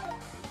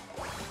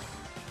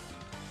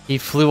 He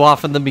flew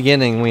off in the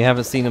beginning, we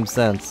haven't seen him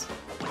since.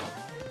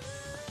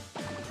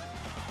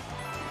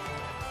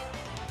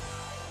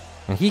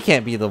 And he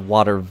can't be the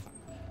water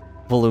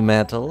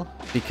volumetal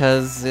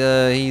because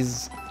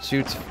he's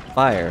shoots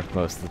fire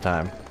most of the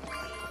time.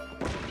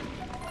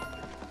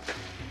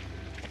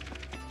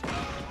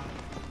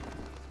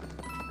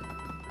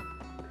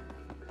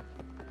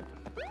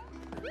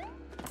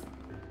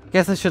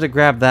 Guess I should have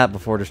grabbed that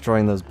before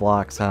destroying those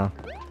blocks, huh?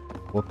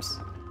 Whoops.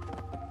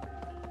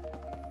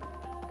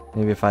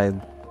 Maybe if I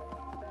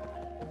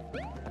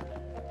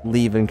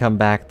leave and come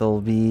back, they'll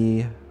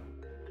be...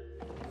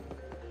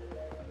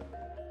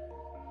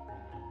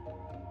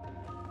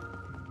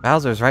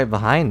 Bowser's right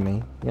behind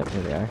me. Yep,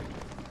 here they are.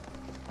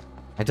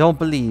 I don't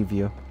believe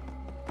you.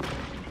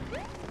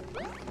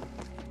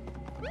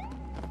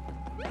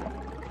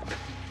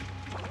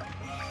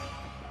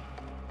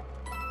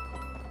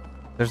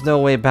 There's no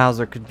way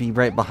Bowser could be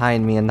right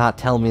behind me and not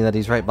tell me that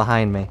he's right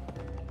behind me.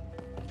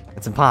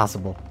 It's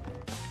impossible.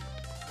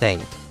 Dang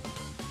it.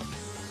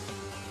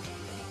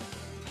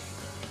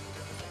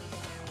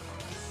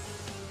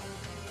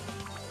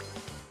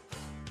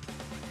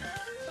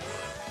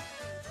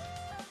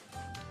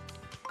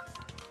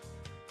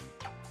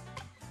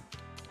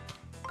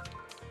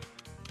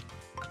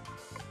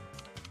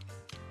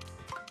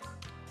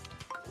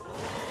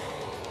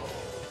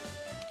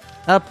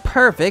 A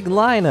perfect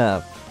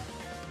lineup!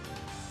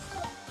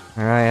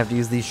 Alright, I have to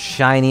use these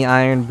shiny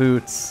iron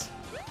boots.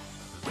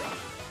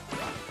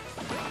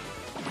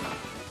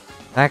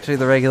 Actually,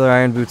 the regular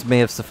iron boots may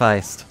have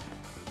sufficed.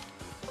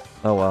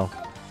 Oh well.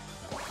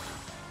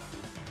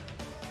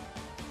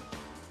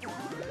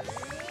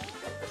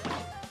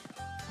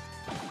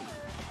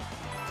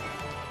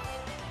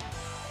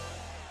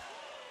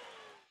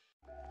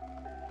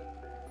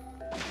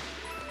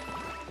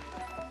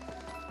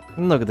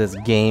 Look at this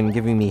game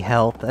giving me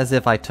health, as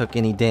if I took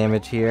any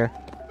damage here.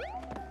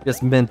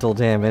 Just mental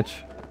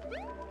damage.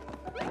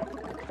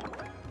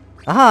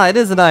 Aha, it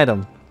is an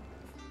item!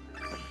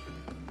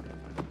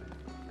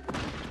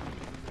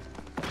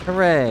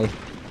 Hooray!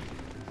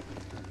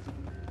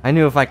 I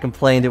knew if I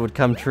complained it would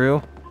come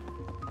true.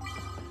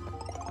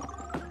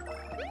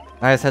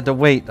 I just had to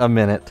wait a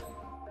minute.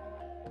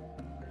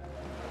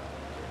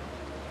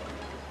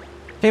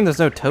 Shame there's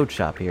no Toad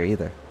Shop here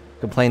either.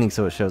 Complaining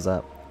so it shows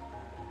up.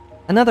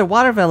 Another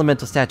water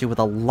elemental statue with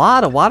a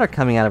lot of water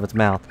coming out of its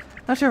mouth.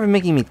 Not sure if it's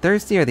making me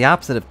thirsty or the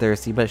opposite of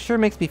thirsty, but it sure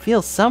makes me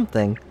feel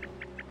something.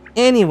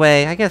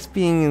 Anyway, I guess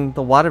being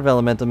the water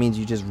elemental means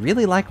you just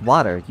really like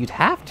water. You'd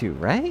have to,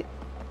 right?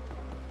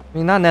 I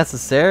mean, not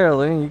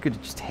necessarily. You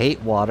could just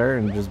hate water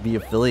and just be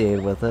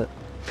affiliated with it.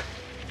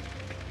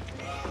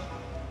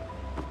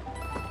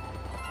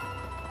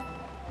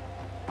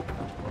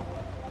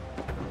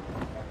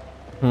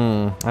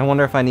 I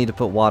wonder if I need to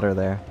put water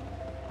there.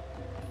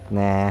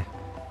 Nah.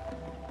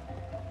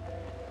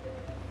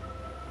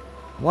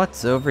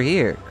 What's over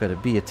here? Could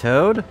it be a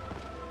toad?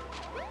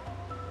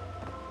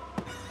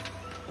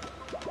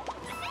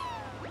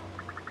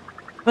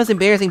 The most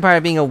embarrassing part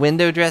of being a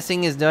window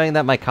dressing is knowing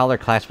that my collar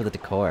clashed with the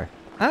decor.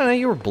 I don't know,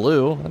 you were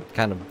blue. That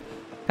kind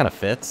of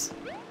fits.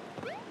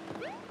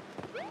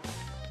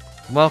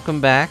 Welcome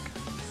back.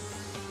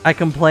 I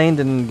complained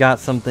and got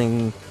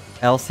something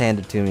else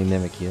handed to me,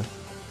 Mimikyu.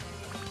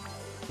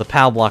 The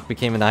POW block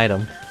became an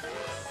item.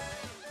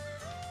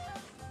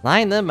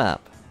 Line them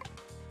up.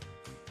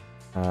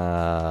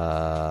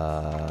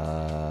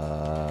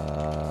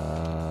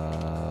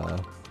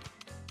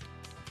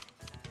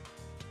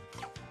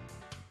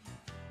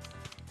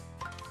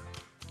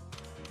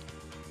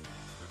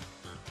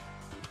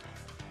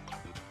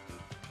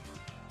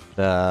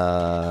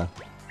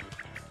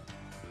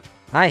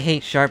 I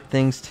hate sharp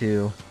things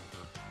too.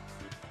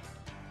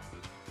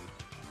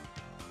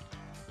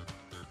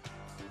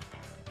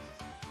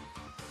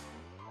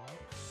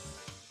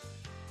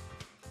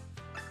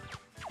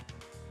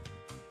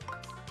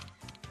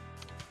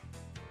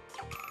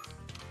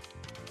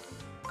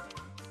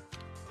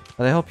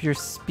 But I hope your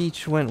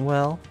speech went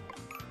well.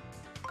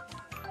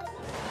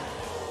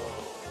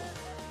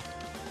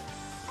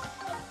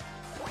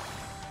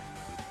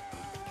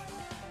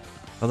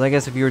 Well, I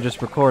guess if you were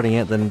just recording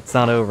it, then it's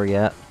not over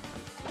yet.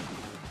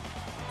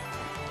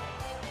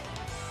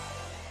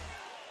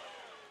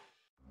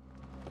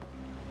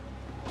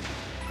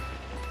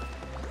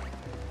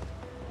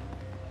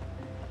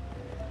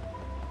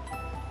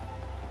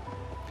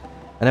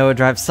 I know it would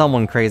drive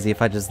someone crazy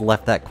if I just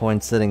left that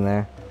coin sitting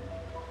there.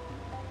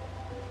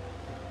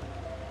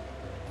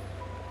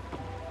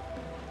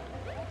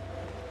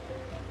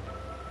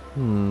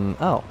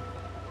 Oh.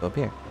 Go up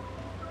here.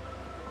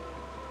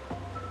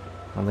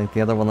 I don't think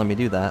the other one let me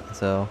do that,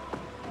 so...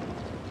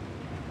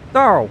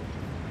 No!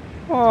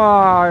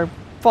 Oh,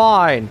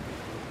 fine!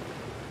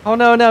 Oh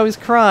no, no, he's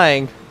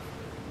crying.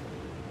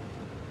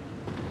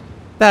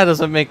 That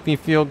doesn't make me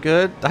feel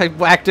good. I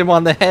whacked him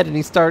on the head and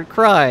he started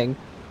crying.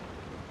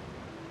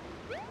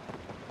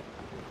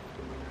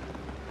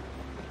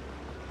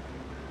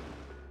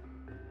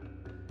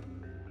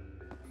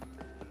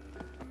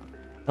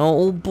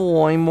 Oh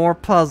boy, more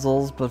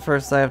puzzles, but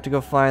first I have to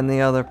go find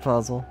the other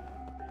puzzle.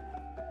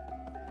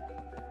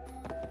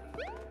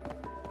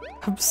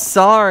 I'm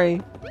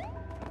sorry.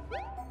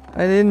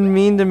 I didn't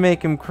mean to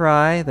make him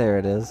cry. There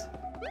it is.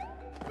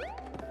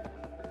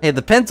 Hey,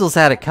 the pencils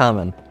had it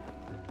coming.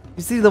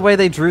 You see the way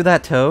they drew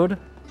that toad?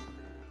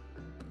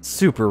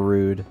 Super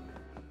rude.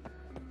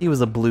 He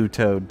was a blue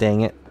toad,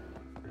 dang it.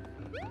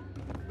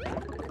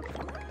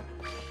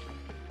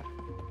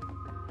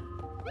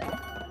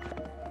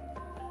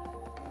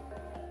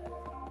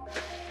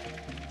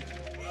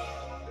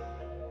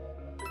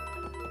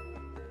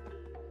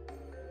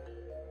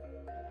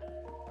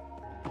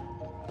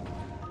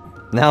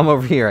 Now I'm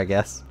over here, I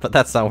guess. But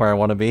that's not where I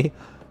want to be.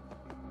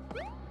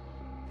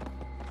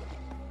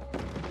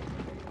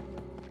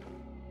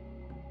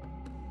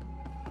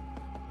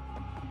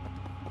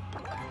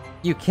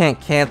 You can't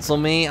cancel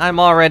me. I'm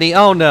already...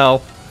 Oh,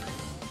 no.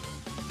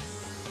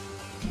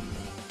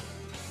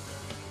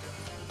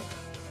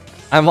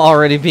 I'm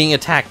already being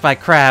attacked by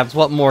crabs.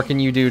 What more can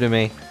you do to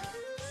me?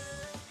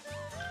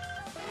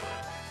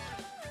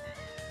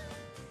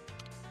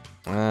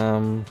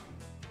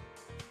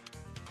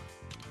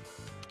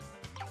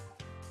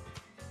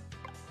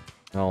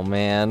 Oh,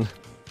 man.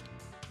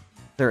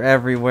 They're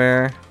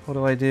everywhere. What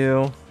do I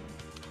do?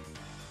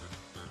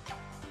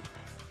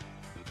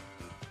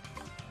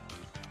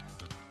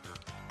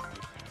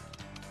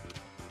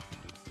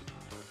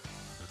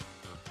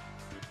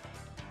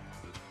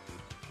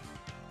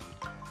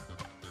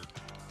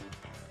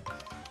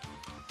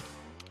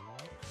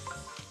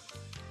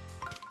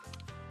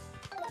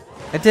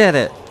 I did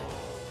it!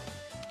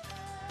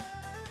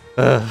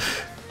 Ugh.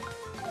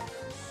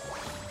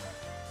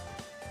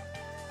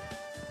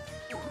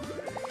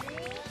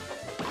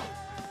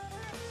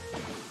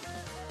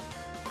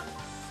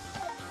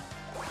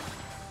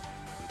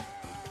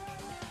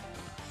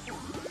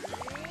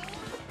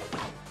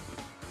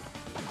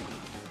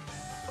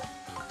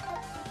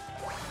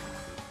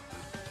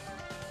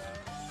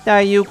 Now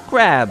you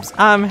crabs,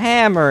 I'm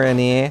hammering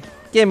here.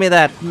 Give me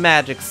that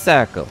magic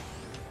circle.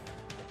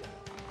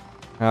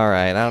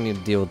 Alright, I don't need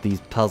to deal with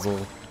these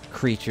puzzle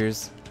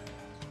creatures.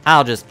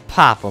 I'll just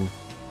pop them.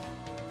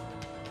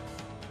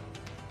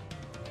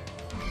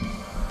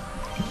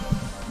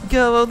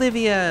 Go,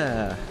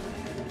 Olivia!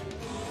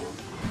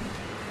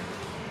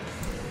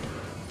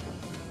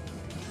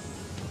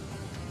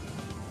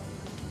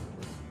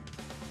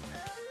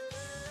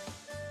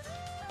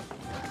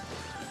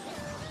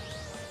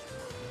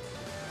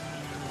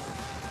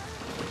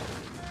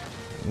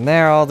 And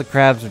there, all the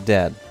crabs are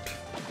dead.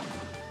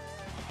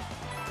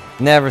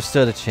 Never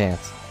stood a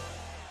chance.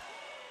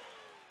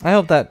 I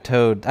hope that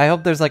toad... I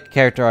hope there's like a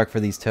character arc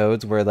for these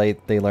toads where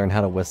they learn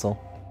how to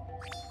whistle.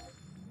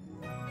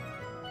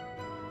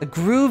 A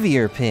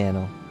groovier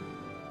panel.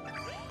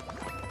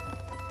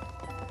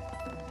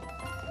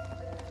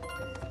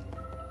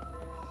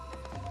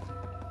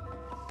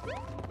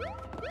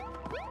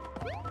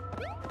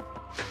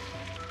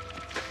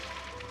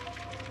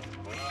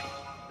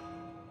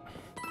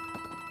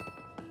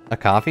 A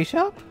coffee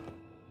shop?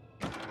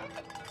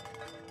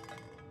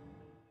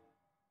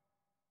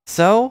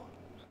 So?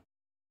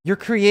 Your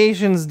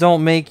creations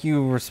don't make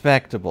you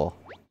respectable.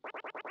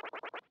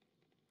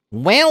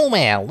 Well,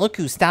 well, look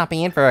who's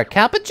stopping in for a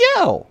cup of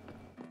joe.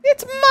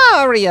 It's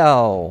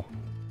Mario!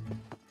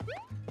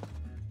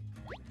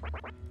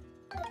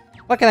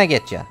 What can I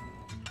get you?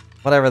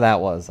 Whatever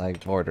that was, I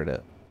ordered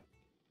it.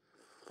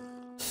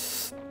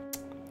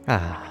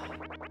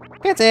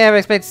 Can't say I ever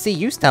expect to see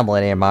you stumble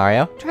in here,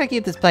 Mario. Try to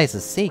keep this place a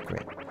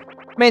secret.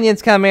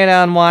 Minions come here to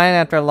unwind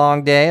after a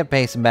long day of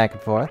pacing back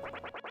and forth.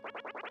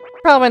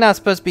 Probably not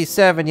supposed to be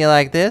serving you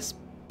like this,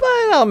 but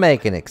I'll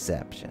make an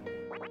exception.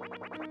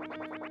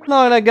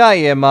 Long I got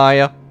you,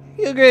 Mario.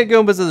 You Great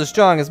Goombas are the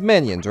strongest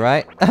minions,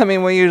 right? I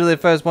mean, we're usually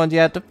the first ones you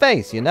have to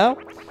face, you know?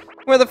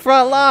 We're the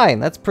front line.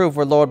 That's proof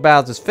we're Lord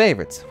Bowser's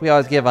favorites. We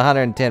always give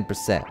 110%.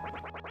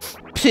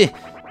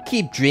 Pfft,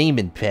 keep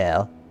dreaming,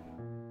 pal.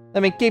 I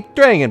mean, keep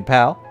dreaming,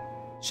 pal.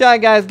 Shy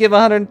Guys give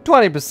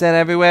 120%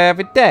 everywhere,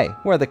 every day.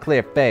 We're the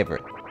clear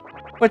favorite.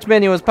 Which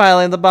minion was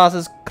piloting the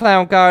boss's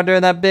clown car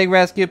during that big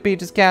rescue at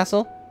Peach's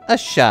castle? A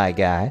Shy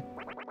Guy.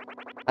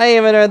 I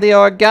even heard the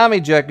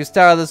Origami jerk who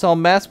started this whole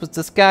mess was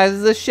disguised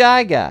as a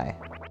Shy Guy.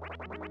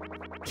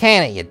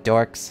 Can it, you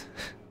dorks.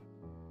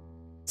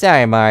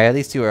 Sorry, Mario,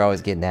 these two are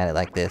always getting at it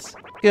like this.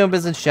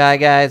 Goombas and Shy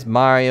Guys,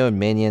 Mario and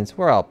Minions,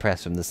 we're all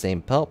pressed from the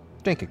same pulp.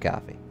 Drink your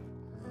coffee.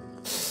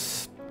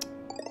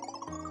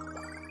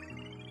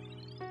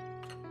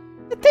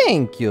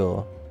 Thank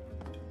you.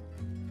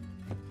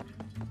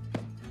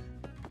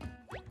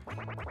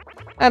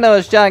 I know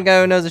a Shy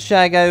Guy who knows a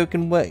Shy Guy who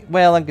can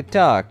wail on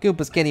guitar.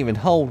 Goombas can't even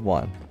hold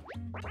one.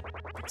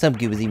 Some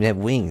Goombas even have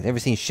wings. Ever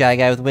seen Shy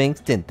Guy with wings?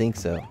 Didn't think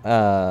so.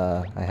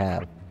 I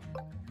have.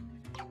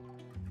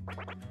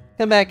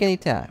 Come back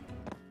anytime.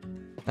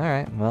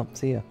 Alright, well,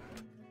 see ya.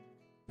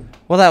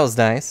 Well, that was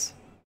nice.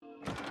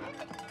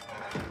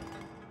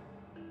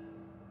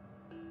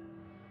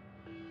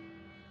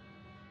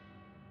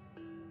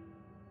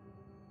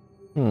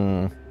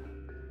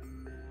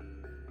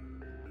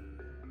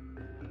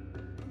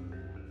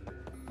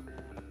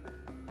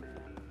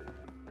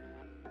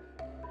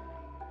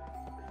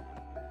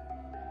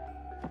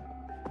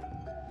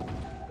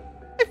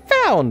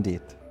 Found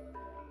it!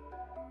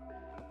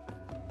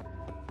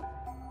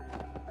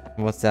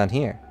 What's down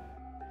here?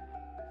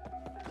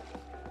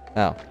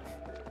 Oh.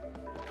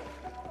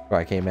 Where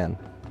I came in.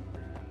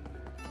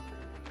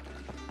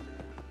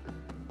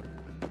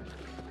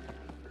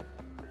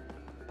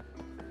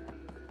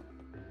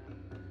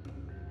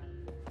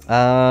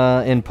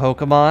 In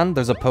Pokemon,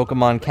 there's a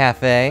Pokemon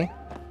Cafe.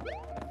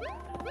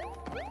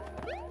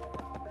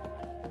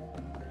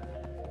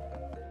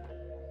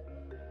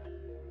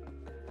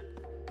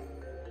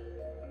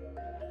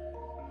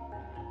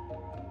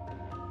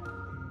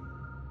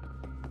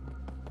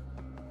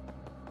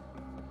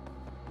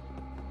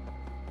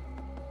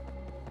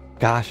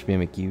 Gosh,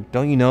 Mimikyu,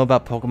 don't you know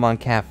about Pokemon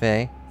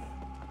Cafe?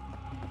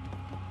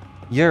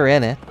 You're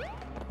in it,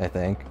 I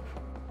think.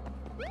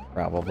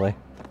 Probably.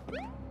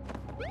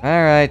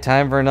 Alright,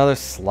 time for another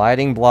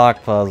sliding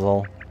block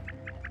puzzle.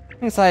 I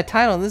think I saw a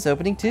title in this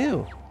opening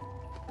too.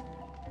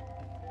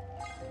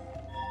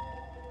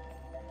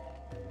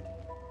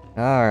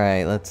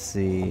 Alright, let's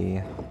see.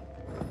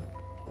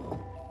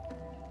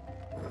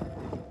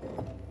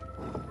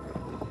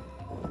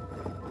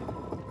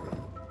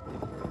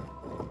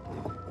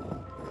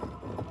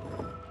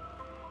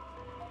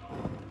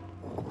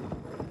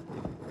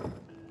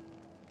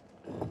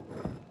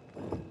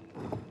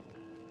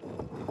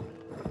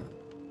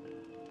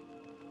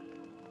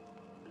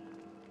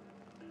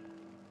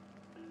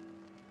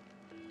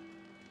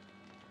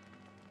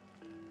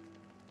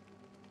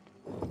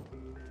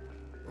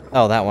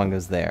 Oh, that one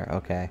goes there.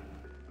 Okay.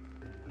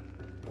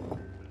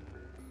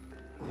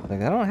 Like,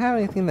 I don't have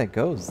anything that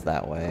goes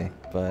that way,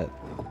 but...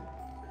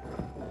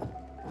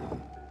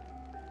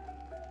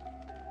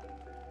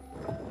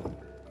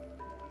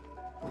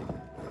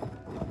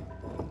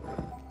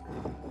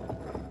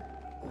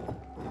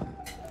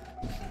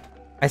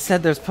 I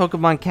said there's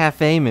Pokemon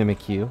Cafe,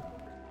 Mimikyu.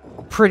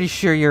 Pretty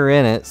sure you're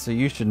in it, so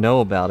you should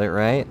know about it,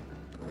 right?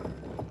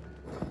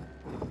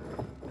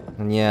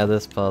 And yeah,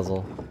 this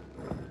puzzle.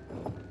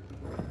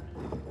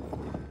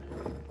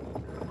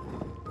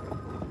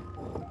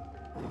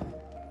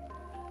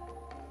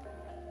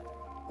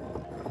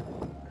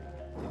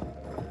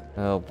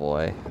 Oh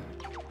boy.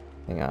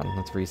 Hang on,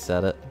 let's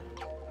reset it.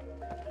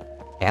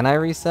 Can I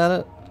reset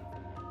it?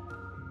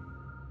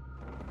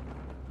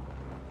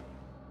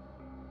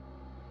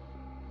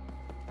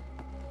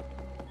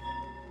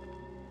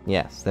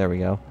 Yes, there we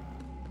go.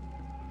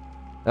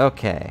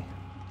 Okay.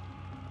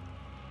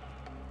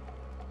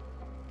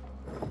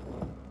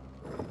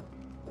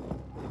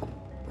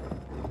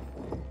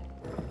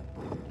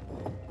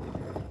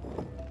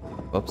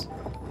 Whoops.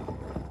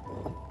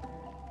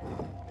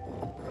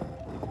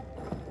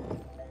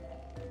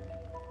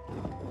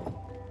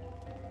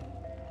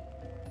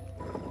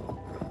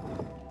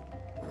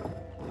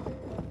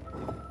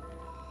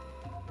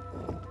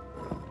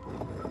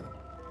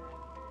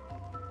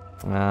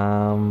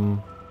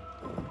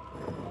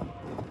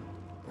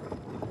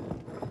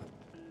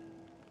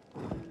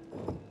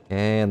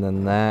 Okay, and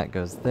then that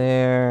goes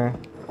there.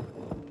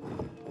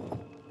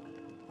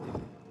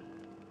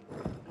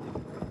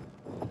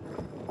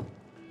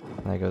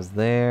 That goes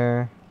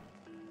there.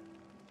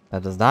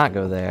 That does not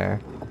go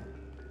there.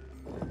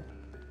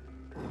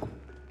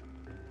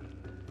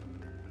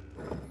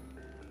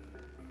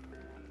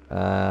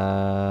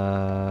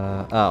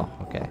 Oh,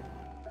 okay.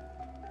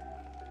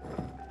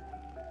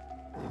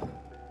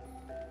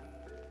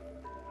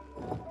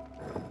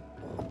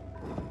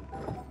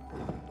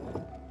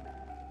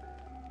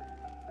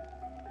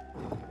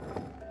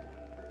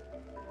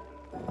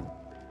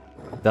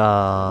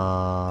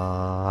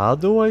 How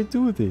do I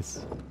do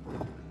this?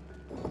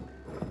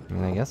 I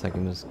mean, I guess I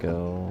can just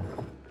go...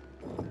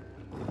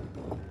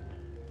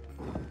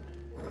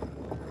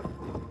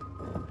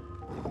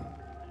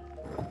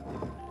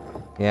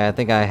 Yeah, I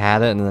think I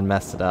had it and then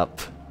messed it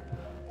up.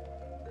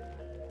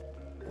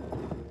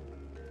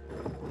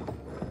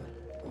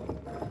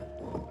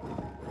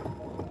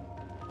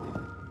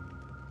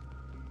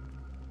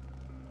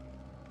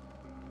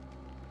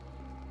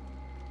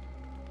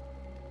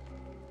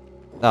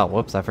 Oh,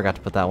 whoops, I forgot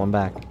to put that one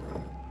back.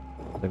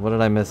 Like, what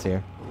did I miss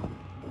here?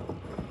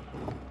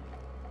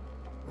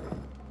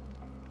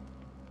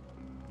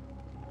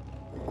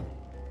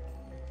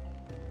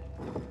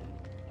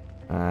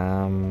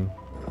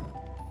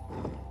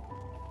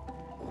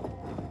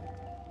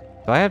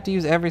 Do I have to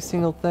use every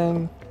single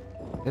thing?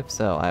 If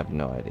so, I have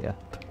no idea.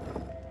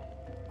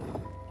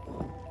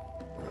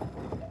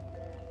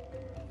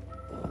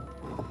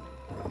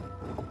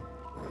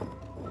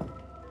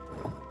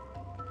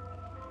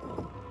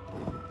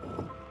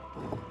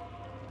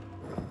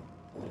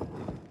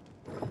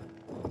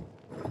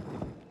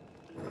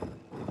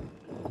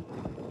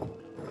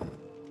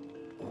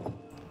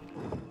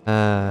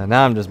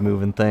 Now I'm just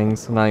moving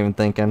things. I'm not even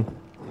thinking.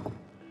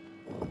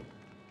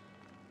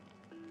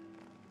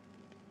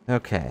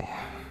 Okay.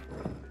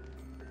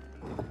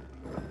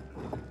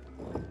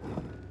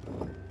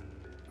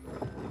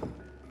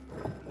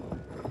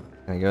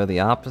 Can I go the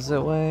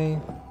opposite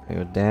way? Can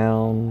I go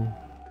down?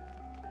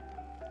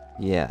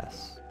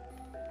 Yes.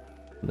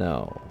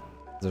 No.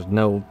 There's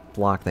no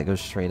block that goes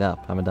straight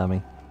up. I'm a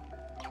dummy.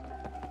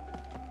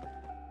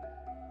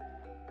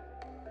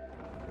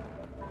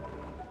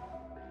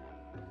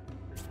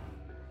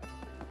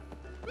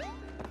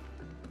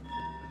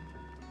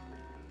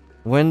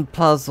 When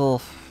puzzle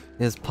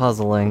is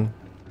puzzling,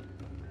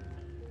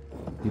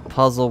 you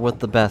puzzle with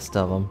the best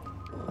of them.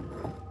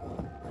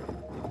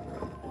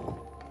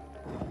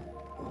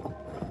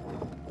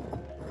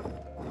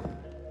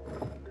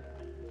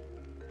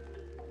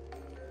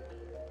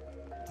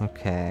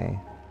 Okay.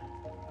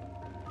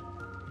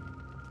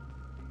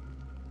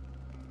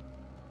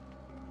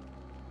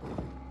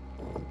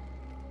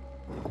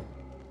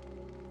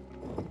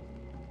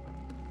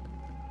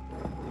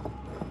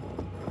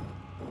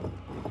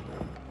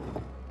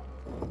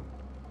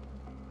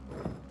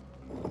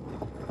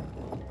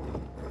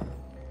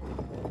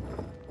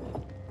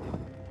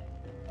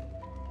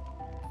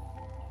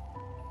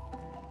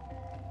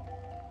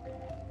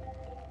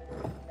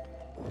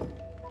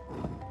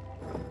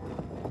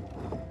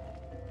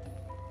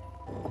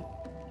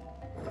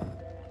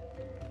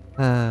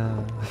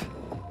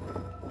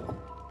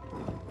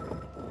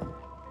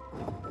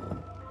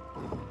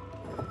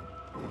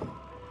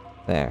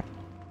 There.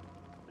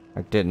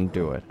 I didn't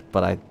do it,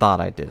 but I thought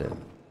I did it.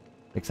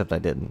 Except I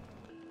didn't.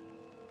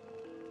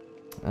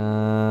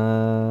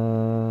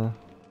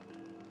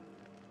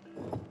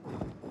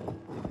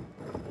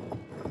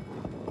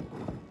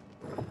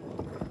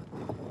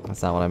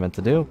 That's not what I meant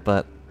to do,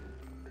 but...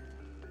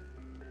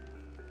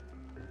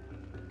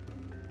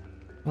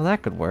 Well,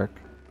 that could work.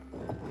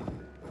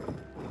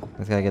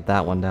 Just gotta get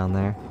that one down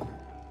there.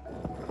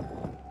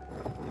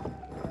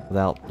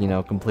 Without, you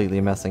know,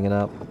 completely messing it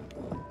up.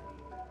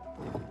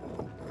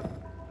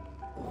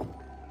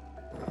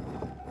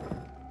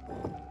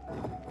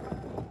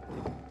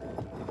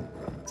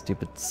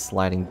 Stupid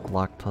sliding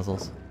block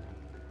puzzles.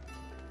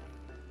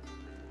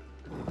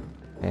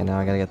 Okay, now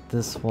I gotta get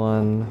this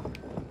one.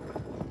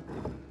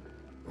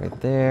 Right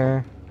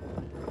there.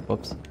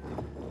 Whoops.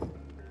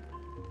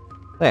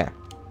 There.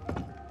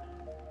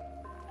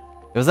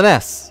 It was an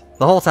S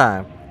the whole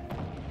time.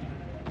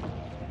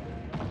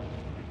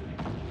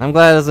 I'm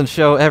glad it doesn't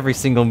show every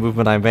single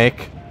movement I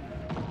make.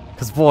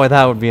 Cause boy,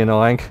 that would be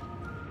annoying.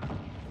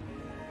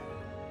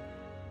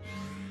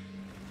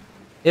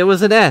 It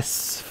was an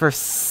S for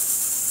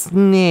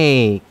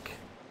snake.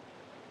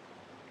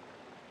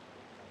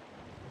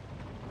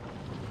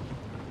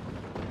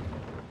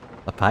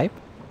 A pipe?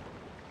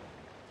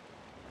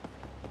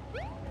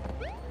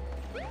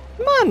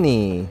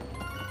 Money!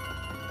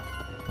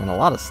 And a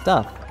lot of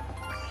stuff.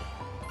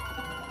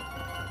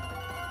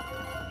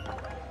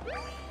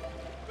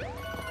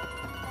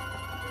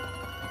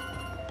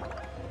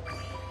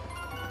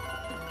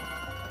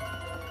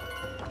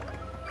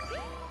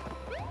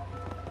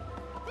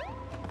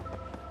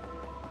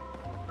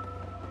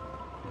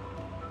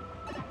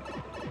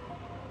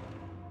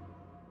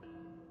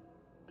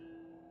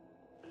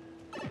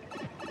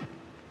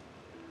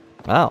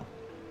 Wow.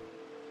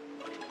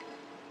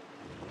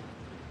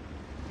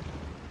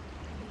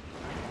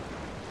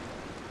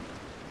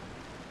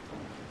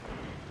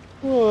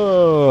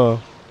 Whoa.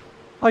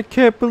 I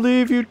can't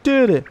believe you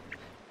did it.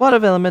 Water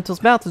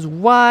Elemental's mouth is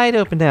wide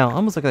open now.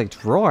 Almost like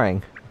it's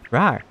roaring.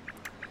 Rawr.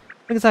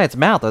 Look inside its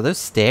mouth. Are those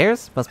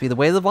stairs? Must be the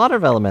way of the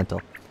Water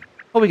Elemental.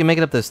 Hope we can make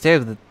it up those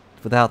stairs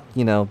without,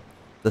 you know,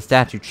 the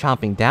statue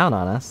chomping down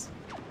on us.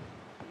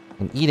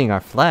 And eating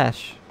our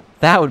flesh.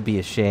 That would be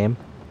a shame.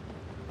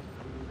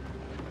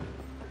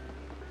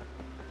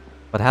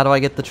 But how do I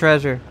get the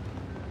treasure?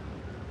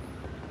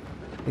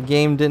 The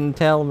game didn't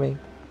tell me.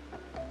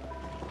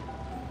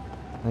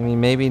 I mean,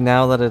 maybe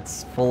now that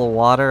it's full of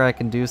water, I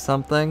can do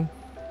something?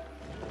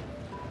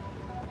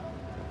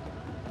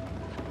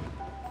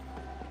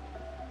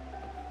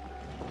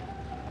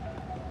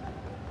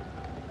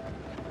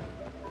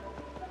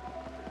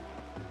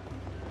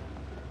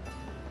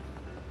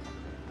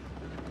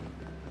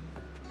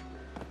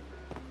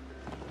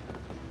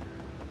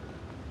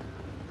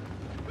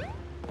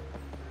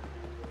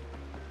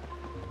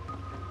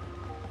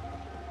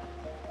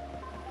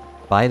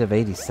 Bite of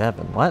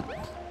 87. What?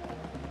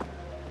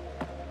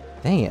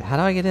 Dang it, how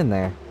do I get in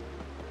there?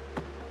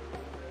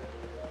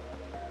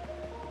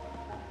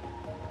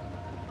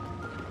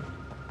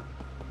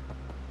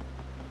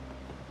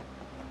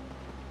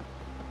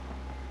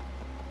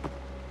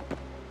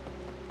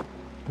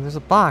 There's a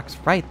box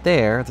right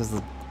there. There's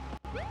a...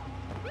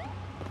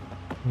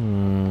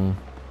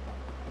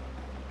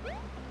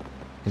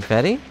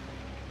 Confetti?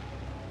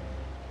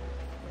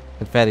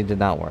 Confetti did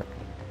not work.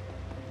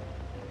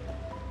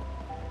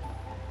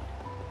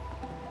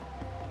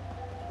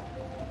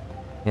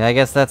 Yeah, I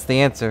guess that's the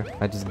answer.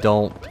 I just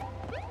don't.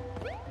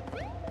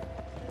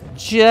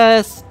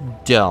 Just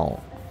don't.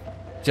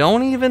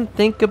 Don't even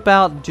think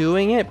about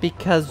doing it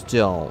because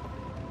don't.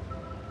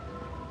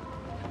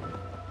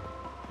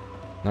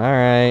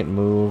 Alright,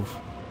 move.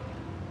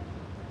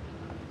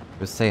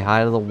 Just say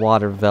hi to the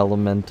water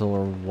elemental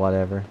or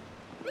whatever.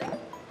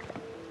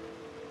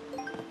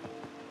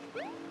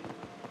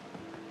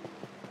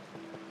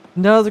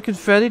 No, the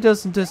confetti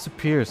doesn't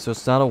disappear, so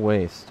it's not a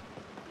waste.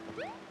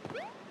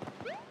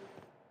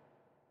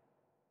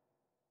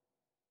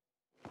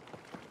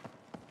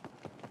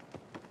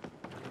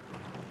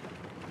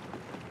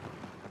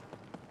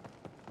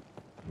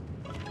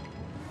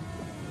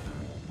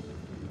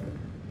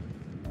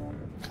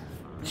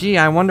 Gee,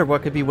 I wonder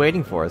what could be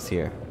waiting for us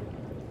here.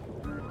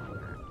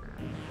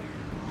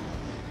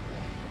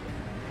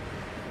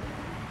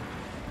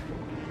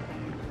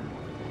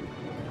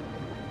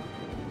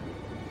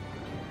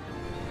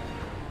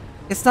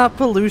 It's not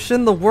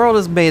pollution, the world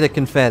is made of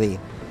confetti.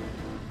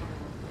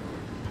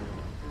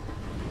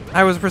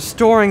 I was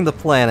restoring the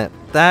planet.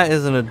 That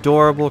is an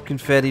adorable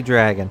confetti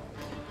dragon.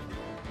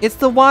 It's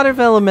the water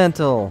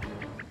elemental!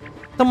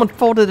 Someone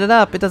folded it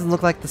up. It doesn't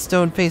look like the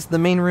stone face in the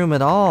main room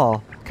at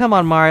all. Come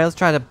on, Mario, let's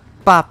try to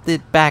bop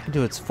it back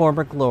into its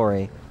former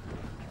glory.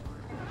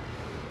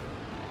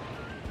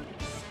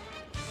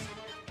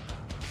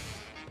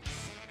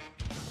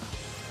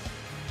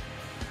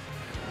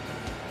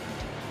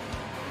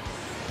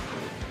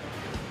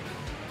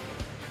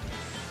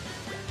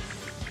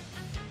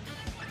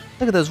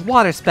 Look at those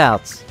water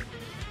spouts.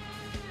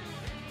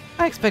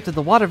 I expected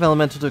the water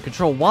elemental to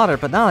control water,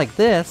 but not like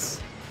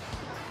this.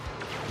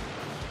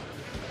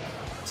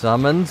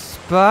 Summon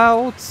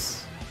spouts.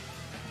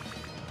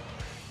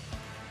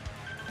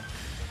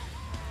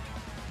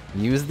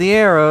 Use the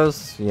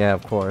arrows. Yeah,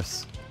 of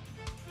course.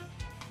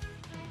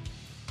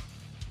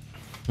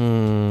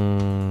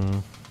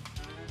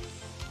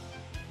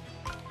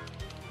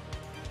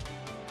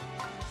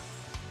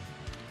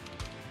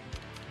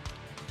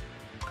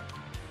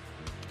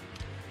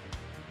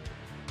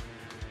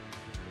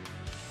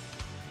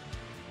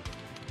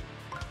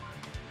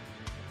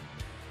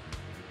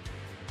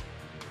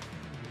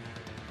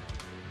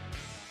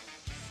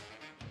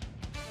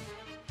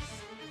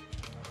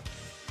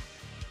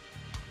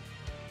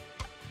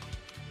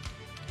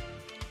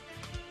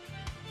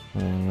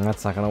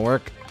 That's not gonna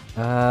work.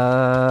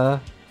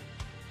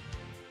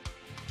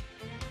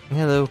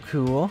 Hello,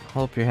 cool.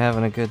 Hope you're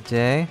having a good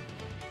day.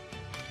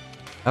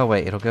 Oh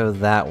wait, it'll go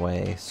that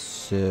way,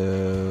 so...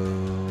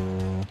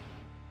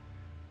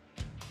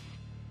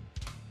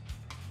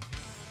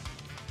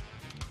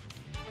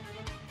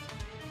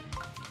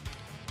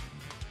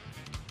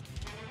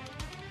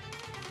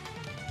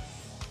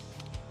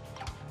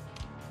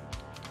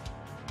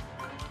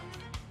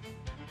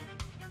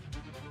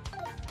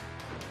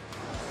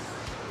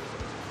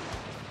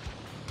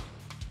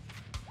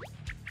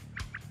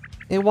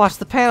 It washed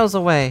the panels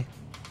away!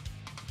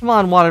 Come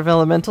on, water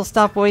elemental,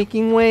 stop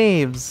making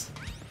waves!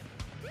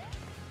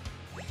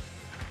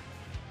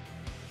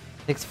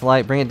 Takes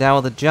flight, bring it down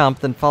with a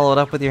jump, then follow it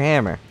up with your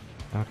hammer.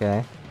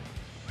 Okay.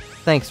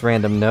 Thanks,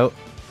 random note.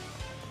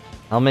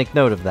 I'll make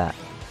note of that.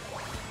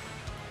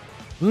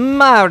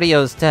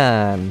 Mario's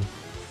turn!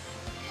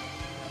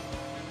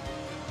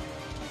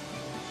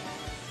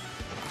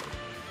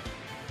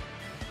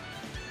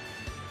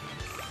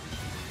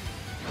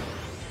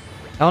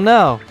 Oh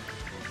no!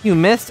 You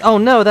missed? Oh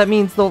no, that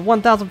means the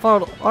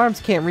 1,000-fold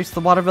arms can't reach the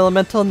water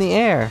elemental in the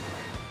air.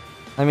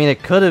 I mean,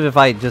 it could have if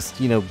I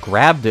just, you know,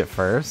 grabbed it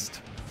first.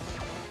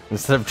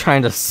 Instead of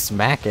trying to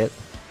smack it.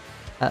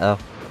 Uh-oh.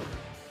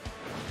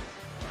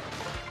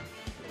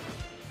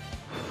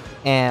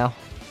 Ow.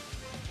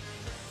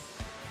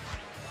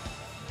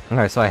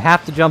 Alright, so I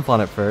have to jump on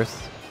it first.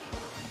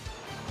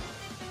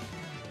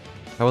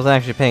 I wasn't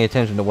actually paying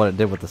attention to what it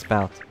did with the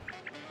spouts.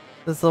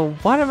 Does the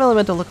water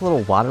elemental look a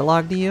little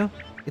waterlogged to you?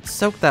 It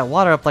soaked that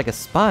water up like a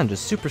sponge, a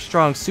super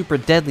strong, super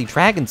deadly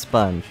dragon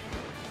sponge.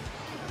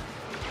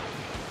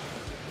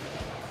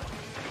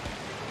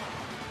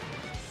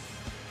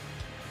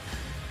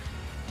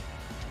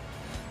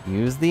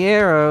 Use the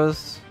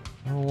arrows.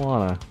 I don't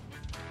wanna.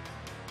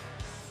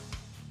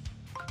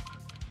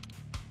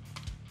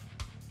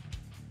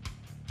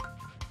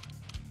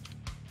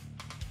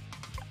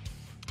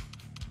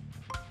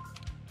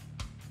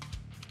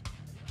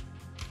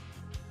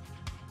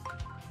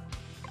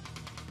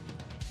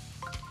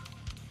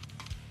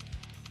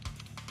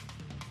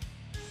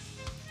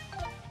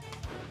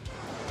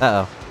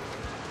 Uh-oh.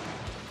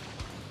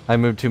 I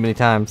moved too many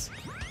times.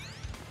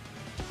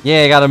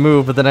 Yeah, I gotta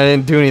move, but then I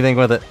didn't do anything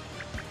with it.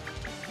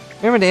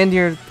 Remember to end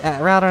your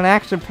route on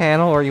action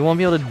panel, or you won't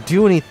be able to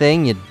do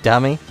anything, you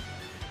dummy.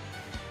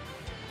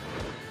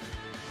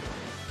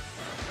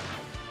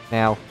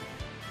 Now.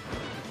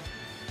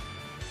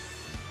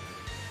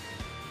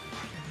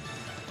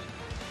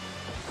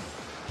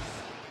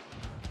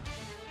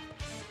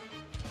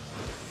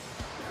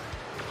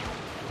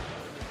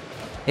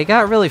 It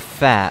got really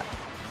fat.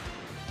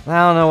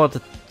 I don't know what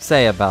to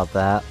say about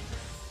that.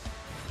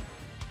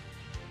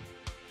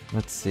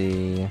 Let's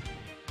see.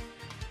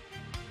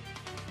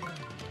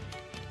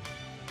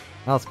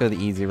 Let's go the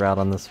easy route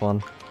on this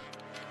one.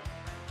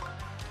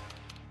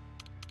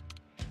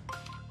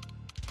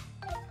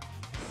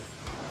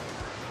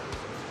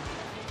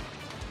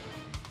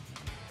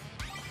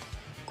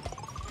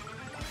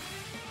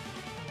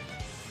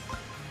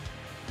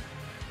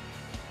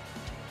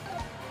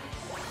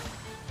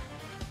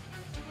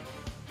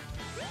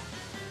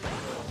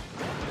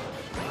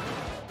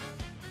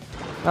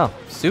 Oh,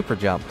 super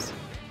jumps.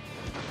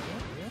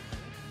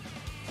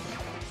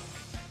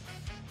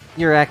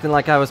 You're acting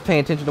like I was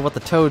paying attention to what the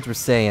toads were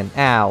saying.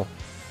 Ow.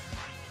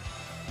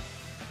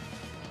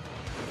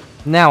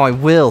 Now I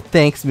will.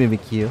 Thanks,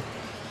 Mimikyu.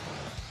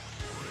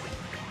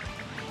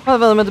 Oh,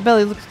 the elemental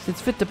belly looks like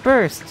it's fit to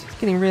burst. It's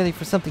getting ready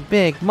for something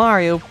big.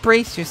 Mario,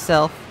 brace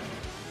yourself.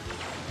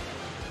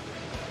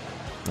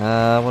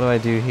 What do I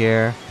do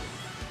here?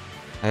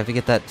 I have to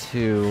get that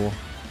too.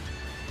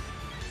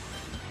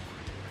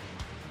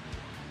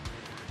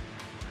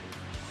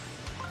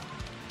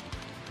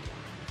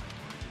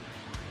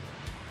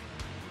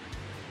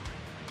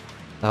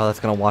 Oh,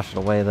 that's gonna wash it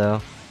away,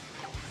 though.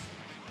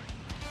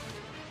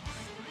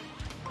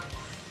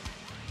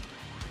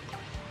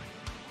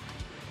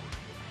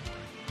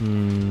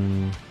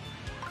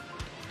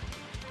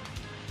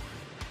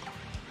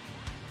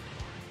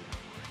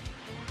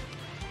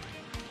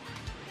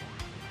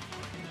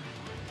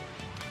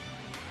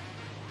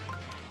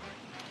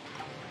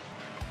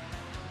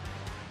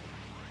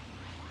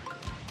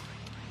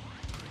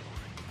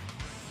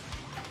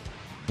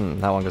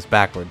 That one goes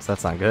backwards.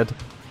 That's not good.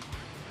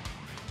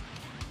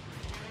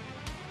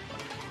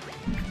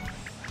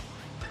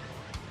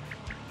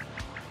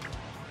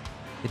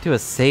 Get to a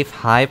safe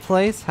high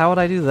place? How would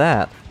I do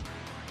that?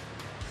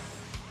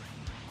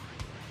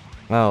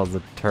 Oh,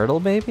 the turtle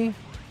baby?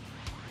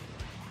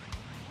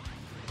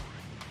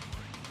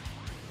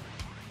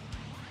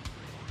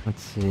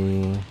 Let's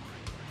see.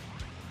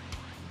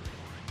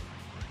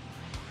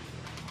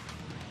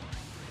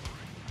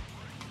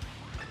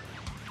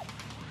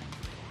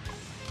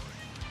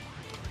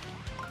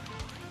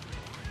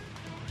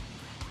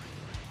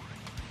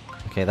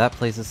 Okay, that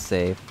place is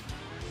safe.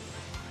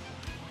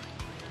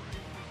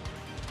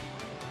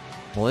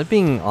 Well, it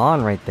being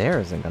on right there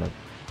isn't gonna...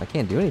 I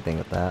can't do anything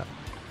with that.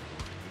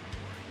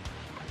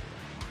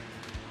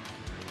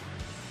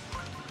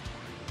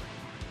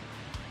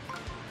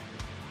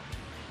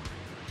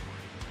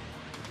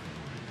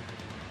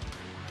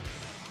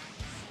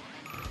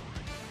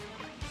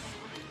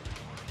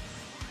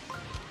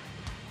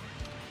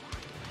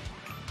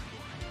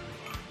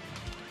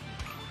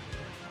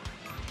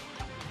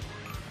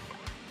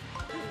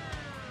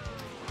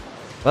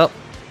 Well,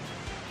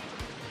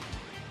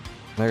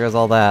 there goes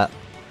all that.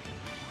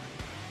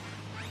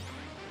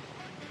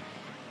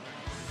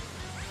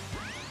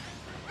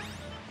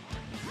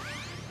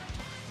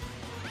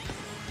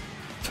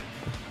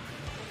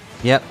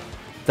 Yep,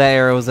 that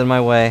arrow was in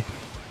my way.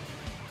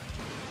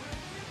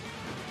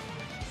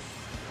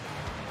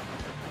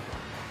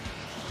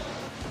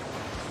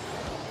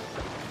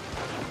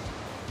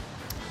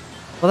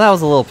 Well, that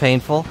was a little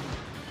painful.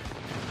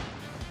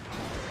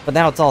 But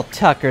now it's all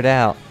tuckered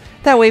out.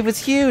 That wave was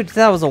huge!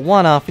 That was a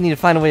one-off. We need to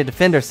find a way to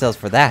defend ourselves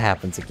before that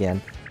happens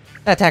again.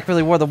 That attack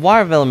really wore the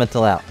water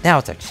elemental out. Now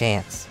it's our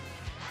chance.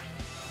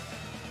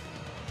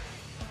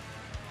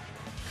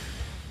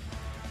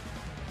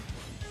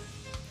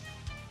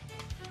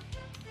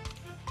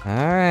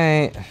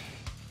 Alright.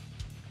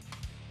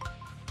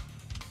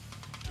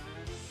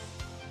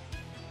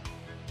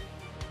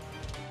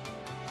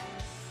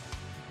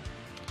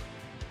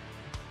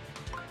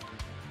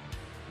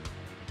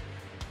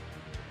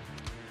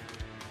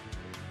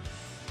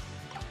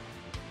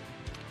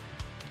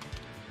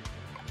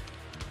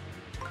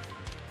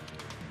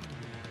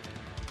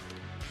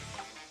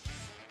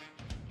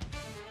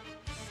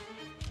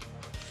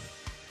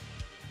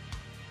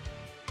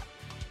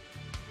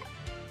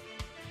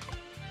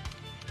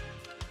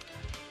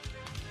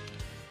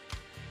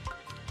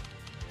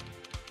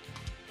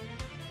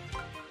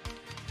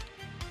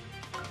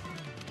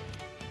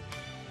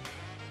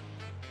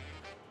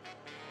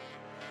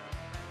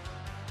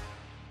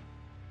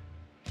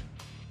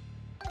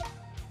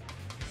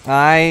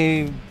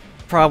 I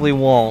probably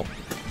won't.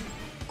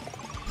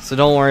 So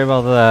don't worry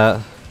about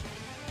that.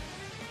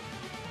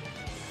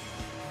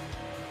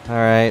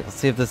 Alright, let's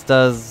see if this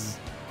does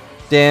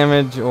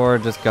damage or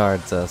just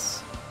guards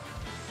us.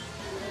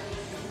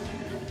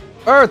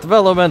 Earth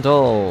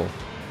Elemental!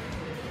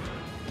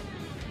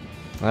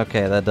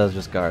 Okay, that does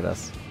just guard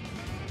us.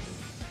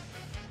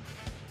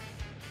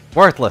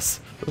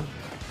 Worthless!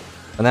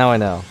 But now I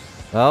know.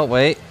 Oh,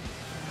 wait.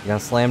 You gonna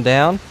slam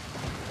down?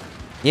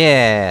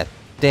 Yeah!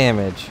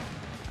 Damage.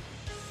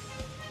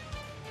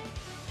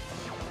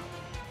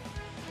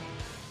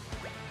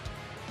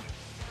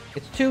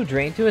 It's too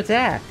drained to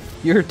attack.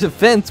 Your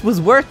defense was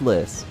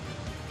worthless.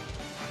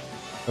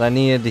 But I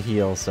needed to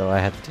heal, so I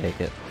had to take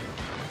it.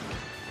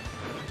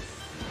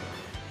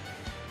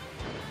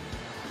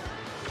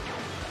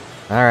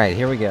 Alright,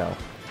 here we go.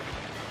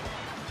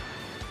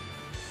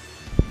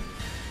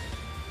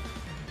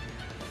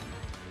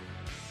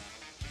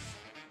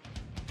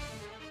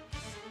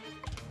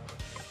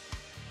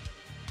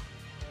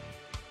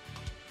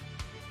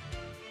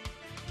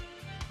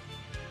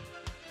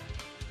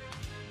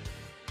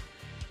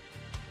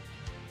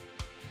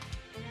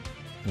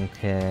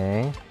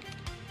 Okay.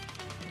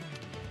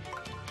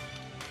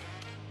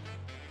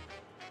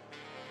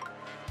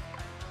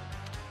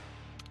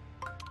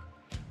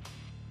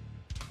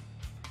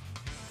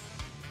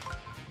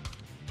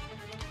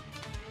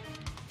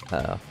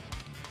 Uh-oh.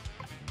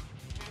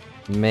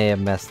 May have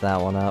messed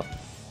that one up.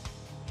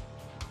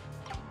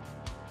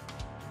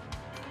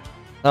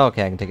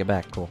 Okay, I can take it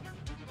back. Cool.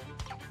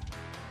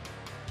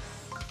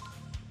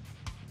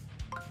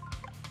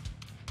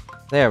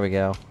 There we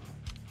go.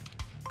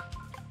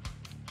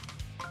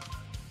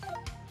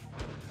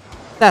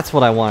 That's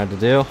what I wanted to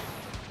do.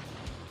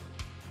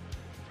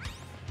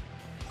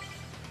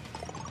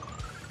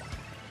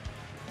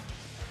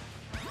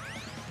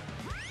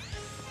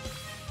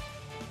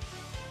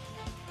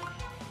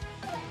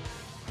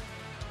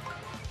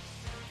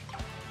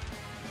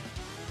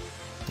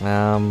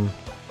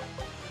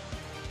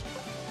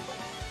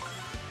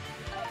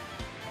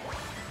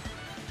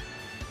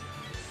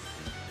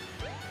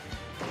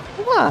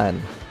 Come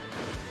on.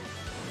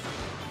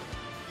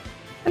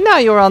 And now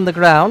you're on the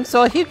ground,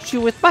 so I'll hit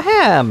you with my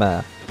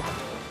hammer.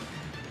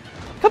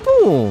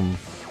 Kaboom!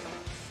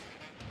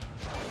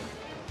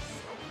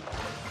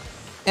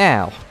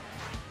 Ow.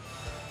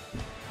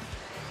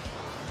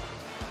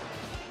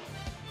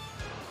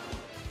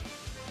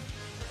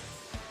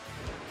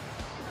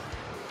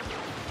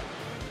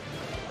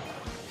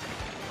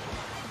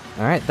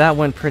 Alright, that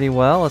went pretty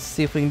well. Let's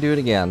see if we can do it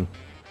again.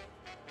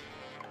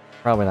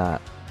 Probably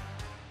not.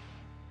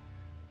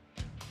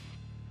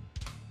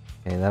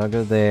 Okay, that'll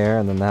go there,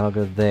 and then that'll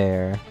go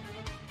there.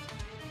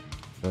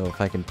 So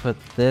if I can put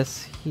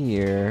this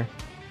here...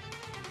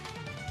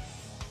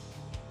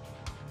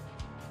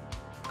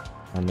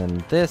 and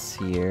then this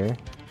here...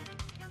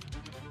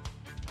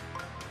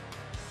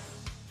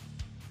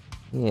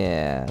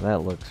 yeah,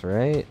 that looks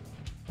right,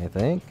 I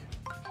think.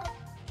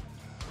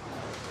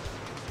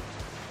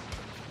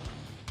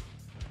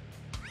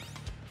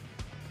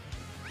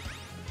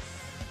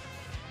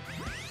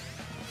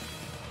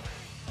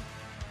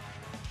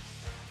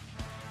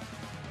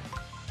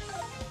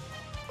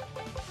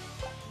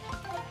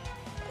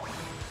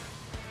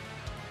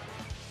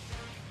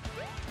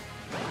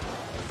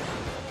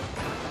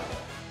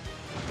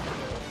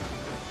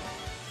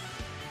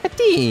 I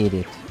did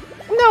it!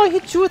 Now I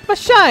hit you with my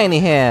shiny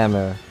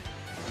hammer!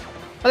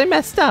 But I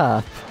messed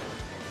up!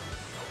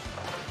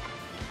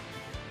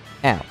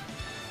 Ow.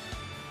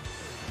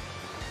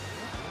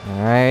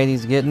 Alright,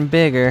 he's getting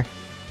bigger.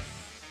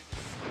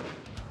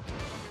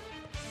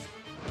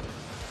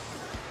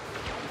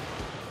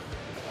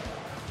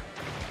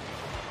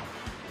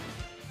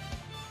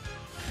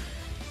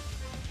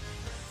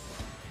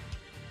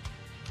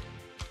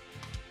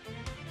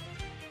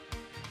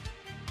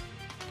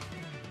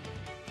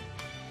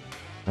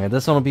 Alright,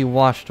 this one will be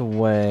washed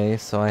away,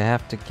 so I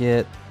have to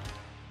get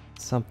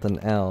something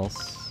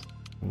else.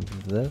 Do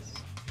this.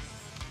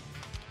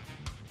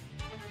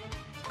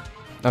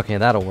 Okay,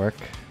 that'll work.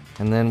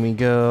 And then we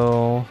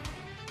go...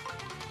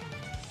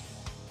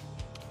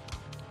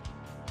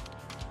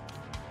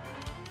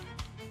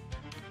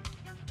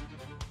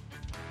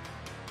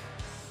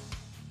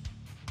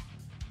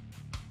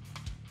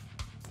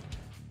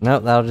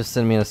 nope, that'll just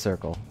send me in a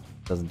circle.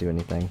 Doesn't do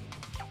anything.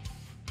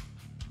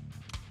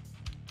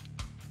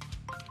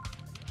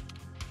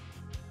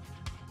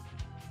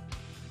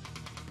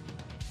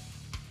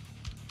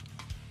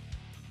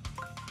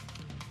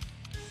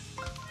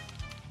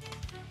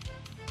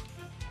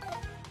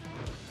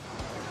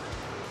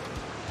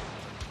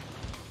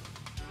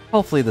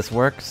 Hopefully this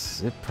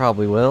works. It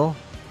probably will.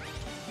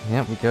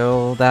 Yep, we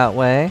go that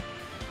way.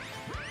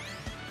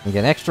 We get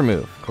an extra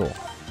move. Cool.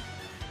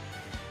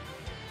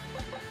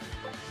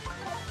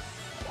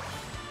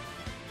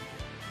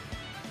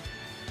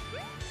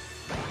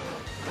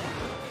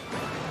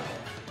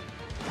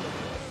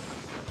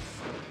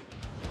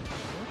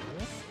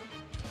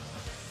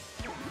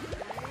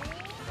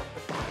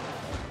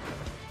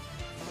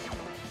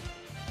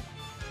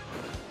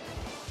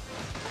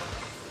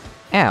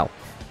 Ow.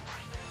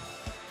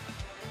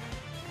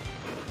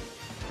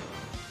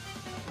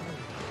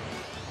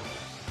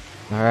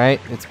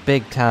 Alright, it's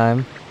big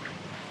time.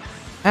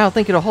 I don't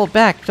think it'll hold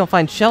back if you don't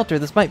find shelter.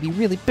 This might be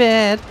really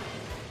bad.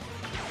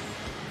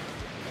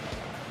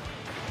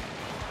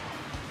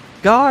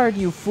 Guard,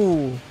 you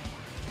fool!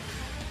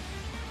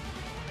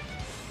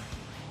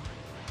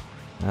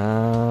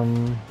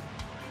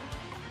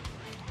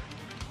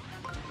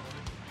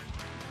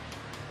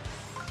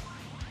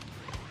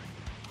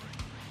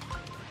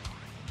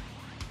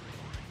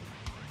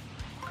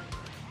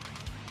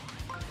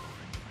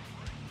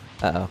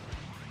 Uh-oh.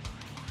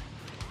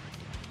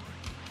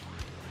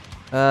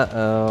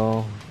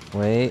 Uh-oh.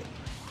 Wait.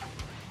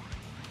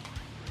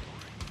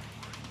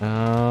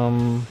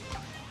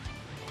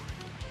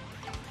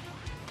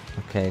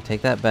 Okay,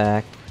 take that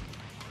back.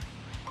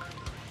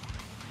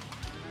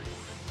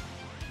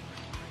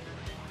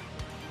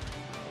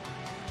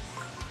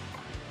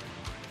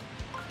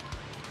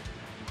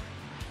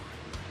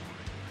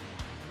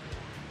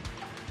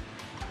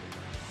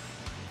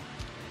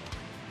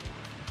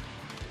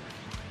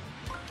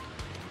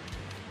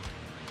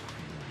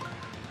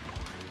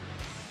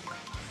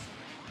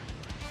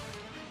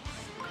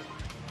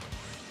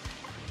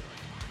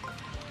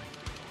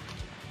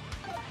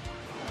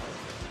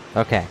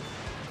 Okay.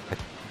 I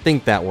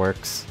think that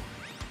works.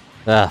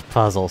 Ugh,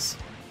 puzzles.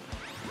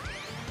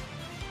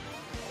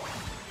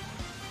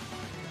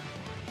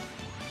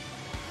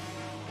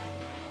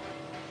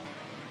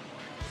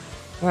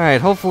 Alright,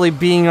 hopefully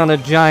being on a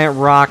giant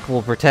rock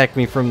will protect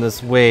me from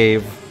this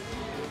wave.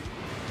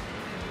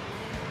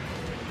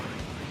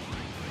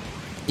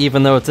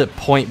 Even though it's at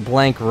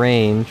point-blank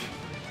range.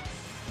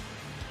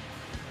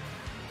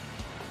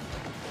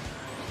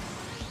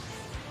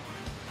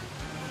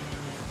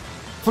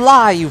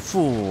 Fly, you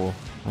fool!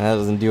 That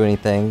doesn't do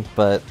anything,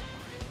 but...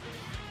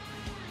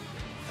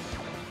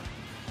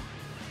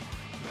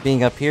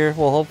 being up here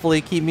will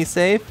hopefully keep me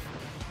safe.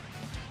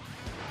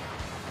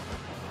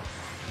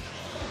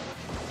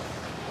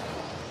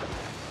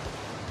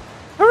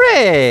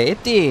 Hooray!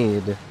 It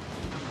did!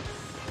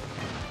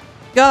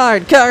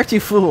 Guard, you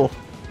fool!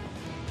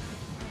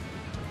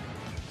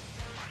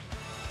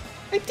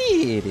 I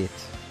did it!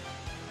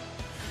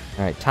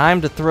 Alright,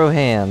 time to throw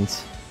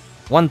hands.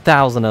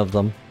 1,000 of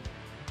them.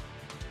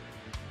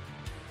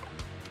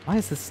 Why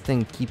does this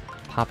thing keep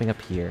popping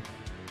up here?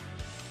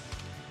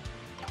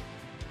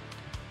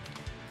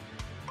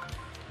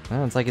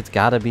 Well, it's like it's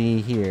gotta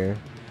be here.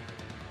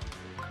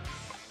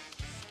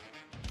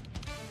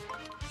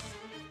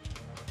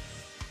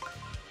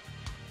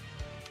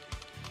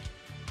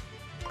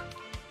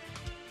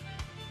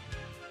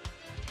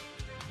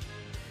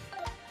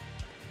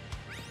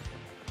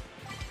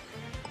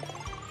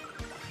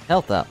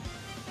 Health up.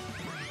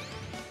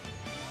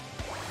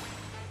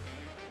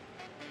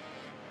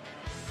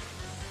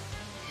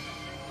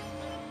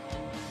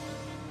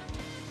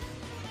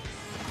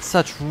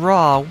 Such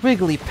raw,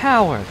 wiggly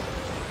power!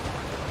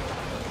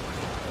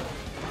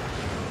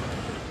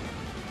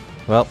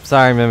 Well,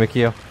 sorry,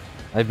 Mimikyu.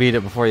 I beat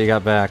it before you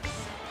got back.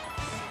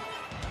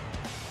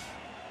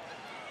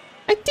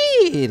 I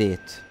did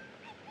it!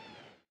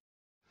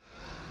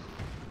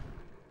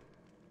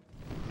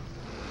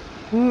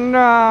 No!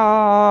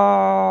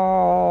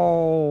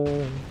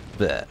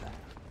 Bleh.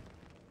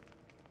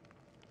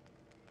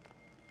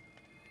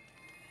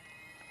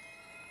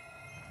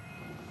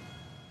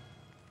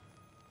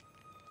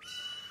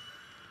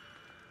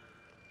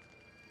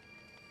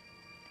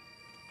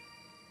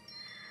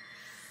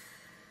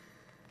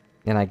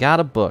 And I got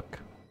a book.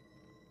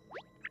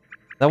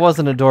 That was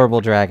an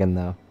adorable dragon,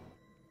 though.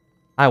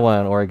 I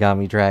want an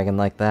origami dragon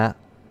like that.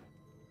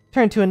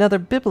 Turn to another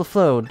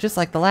Bibliflode, just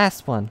like the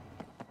last one.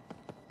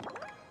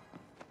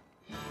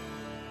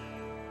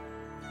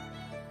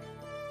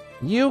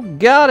 You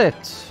got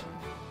it!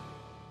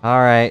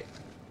 Alright.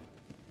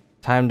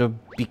 Time to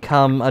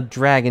become a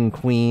dragon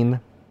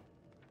queen.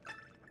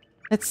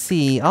 Let's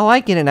see. Oh, I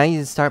get it now. You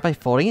just start by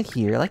folding it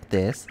here, like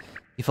this.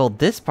 You fold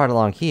this part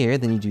along here,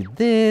 then you do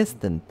this,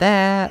 then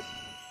that.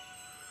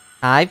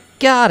 I've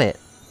got it!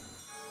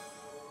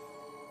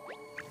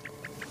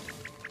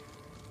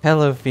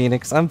 Hello,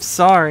 Phoenix. I'm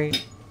sorry.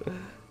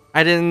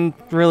 I didn't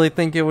really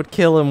think it would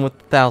kill him with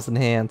 1,000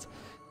 hands.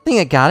 I think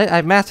I got it.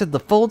 I've mastered the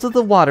folds of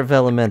the water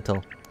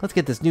elemental. Let's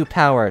get this new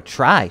power a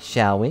try,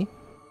 shall we?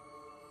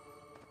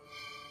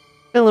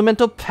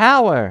 Elemental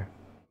power!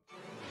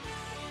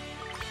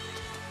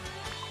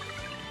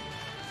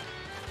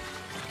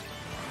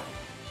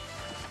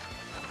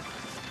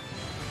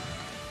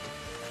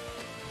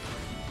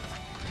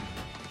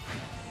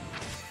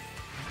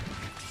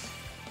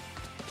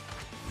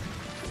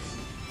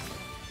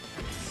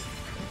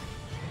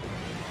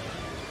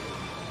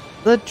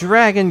 The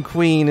Dragon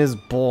Queen is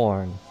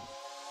born.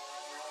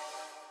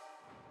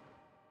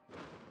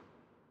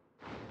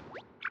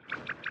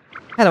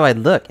 How do I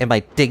look? Am I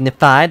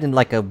dignified and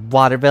like a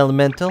water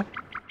elemental?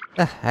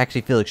 I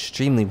actually feel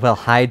extremely well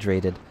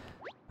hydrated.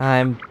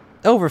 I'm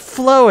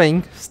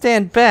overflowing.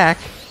 Stand back.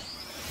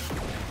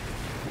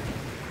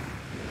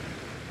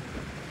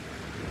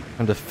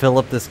 I'm to fill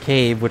up this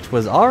cave, which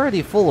was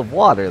already full of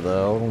water,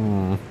 though.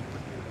 I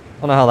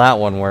don't know how that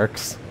one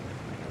works.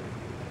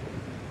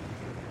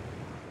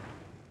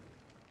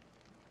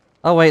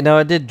 Oh wait, no,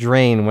 it did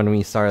drain when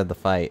we started the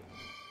fight.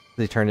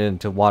 They turned it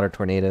into water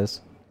tornadoes.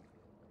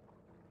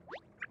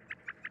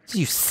 Did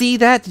you see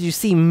that? Did you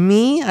see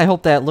me? I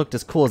hope that looked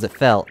as cool as it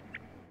felt.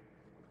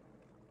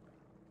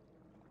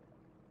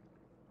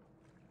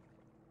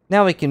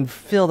 Now we can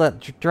fill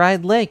that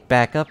dried lake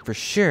back up for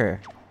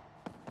sure.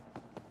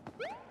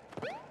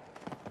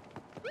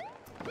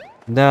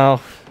 No,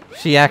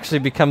 she actually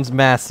becomes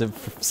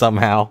massive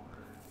somehow.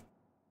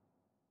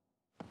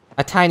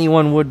 A tiny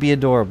one would be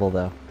adorable,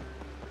 though.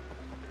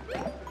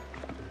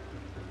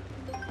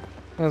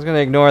 I was gonna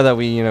ignore that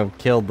we,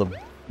 killed the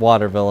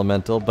water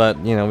elemental, but,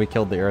 we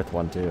killed the earth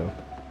one, too.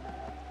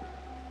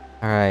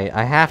 Alright,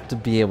 I have to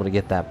be able to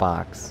get that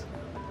box.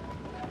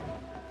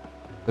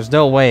 There's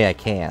no way I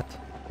can't,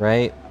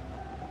 right?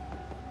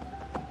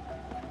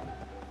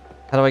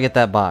 How do I get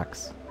that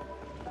box?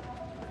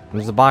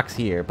 There's a box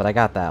here, but I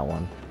got that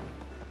one.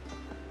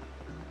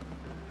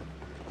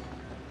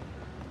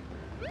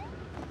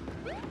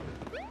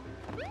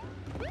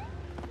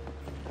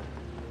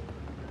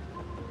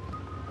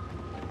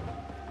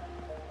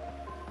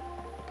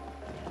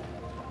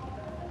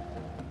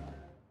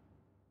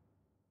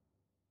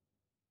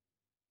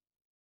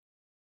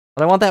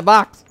 But I want that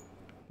box!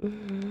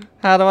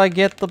 How do I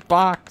get the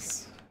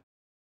box?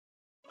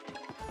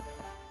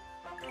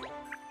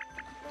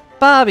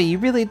 Bobby, you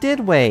really did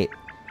wait!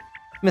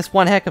 Missed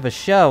one heck of a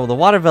show. The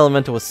water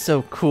elemental was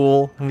so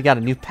cool, and we got a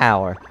new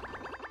power.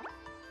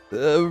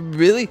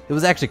 Really? It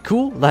was actually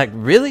cool? Like,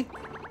 really?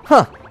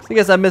 Huh. I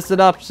guess I missed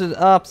an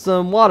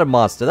awesome water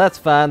monster. That's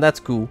fine,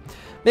 that's cool.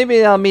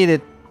 Maybe I'll meet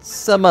it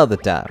some other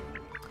time.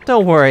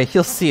 Don't worry,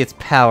 you'll see its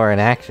power in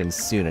action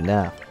soon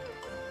enough.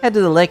 Head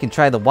to the lake and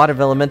try the water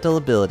elemental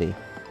ability.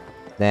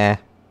 Nah. I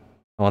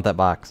want that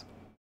box.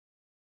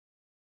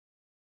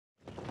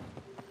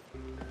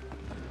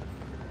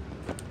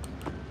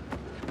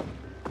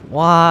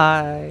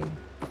 Why?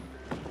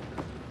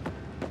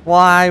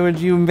 Why would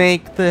you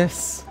make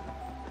this?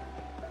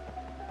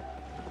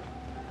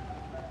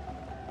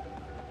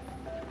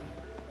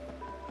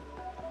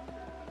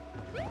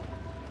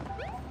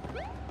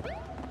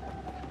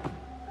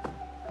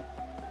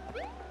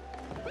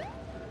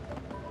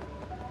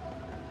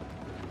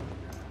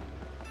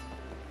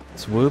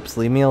 Swoops,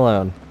 leave me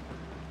alone.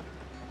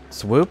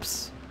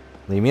 Swoops,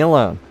 leave me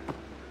alone.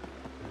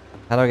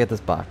 How do I get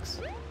this box?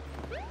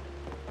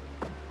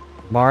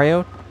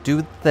 Mario, do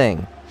the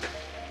thing.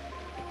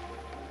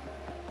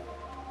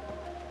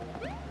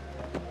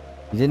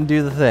 You didn't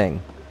do the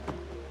thing.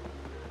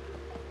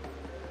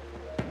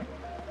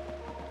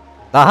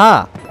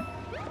 Aha!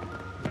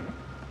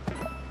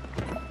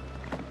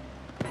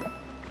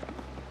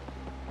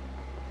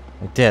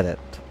 I did it.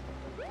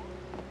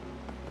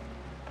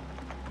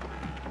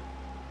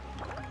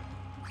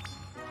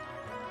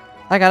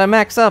 I got a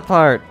max up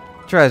part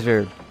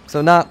treasure.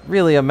 So not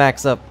really a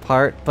max up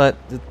part, but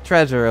the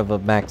treasure of a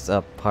max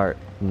up part.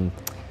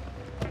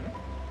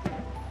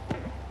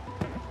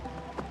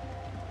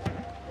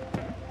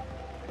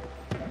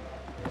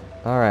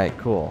 Alright,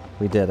 cool.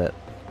 We did it.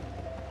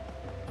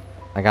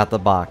 I got the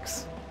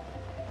box.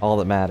 All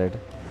that mattered.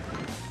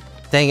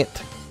 Dang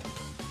it.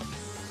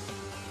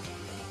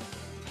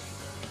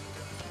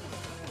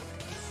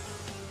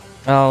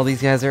 Oh,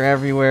 these guys are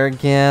everywhere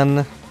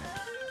again.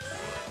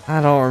 I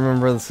don't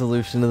remember the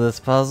solution to this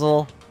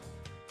puzzle.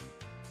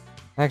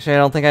 Actually, I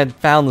don't think I'd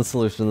found the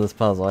solution to this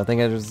puzzle. I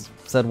think I just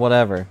said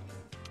whatever.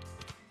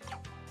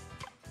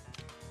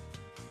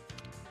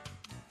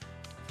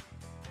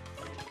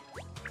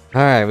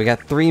 Alright, we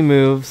got 3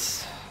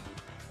 moves.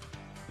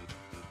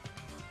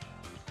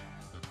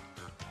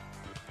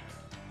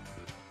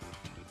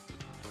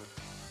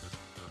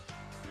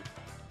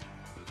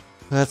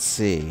 Let's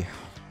see.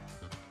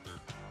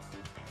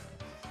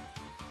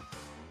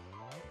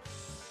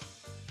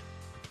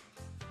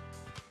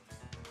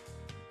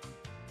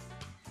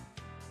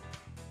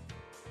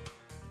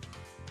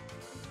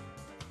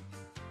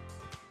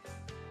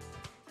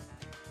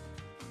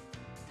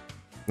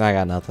 I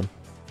got nothing.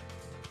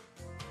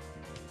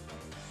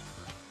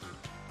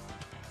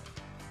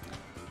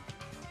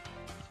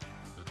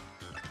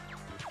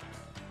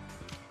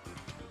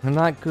 I'm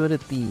not good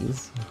at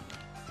these.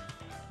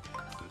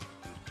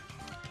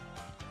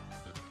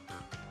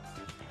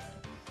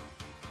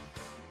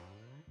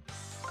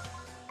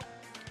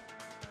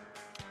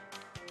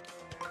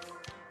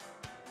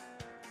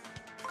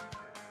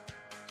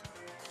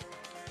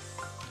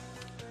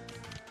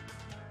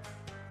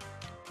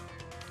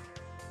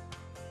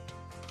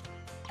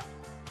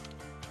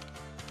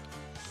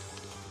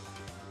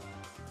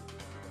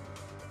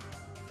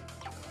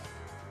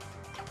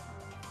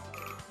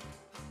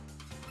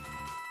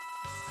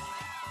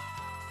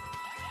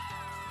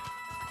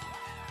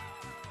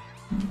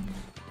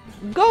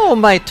 Go,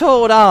 my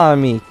Toad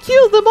army!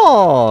 Kill them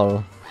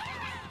all!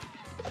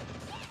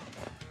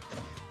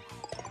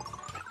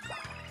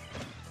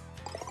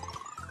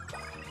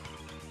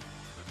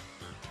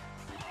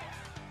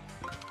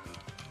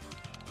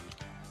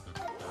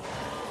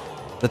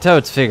 The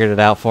Toads figured it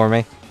out for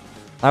me.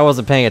 I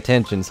wasn't paying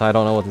attention, so I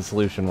don't know what the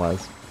solution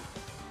was.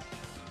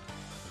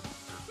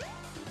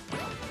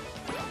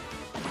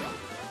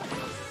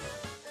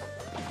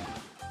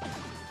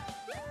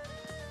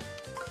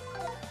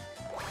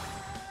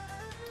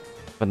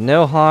 But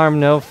no harm,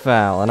 no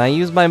foul. And I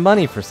used my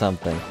money for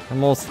something.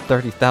 Almost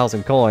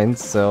 30,000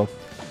 coins, so...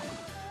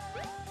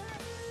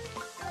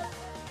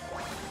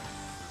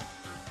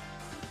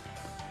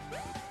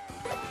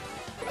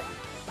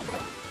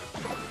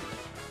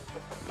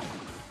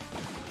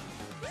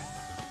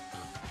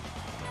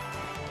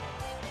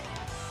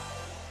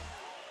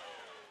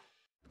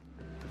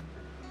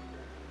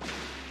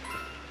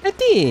 I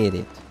did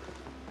it!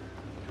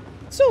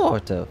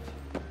 Sort of.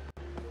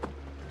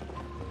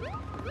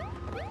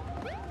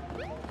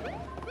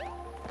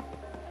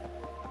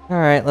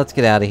 Alright, let's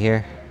get out of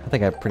here. I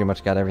think I pretty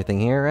much got everything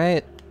here,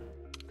 right?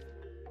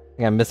 I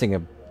think I'm missing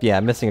a... yeah,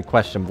 I'm missing a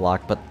question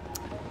block, but...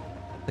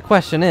 the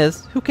question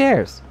is, who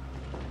cares?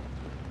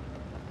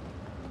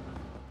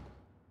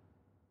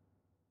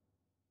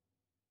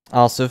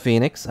 Also,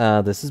 Phoenix,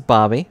 this is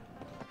Bobby.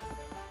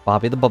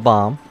 Bobby the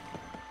Ba-Bomb.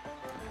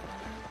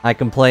 I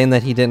complained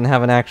that he didn't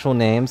have an actual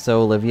name,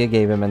 so Olivia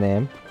gave him a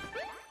name.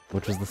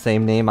 Which was the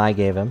same name I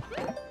gave him.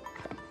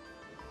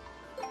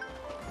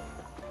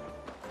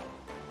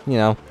 you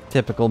know,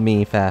 typical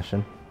me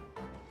fashion.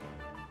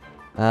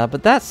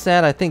 But that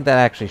said, I think that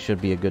actually should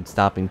be a good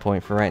stopping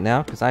point for right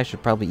now, because I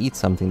should probably eat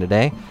something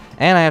today,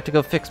 and I have to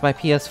go fix my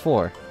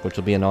PS4, which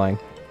will be annoying.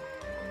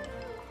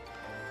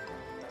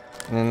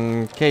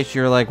 In case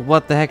you're like,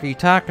 what the heck are you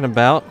talking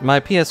about? My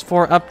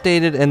PS4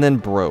 updated and then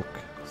broke,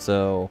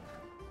 so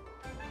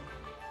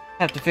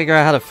I have to figure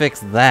out how to fix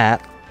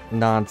that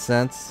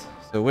nonsense,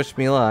 so wish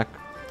me luck.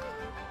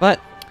 But,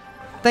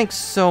 thanks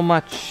so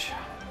much.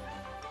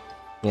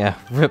 Yeah,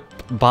 rip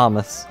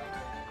Bomus.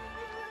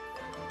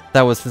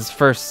 That was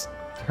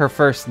her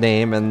first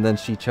name, and then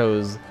she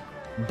chose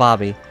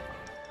Bobby.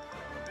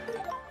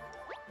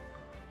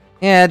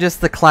 Yeah,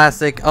 just the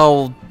classic,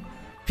 oh,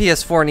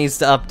 PS4 needs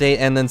to update,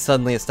 and then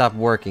suddenly it stopped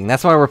working.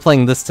 That's why we're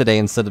playing this today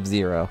instead of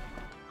Zero.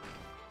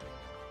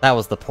 That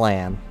was the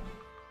plan.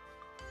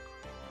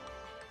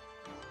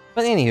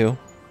 But anywho,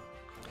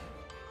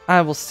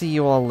 I will see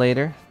you all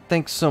later.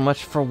 Thanks so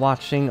much for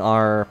watching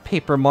our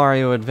Paper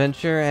Mario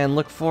adventure, and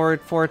look forward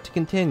for it to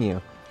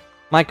continue.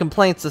 My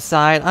complaints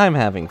aside, I'm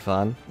having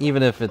fun,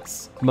 even if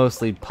it's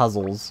mostly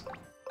puzzles.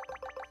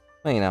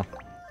 Well, you know.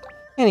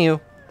 Anywho,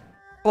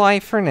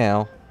 bye for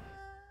now.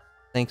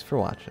 Thanks for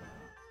watching.